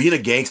thing. Being a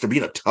gangster,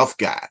 being a tough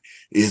guy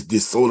is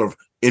this sort of,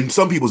 in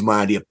some people's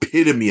mind, the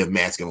epitome of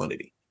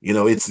masculinity.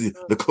 It's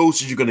the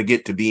closest you're going to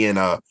get to being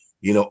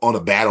on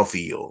a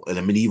battlefield and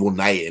a medieval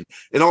night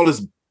and all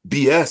this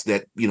BS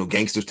that,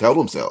 gangsters tell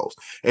themselves.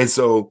 And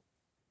so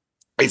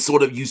it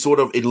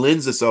it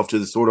lends itself to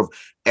this sort of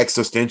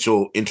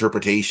existential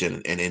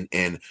interpretation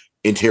and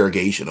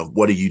interrogation of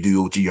what do you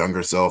do with your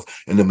younger self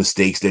and the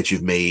mistakes that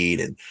you've made.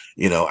 And,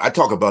 I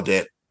talk about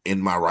that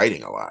in my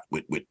writing a lot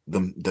with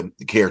the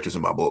characters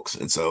in my books.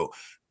 And so,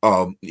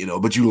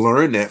 but you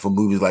learn that from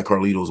movies like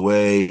Carlito's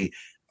Way.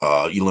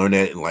 You learn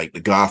that in like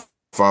The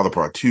Godfather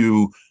Part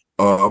 2.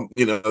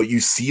 You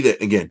see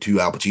that again, 2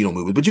 Al Pacino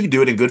movies, but you can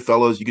do it in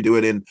Goodfellas. You can do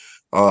it in,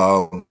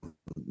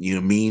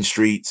 Mean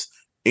Streets,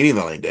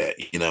 anything like that.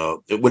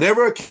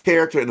 Whenever a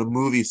character in a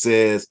movie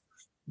says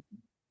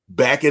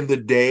back in the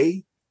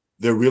day,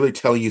 they're really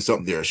telling you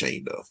something they're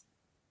ashamed of.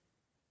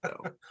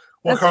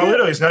 Well,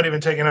 Carlito is not even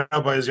taken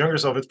out by his younger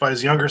self. It's by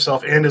his younger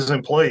self and his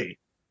employee.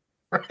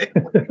 Right?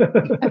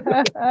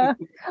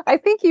 I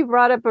think you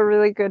brought up a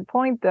really good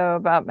point, though,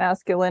 about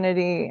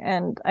masculinity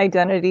and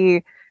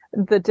identity.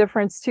 The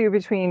difference, too,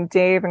 between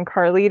Dave and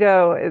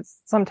Carlito is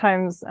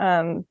sometimes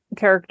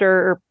character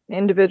or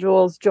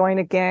individuals join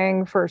a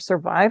gang for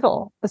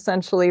survival,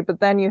 essentially. But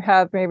then you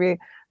have maybe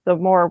the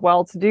more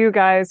well-to-do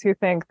guys who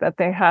think that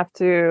they have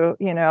to,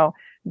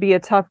 be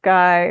a tough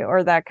guy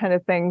or that kind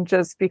of thing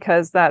just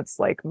because that's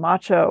like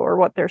macho or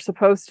what they're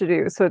supposed to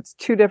do. So it's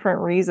 2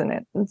 different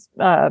reasons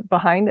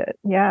behind it.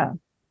 Yeah.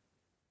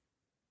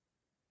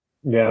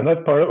 Yeah, and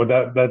that's part of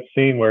that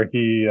scene where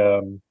he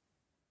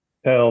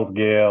tells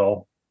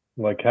Gail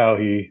like how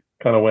he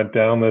kind of went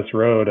down this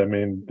road. I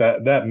mean,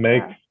 that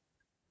makes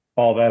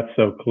all that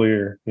so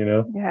clear,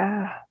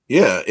 Yeah.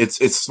 Yeah,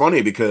 it's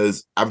funny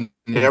because I've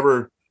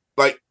never,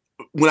 like,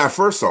 when I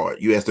first saw it,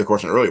 you asked the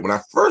question earlier. When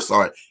I first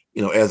saw it,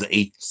 as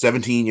a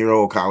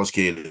 17-year-old college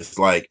kid, it's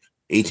like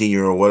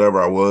 18-year-old,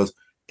 whatever I was,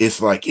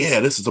 it's like, yeah,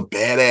 this is a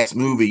badass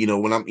movie.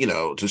 When I'm,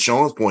 to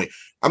Sean's point,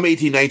 I'm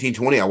 18, 19,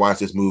 20. I watched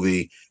this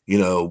movie,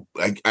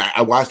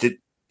 I watched it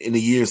in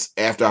the years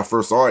after I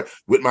first saw it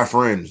with my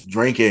friends,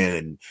 drinking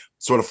and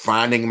sort of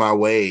finding my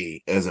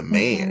way as a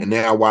man. Mm-hmm. And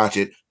then I watch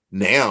it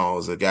now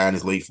as a guy in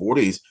his late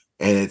 40s,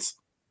 and it's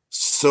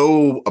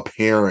so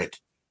apparent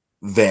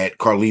that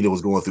Carlito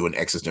was going through an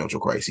existential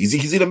crisis.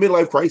 He's in a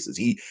midlife crisis.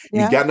 He's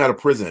gotten out of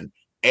prison,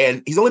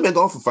 and he's only been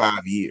gone for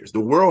 5 years. The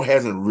world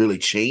hasn't really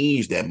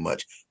changed that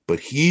much,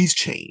 but he's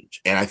changed.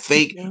 And I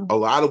think a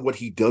lot of what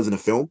he does in the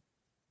film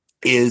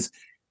is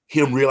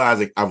him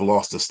realizing I've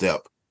lost a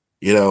step.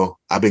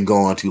 I've been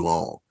gone too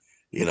long.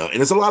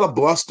 And it's a lot of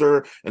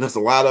bluster and it's a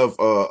lot of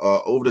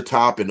over the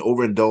top and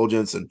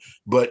overindulgence.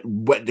 But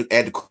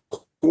at the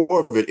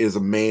core of it is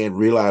a man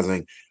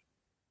realizing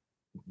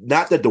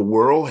not that the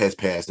world has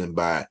passed him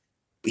by,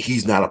 but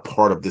he's not a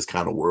part of this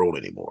kind of world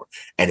anymore.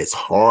 And it's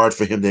hard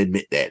for him to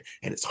admit that.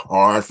 And it's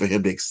hard for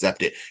him to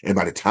accept it. And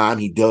by the time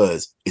he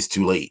does, it's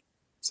too late.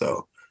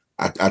 So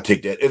I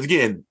take that. And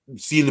again,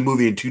 seeing the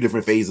movie in 2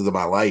 different phases of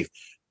my life,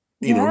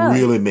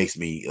 really makes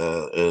me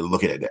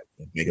look at it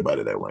think about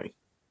it that way.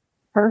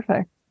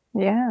 Perfect.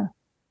 Yeah.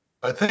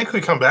 I think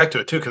we come back to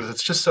it too, because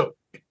it's just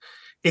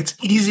it's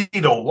easy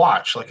to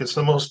watch. Like it's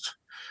the most,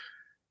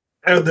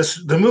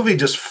 the movie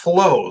just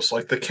flows.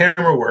 Like the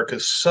camera work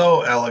is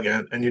so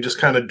elegant and you just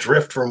kind of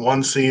drift from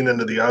one scene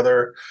into the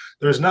other.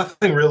 There's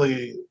nothing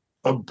really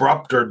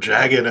abrupt or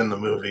jagged in the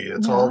movie.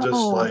 It's all just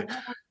like,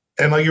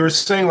 and like you were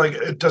saying, like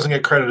it doesn't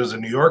get credit as a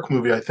New York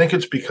movie. I think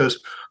it's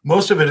because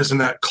most of it is in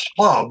that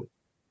club.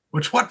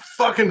 Which what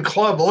fucking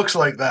club looks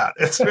like that?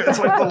 It's like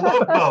the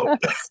Love Boat.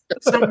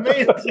 It's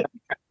amazing.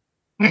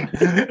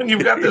 And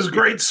you've got this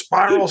great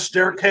spiral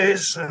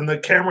staircase, and the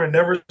camera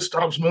never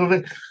stops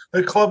moving.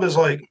 The club is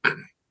like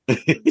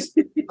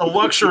a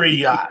luxury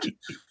yacht.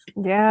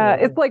 Yeah,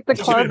 it's like the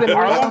club in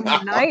Harlem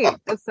Night,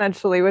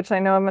 essentially, which I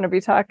know I'm going to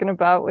be talking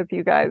about with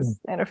you guys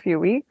in a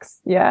few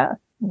weeks. Yeah.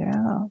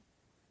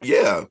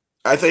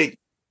 I think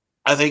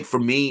for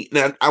me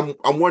now,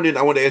 I'm wondering.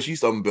 I want to ask you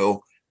something,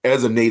 Bill,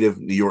 as a native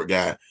New York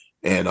guy.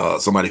 And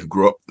somebody who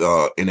grew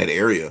up in that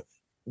area,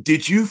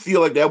 did you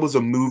feel like that was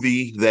a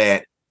movie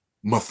that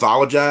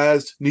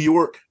mythologized New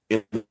York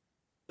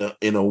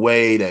in a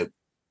way that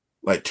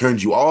like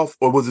turned you off,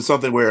 or was it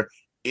something where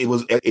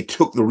it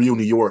took the real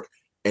New York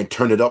and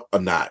turned it up a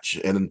notch?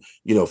 And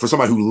for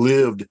somebody who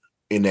lived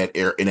in that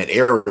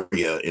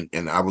area,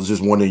 and I was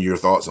just wondering your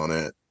thoughts on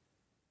that.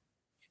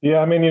 Yeah,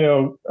 I mean,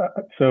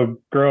 so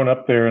growing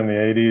up there in the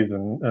 80s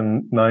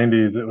and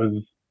 90s, it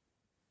was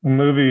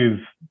movies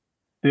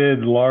did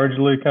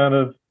largely kind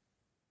of,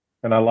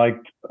 and I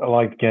liked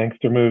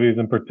gangster movies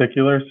in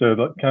particular, so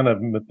that kind of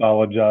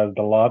mythologized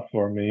a lot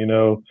for me,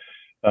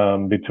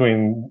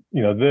 between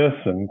this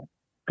and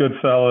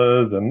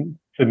Goodfellas and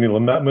Sidney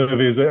Lumet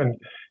movies and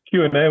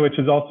Q&A, which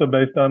is also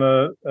based on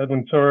a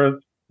Edwin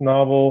Torres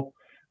novel.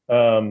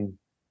 All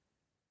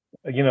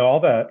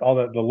that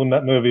the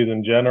Lumet movies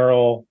in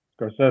general,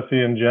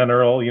 Scorsese in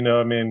general,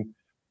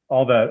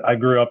 all that. I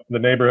grew up, the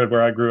neighborhood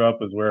where I grew up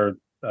was where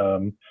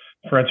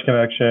French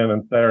Connection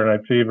and Saturday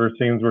Night Fever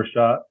scenes were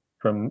shot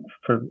for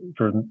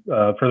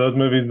those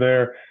movies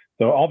there.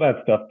 So all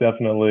that stuff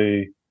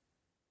definitely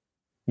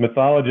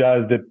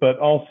mythologized it, but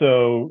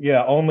also,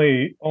 yeah,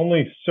 only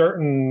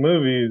certain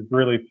movies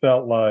really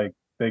felt like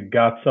they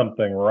got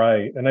something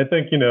right. And I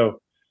think,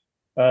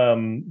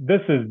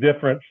 this is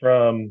different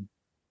from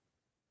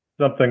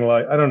something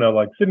like, I don't know,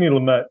 like Sidney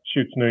Lumet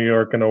shoots New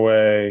York in a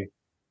way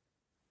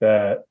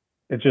that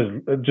it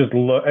just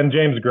look, and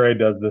James Gray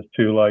does this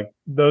too. Like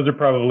those are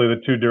probably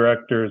the two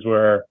directors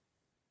where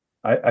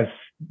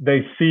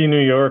they see New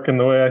York in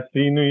the way I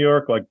see New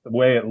York, like the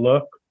way it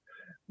looks.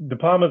 De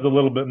Palma's a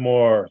little bit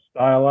more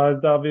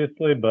stylized,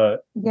 obviously,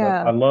 but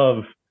I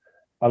love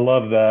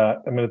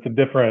that. I mean,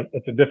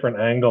 it's a different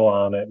angle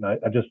on it, and I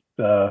just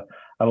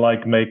I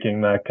like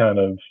making that kind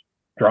of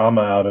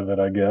drama out of it,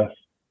 I guess.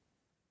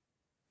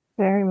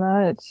 Very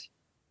much.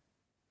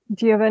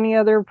 Do you have any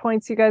other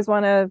points you guys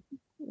want to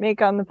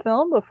make on the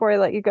film before I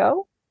let you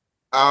go?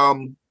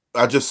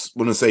 I just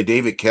want to say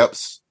David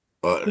Koepp's,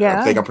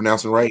 I think I'm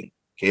pronouncing right,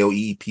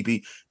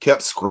 Koepp.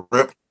 Koepp's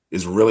script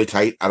is really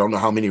tight. I don't know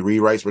how many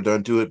rewrites were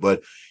done to it,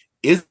 but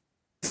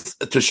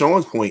to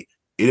Sean's point,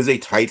 it is a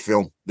tight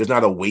film. There's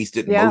not a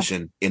wasted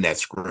motion in that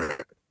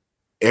script.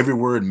 Every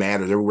word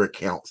matters. Every word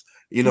counts.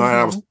 And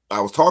I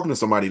was talking to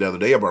somebody the other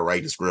day about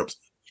writing scripts.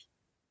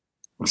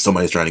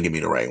 Somebody's trying to get me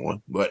to write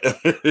one, but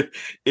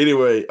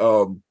anyway,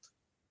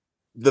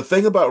 the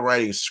thing about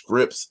writing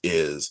scripts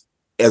is,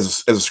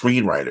 as a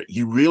screenwriter,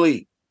 you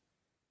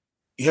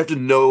have to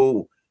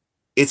know.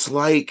 It's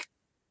like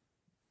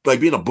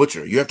being a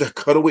butcher. You have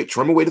to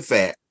trim away the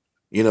fat,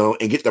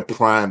 and get the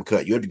prime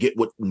cut. You have to get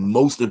what's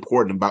most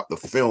important about the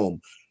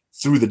film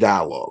through the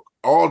dialogue.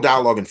 All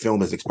dialogue in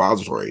film is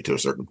expository to a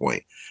certain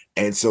point.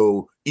 And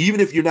so even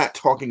if you're not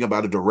talking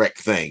about a direct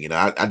thing,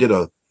 I did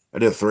a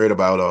thread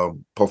about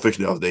Pulp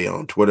Fiction the other day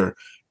on Twitter,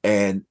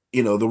 and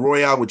the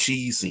Royale with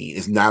cheese scene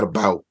is not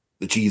about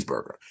the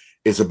cheeseburger.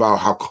 It's about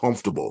how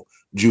comfortable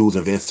Jules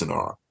and Vincent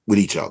are with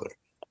each other,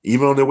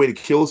 even on their way to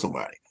kill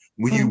somebody.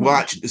 When you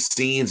watch the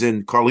scenes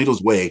in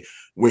Carlito's Way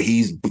where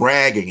he's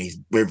bragging, he's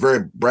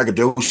very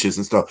braggadocious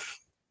and stuff.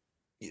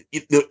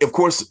 Of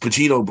course,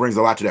 Pacino brings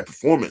a lot to that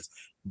performance.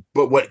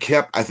 But what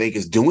Koepp, I think,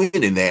 is doing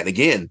in that,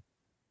 again,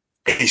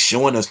 is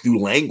showing us through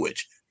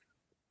language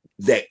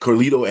that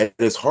Carlito at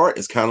his heart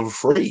is kind of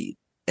afraid.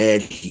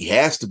 And he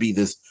has to be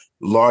this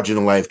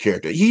larger-than-life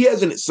character. He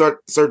has a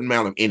certain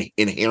amount of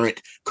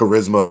inherent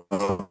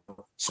charisma,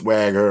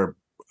 swagger,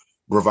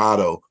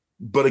 bravado.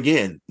 But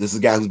again, this is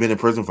a guy who's been in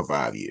prison for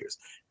 5 years.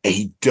 And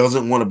he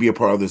doesn't want to be a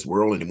part of this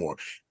world anymore.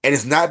 And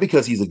it's not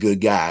because he's a good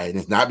guy, and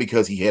it's not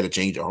because he had a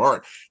change of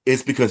heart.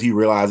 It's because he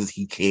realizes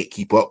he can't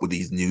keep up with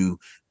these new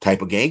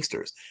type of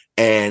gangsters.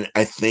 And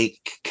I think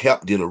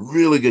Koepp did a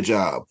really good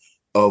job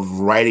of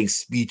writing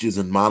speeches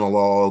and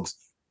monologues,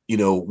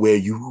 where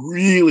you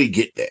really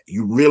get that.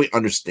 You really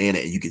understand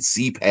it. And you can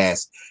see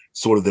past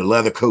sort of the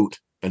leather coat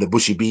and the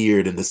bushy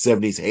beard and the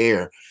 70s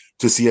hair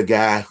to see a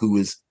guy who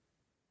is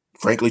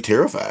frankly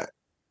terrified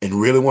and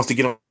really wants to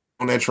get on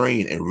that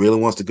train and really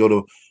wants to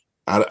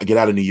get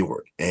out of New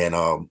York. And,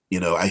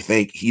 I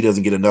think he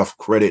doesn't get enough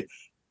credit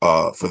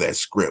for that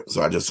script.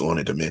 So I just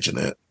wanted to mention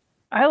that.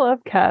 I love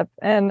Koepp,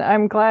 and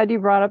I'm glad you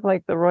brought up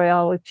like the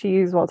Royale with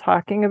cheese while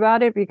talking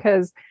about it,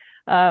 because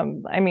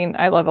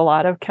I love a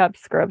lot of Koepp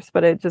scripts,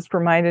 but it just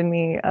reminded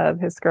me of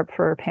his script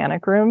for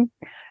Panic Room,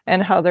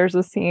 and how there's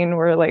a scene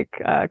where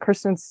like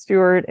Kristen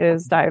Stewart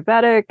is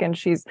diabetic and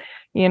she's,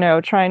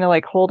 trying to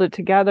like hold it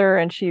together,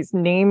 and she's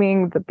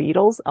naming the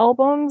Beatles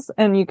albums,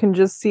 and you can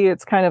just see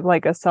it's kind of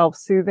like a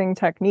self-soothing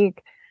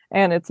technique,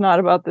 and it's not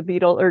about the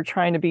Beatles or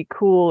trying to be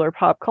cool or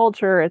pop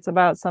culture. It's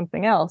about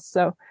something else.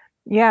 So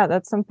yeah,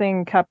 that's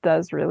something Koepp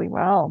does really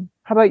well.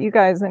 How about you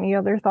guys? Any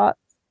other thoughts?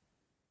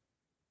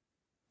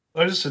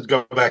 I just to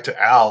go back to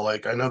Al,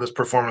 like I know this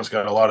performance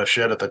got a lot of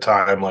shit at the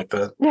time. Like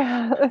the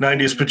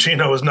 90s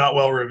Pacino was not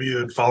well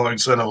reviewed following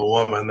Son of a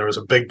Woman. There was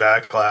a big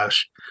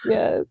backlash.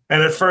 Yes.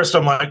 And at first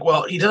I'm like,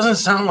 well, he doesn't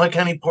sound like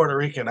any Puerto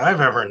Rican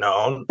I've ever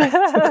known.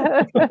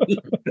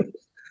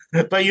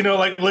 But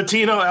like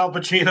Latino Al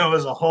Pacino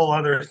is a whole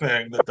other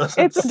thing that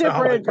doesn't it's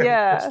different, like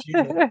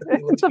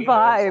it's a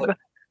vibe.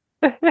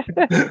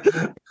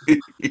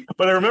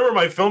 But I remember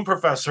my film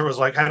professor was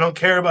like, I don't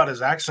care about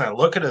his accent.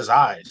 Look at his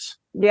eyes.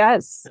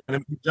 Yes. And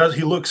if he does,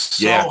 he looks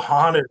so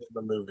haunted in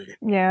the movie.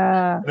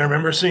 Yeah. And I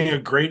remember seeing a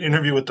great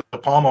interview with De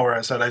Palma where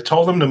I said, I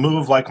told him to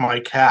move like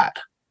my cat.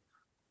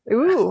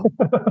 Ooh.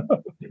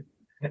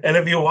 And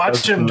if you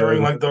watch him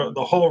during like the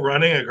whole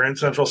running at Grand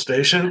Central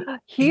Station,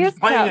 he's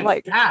playing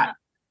a cat.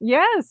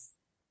 Yes.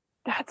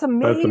 That's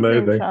amazing.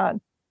 Sean.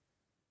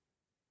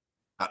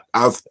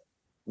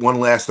 One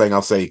last thing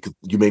I'll say, because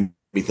you made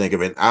me think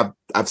of it.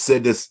 I've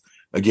said this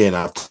again.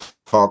 I've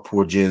talked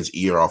poor Jen's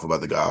ear off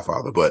about The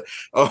Godfather, but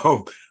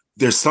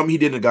there's something he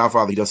did in The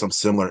Godfather. He does something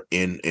similar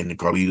in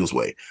Carlito's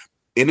Way.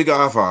 In The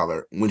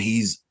Godfather, when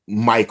he's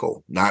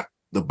Michael, not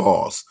the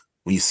boss,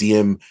 when you see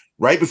him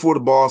right before the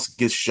boss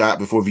gets shot,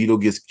 before Vito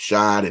gets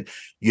shot, and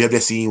you have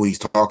that scene where he's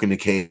talking to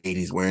Kate, and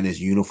he's wearing his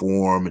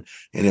uniform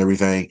and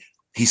everything.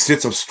 He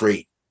sits up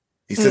straight.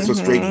 He sits up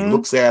straight. And he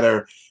looks at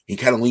her. He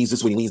kind of leans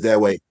this way, he leans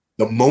that way.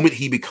 The moment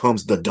he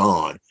becomes the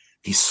Don,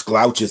 he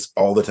slouches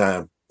all the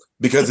time.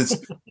 because it's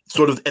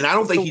sort of, and I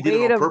don't think he did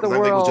it on purpose. I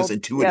think it was just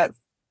intuitive. Yes.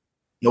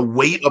 The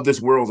weight of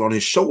this world's on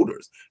his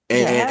shoulders.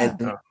 And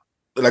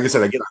like I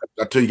said, again,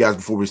 I told you guys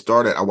before we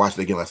started, I watched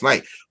it again last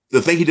night.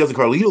 The thing he does in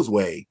Carlito's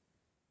Way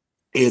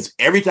is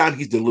every time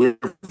he's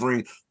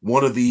delivering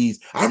one of these,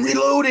 I'm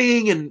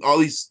reloading, and all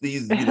these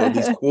these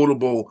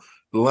quotable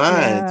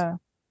lines. Yeah.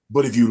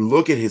 But if you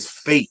look at his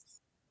face,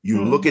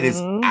 you look at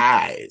his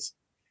eyes,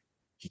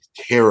 he's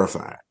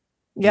terrified.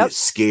 Yep. He is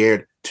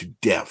scared to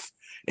death.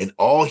 And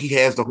all he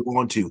has to hold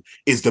on to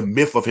is the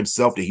myth of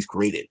himself that he's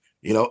created.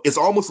 It's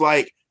almost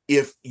like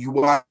if you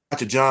watch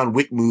a John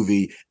Wick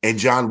movie and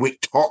John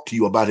Wick talked to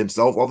you about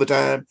himself all the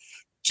time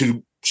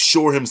to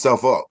shore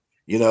himself up.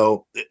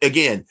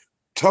 Again,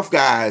 tough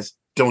guys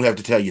don't have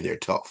to tell you they're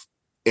tough.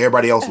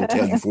 Everybody else will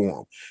tell you for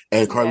them.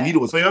 And Carlito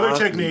was the other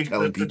technique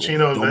that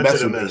Pacino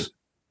invented in this.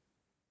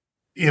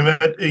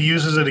 He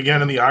uses it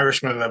again in The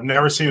Irishman, and I've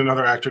never seen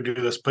another actor do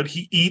this, but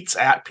he eats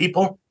at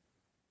people.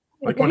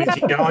 Like when he's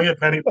yelling at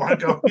Benny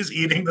Blanco, he's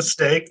eating the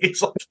steak.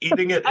 He's like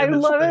eating it. I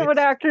love it when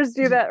actors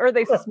do that, or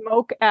they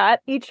smoke at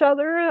each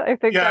other. I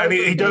think. Yeah, and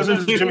he does it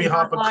to Jimmy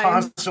Hoffa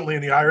constantly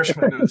in The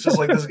Irishman. And it's just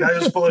like, this guy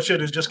is full of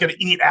shit who's just going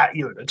to eat at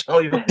you to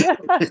tell you.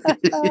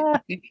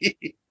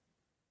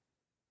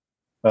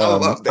 I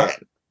love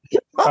that.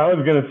 I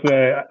was going to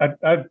say,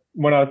 I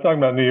when I was talking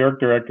about New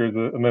York directors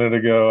a minute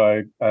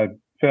ago, I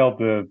failed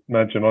to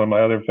mention one of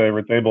my other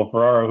favorites, Abel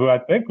Ferrara, who I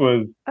think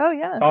was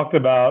talked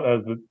about as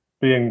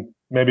being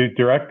maybe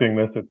directing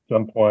this at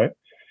some point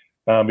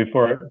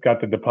before it got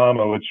to De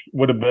Palma, which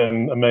would have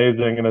been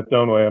amazing in its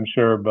own way, I'm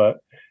sure. But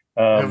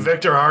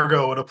Victor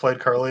Argo would have played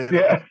Carlito.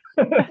 Yeah,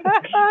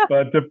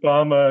 but De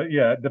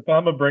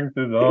Palma brings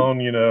his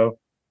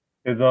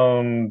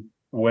own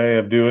way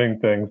of doing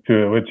things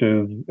to it, which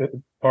is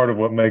part of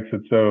what makes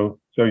it so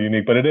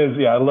unique. But it is,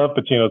 I love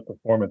Pacino's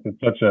performance.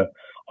 It's such a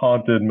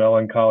haunted,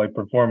 melancholy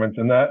performance.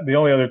 And that the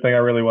only other thing I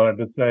really wanted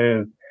to say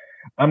is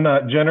I'm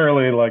not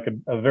generally like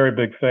a very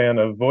big fan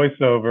of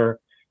voiceover.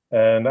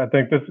 And I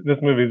think this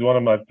movie is one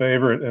of my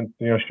favorite, and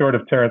short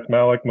of Terrence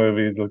Malick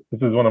movies,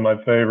 this is one of my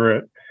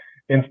favorite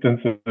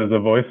instances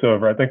of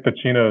voiceover. I think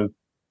Pacino's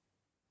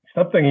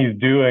something he's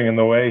doing in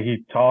the way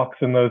he talks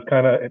and those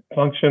kind of, it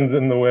functions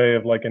in the way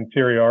of like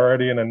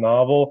interiority in a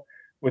novel,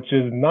 which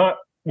is not,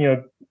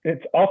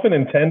 it's often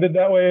intended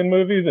that way in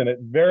movies and it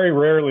very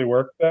rarely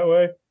works that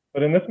way.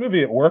 But in this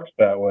movie, it works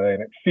that way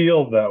and it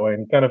feels that way,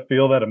 and you kind of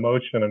feel that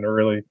emotion in a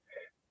really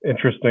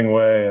interesting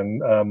way.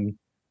 And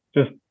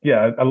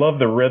I love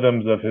the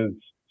rhythms of his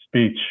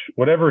speech,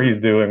 whatever he's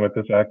doing with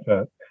this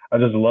accent. I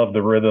just love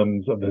the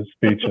rhythms of his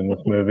speech in this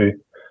movie.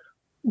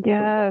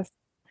 Yes.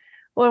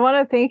 Well, I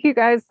want to thank you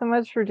guys so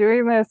much for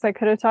doing this. I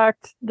could have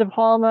talked De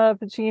Palma,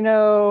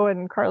 Pacino,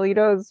 and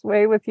Carlito's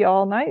Way with you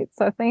all night.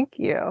 So thank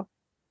you.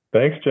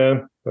 Thanks,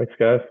 Jen. Thanks,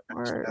 guys.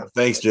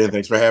 Thanks, Jen.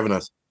 Thanks for having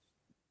us.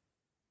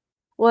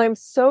 Well, I'm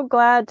so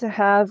glad to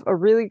have a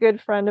really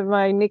good friend of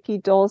mine, Nikki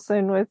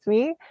Dolson, with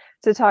me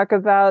to talk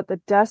about The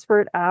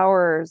Desperate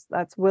Hours.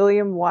 That's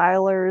William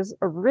Wyler's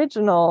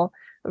original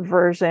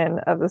version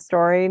of the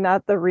story,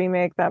 not the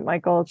remake that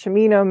Michael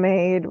Cimino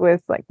made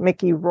with like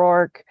Mickey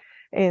Rourke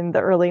in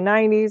the early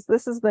 90s.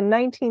 This is the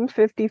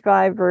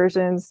 1955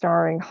 version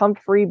starring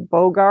Humphrey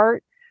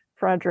Bogart,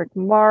 Frederick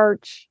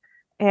March,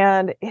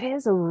 and it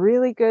is a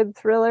really good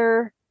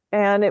thriller,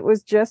 and it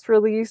was just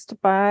released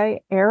by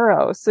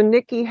Arrow. So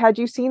Nikki, had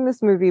you seen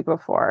this movie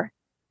before?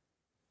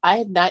 I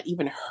had not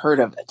even heard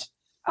of it.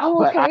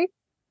 Oh, okay.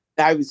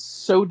 I was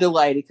so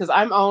delighted because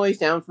I'm always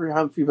down for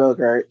Humphrey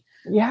Bogart.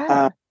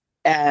 Yeah.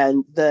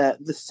 And the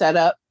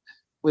setup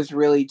was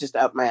really just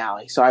up my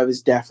alley. So I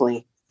was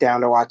definitely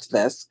down to watch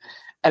this.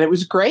 And it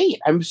was great.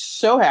 I'm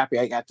so happy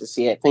I got to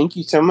see it. Thank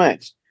you so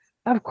much.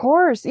 Of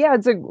course. Yeah,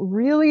 it's a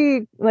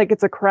really,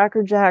 it's a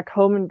crackerjack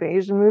home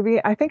invasion movie.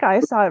 I think I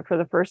saw it for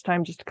the first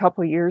time just a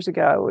couple of years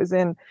ago. It was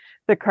in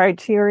the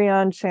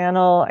Criterion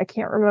channel. I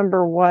can't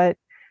remember what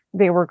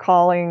they were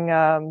calling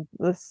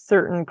the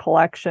certain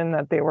collection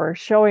that they were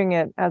showing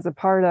it as a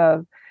part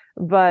of.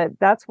 But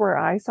that's where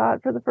I saw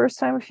it for the first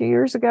time a few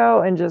years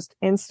ago and just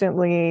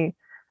instantly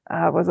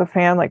was a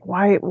fan. Like,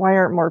 why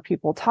aren't more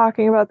people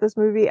talking about this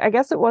movie? I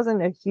guess it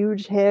wasn't a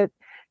huge hit.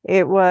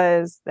 There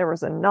was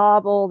a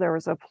novel, there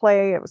was a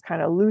play. It was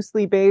kind of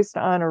loosely based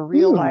on a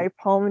real life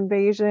home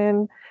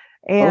invasion.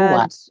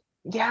 And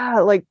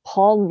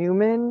Paul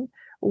Newman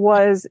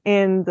was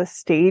in the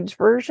stage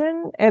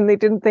version, and they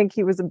didn't think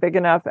he was a big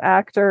enough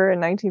actor in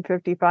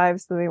 1955.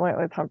 So they went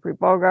with Humphrey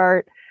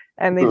Bogart,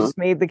 and they just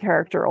made the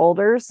character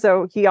older.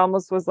 So he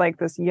almost was like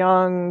this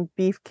young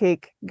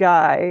beefcake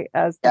guy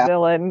as the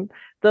villain,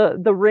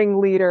 the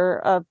ringleader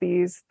of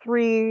these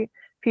three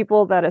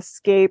people that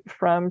escape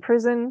from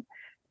prison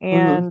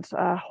and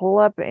hole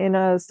up in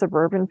a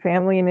suburban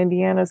family in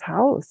Indiana's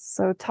house.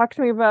 So talk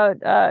to me about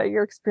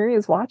your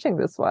experience watching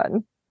this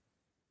one.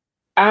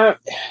 I'm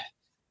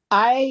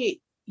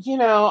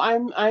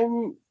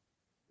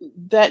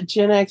that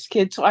Gen X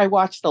kid, so I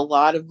watched a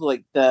lot of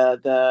like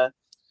the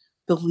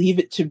Leave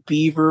It to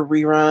Beaver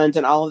reruns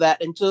and all of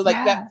that. And so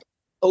that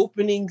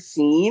opening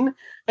scene,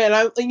 and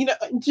I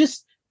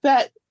just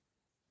that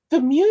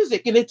the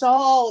music, and it's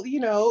all,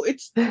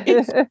 it's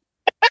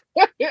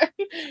yeah,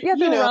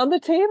 they're around the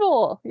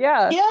table.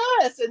 Yeah.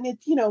 Yes. And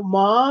it's,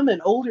 mom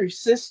and older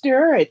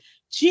sister and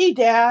gee,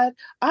 dad,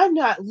 I'm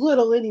not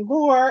little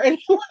anymore. And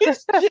it was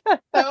just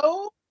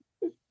so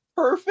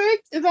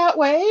perfect in that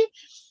way.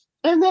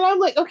 And then I'm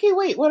like, okay,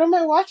 wait, what am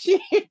I watching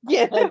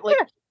again? Like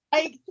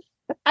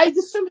I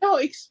just somehow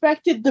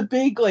expected the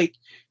big, like,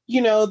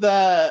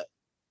 the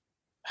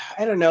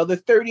I don't know, the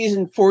 30s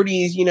and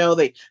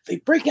 40s, they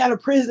break out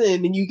of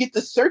prison and you get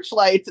the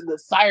searchlights and the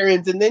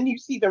sirens, and then you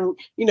see them,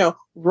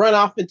 run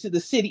off into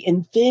the city,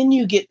 and then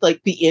you get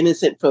like the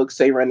innocent folks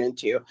they run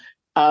into.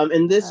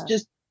 And this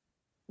just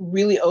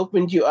really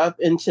opened you up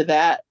into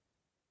that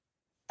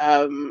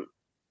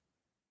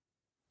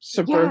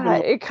suburban. Yeah,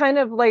 it kind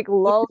of like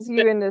lulls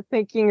you into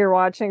thinking you're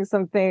watching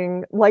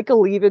something like a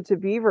Leave It to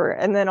Beaver,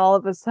 and then all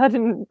of a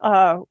sudden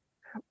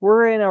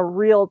we're in a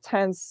real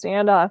tense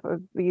standoff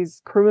of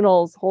these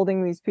criminals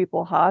holding these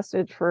people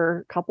hostage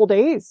for a couple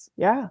days.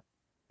 Yeah.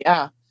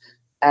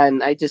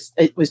 And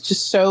it was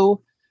just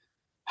so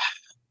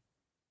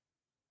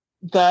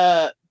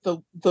the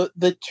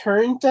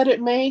turns that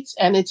it makes,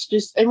 and it's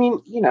just, I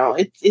mean,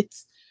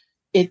 it's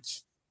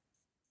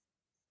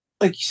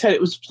like you said,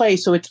 it was play,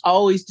 so it's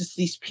always just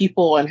these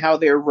people and how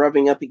they're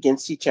rubbing up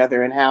against each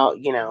other, and how,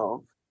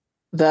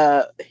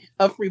 the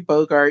Humphrey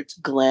Bogart's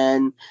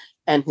Glenn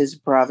and his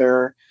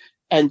brother,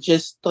 and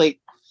just like,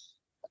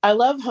 I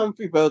love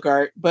Humphrey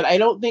Bogart, but I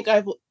don't think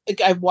I've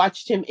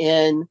watched him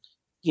in,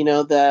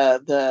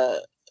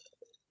 the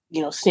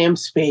Sam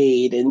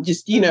Spade and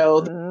just,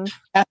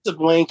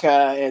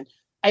 Casablanca, and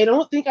I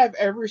don't think I've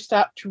ever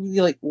stopped to really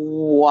like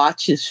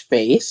watch his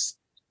face.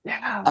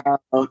 Yeah.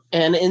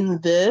 And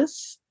in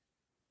this,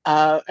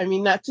 I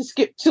mean, not to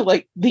skip to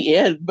like the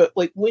end, but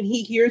like when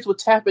he hears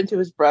what's happened to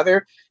his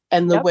brother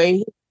and the way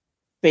his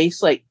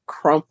face like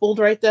crumpled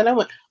right then, I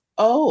went,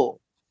 oh,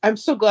 I'm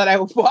so glad I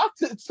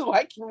watched it so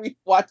I can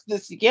watch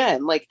this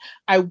again. Like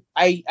I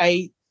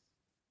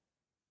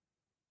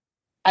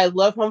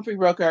love Humphrey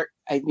Bogart.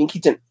 I think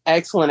he's an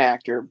excellent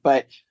actor,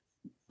 but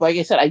like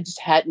I said, I just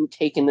hadn't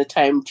taken the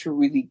time to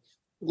really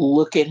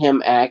look at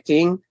him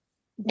acting,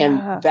 and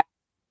that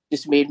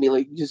just made me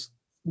like just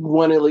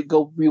want to like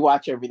go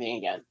rewatch everything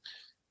again.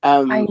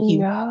 He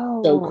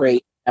was so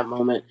great at that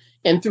moment,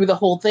 and through the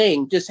whole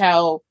thing, just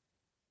how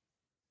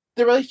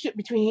the relationship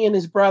between he and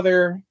his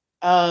brother,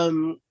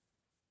 the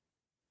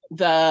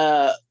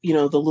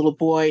little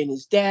boy and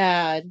his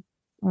dad,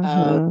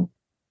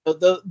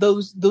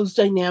 those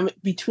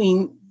dynamic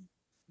between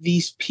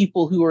these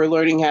people who are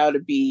learning how to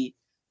be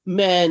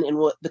men, and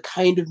what the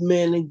kind of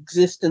men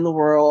exist in the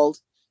world,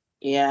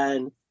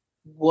 and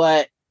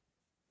what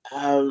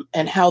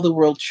and how the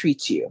world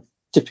treats you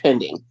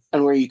depending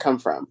on where you come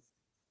from.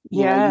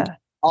 You get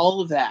all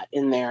of that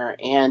in there,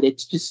 and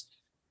it's just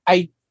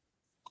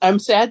I'm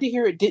sad to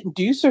hear it didn't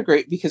do so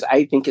great, because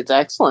I think it's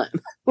excellent.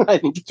 I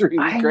think it's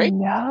really great.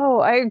 No,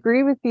 I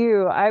agree with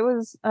you. I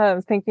was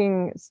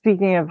thinking,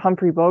 speaking of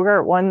Humphrey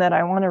Bogart, one that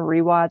I want to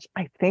rewatch.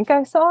 I think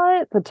I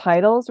saw it. The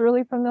title's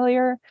really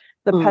familiar.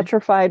 The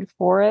Petrified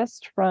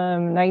Forest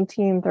from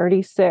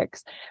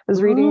 1936. I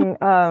was reading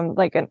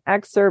like an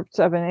excerpt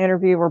of an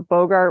interview where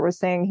Bogart was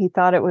saying he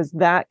thought it was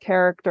that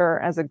character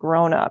as a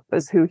grown-up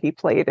as who he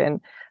played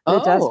in The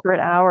Desperate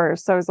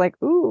Hours. So I was like,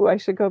 ooh, I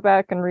should go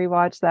back and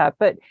rewatch that.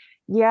 But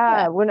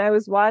yeah, when I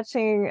was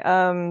watching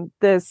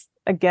this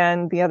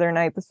again the other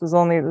night, this was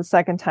only the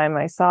second time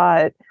I saw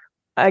it,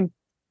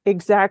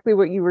 exactly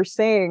what you were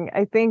saying.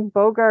 I think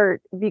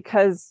Bogart,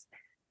 because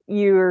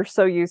you're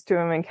so used to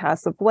him in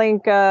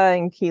Casablanca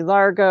and Key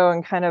Largo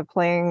and kind of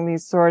playing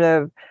these sort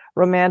of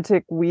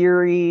romantic,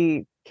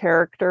 weary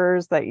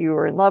characters that you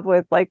were in love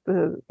with, like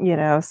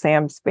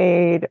Sam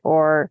Spade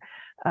or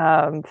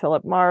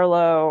Philip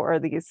Marlowe, or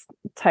these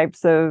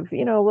types of,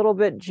 a little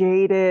bit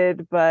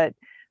jaded, but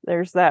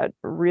there's that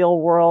real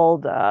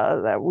world,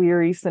 that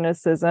weary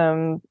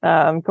cynicism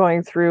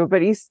going through,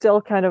 but he's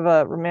still kind of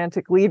a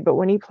romantic lead. But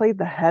when he played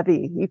the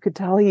heavy, you could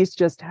tell he's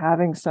just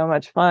having so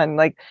much fun.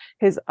 Like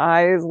his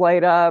eyes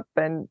light up,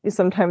 and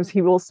sometimes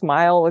he will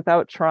smile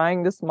without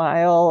trying to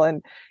smile.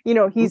 And,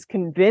 he's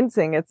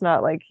convincing. It's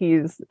not like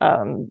he's,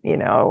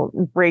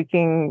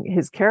 breaking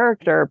his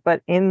character,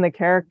 but in the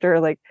character,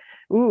 like,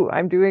 ooh,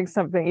 I'm doing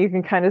something. You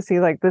can kind of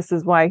see like this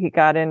is why he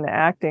got into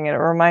acting. And it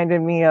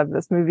reminded me of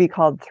this movie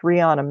called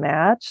 3 on a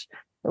Match,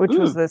 which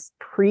was this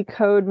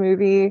pre-code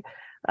movie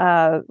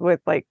with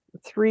like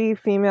 3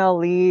 female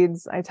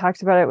leads. I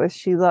talked about it with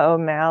Sheila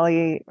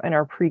O'Malley in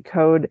our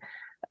pre-code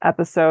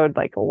episode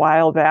like a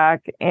while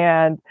back.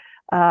 And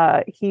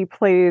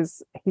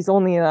he's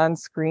only on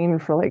screen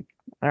for like,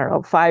 I don't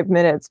know, 5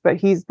 minutes, but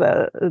he's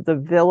the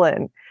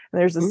villain. And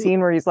there's a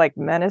scene where he's like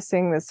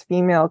menacing this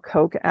female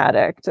coke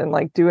addict and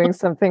like doing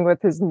something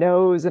with his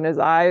nose and his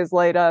eyes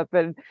light up.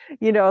 And,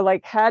 you know,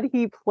 like had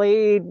he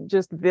played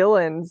just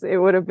villains, it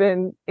would have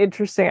been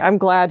interesting. I'm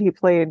glad he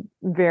played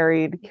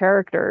varied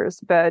characters,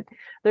 but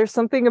there's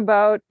something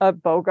about a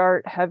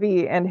Bogart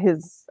heavy and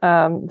his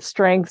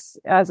strengths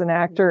as an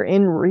actor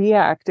in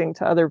reacting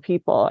to other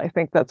people. I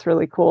think that's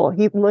really cool.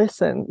 He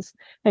listens,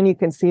 and you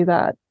can see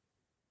that.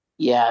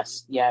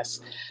 Yes.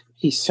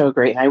 He's so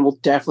great. I will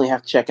definitely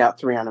have to check out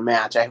 3 on a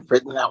Match. I've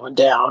written that one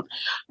down.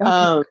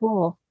 Okay,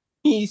 cool.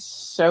 He's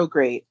so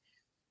great.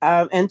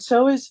 And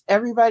so is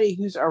everybody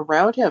who's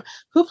around him.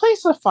 Who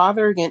plays the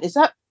father again? Is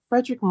that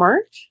Frederick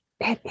March?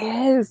 It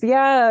is,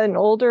 yeah, an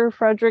older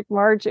Frederick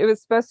March. It was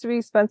supposed to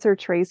be Spencer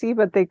Tracy,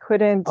 but they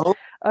couldn't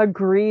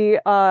agree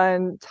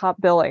on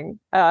top billing.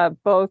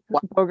 Both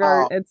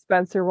Bogart and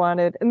Spencer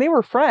wanted, and they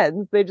were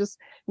friends. They just,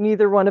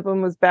 neither one of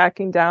them was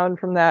backing down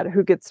from that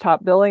who gets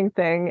top billing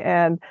thing.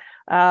 And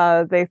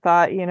they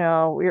thought, you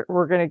know,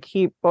 we're going to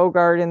keep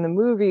Bogart in the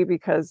movie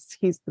because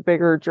he's the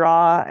bigger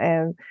draw.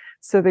 And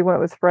so they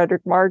went with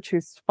Frederick March,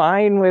 who's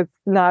fine with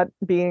not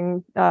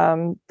being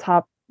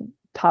top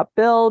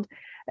billed.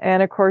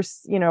 And of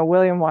course, you know,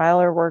 William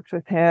Wyler worked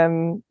with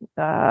him.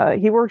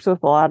 He worked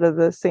with a lot of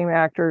the same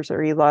actors,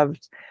 or he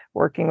loved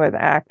working with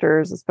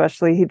actors,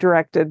 especially he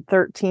directed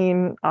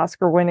 13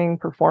 Oscar-winning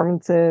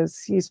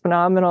performances. He's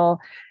phenomenal.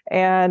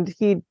 And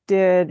he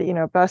did, you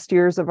know, Best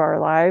Years of Our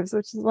Lives,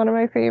 which is one of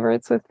my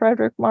favorites with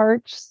Frederick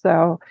March.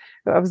 So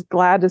I was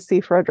glad to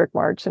see Frederick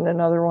March in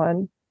another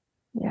one.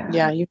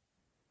 Yeah,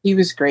 he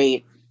was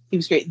great. He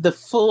was great. The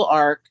full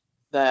arc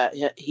that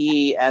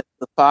he, as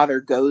the father,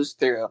 goes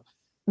through.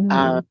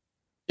 I'm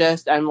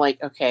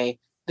like, okay,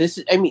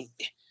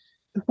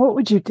 what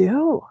would you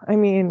do? I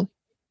mean,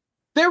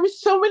 there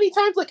was so many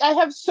times, like, I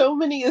have so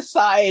many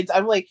asides.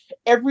 I'm like,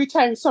 every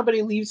time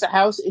somebody leaves the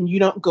house and you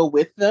don't go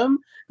with them,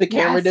 the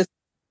camera does.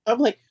 I'm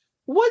like,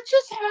 what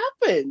just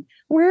happened?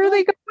 Where are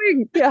they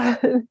going? Yeah.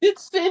 Did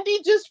Cindy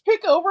just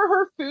pick over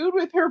her food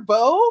with her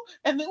bow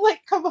and then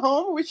like come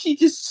home? Was she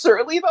just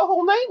surly the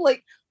whole night?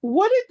 Like,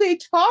 what did they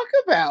talk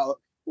about?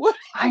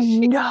 I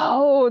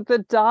know the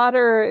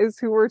daughter is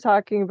who we're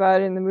talking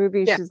about in the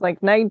movie. Yeah. She's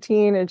like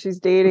 19 and she's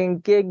dating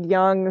Gig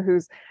Young,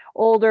 who's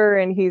older,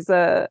 and he's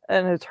an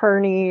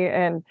attorney,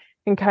 and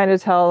can kind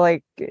of tell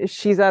like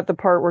she's at the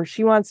part where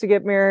she wants to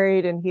get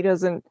married and he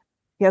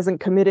hasn't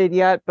committed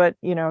yet, but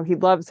you know, he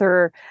loves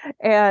her.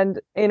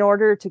 And in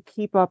order to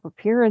keep up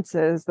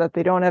appearances that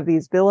they don't have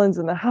these villains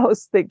in the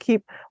house, they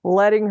keep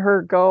letting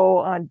her go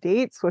on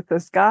dates with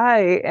this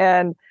guy.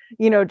 And,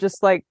 you know,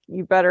 just like,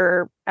 you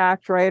better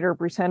act right or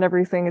pretend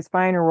everything is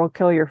fine or we'll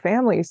kill your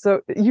family.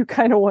 So you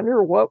kind of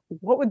wonder what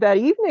would that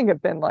evening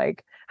have been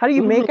like? How do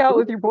you make out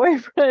with your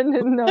boyfriend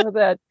and know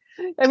that?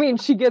 I mean,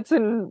 she gets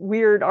in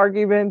weird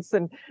arguments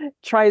and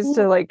tries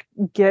to like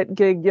get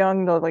Gig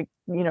Young to like,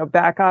 you know,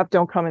 back off,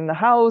 don't come in the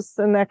house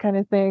and that kind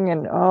of thing.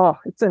 And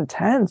it's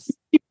intense.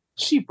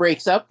 She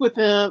breaks up with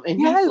him and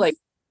he's like,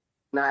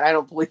 "Nah, I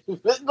don't believe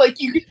it." Like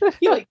he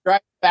like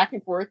drives back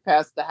and forth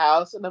past the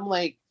house, and I'm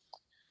like,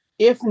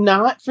 if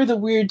not for the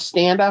weird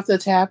standoff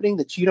that's happening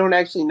that you don't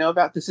actually know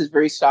about, this is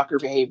very stalker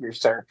behavior,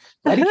 sir.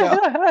 Let it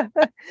go.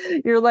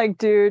 You're like,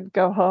 dude,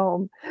 go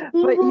home.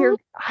 But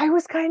I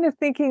was kind of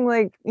thinking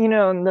like, you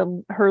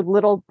know, her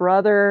little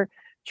brother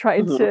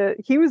tried to,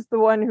 he was the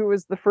one who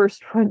was the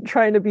first one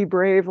trying to be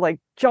brave,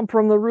 like jump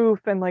from the roof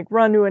and like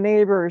run to a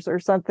neighbor's or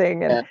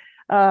something. And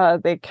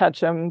they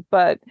catch him.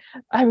 But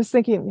I was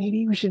thinking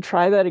maybe we should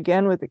try that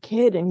again with a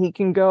kid, and he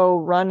can go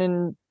run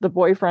in the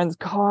boyfriend's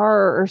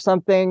car or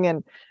something,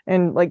 and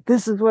like,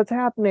 this is what's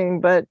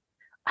happening. But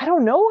I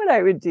don't know what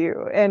I would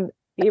do. And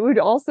it would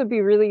also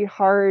be really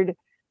hard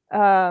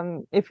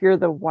if you're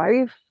the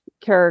wife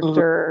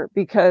character,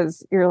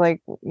 because you're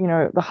like, you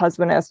know, the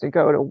husband has to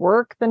go to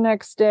work the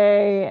next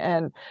day,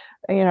 and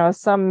you know,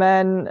 some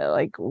men,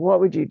 like, what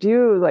would you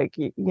do? Like,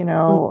 you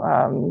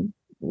know,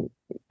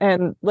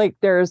 and like,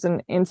 there's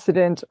an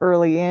incident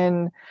early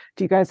in,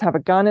 do you guys have a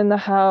gun in the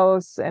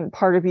house? And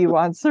part of you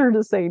wants her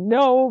to say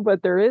no,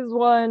 but there is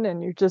one,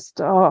 and you're just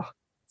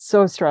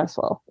so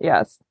stressful.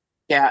 Yes.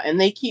 Yeah.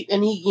 And he,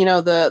 you know,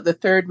 the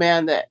third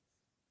man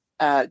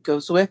that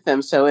goes with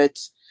them, so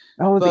it's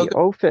the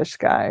oafish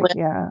guy.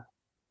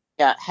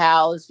 Yeah,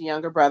 Hal is the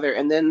younger brother,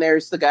 and then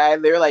there's the guy,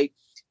 they're like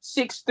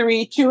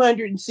 6'3",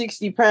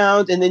 260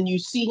 pounds, and then you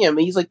see him,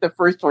 and he's like the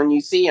first one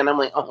you see, and I'm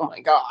like, oh my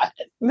god,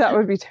 that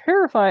would be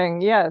terrifying.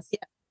 Yes. Yeah.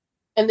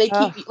 And they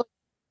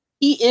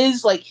he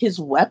is like his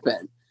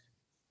weapon.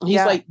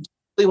 He's like,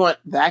 do you want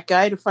that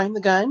guy to find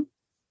the gun,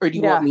 or do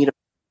you want me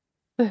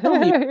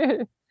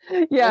to?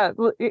 Yeah,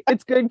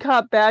 it's good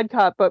cop, bad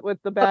cop, but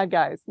with the bad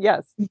guys.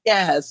 Yes.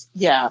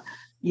 Yeah.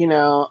 You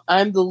know,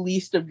 I'm the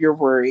least of your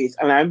worries,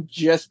 and I'm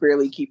just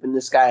barely keeping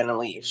this guy on a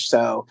leash.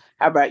 So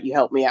how about you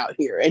help me out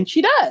here? And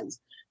she does.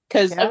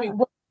 Because, I mean,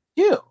 what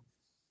do you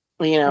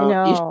do? You know,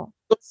 I know.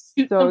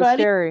 Shoot so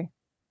somebody? Scary.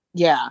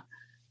 Yeah.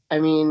 I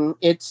mean,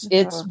 it's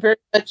very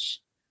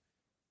much,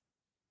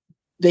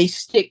 they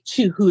stick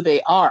to who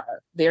they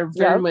are. They're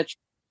very much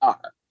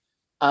are.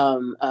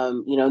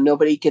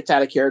 Nobody gets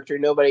out of character.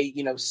 Nobody,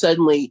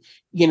 suddenly,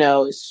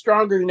 is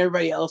stronger than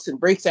everybody else and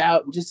breaks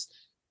out, and just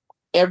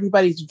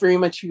everybody's very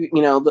much,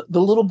 the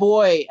little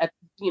boy at,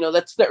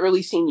 that's the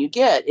early scene you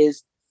get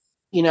is,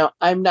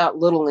 I'm not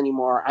little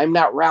anymore. I'm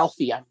not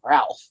Ralphie. I'm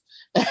Ralph.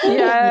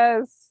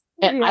 Yes.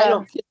 And I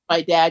don't kiss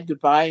my dad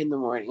goodbye in the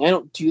morning. I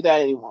don't do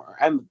that anymore.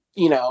 I'm,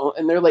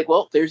 and they're like,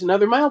 well, there's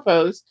another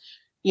milepost,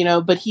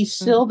 but he's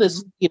still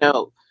this,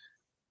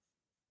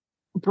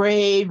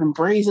 brave and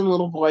brazen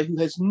little boy who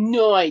has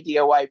no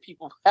idea why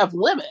people have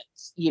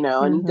limits,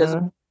 and he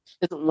doesn't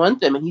want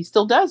them, and he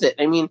still does it.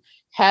 I mean,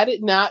 had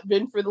it not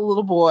been for the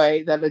little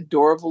boy, that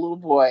adorable little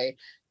boy,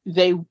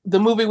 the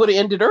movie would have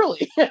ended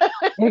early.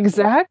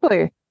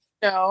 Exactly.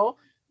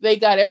 They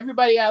got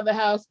everybody out of the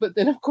house, but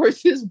then of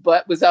course his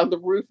butt was on the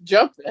roof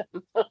jumping.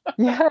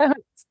 Yes.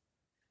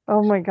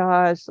 Oh my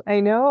gosh. I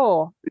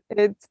know.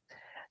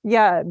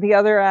 The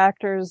other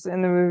actors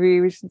in the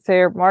movie, we should say,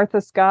 are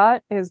Martha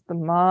Scott is the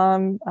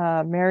mom.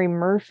 Mary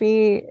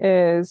Murphy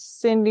is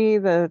Cindy,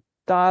 the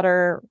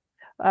daughter.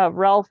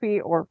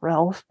 Ralphie, or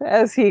Ralph,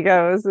 as he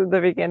goes in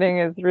the beginning,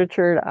 is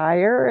Richard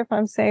Eyre, if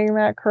I'm saying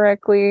that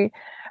correctly.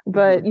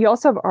 But you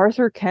also have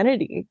Arthur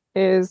Kennedy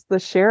is the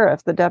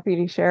sheriff, the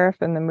deputy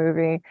sheriff in the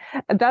movie.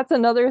 And that's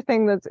another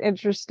thing that's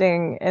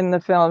interesting in the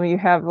film. You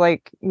have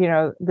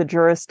the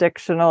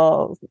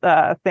jurisdictional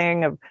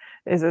thing of,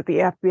 is it the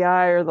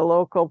FBI or the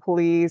local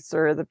police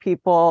or the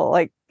people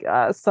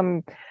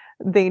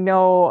they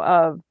know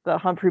of the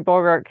Humphrey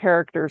Bogart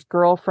character's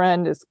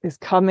girlfriend is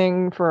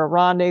coming for a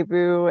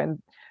rendezvous,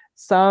 and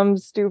some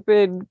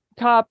stupid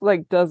cop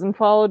doesn't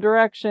follow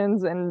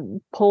directions and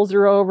pulls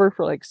her over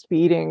for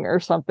speeding or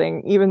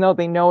something, even though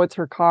they know it's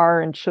her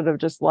car and should have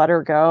just let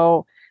her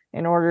go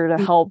in order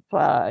to help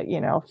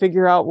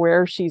figure out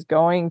where she's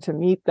going to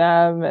meet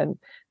them, and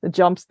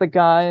jumps the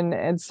gun.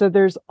 And so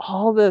there's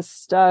all this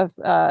stuff.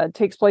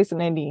 Takes place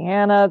in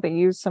Indiana. They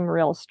use some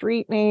real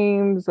street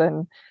names,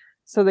 and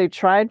so they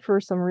tried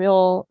for some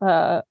real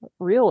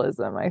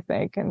realism, I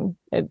think, and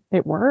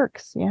it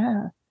works.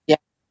 Yeah. Yeah,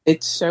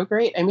 it's so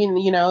great. I mean,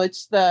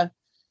 it's the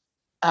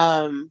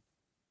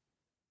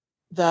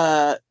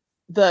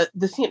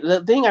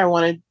thing I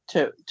wanted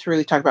to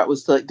really talk about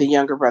was the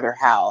younger brother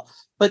Hal.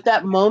 But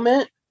that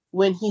moment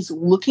when he's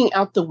looking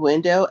out the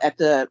window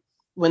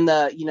when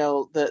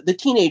the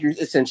teenagers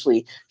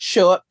essentially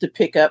show up to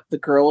pick up the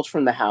girls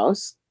from the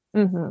house,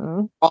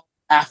 all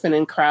laughing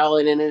and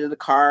crowding into the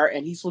car,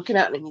 and he's looking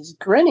out and he's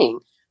grinning,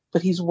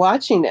 but he's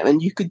watching them,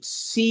 and you could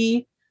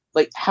see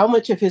how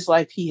much of his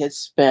life he has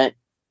spent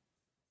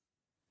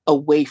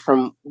away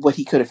from what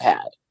he could have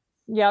had.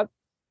 Yep.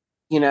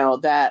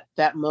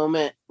 That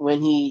moment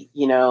when he,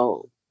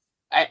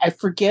 I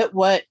forget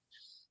what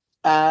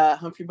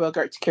Humphrey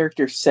Bogart's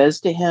character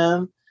says to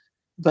him,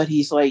 but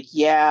he's like,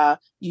 yeah,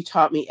 you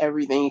taught me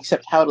everything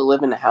except how to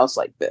live in a house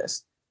like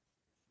this.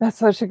 That's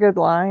such a good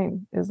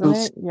line, isn't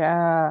it?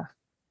 Yeah.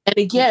 And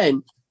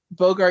again,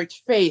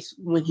 Bogart's face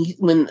when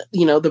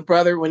the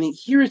brother, when he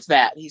hears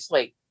that, he's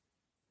like,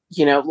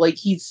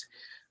 he's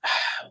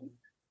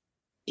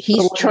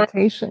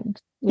trying to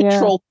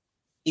control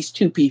these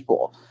two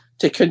people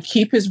to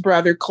keep his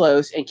brother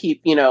close and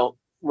keep,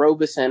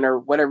 Robeson or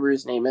whatever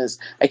his name is.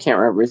 I can't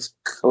remember. It's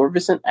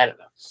Corbison. I don't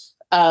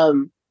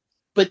know.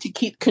 But to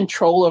keep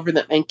control over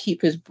them and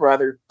keep his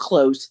brother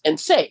close and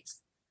safe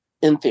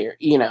in theory,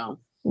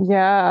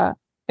 Yeah,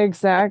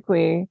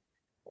 exactly.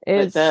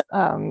 It's,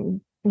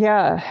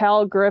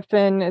 Hal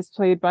Griffin is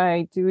played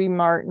by Dewey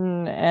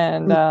Martin,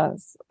 and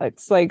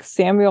it's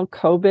Samuel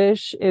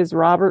Kobish is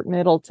Robert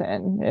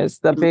Middleton, is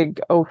the big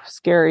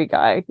scary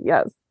guy.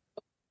 Yes.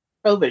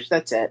 Kobish,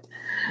 that's it.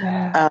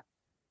 Yeah.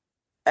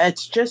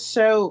 It's just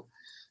so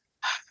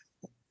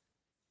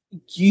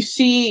you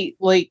see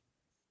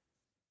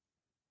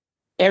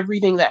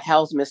everything that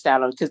Hal's missed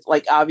out on, because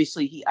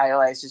obviously he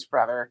idolized his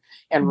brother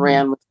and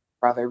ran with his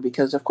brother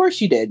because of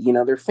course you did,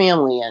 they're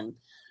family, and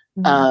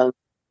I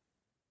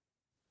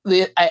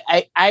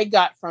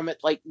got from it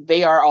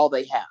they are all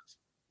they have.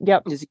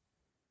 Yep.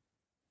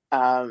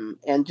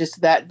 And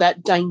just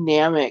that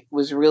dynamic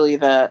was really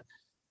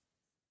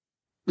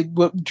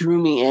what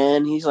drew me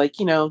in. He's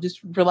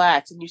just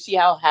relax, and you see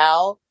how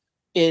Hal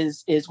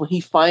is when he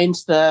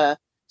finds the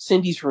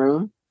Cindy's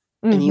room,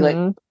 and he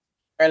and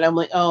I'm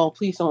like, oh,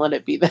 please don't let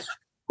it be that.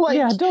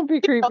 Don't be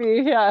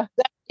creepy. Yeah,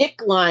 that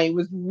ick line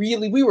was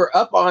really, we were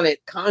up on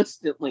it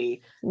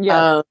constantly.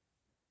 Yeah.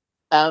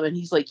 And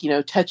he's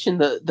touching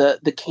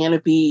the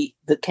canopy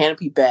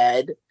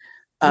bed,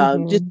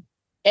 just,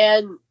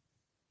 and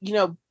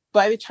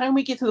by the time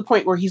we get to the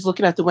point where he's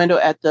looking out the window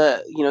at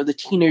the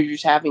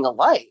teenagers having a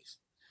life.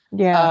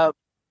 Yeah.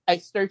 I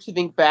start to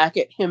think back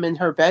at him in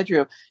her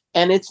bedroom,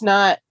 and it's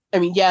not, I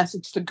mean, yes,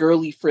 it's the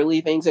girly frilly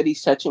things that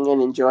he's touching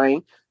and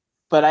enjoying,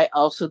 but I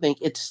also think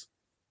it's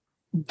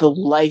the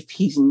life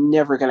he's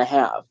never going to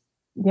have.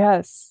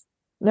 Yes.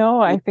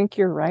 No, I think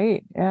you're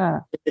right. Yeah.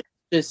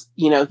 Just,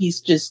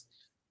 he's just,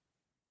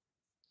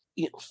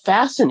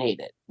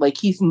 fascinated. Like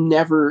he's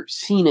never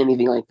seen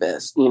anything like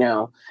this.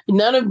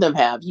 None of them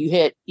have.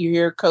 You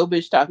hear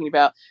Kobish talking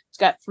about it's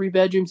got 3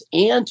 bedrooms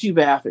and 2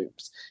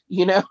 bathrooms.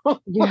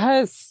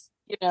 Yes.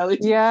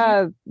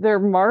 Yeah, they're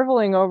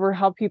marveling over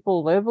how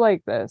people live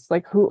like this.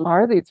 Like, who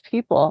are these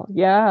people?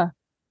 Yeah.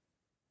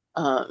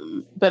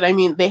 But I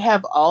mean, they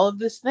have all of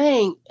this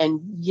thing,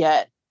 and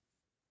yet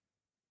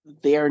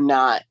they're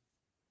not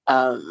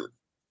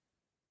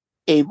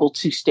able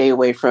to stay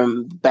away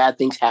from bad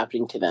things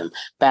happening to them.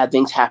 Bad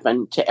things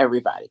happen to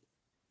everybody.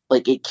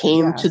 Like it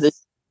came to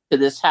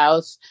this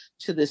house,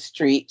 to this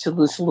street, to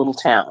this little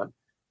town.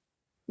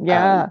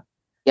 Yeah.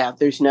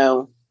 There's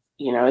no,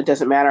 it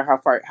doesn't matter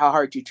how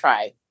hard you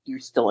try, you're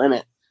still in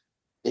it.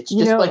 It's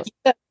just like,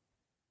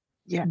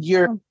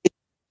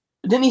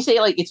 didn't he say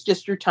like, it's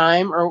just your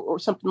time or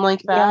something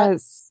like that?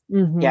 Yes.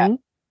 Mm-hmm.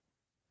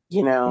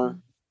 Yeah.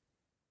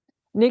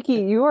 Nikki,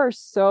 you are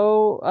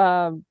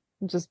so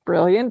just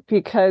brilliant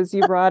because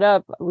you brought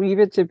up Leave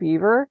It to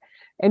Beaver.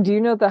 And do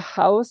you know the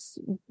house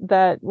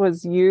that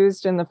was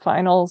used in the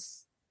final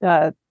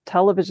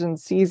television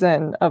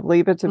season of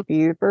Leave It to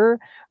Beaver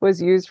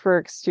was used for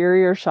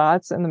exterior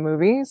shots in the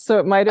movie? So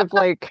it might have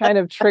like kind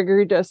of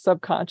triggered a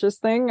subconscious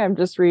thing. I'm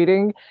just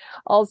reading.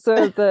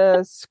 Also,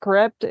 the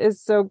script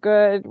is so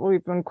good.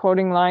 We've been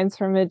quoting lines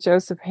from it.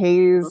 Joseph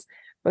Hayes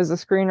was a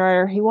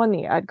screenwriter. He won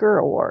the Edgar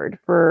Award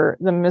for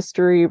the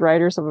Mystery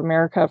Writers of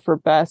America for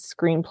Best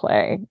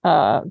Screenplay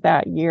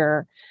that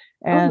year.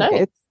 And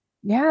nice.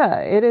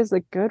 it is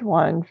a good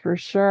one for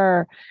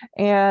sure.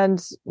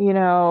 And,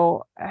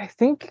 I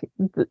think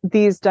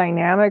these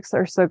dynamics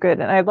are so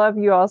good. And I love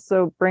you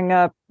also bring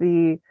up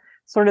the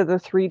sort of the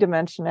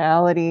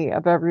 3-dimensionality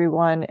of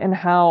everyone and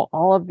how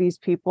all of these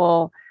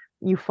people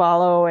you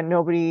follow and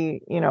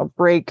nobody,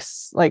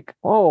 breaks like,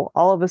 oh,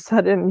 all of a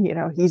sudden,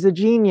 he's a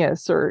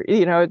genius or,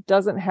 it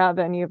doesn't have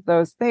any of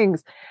those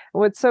things.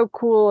 What's so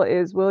cool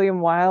is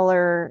William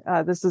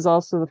Wyler. This is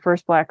also the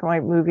first black and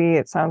white movie,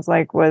 it sounds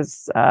like,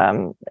 was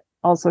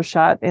also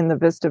shot in the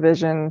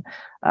VistaVision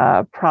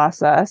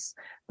process,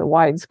 the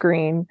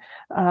widescreen.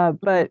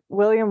 But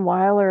William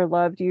Wyler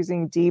loved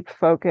using deep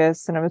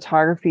focus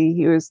cinematography.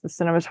 He was the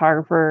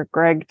cinematographer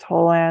Greg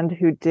Toland,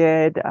 who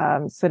did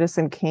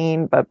Citizen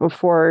Kane. But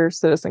before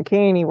Citizen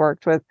Kane, he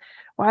worked with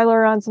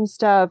Wyler on some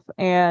stuff.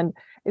 And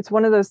it's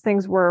one of those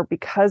things where,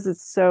 because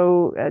it's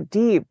so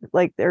deep,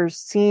 like there's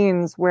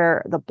scenes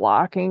where the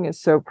blocking is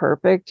so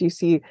perfect. You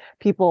see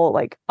people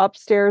like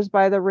upstairs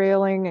by the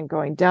railing and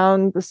going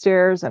down the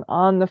stairs and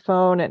on the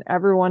phone, and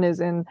everyone is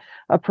in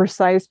a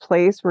precise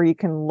place where you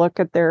can look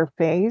at their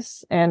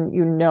face and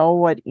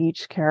what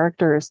each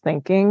character is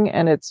thinking.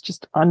 And it's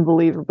just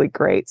unbelievably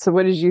great. So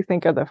what did you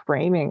think of the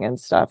framing and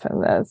stuff in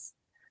this?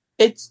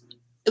 It's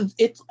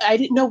I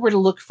didn't know where to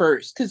look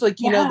first. Cause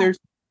there's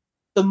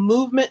the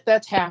movement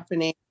that's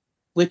happening,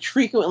 which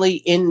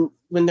frequently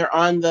when they're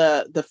on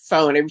the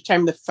phone, every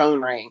time the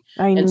phone rang.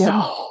 I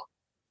know.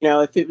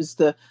 So, if it was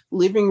the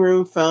living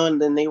room phone,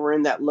 then they were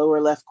in that lower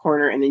left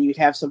corner, and then you'd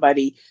have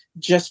somebody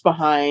just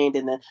behind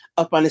and then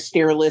up on a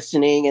stair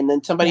listening, and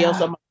then somebody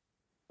else up.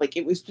 Like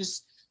it was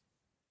just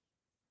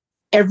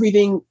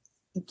everything.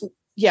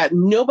 Yeah,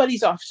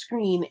 nobody's off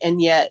screen,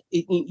 and yet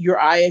your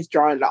eye is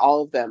drawn to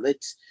all of them.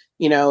 It's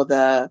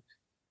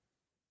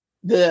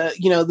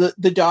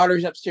the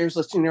daughter's upstairs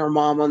listening to her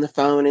mom on the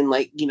phone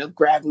and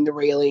grabbing the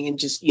railing and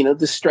just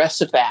the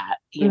stress of that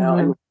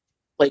and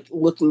like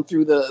looking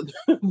through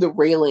the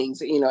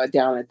railings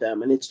down at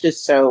them, and it's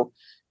just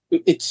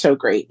it's so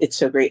great. It's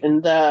so great.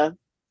 And the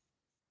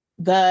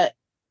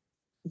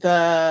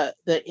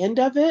end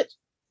of it,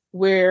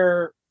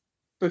 where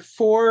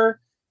before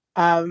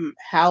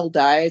Hal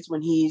dies,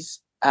 when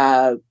he's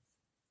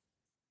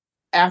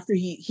after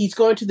he's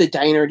going to the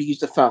diner to use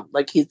the phone,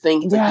 like he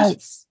thinks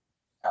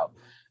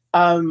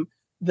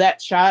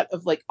that shot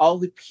of like all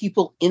the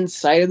people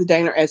inside of the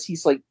diner as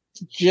he's like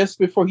just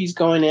before he's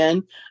going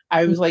in,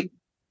 I was like,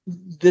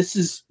 this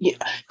is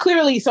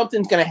clearly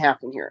something's going to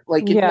happen here.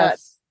 Like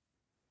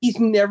he's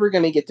never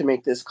going to get to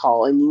make this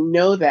call, and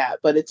that,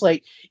 but it's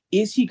like,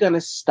 is he going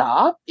to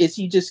stop? Is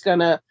he just going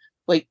to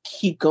like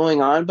keep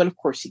going on? But of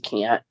course he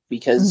can't,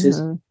 because he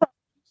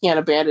can't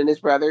abandon his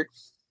brother,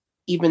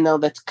 even though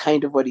that's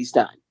kind of what he's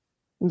done.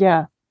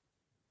 Yeah.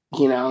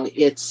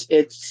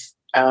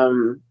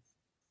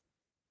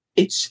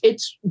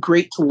 It's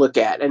great to look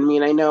at. I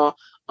mean, I know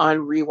on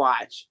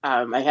rewatch,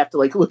 I have to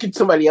like look at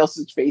somebody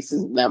else's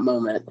faces in that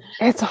moment.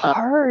 It's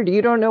hard.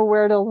 You don't know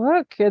where to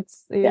look.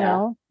 It's,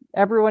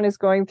 everyone is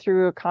going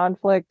through a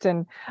conflict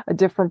and a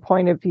different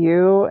point of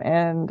view.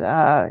 And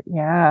I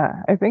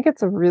think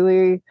it's a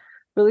really,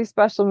 really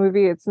special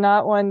movie. It's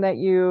not one that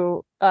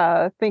you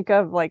think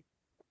of like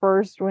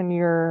first when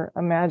you're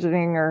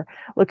imagining or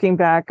looking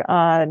back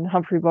on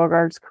Humphrey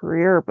Bogart's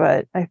career.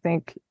 But I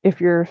think if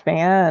you're a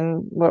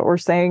fan, what we're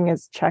saying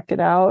is check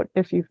it out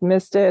if you've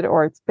missed it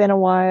or it's been a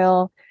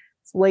while.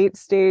 It's late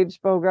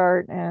stage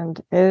Bogart, and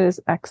it is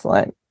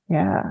excellent.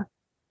 Yeah.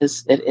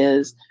 It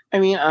is. I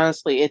mean,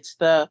 honestly, it's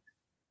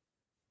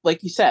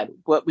like you said,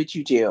 what would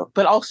you do?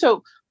 But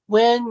also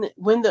when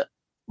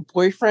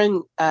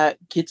boyfriend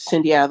gets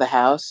Cindy out of the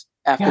house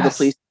after the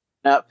police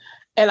up,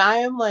 and I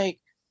am like,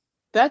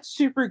 that's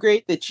super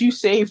great that you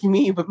saved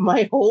me, but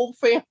my whole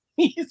family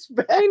is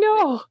bad. I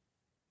know.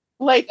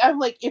 Like, I'm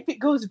like, if it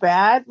goes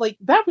bad, like,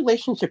 that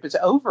relationship is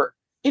over.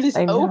 It is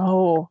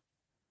over.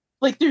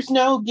 Like, there's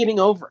no getting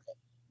over it.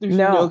 There's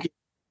no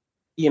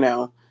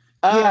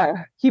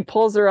he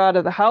pulls her out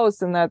of the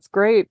house, and that's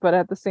great, but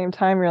at the same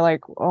time you're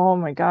like, oh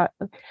my God,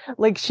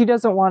 like, she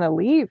doesn't want to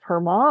leave her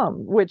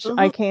mom, which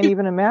I can't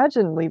even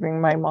imagine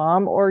leaving my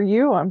mom or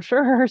you. I'm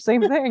sure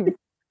same thing.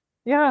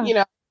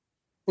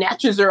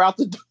 Snatches her out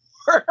the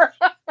door.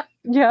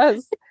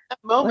 Yes. That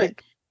moment,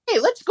 like, hey,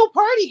 let's go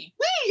party.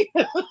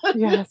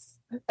 Yes.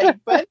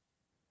 But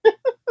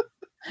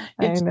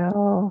I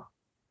know.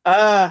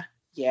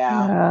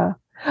 Yeah.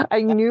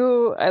 I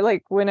knew,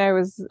 when I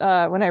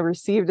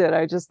received it,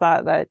 I just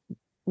thought that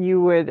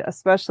you would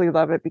especially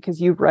love it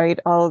because you write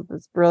all of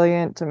this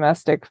brilliant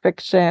domestic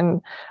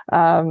fiction,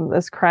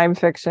 this crime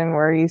fiction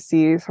where you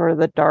see sort of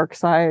the dark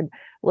side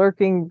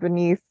lurking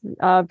beneath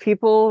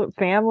people,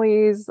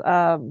 families,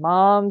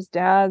 moms,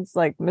 dads,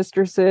 like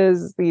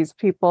mistresses, these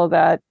people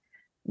that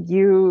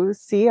you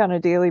see on a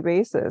daily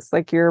basis.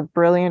 Like your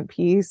brilliant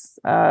piece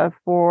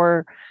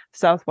for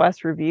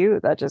Southwest Review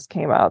that just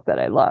came out that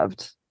I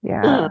loved.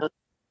 Yeah. Thank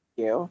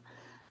you.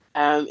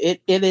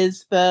 It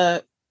is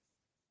the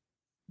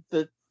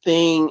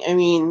thing. I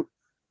mean,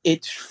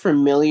 it's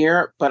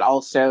familiar, but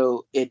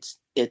also it's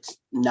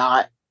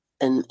not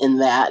in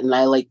that, and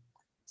I like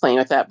playing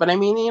with that. But I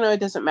mean, it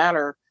doesn't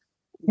matter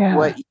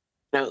what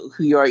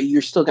who you are.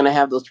 You're still going to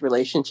have those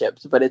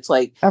relationships, but it's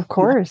like, of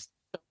course,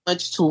 so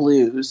much to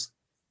lose.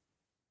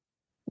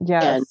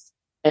 Yes,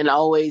 and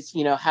always,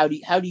 how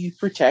do you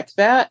protect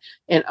that?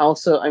 And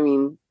also, I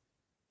mean,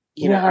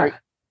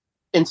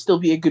 and still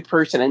be a good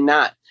person and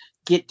not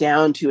get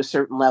down to a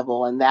certain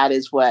level. And that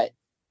is what,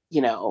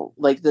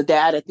 like the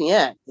dad at the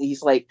end,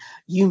 he's like,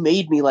 you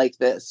made me like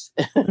this.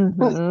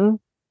 Mm-hmm.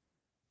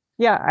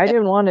 Yeah, I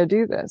didn't want to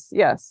do this.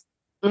 Yes.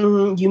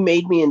 Mm-hmm. You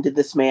made me into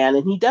this man.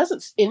 And he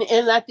doesn't, and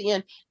at the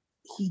end,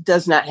 he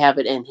does not have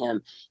it in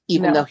him,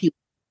 even though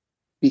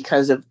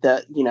because of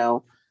the,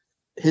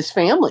 his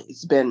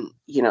family's been,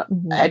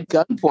 at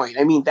gunpoint.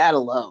 I mean, that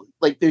alone,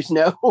 like there's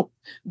no,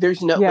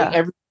 like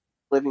everyone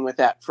living with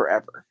that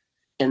forever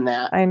in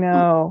that. I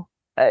know.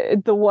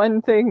 The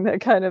one thing that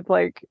kind of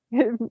like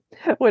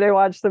when I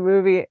watched the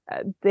movie,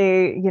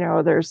 they,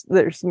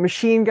 there's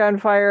machine gun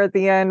fire at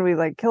the end. We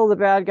like kill the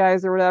bad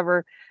guys or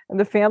whatever. And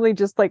the family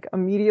just like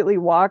immediately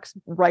walks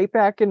right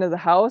back into the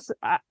house.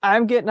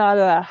 I'm getting out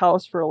of that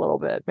house for a little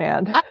bit,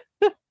 man.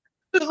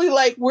 Absolutely.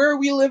 Like, where are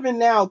we living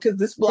now? Because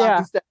this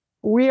block is down.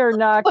 We are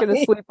not going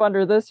to sleep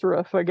under this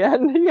roof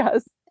again.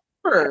 Yes.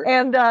 Sure.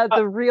 And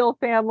the real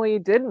family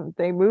didn't.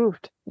 They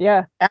moved.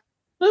 Yeah.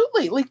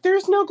 Absolutely. Like,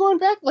 there's no going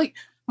back. Like,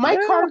 my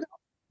car,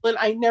 and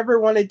I never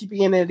wanted to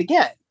be in it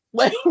again.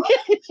 Like,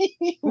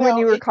 when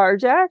you were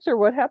carjacked, or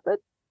what happened?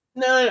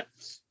 No.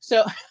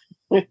 So,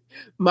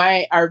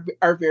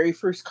 our very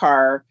first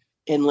car,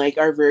 and like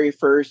our very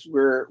first,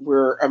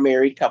 we're a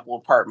married couple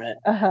apartment.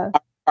 Our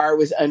car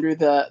was under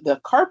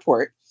the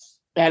carport,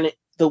 and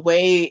the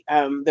way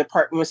the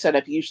apartment was set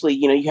up, usually,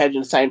 you had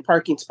an assigned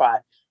parking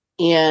spot,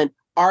 and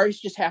ours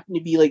just happened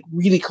to be like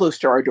really close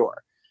to our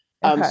door.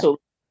 So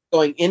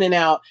going in and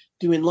out,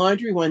 doing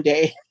laundry one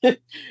day,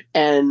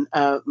 and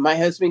my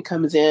husband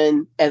comes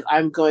in as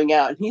I'm going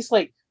out, and he's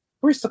like,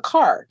 "Where's the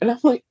car?" And I'm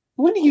like,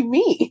 "What do you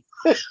mean?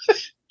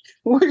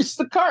 Where's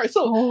the car?"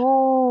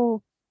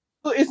 So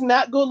it's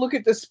not go look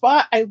at the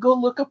spot. I go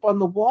look up on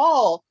the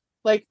wall,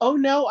 like, oh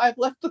no, I've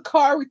left the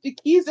car with the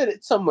keys in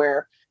it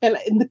somewhere. And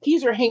the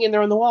keys are hanging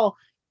there on the wall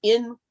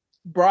in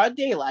broad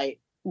daylight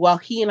while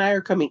he and I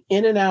are coming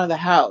in and out of the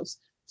house.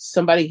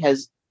 Somebody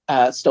has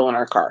stolen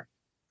our car.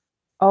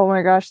 Oh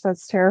my gosh,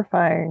 that's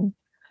terrifying.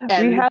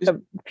 And we had a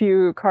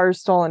few cars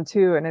stolen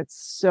too, and it's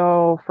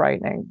so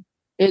frightening.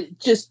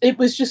 It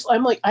was just,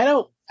 I'm like, I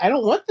don't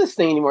want this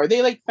thing anymore.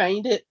 They like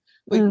find it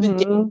like the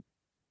day,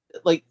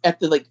 like at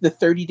the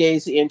 30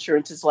 days, the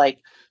insurance is like,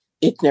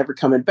 it's never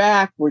coming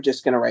back. We're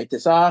just going to write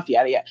this off.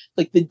 Yada, yada.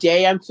 Like the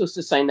day I'm supposed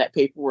to sign that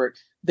paperwork,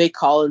 they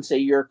call and say,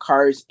 your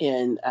car's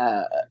in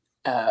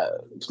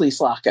police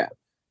lockup.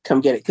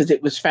 Come get it. Cause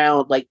it was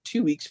found like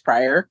 2 weeks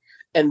prior.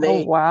 And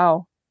they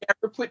never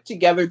put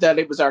together that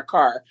it was our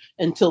car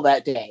until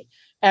that day.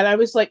 And I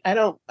was like, I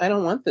don't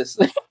want this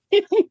thing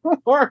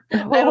anymore.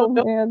 I don't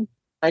know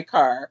my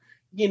car.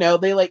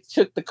 They like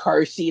took the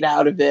car seat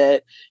out of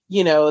it.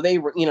 They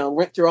were,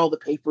 went through all the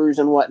papers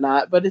and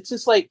whatnot, but it's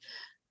just like,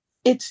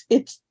 it's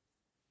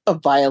a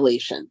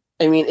violation.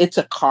 I mean, it's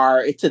a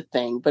car, it's a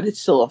thing, but it's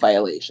still a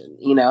violation,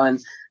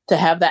 and to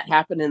have that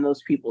happen in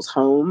those people's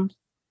homes.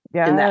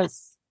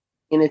 Yes.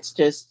 And it's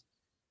just,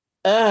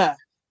 oh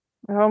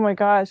my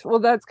gosh. Well,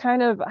 that's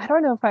kind of, I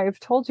don't know if I've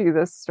told you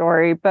this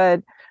story,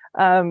 but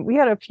we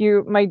had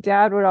my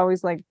dad would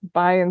always like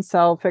buy and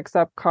sell, fix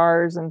up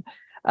cars. And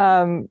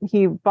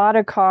He bought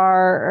a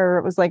car, or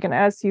it was like an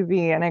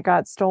SUV, and it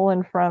got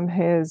stolen from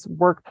his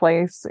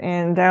workplace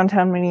in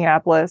downtown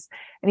Minneapolis.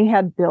 And he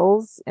had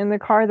bills in the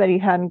car that he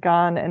hadn't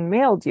gone and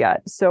mailed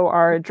yet. So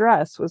our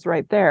address was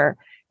right there.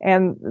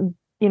 And,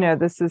 you know,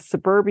 this is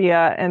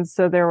suburbia. And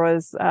so there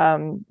was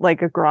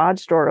like a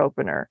garage door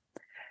opener.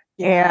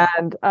 Yeah.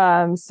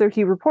 And so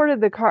he reported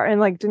the car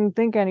and like didn't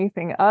think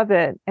anything of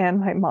it.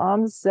 And my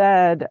mom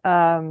said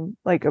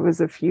like it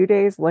was a few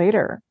days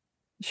later.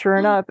 Sure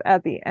enough,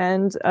 at the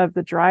end of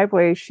the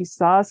driveway, she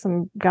saw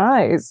some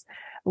guys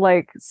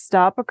like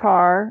stop a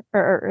car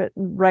or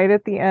right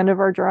at the end of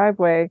our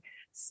driveway,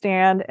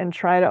 stand and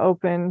try to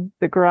open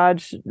the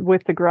garage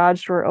with the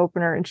garage door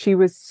opener. And she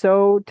was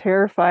so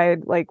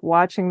terrified, like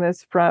watching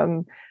this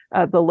from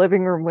the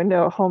living room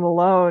window home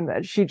alone,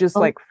 that she just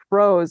like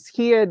froze.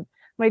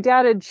 My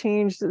dad had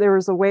changed, there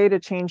was a way to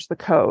change the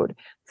code.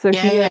 So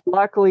he had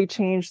luckily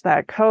changed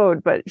that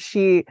code, but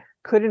she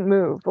couldn't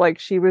move. Like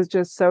she was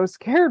just so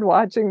scared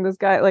watching this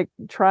guy like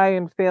try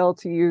and fail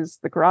to use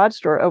the garage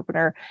door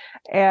opener.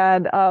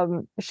 And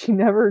she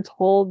never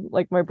told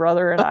like my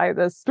brother and I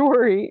this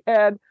story.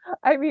 And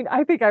I mean,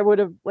 I think I would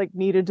have like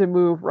needed to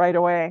move right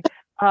away.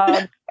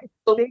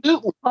 They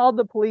called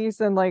the police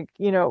and like,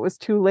 you know, it was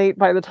too late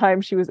by the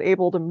time she was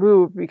able to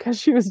move, because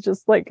she was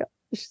just like,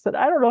 she said,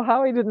 I don't know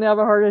how he didn't have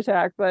a heart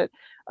attack, but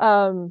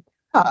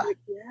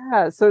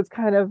yeah, so it's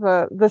kind of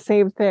the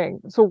same thing.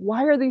 So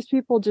why are these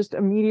people just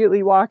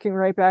immediately walking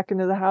right back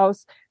into the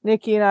house?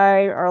 Nikki and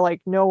I are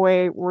like, no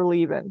way, we're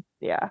leaving.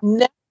 Yeah.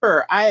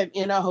 Never. I am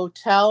in a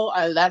hotel.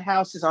 That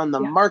house is on the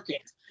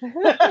market.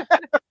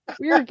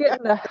 We are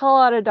getting the hell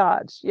out of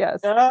Dodge. Yes.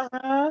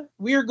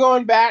 We are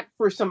going back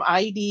for some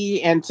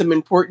ID and some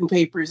important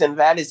papers, and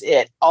that is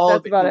it.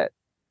 That's about it.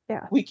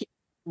 Yeah. We can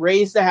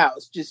raise the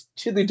house just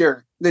to the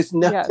dirt. There's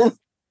nothing.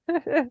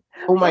 Yes.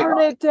 Oh my God.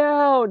 Burn it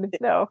down.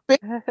 No.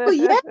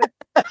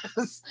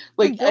 Yes.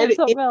 Like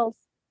something else.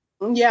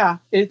 Yeah,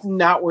 it's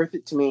not worth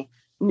it to me.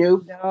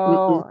 Nope.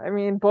 No. I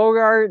mean,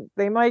 Bogart,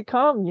 they might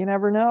come. You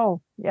never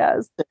know.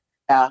 Yes.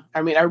 Yeah.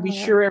 I mean, are we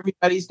sure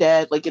everybody's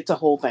dead? Like it's a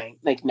whole thing.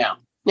 Like no.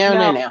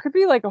 It could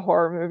be like a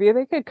horror movie.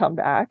 They could come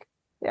back.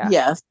 Yeah.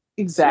 Yes,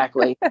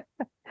 exactly.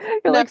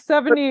 Like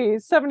 70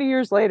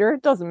 years later,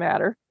 it doesn't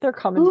matter. They're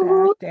coming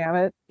back. Damn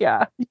it.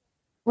 Yeah.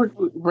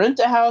 Rent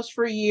a house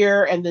for a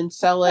year and then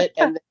sell it,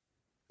 and then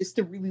just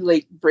to really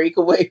like break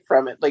away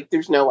from it. Like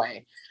there's no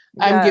way.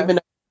 I'm giving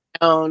up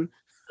my own.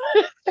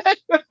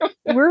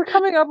 We're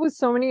coming up with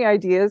so many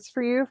ideas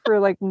for you for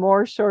like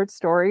more short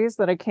stories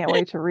that I can't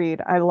wait to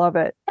read. I love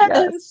it.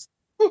 Yes.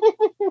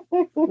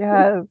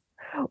 Yes.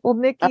 Well,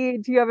 Nikki,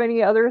 do you have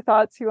any other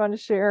thoughts you want to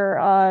share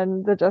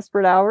on The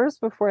Desperate Hours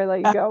before I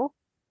let you go?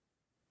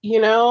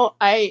 You know,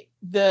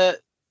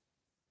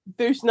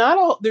 there's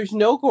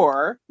no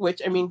gore,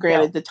 which I mean,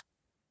 granted,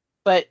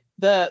 but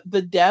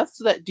the deaths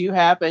that do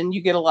happen,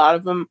 you get a lot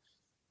of them.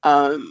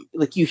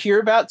 Like you hear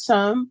about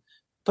some,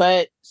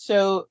 but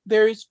so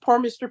there's poor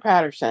Mr.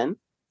 Patterson,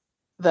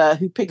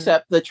 who picks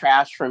up the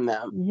trash from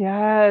them.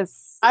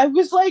 Yes. I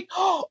was like,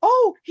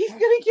 oh, he's gonna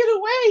get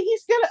away.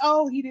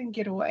 He didn't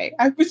get away.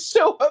 I was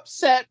so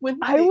upset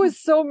I was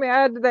so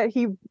mad that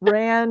he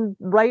ran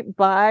right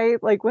by,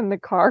 like when the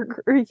car,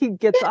 he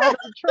gets out of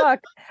the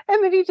truck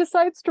and then he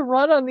decides to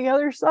run on the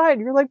other side.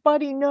 You're like,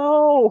 buddy,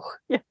 no.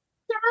 Yeah.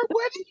 Sir,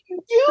 what are you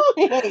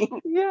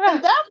doing? Yeah.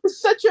 And that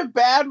was such a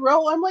bad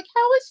role. I'm like,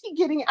 how is he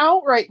getting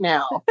out right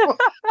now?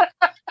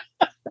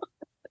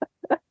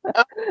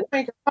 Oh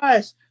my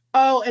gosh.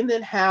 Oh, and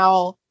then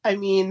Hal. I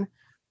mean,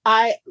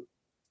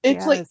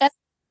 it's like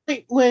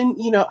when,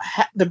 you know,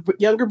 the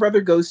younger brother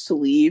goes to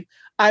leave,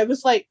 I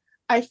was like,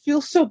 I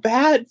feel so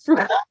bad for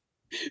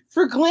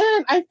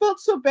Glenn. I felt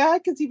so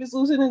bad because he was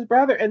losing his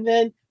brother. And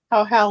then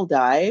how Hal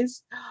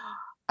dies,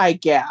 I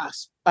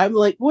gasp. I'm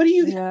like, what do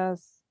you...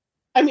 Yes.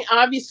 I mean,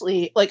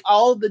 obviously, like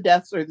all of the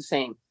deaths are the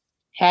same.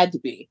 Had to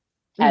be.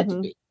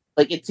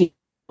 Like it's the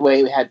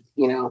way we had,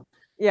 you know.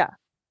 Yeah.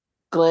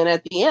 Glenn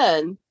at the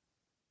end,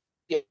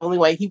 the only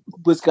way he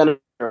was gonna,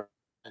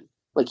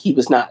 like he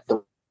was not.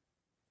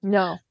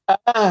 No.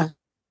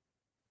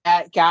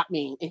 That got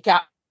me. It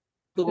got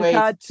the way.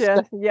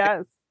 Gotcha.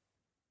 Yes.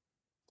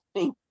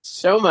 Thank you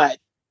so much.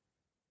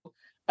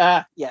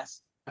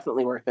 Yes,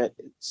 definitely worth it.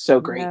 It's so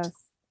great. Yes.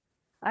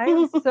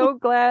 I'm so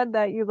glad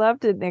that you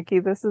loved it, Nikki.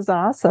 This is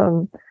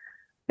awesome.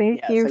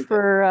 Thank you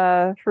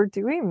for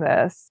doing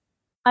this.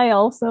 I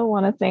also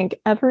want to thank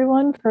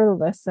everyone for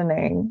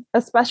listening,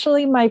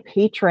 especially my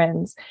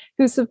patrons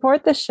who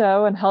support the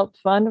show and help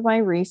fund my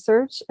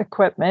research,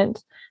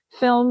 equipment,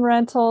 film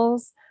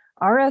rentals,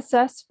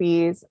 RSS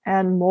fees,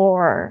 and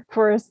more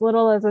for as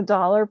little as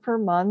 $1 per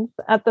month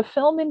at the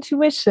Film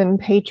Intuition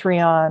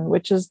Patreon,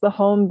 which is the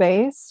home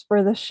base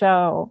for the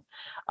show.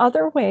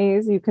 Other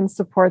ways you can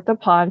support the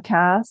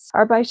podcast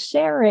are by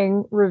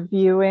sharing,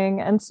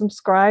 reviewing, and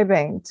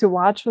subscribing to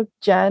Watch with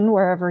Jen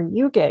wherever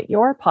you get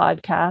your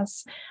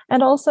podcasts,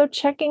 and also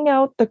checking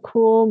out the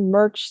cool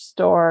merch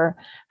store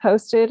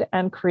hosted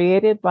and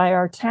created by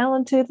our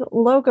talented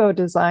logo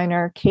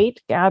designer,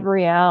 Kate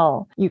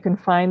Gabrielle. You can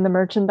find the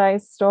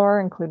merchandise store,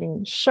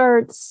 including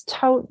shirts,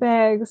 tote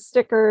bags,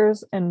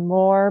 stickers, and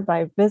more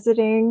by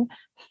visiting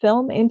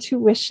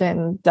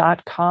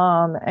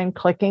filmintuition.com and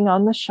clicking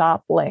on the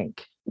shop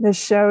link. The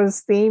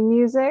show's theme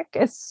music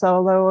is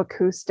solo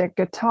acoustic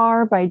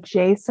guitar by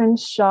Jason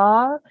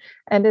Chaw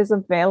and is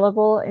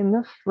available in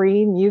the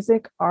free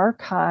music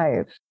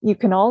archive. You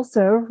can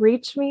also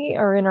reach me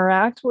or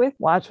interact with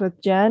Watch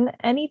with Jen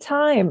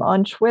anytime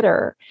on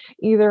Twitter,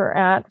 either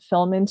at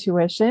Film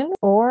Intuition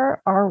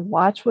or our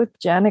Watch with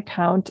Jen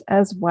account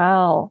as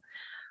well.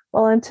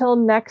 Well, until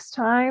next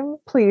time,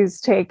 please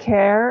take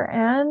care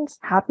and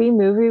happy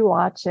movie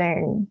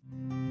watching.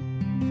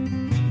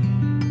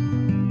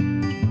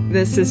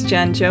 This is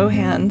Jen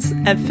Johans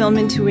at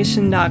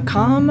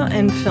filmintuition.com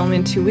and Film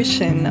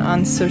Intuition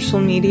on social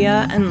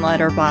media and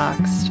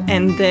Letterboxd.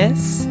 And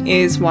this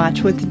is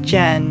Watch with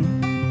Jen.